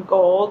have some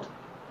gold,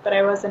 but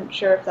I wasn't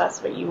sure if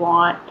that's what you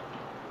want.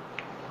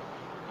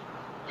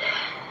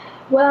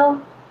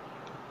 Well,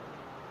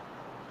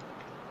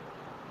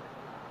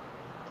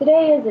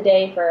 today is a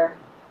day for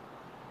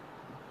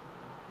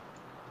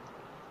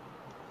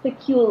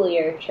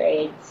peculiar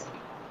trades.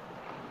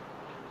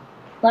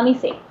 Let me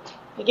see.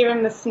 I give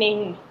him the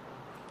sning.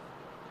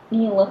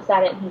 And he looks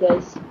at it and he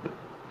goes,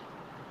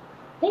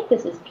 I think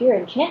this is pure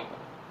enchantment.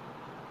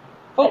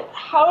 But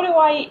how do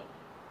I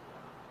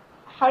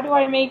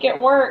make it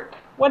work?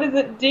 What does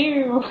it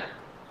do?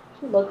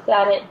 He looks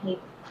at it and he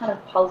kind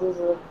of puzzles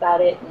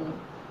about it and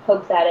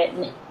pokes at it,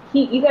 and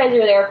you guys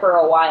are there for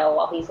a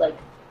while he's like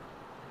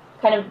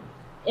kind of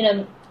in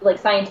a like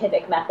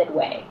scientific method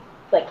way,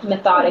 like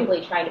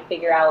methodically trying to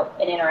figure out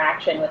an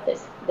interaction with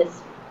this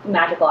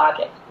magical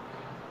object.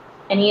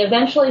 And he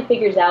eventually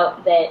figures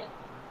out that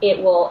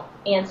it will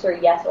answer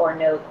yes or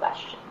no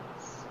questions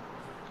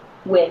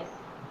with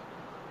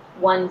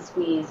 1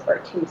 squeeze or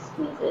 2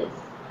 squeezes,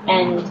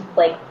 and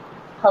like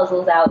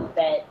puzzles out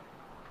that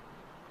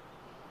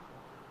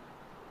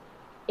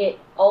it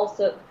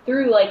also,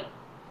 through like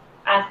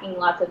asking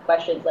lots of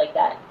questions like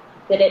that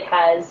it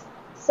has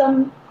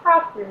some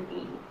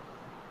properties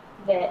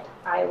that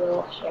I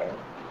will share.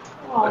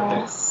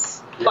 Okay.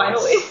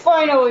 Finally.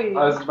 Finally.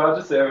 I was about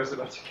to say I was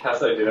about to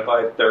cast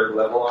Identify 3rd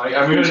level on it.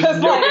 I'm going to Just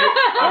nuke like,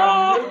 it.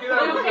 I'm nuking it.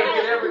 I'm going to get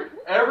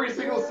every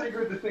single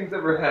secret the thing's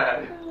ever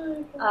had.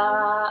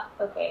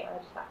 Okay, I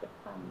just have to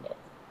find it.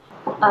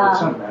 It's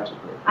not magic.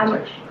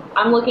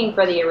 I'm looking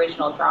for the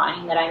original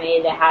drawing that I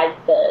made that had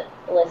the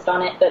list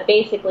on it, but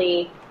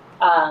basically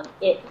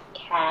it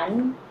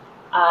can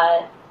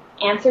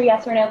answer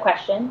yes or no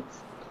questions.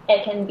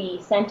 It can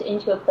be sent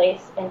into a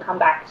place and come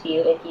back to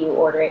you if you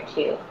order it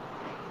to.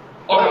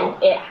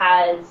 And it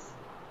has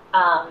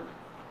a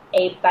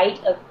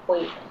bite of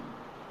poison.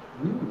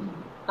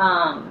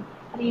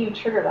 How do you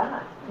trigger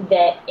that?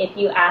 That if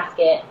you ask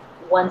it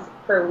once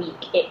per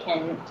week, it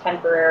can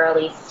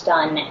temporarily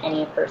stun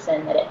any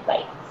person that it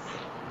bites.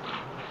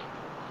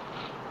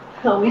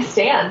 We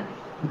stand.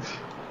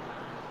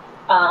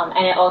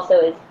 And it also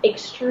is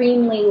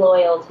extremely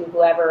loyal to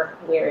whoever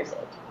wears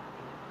it.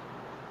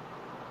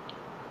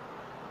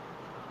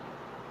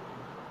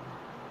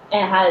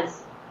 And it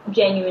has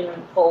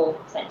genuine full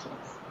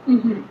sentience.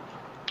 Mm-hmm.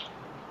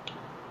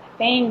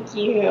 Thank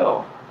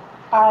you.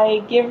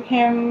 I give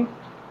him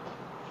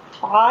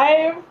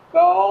 5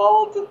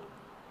 gold.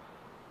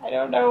 I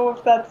don't know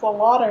if that's a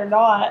lot or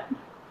not.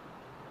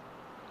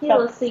 He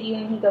looks at you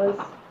and he goes,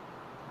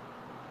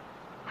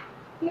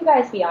 you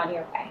guys be on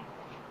your way.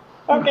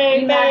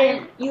 Okay,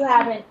 thanks. You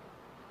haven't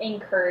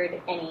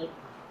incurred any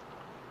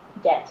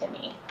debt to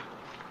me.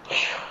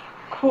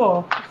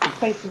 Cool. This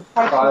place is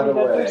hard By for the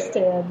me to way,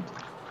 understand.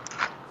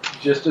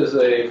 Just as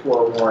a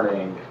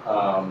forewarning,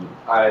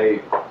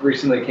 I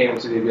recently came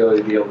to the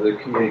ability to be able to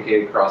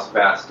communicate across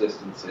vast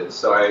distances,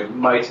 so I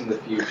might in the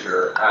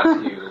future ask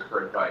you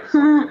for advice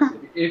on this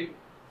if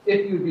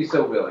you would be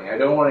so willing. I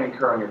don't want to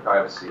incur on your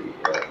privacy.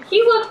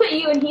 He looks at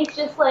you and he's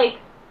just like,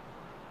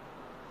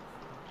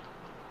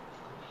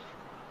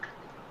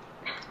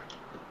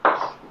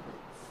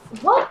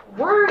 what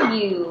were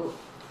you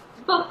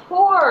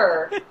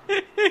before?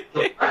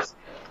 I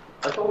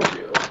told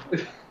you.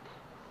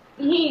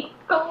 He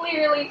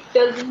clearly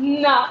does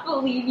not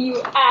believe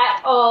you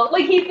at all.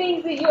 Like, he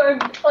thinks that you are,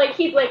 like,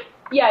 he's like,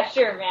 yeah,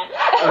 sure, man.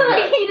 Okay,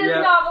 Like, he does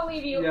yeah, not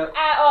believe you yeah.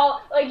 at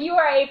all. Like, you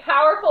are a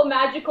powerful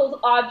magical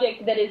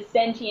object that is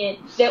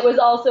sentient, that was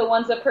also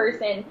once a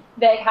person,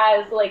 that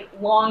has, like,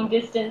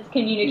 long-distance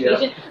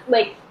communication.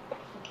 Like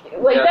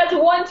Yeah. that's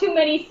one too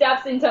many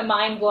steps into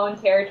mind-blown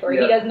territory.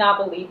 Yeah. He does not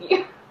believe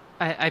you.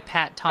 I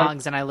pat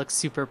Tongs and I look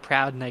super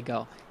proud and I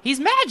go, he's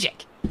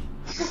magic!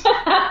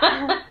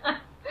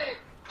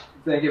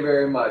 Thank you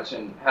very much,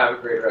 and have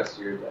a great rest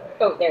of your day.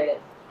 Oh, there it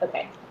is.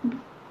 Okay.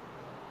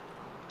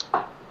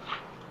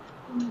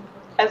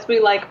 As we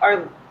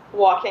are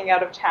walking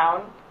out of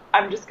town,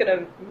 I'm just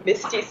gonna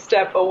misty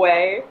step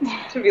away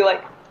to be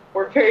like,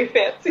 we're very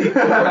fancy, we're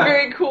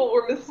very cool,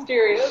 we're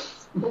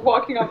mysterious, we're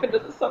walking off into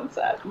the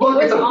sunset.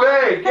 Look, it's a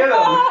bay! Get him!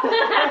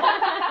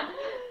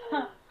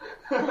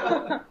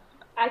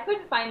 I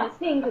couldn't find this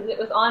thing because it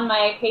was on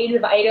my page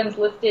of items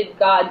listed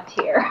God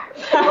tier.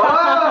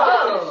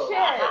 Oh!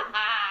 Shit.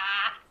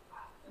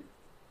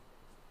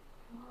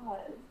 God.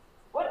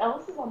 What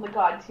else is on the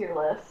God tier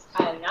list?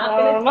 I'm not I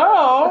gonna. don't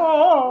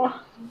know.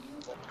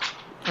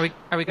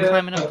 Are we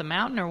climbing up the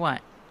mountain or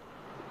what?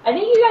 I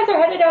think you guys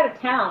are headed out of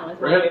town. Was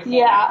my understanding.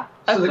 Yeah.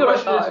 So the That's what I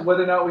question is thought.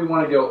 whether or not we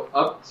want to go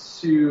up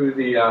to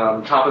the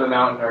top of the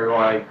mountain, or we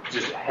want to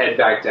just head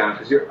back down.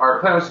 Because our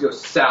plan was to go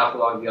south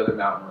along the other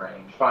mountain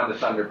range, find the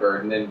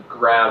Thunderbird, and then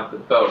grab the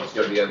boat to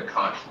go to the other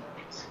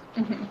continents.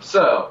 Mm-hmm.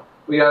 So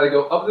we either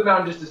go up the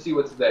mountain just to see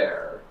what's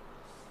there,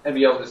 and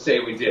be able to say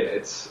we did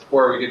it,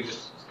 or we could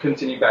just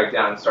continue back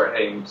down and start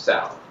heading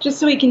south. Just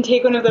so we can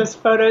take one of those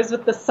photos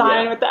with the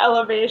sign, Yeah. with the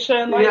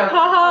elevation, like, yeah,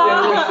 haha.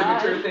 yeah, the little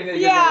signature thing that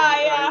you Yeah,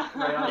 can, yeah.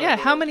 right on Yeah,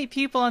 the- how many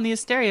people on the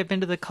Asteria have been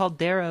to the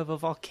caldera of a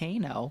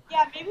volcano?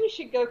 Yeah, maybe we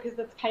should go because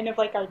that's kind of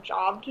like our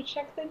job to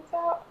check things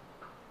out.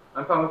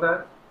 I'm fine with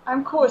that.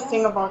 I'm cool with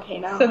seeing a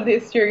volcano. Send the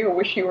Asteria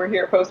wish you were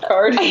here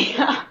postcard.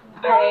 Yeah.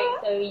 Alright,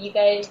 so you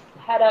guys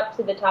head up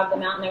to the top of the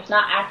mountain. There's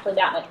not actually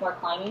that much more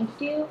climbing to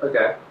do.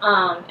 Okay.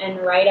 And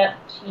right up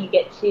to you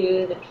get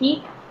to the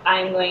peak,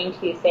 I'm going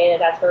to say that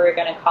that's where we're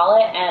going to call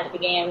it. And at the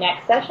beginning of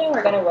next session,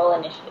 we're going to roll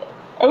initiative.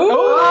 Ooh.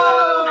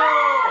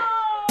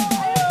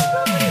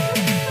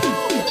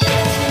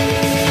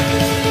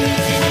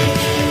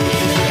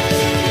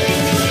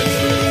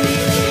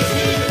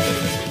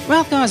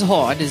 Hrothgar's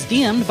Horde is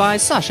DM'd by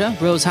Sasha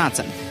Rose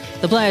Hansen.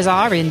 The players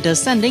are, in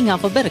descending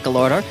alphabetical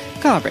order,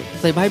 Carberry,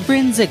 played by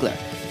Bryn Ziegler,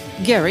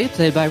 Gary,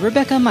 played by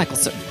Rebecca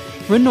Michelson,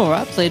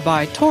 Renora, played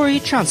by Tori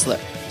Chancellor,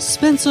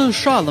 Spencer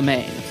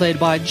Charlemagne, played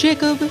by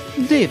Jacob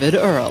David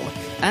Earl,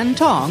 and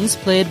Tongs,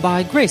 played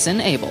by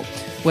Grayson Abel.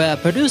 We're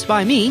produced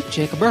by me,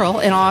 Jacob Earl,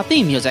 and our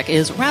theme music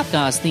is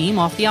Hrothgar's theme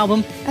off the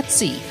album At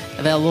Sea,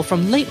 available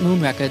from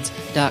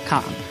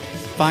LateMoonRecords.com.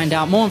 Find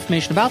out more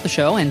information about the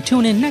show and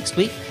tune in next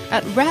week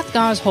at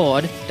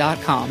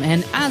RathgarsHorde.com.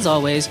 And as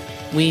always,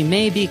 we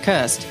may be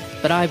cursed,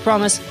 but I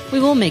promise we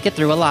will make it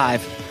through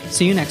alive.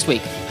 See you next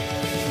week.